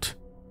cute.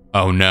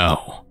 Oh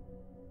no.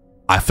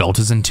 I felt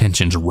his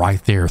intentions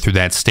right there through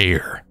that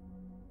stare,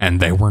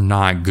 and they were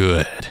not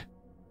good.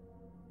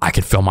 I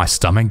could feel my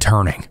stomach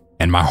turning,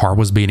 and my heart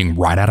was beating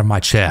right out of my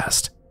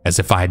chest, as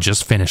if I had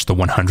just finished the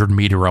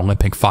 100-meter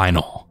Olympic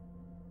final.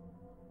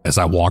 As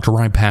I walked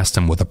right past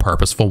him with a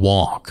purposeful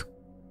walk,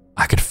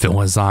 I could feel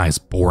his eyes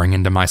boring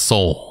into my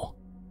soul.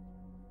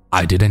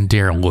 I didn't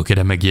dare look at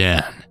him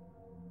again.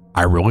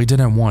 I really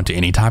didn't want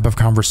any type of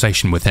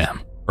conversation with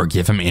him or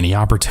give him any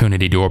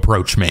opportunity to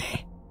approach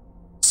me.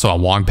 So I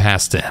walked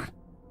past him,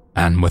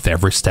 and with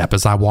every step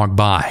as I walked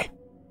by,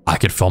 I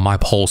could feel my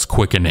pulse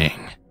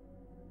quickening.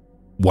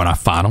 When I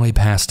finally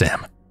passed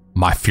him,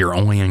 my fear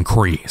only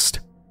increased,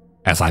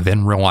 as I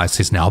then realized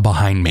he's now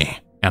behind me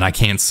and I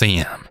can't see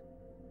him.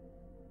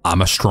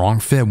 I'm a strong,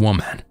 fit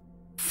woman,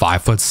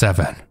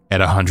 5'7" at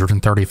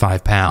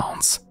 135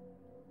 pounds,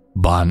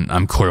 but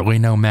I'm clearly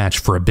no match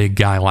for a big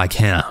guy like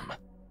him.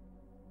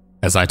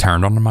 As I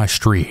turned onto my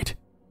street,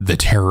 the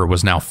terror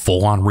was now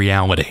full-on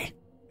reality,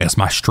 as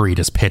my street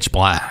is pitch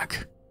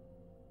black.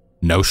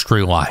 No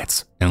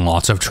streetlights and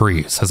lots of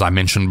trees, as I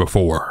mentioned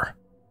before.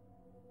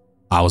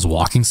 I was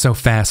walking so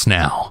fast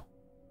now,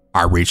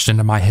 I reached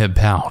into my hip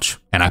pouch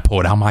and I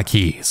pulled out my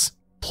keys,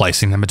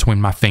 placing them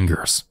between my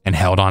fingers and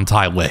held on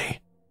tightly.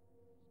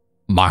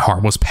 My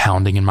heart was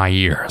pounding in my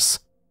ears.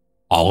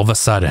 All of a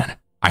sudden,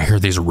 I hear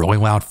these really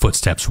loud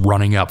footsteps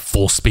running up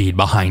full speed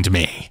behind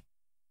me.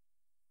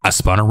 I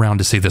spun around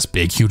to see this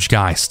big, huge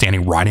guy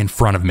standing right in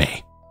front of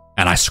me,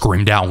 and I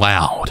screamed out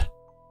loud.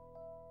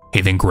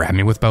 He then grabbed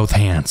me with both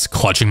hands,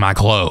 clutching my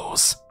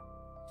clothes.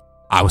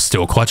 I was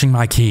still clutching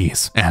my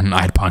keys, and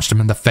I had punched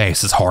him in the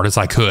face as hard as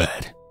I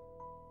could.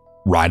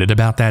 Right at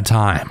about that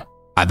time,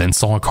 I then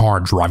saw a car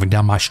driving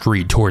down my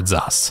street towards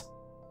us.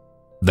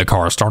 The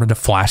car started to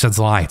flash its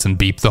lights and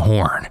beep the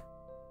horn.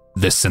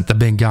 This sent the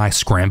big guy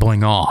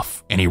scrambling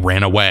off, and he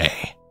ran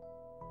away.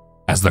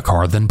 As the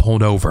car then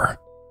pulled over,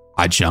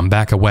 I jumped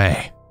back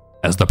away,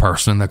 as the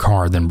person in the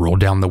car then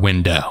rolled down the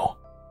window.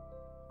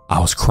 I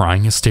was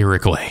crying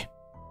hysterically.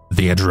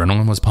 The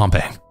adrenaline was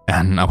pumping,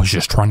 and I was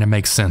just trying to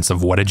make sense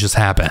of what had just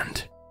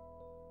happened.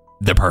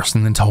 The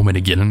person then told me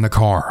to get in the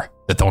car,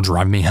 that they'll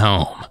drive me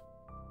home.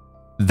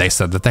 They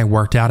said that they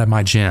worked out at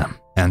my gym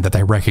and that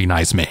they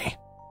recognized me.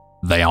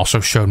 They also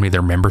showed me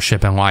their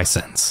membership and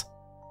license.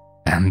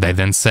 And they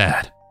then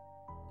said,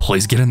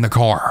 "Please get in the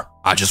car,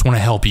 I just want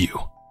to help you."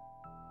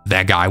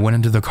 That guy went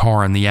into the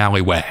car in the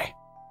alleyway.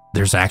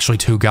 There's actually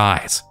 2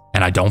 guys,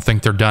 and I don't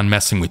think they're done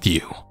messing with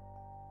you.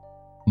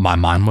 My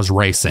mind was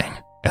racing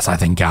as I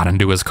then got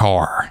into his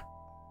car.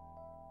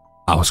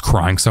 I was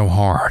crying so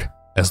hard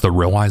as the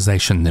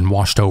realization then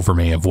washed over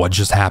me of what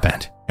just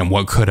happened and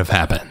what could have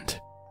happened.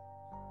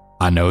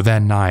 I know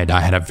that night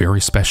I had a very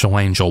special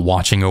angel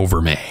watching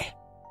over me.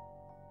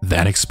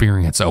 That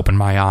experience opened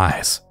my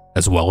eyes,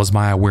 as well as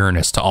my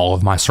awareness to all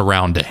of my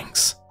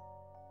surroundings.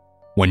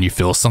 When you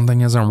feel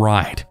something isn't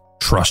right,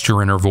 trust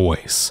your inner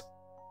voice.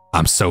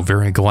 I'm so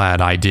very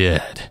glad I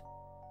did.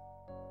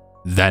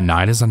 That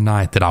night is a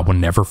night that I will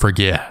never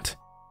forget,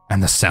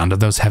 and the sound of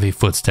those heavy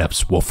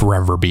footsteps will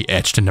forever be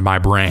etched into my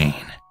brain.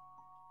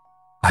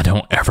 I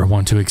don't ever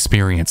want to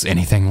experience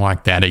anything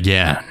like that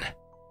again.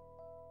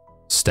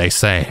 Stay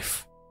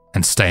safe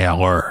and stay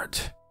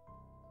alert.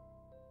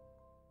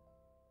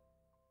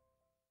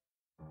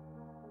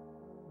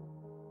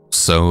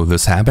 So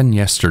this happened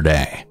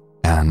yesterday,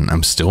 and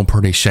I'm still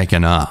pretty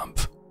shaken up.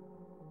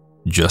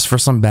 Just for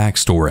some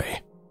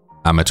backstory,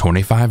 I'm a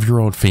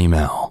 25-year-old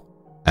female,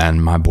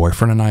 and my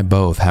boyfriend and I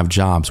both have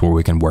jobs where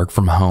we can work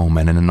from home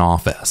and in an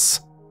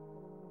office.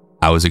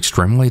 I was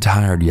extremely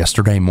tired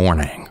yesterday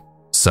morning,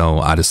 so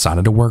I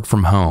decided to work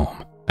from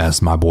home as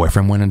my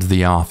boyfriend went into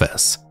the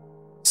office.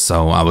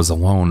 So I was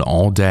alone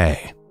all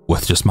day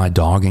with just my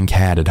dog and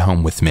cat at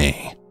home with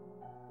me.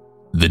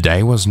 The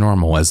day was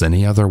normal as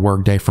any other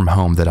work day from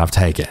home that I've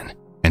taken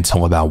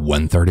until about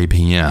 1:30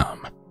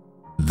 p.m.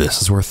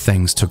 This is where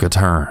things took a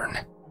turn.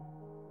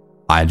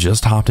 I had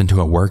just hopped into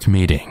a work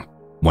meeting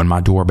when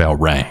my doorbell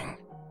rang.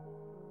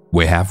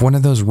 We have one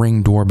of those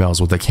Ring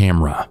doorbells with a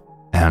camera,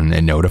 and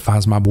it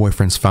notifies my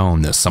boyfriend's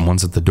phone that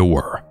someone's at the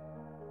door.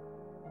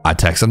 I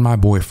texted my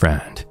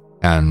boyfriend,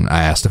 and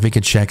I asked if he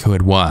could check who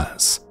it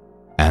was,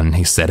 and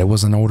he said it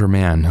was an older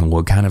man who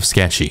looked kind of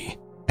sketchy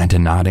and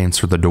did not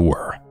answer the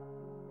door.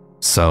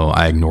 So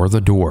I ignore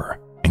the door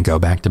and go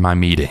back to my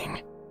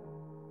meeting.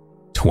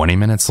 20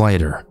 minutes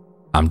later,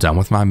 I'm done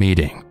with my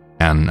meeting,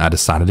 and I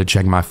decided to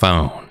check my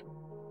phone.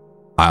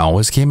 I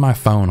always keep my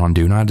phone on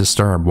Do Not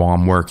Disturb while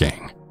I'm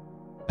working,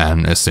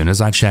 and as soon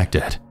as I checked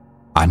it,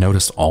 I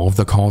noticed all of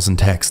the calls and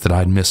texts that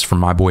I'd missed from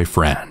my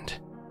boyfriend.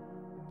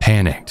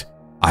 Panicked,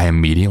 I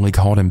immediately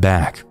called him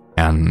back,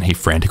 and he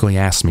frantically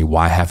asked me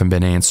why I haven't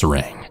been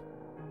answering.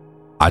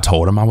 I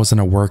told him I was in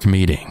a work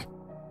meeting,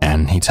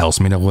 and he tells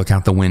me to look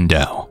out the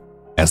window,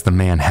 as the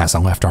man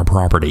hasn't left our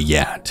property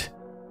yet.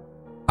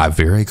 I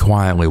very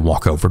quietly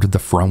walk over to the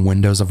front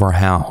windows of our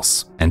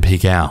house and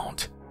peek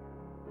out,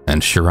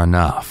 and sure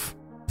enough,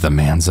 the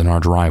man's in our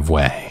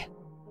driveway.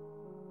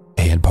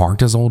 He had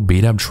parked his old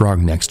beat-up truck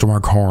next to our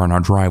car in our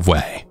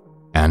driveway,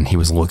 and he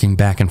was looking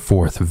back and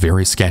forth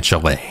very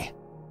sketchily.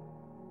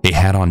 He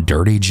had on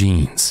dirty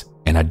jeans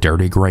and a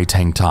dirty gray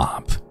tank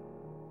top.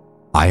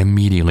 I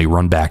immediately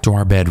run back to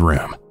our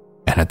bedroom,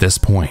 and at this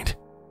point,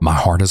 my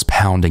heart is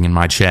pounding in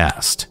my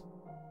chest.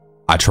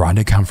 I tried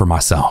to comfort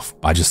myself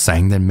by just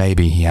saying that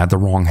maybe he had the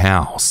wrong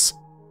house,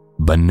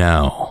 but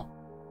no.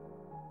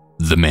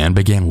 The man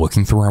began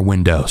looking through our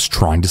windows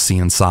trying to see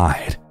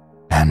inside,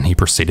 and he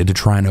proceeded to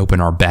try and open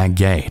our back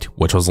gate,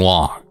 which was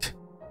locked.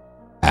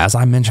 As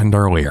I mentioned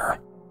earlier,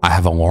 I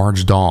have a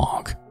large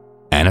dog,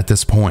 and at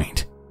this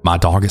point, my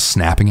dog is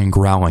snapping and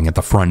growling at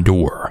the front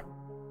door.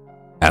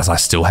 As I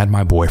still had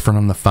my boyfriend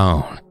on the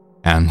phone,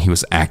 and he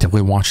was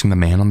actively watching the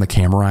man on the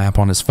camera app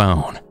on his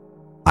phone,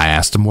 I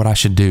asked him what I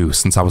should do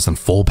since I was in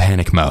full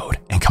panic mode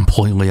and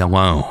completely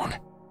alone.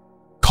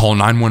 "Call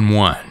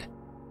 911,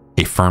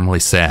 he firmly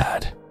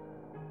said.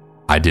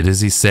 I did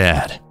as he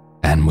said,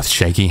 and with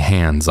shaky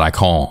hands I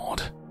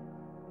called.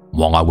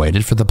 While I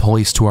waited for the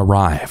police to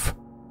arrive,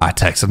 I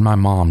texted my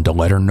mom to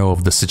let her know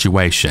of the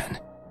situation,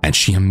 and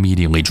she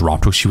immediately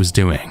dropped what she was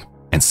doing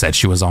and said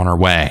she was on her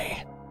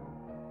way.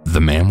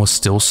 The man was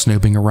still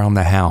snooping around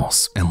the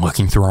house and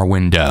looking through our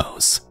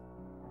windows.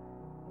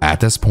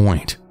 At this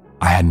point,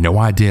 I had no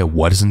idea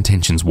what his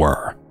intentions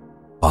were,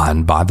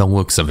 but by the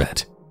looks of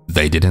it,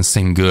 they didn't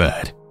seem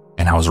good,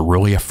 and I was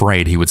really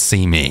afraid he would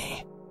see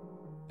me.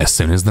 As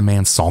soon as the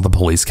man saw the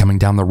police coming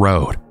down the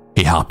road,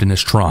 he hopped in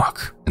his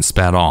truck and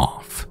sped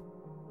off.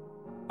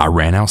 I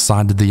ran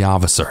outside to the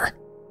officer,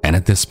 and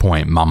at this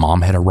point, my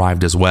mom had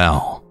arrived as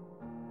well.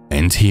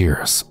 In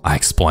tears, I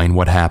explained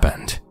what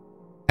happened,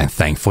 and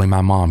thankfully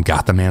my mom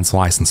got the man's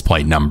license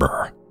plate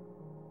number.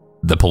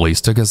 The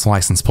police took his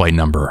license plate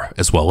number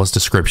as well as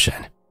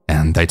description,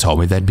 and they told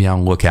me they'd be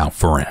on lookout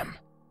for him.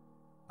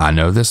 I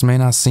know this may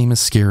not seem as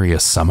scary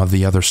as some of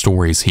the other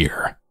stories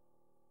here,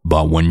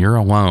 but when you're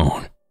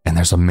alone and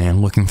there's a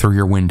man looking through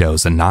your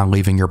windows and not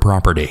leaving your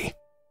property,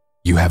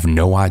 you have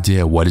no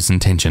idea what his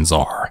intentions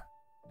are,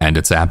 and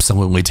it's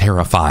absolutely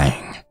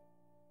terrifying.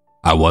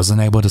 I wasn't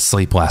able to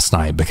sleep last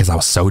night because I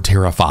was so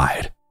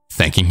terrified,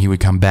 thinking he would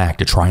come back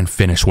to try and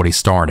finish what he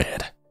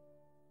started.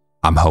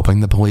 I'm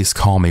hoping the police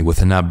call me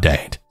with an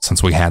update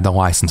since we had the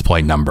license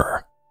plate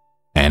number.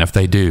 And if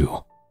they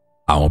do,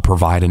 I will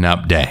provide an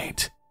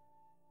update.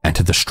 And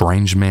to the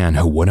strange man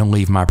who wouldn't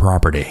leave my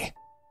property,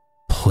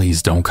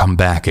 please don't come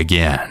back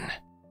again.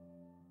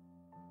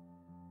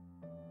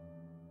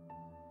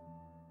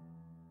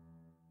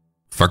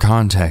 For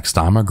context,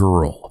 I'm a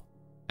girl,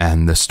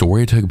 and the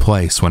story took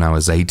place when I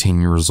was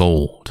 18 years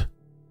old.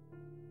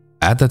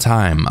 At the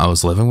time, I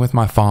was living with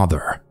my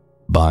father,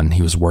 but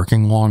he was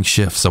working long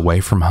shifts away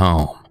from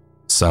home,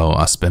 so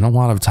I spent a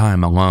lot of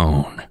time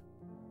alone.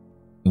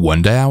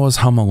 One day I was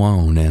home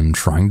alone and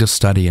trying to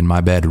study in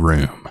my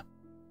bedroom.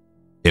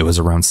 It was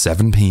around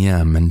 7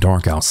 p.m. and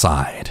dark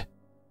outside.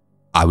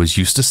 I was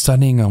used to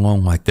studying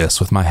alone like this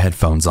with my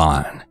headphones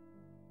on.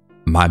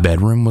 My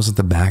bedroom was at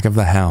the back of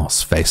the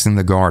house facing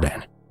the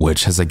garden,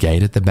 which has a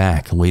gate at the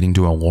back leading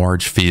to a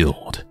large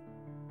field.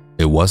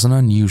 It wasn't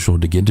unusual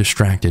to get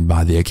distracted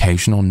by the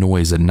occasional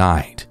noise at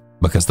night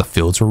because the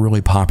fields were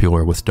really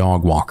popular with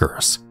dog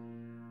walkers.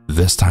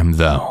 This time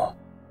though,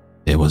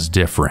 it was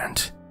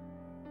different.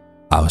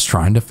 I was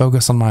trying to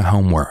focus on my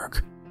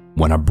homework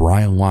when a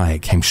bright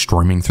light came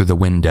streaming through the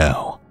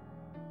window.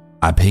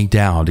 I peeked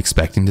out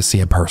expecting to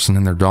see a person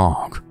and their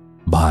dog,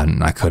 but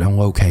I couldn't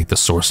locate the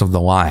source of the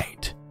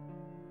light.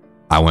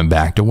 I went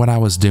back to what I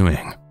was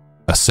doing,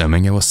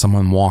 assuming it was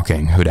someone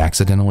walking who'd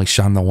accidentally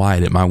shone the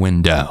light at my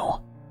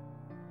window.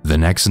 The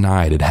next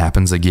night it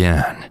happens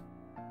again,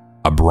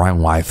 a bright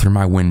light through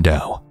my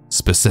window,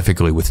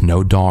 specifically with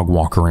no dog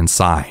walker in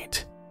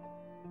sight.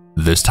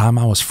 This time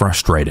I was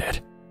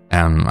frustrated,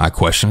 and I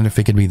questioned if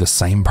it could be the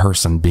same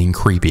person being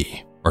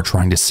creepy or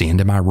trying to see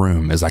into my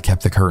room as I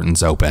kept the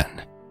curtains open.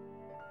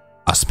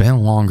 I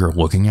spent longer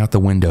looking out the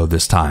window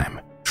this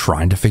time,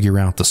 trying to figure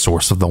out the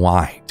source of the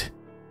light.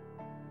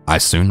 I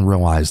soon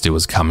realized it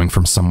was coming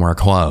from somewhere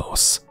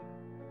close.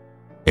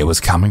 It was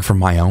coming from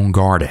my own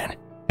garden,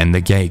 and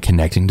the gate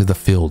connecting to the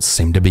fields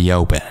seemed to be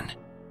open.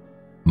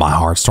 My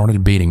heart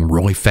started beating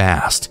really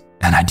fast,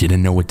 and I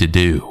didn't know what to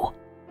do.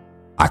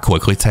 I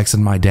quickly texted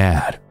my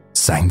dad,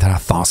 saying that I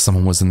thought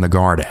someone was in the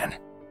garden.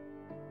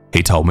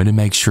 He told me to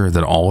make sure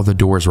that all of the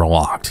doors were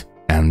locked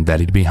and that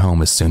he'd be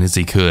home as soon as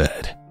he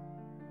could.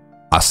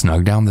 I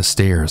snuck down the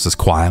stairs as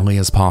quietly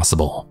as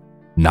possible,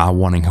 not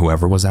wanting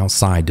whoever was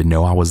outside to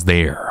know I was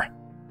there.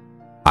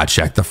 I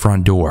checked the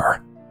front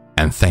door,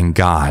 and thank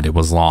God it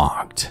was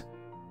locked.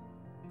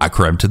 I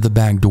crept to the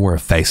back door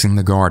facing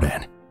the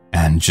garden,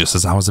 and just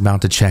as I was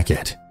about to check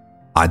it,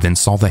 I then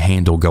saw the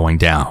handle going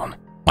down,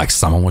 like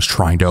someone was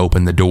trying to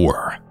open the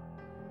door.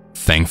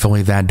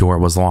 Thankfully, that door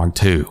was locked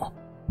too,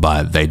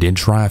 but they did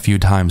try a few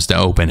times to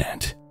open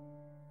it.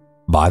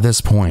 By this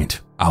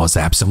point, I was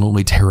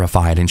absolutely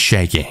terrified and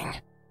shaking.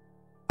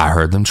 I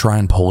heard them try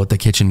and pull at the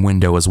kitchen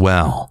window as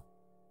well,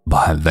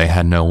 but they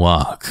had no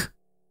luck.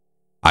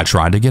 I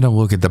tried to get a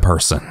look at the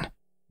person,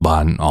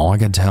 but all I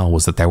could tell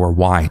was that they were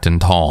white and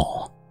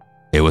tall.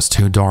 It was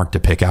too dark to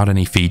pick out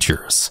any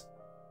features.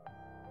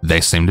 They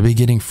seemed to be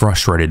getting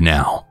frustrated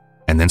now,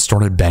 and then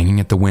started banging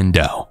at the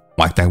window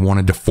like they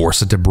wanted to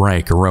force it to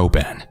break or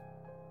open.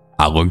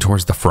 I looked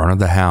towards the front of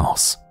the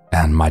house,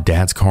 and my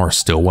dad's car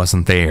still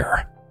wasn't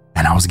there,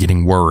 and I was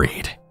getting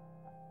worried.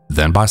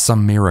 Then by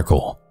some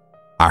miracle,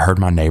 I heard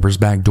my neighbor's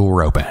back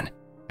door open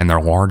and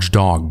their large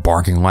dog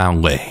barking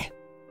loudly.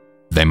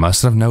 They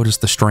must have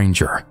noticed the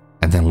stranger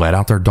and then let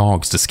out their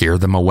dogs to scare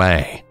them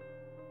away.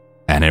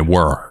 And it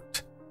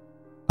worked.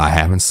 I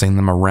haven't seen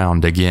them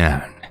around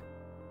again.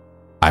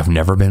 I've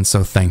never been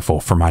so thankful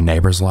for my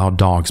neighbor's loud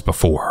dogs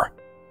before,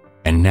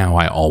 and now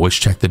I always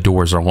check the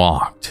doors are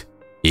locked,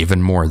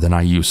 even more than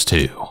I used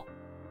to.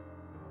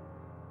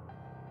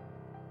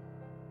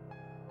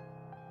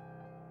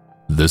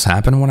 This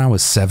happened when I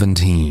was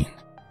 17.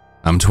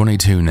 I'm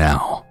 22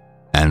 now,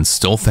 and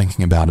still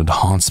thinking about it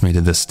haunts me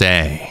to this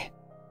day.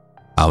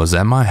 I was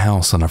at my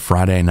house on a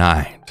Friday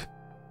night.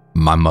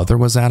 My mother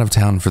was out of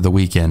town for the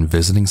weekend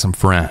visiting some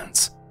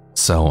friends,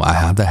 so I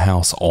had the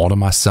house all to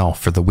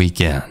myself for the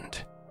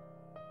weekend.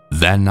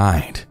 That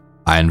night,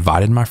 I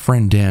invited my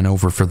friend Dan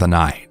over for the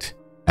night,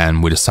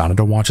 and we decided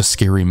to watch a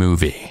scary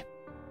movie.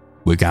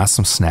 We got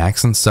some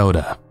snacks and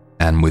soda,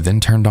 and we then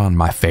turned on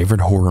my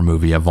favorite horror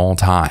movie of all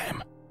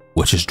time,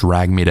 which is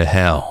Drag Me to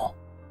Hell.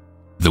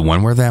 The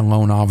one where that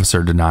loan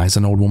officer denies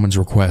an old woman's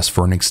request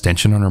for an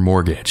extension on her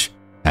mortgage,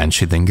 and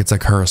she then gets a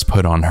curse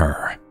put on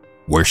her,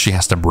 where she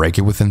has to break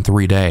it within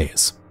 3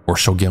 days, or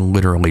she'll get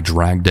literally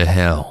dragged to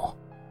hell.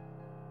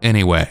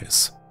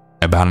 Anyways,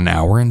 about an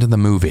hour into the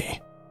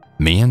movie,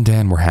 me and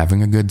Dan were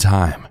having a good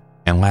time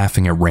and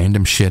laughing at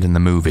random shit in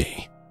the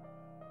movie.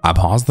 I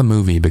paused the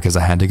movie because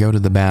I had to go to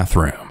the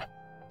bathroom,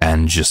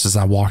 and just as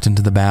I walked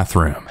into the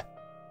bathroom,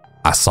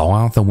 I saw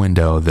out the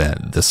window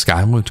that the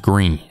sky looked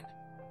green.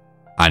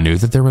 I knew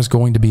that there was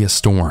going to be a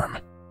storm,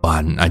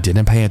 but I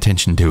didn't pay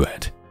attention to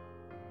it.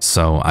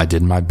 So I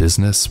did my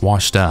business,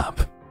 washed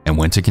up, and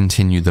went to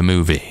continue the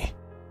movie.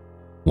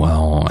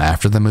 Well,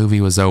 after the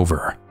movie was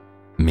over,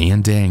 me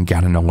and Dan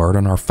got an alert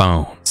on our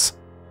phones.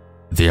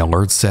 The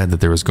alert said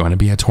that there was going to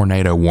be a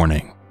tornado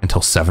warning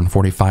until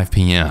 7:45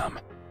 p.m.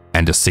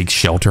 and to seek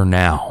shelter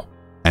now,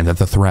 and that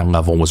the threat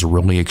level was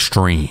really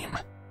extreme.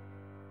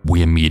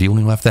 We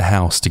immediately left the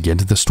house to get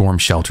to the storm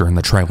shelter in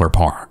the trailer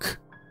park.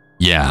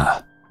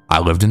 Yeah, I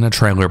lived in a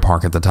trailer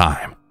park at the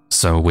time,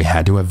 so we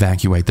had to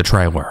evacuate the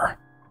trailer.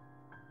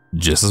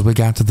 Just as we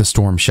got to the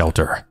storm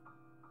shelter,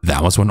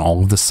 that was when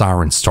all of the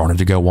sirens started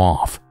to go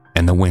off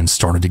and the wind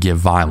started to get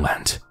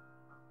violent.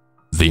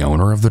 The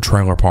owner of the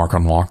trailer park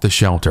unlocked the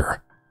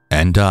shelter,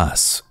 and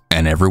us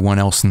and everyone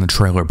else in the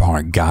trailer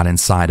park got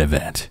inside of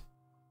it.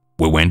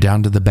 We went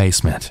down to the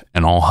basement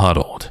and all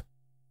huddled.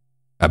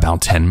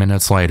 About 10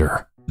 minutes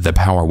later, the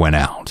power went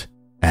out,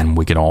 and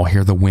we could all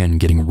hear the wind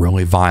getting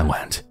really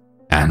violent,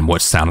 and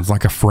what sounded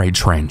like a freight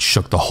train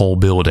shook the whole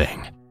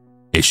building.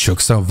 It shook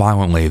so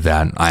violently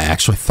that I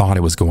actually thought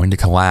it was going to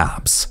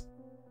collapse.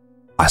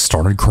 I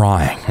started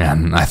crying,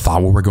 and I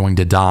thought we were going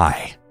to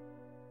die.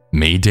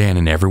 Me, Dan,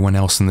 and everyone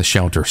else in the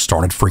shelter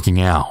started freaking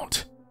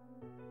out.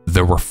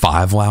 There were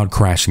 5 loud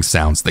crashing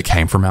sounds that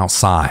came from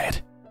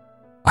outside.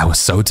 I was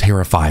so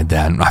terrified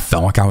that I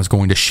felt like I was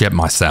going to shit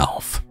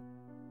myself.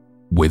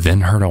 We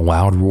then heard a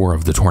loud roar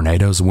of the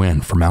tornado's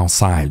wind from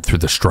outside through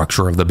the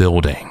structure of the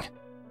building.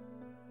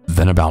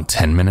 Then about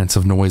 10 minutes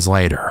of noise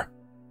later,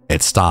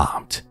 it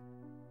stopped.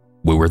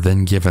 We were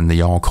then given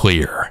the all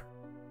clear.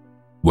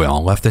 We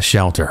all left the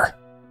shelter,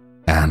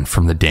 and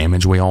from the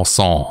damage we all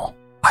saw,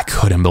 I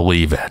couldn't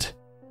believe it.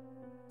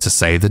 To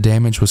say the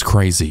damage was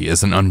crazy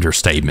is an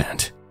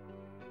understatement.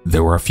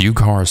 There were a few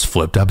cars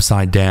flipped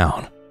upside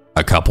down,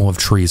 a couple of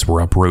trees were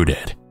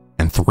uprooted,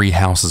 and 3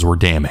 houses were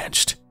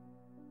damaged.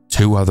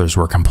 2 others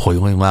were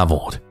completely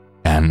leveled,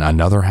 and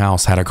another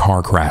house had a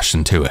car crash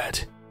into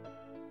it.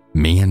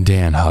 Me and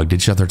Dan hugged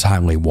each other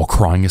tightly while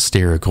crying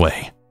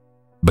hysterically,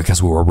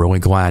 because we were really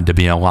glad to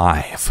be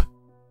alive.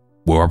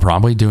 We were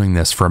probably doing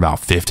this for about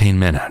 15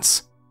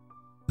 minutes.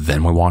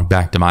 Then we walked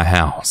back to my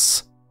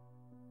house.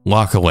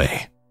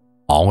 Luckily,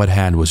 all it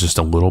had was just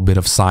a little bit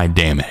of side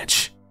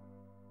damage.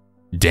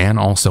 Dan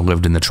also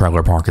lived in the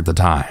trailer park at the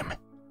time.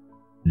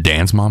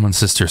 Dan's mom and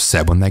sister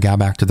said when they got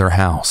back to their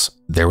house,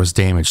 there was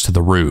damage to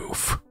the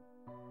roof.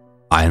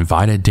 I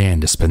invited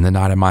Dan to spend the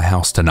night at my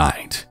house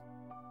tonight.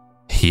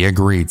 He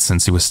agreed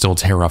since he was still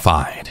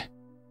terrified.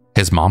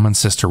 His mom and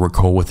sister were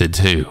cool with it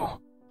too.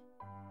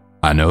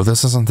 I know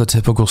this isn't the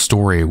typical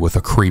story with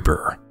a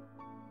creeper,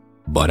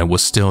 but it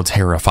was still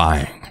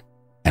terrifying,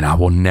 and I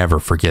will never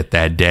forget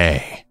that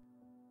day.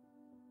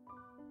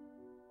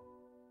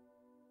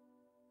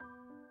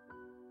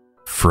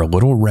 For a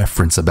little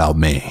reference about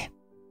me,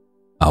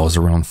 I was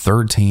around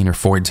 13 or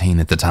 14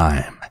 at the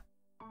time.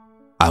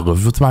 I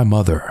lived with my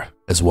mother,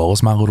 as well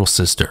as my little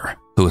sister,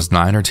 who was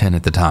 9 or 10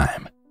 at the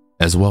time,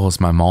 as well as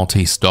my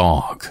Maltese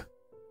dog.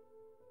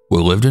 We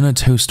lived in a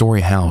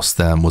 2-story house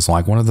that was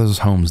like one of those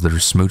homes that are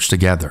smooched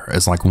together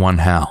as like one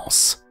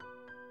house.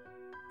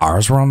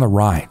 Ours were on the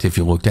right if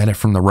you looked at it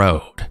from the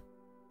road,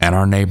 and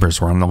our neighbors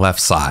were on the left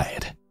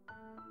side.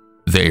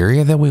 The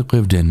area that we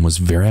lived in was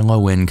very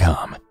low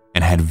income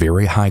and had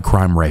very high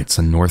crime rates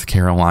in North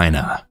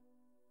Carolina.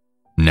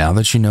 Now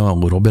that you know a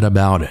little bit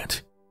about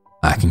it,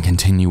 I can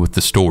continue with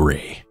the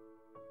story.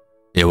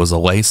 It was a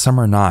late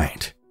summer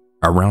night,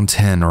 around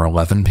 10 or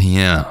 11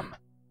 p.m.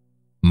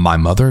 My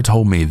mother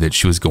told me that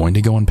she was going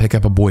to go and pick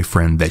up a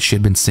boyfriend that she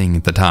had been seeing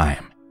at the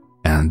time,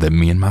 and that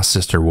me and my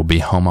sister will be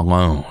home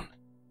alone.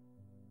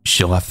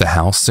 She left the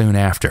house soon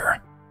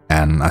after,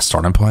 and I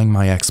started playing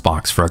my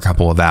Xbox for a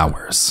couple of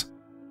hours.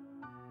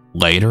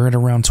 Later at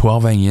around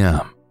 12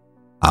 a.m.,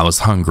 I was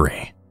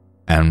hungry,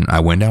 and I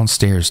went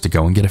downstairs to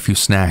go and get a few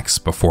snacks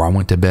before I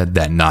went to bed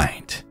that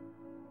night.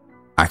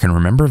 I can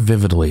remember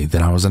vividly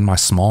that I was in my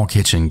small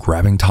kitchen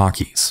grabbing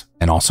Takis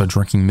and also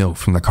drinking milk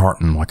from the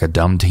carton like a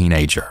dumb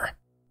teenager,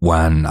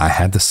 when I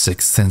had the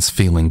sixth sense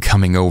feeling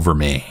coming over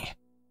me,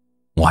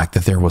 like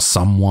that there was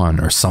someone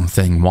or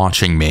something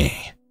watching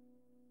me.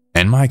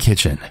 In my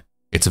kitchen,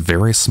 it's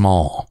very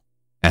small,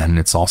 and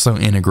it's also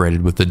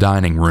integrated with the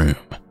dining room.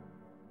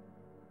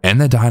 In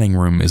the dining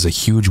room is a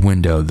huge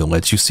window that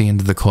lets you see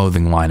into the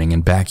clothing lining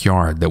and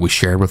backyard that we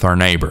shared with our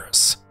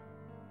neighbors.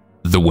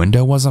 The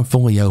window wasn't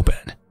fully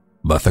open,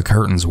 but the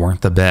curtains weren't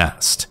the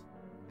best,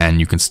 and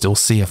you can still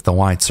see if the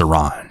lights are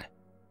on.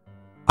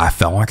 I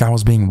felt like I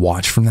was being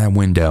watched from that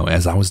window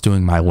as I was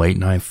doing my late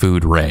night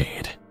food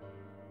raid.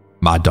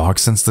 My dog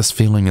sensed this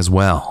feeling as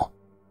well,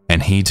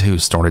 and he too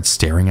started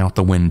staring out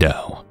the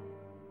window,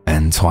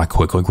 until I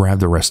quickly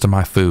grabbed the rest of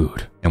my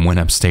food and went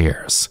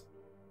upstairs.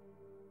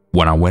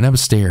 When I went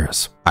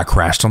upstairs, I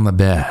crashed on the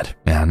bed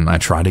and I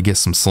tried to get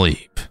some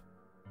sleep.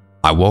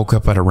 I woke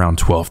up at around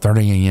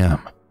 12:30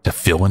 a.m. to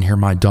feel and hear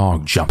my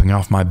dog jumping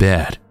off my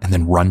bed and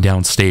then run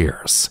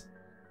downstairs.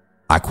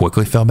 I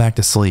quickly fell back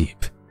to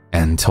sleep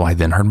until I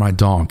then heard my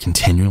dog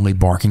continually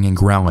barking and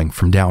growling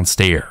from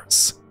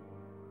downstairs.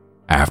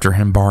 After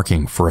him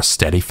barking for a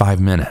steady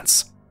 5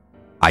 minutes,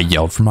 I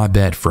yelled from my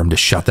bed for him to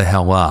shut the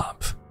hell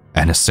up,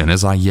 and as soon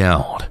as I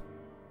yelled,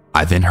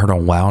 I then heard a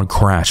loud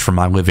crash from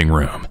my living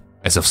room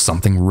as if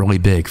something really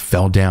big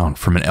fell down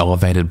from an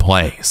elevated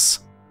place.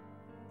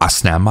 I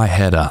snapped my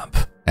head up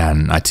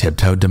and I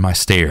tiptoed to my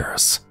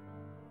stairs.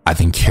 I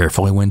then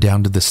carefully went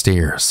down to the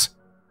stairs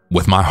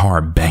with my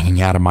heart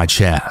banging out of my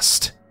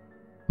chest.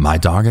 My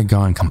dog had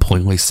gone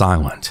completely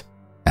silent,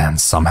 and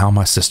somehow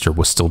my sister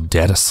was still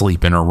dead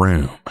asleep in her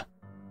room.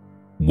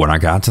 When I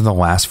got to the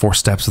last 4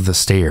 steps of the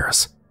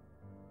stairs,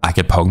 I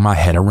could poke my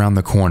head around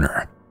the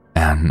corner,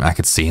 and I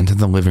could see into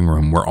the living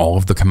room where all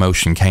of the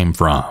commotion came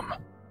from.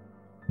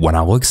 When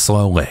I looked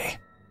slowly,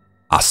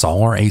 I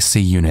saw our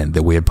AC unit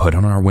that we had put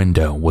on our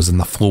window was in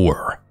the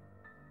floor.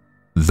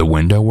 The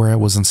window where it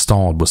was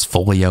installed was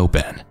fully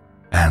open,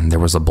 and there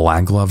was a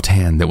black gloved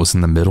hand that was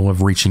in the middle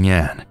of reaching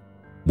in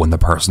when the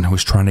person who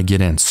was trying to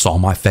get in saw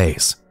my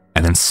face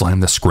and then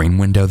slammed the screen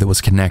window that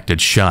was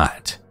connected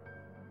shut.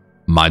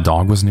 My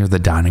dog was near the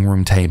dining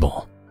room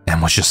table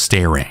and was just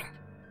staring.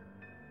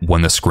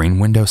 When the screen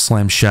window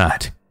slammed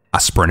shut, I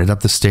sprinted up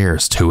the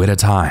stairs 2 at a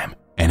time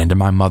and into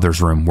my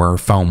mother's room where her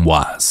phone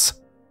was.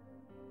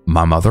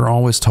 My mother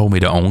always told me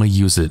to only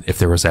use it if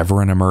there was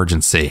ever an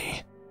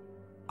emergency.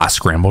 I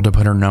scrambled to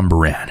put her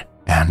number in,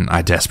 and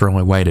I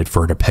desperately waited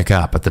for her to pick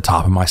up at the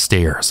top of my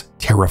stairs,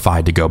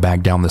 terrified to go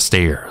back down the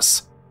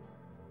stairs.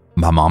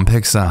 My mom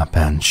picks up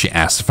and she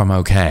asks if I'm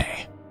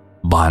okay,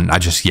 but I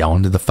just yell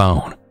into the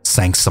phone,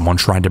 saying someone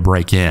tried to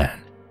break in.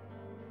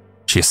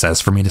 She says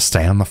for me to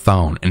stay on the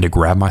phone and to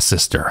grab my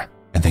sister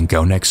and then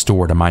go next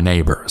door to my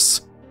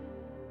neighbors.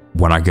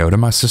 When I go to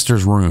my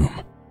sister's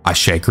room, I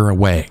shake her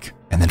awake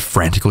and then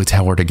frantically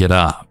tell her to get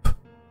up.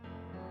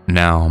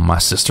 Now, my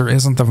sister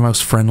isn't the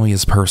most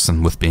friendliest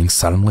person with being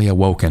suddenly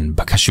awoken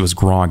because she was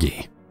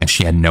groggy and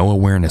she had no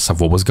awareness of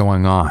what was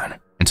going on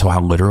until I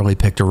literally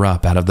picked her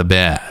up out of the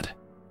bed.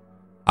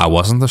 I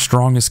wasn't the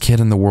strongest kid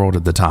in the world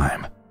at the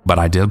time, but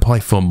I did play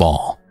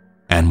football,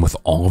 and with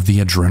all of the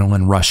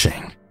adrenaline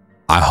rushing,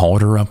 I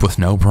hauled her up with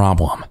no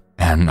problem,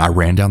 and I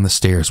ran down the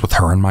stairs with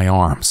her in my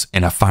arms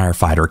in a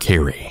firefighter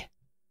carry.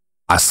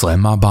 I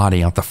slammed my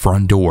body out the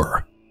front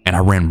door, and I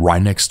ran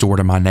right next door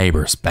to my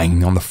neighbors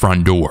banging on the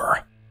front door.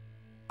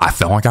 I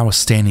felt like I was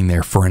standing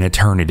there for an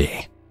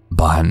eternity,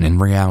 but in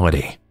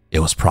reality, it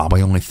was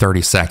probably only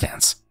 30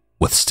 seconds,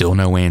 with still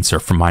no answer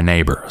from my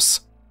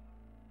neighbors.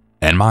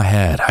 In my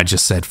head, I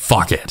just said,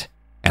 "Fuck it,"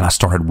 and I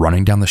started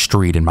running down the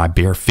street in my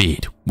bare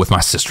feet with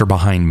my sister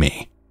behind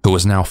me, who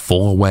was now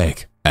full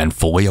awake and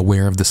fully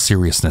aware of the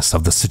seriousness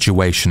of the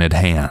situation at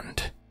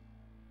hand.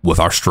 With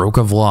our stroke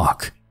of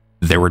luck,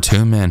 there were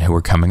two men who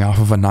were coming off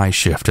of a night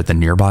shift at the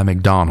nearby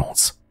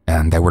McDonald's,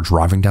 and they were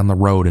driving down the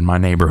road in my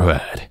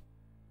neighborhood.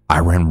 I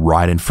ran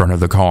right in front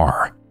of the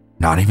car,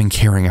 not even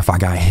caring if I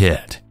got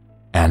hit,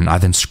 and I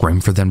then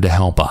screamed for them to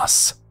help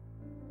us.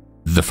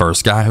 The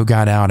first guy who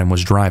got out and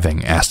was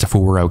driving asked if we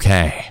were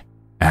okay,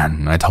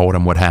 and I told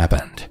him what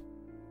happened.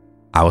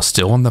 I was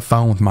still on the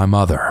phone with my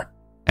mother,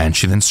 and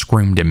she then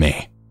screamed at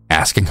me,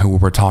 asking who we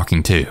were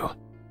talking to,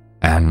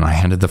 and I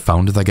handed the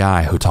phone to the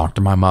guy who talked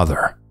to my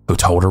mother, who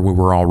told her we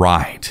were all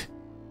right.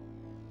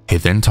 He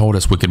then told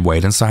us we could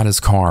wait inside his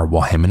car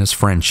while him and his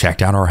friend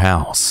checked out our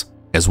house,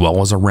 as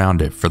well as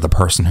around it for the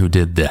person who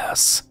did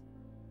this.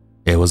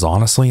 It was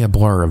honestly a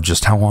blur of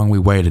just how long we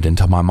waited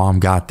until my mom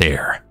got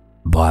there,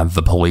 but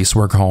the police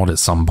were called at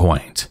some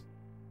point.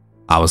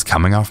 I was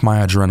coming off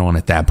my adrenaline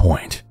at that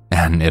point,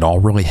 and it all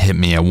really hit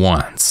me at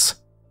once.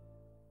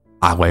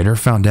 I later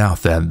found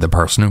out that the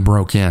person who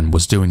broke in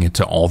was doing it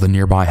to all the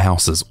nearby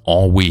houses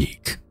all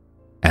week,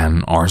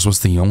 and ours was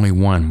the only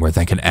one where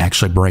they could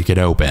actually break it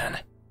open.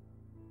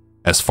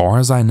 As far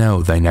as I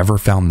know, they never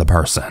found the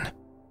person,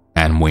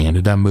 and we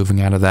ended up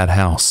moving out of that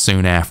house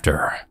soon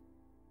after.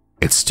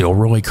 It still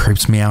really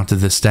creeps me out to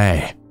this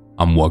day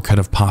on what could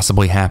have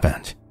possibly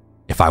happened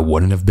if I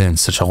wouldn't have been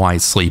such a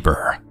light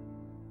sleeper,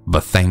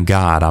 but thank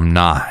God I'm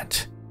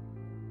not.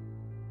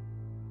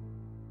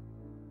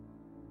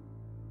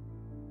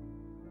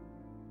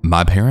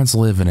 My parents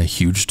live in a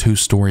huge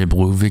 2-story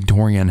blue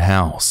Victorian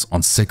house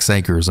on 6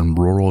 acres in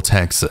rural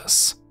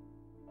Texas.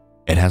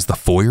 It has the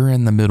foyer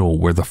in the middle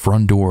where the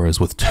front door is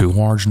with 2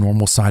 large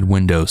normal side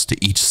windows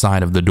to each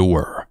side of the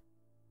door.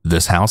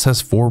 This house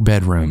has 4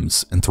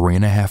 bedrooms and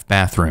 3.5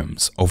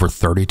 bathrooms over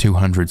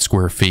 3,200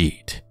 square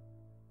feet.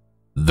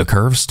 The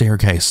curved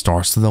staircase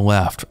starts to the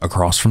left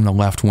across from the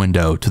left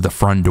window to the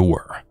front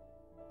door.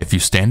 If you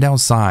stand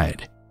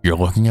outside, you're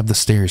looking up the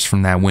stairs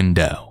from that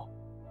window.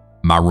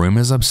 My room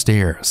is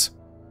upstairs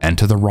and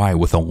to the right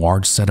with a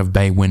large set of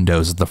bay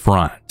windows at the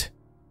front.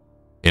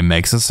 It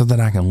makes it so that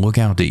I can look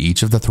out to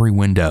each of the 3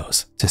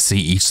 windows to see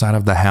each side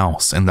of the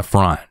house in the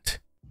front.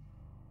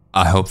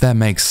 I hope that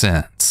makes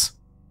sense.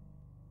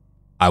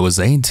 I was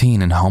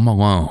 18 and home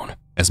alone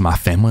as my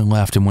family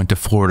left and went to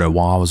Florida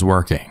while I was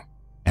working,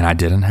 and I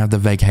didn't have the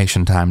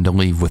vacation time to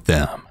leave with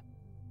them.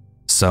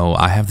 So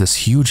I have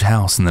this huge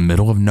house in the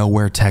middle of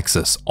nowhere,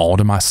 Texas, all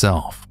to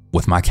myself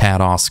with my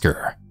cat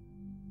Oscar.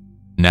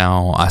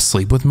 Now, I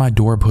sleep with my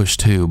door pushed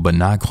to but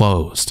not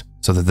closed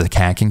so that the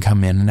cat can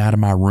come in and out of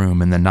my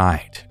room in the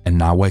night and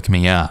not wake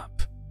me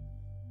up.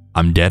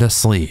 I'm dead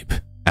asleep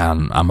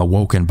and I'm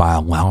awoken by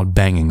a loud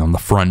banging on the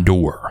front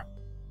door.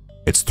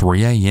 It's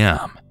 3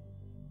 a.m.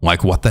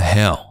 Like, what the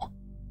hell?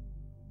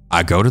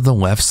 I go to the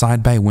left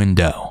side bay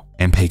window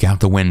and peek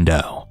out the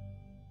window.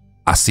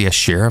 I see a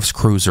sheriff's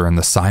cruiser in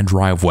the side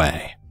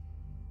driveway.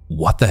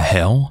 What the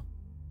hell?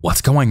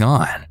 What's going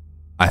on?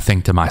 I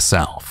think to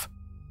myself.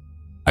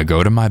 I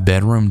go to my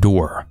bedroom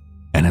door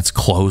and it's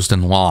closed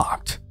and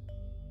locked.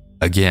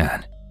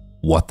 Again,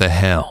 what the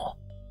hell?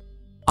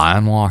 I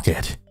unlock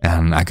it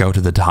and I go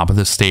to the top of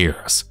the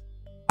stairs.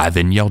 I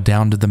then yell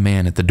down to the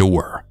man at the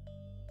door.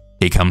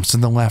 He comes to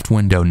the left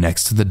window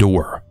next to the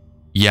door,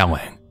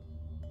 yelling,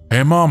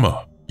 "Hey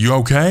mama, you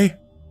okay?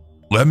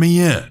 Let me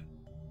in."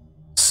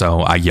 So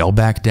I yell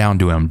back down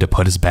to him to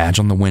put his badge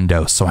on the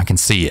window so I can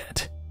see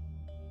it.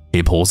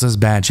 He pulls his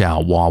badge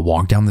out while I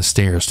walk down the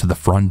stairs to the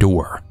front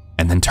door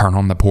and then turn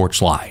on the porch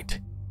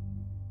light.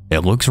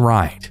 It looks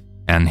right,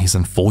 and he's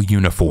in full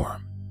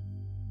uniform.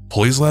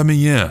 "Please let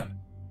me in.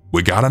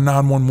 We got a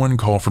 911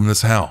 call from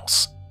this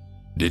house.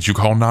 Did you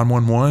call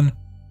 911?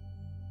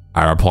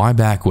 I reply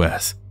back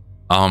with,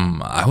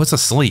 I was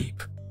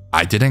asleep.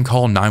 I didn't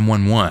call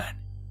 911.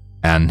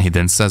 And he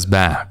then says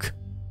back,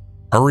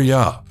 "Hurry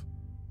up.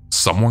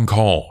 Someone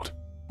called.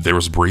 There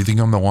was breathing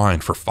on the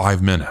line for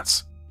 5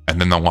 minutes, and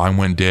then the line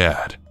went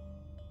dead."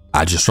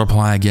 I just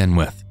reply again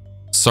with,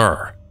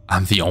 "Sir,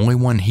 I'm the only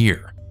one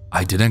here.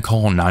 I didn't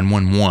call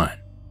 911.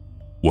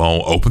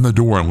 "Well, open the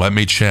door and let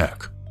me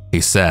check,"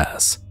 he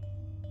says,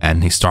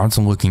 and he starts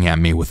looking at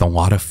me with a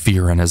lot of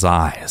fear in his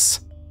eyes.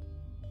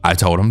 I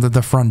told him that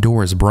the front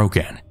door is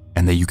broken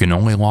and that you can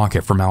only lock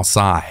it from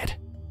outside.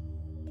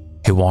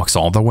 He walks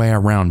all the way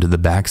around to the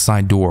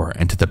backside door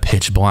into the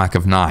pitch black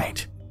of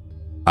night.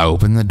 I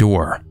open the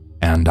door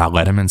and I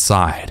let him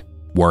inside,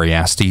 where he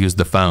asks to use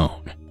the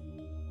phone.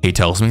 He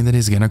tells me that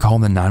he's going to call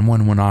the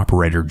 911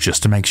 operator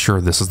just to make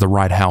sure this is the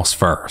right house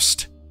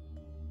first.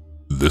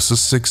 This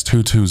is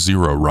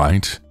 6220,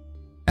 right?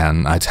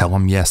 And I tell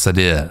him yes, it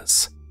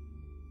is.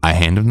 I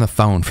hand him the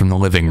phone from the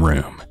living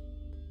room.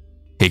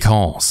 He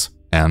calls,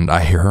 and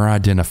I hear her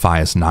identify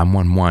as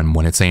 911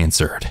 when it's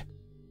answered.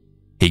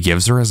 He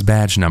gives her his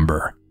badge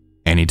number,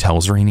 and he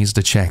tells her he needs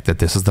to check that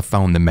this is the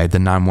phone that made the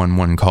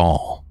 911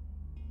 call.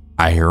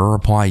 I hear her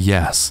reply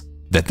yes,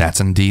 that that's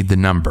indeed the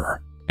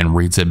number, and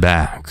reads it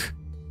back.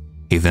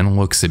 He then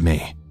looks at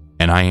me,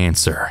 and I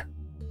answer,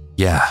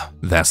 yeah,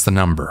 that's the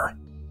number.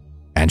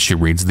 And she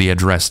reads the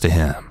address to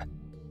him.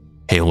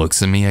 He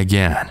looks at me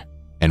again,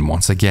 and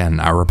once again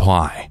I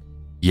reply,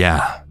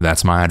 yeah,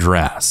 that's my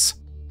address.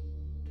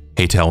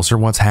 He tells her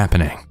what's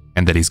happening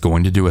and that he's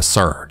going to do a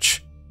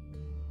search.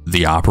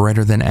 The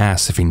operator then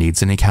asks if he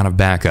needs any kind of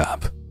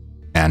backup,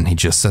 and he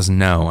just says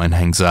no and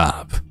hangs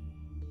up.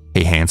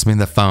 He hands me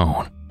the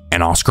phone,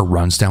 and Oscar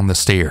runs down the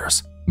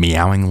stairs,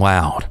 meowing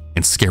loud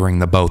and scaring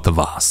the both of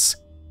us.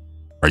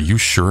 Are you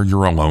sure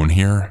you're alone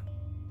here?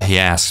 He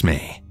asks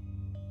me.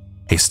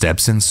 He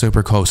steps in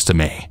super close to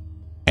me,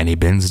 and he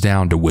bends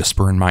down to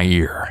whisper in my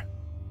ear,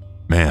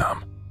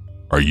 Ma'am,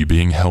 are you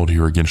being held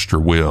here against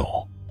your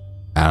will?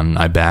 And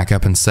I back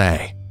up and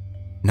say,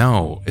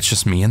 no, it's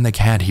just me and the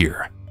cat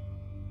here.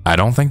 I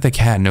don't think the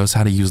cat knows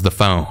how to use the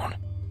phone.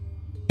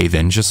 He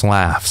then just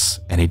laughs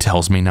and he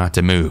tells me not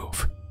to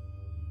move.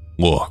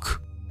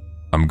 Look,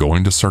 I'm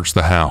going to search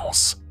the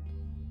house.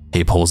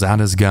 He pulls out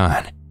his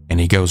gun and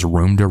he goes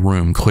room to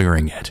room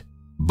clearing it,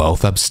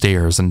 both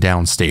upstairs and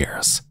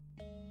downstairs.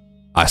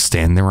 I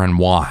stand there and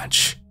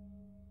watch.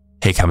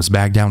 He comes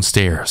back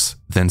downstairs,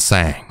 then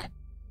saying,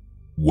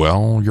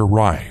 Well, you're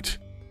right.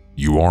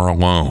 You are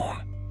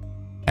alone.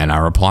 And I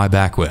reply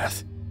back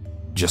with,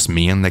 just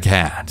me and the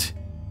cat.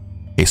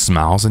 He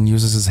smiles and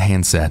uses his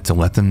handset to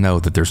let them know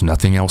that there's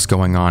nothing else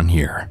going on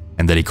here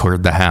and that he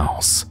cleared the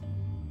house.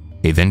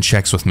 He then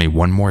checks with me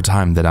one more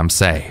time that I'm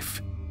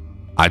safe.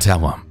 I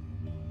tell him,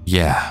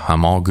 yeah,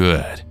 I'm all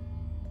good.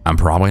 I'm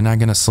probably not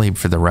going to sleep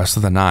for the rest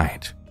of the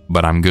night,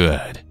 but I'm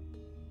good.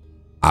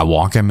 I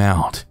walk him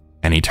out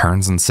and he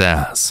turns and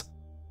says,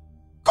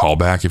 Call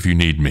back if you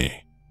need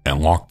me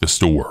and lock this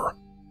door.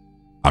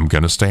 I'm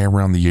going to stay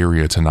around the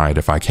area tonight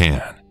if I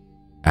can.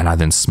 And I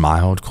then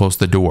smiled, closed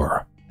the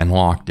door, and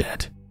locked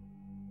it.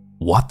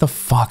 What the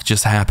fuck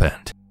just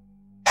happened?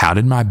 How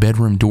did my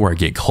bedroom door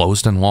get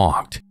closed and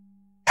locked?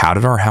 How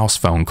did our house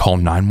phone call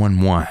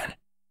 911?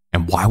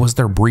 And why was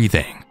there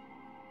breathing?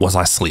 Was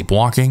I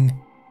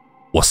sleepwalking?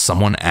 Was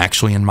someone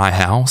actually in my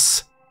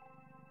house?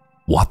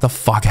 What the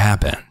fuck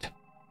happened?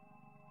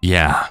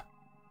 Yeah,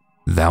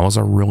 that was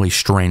a really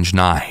strange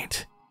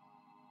night.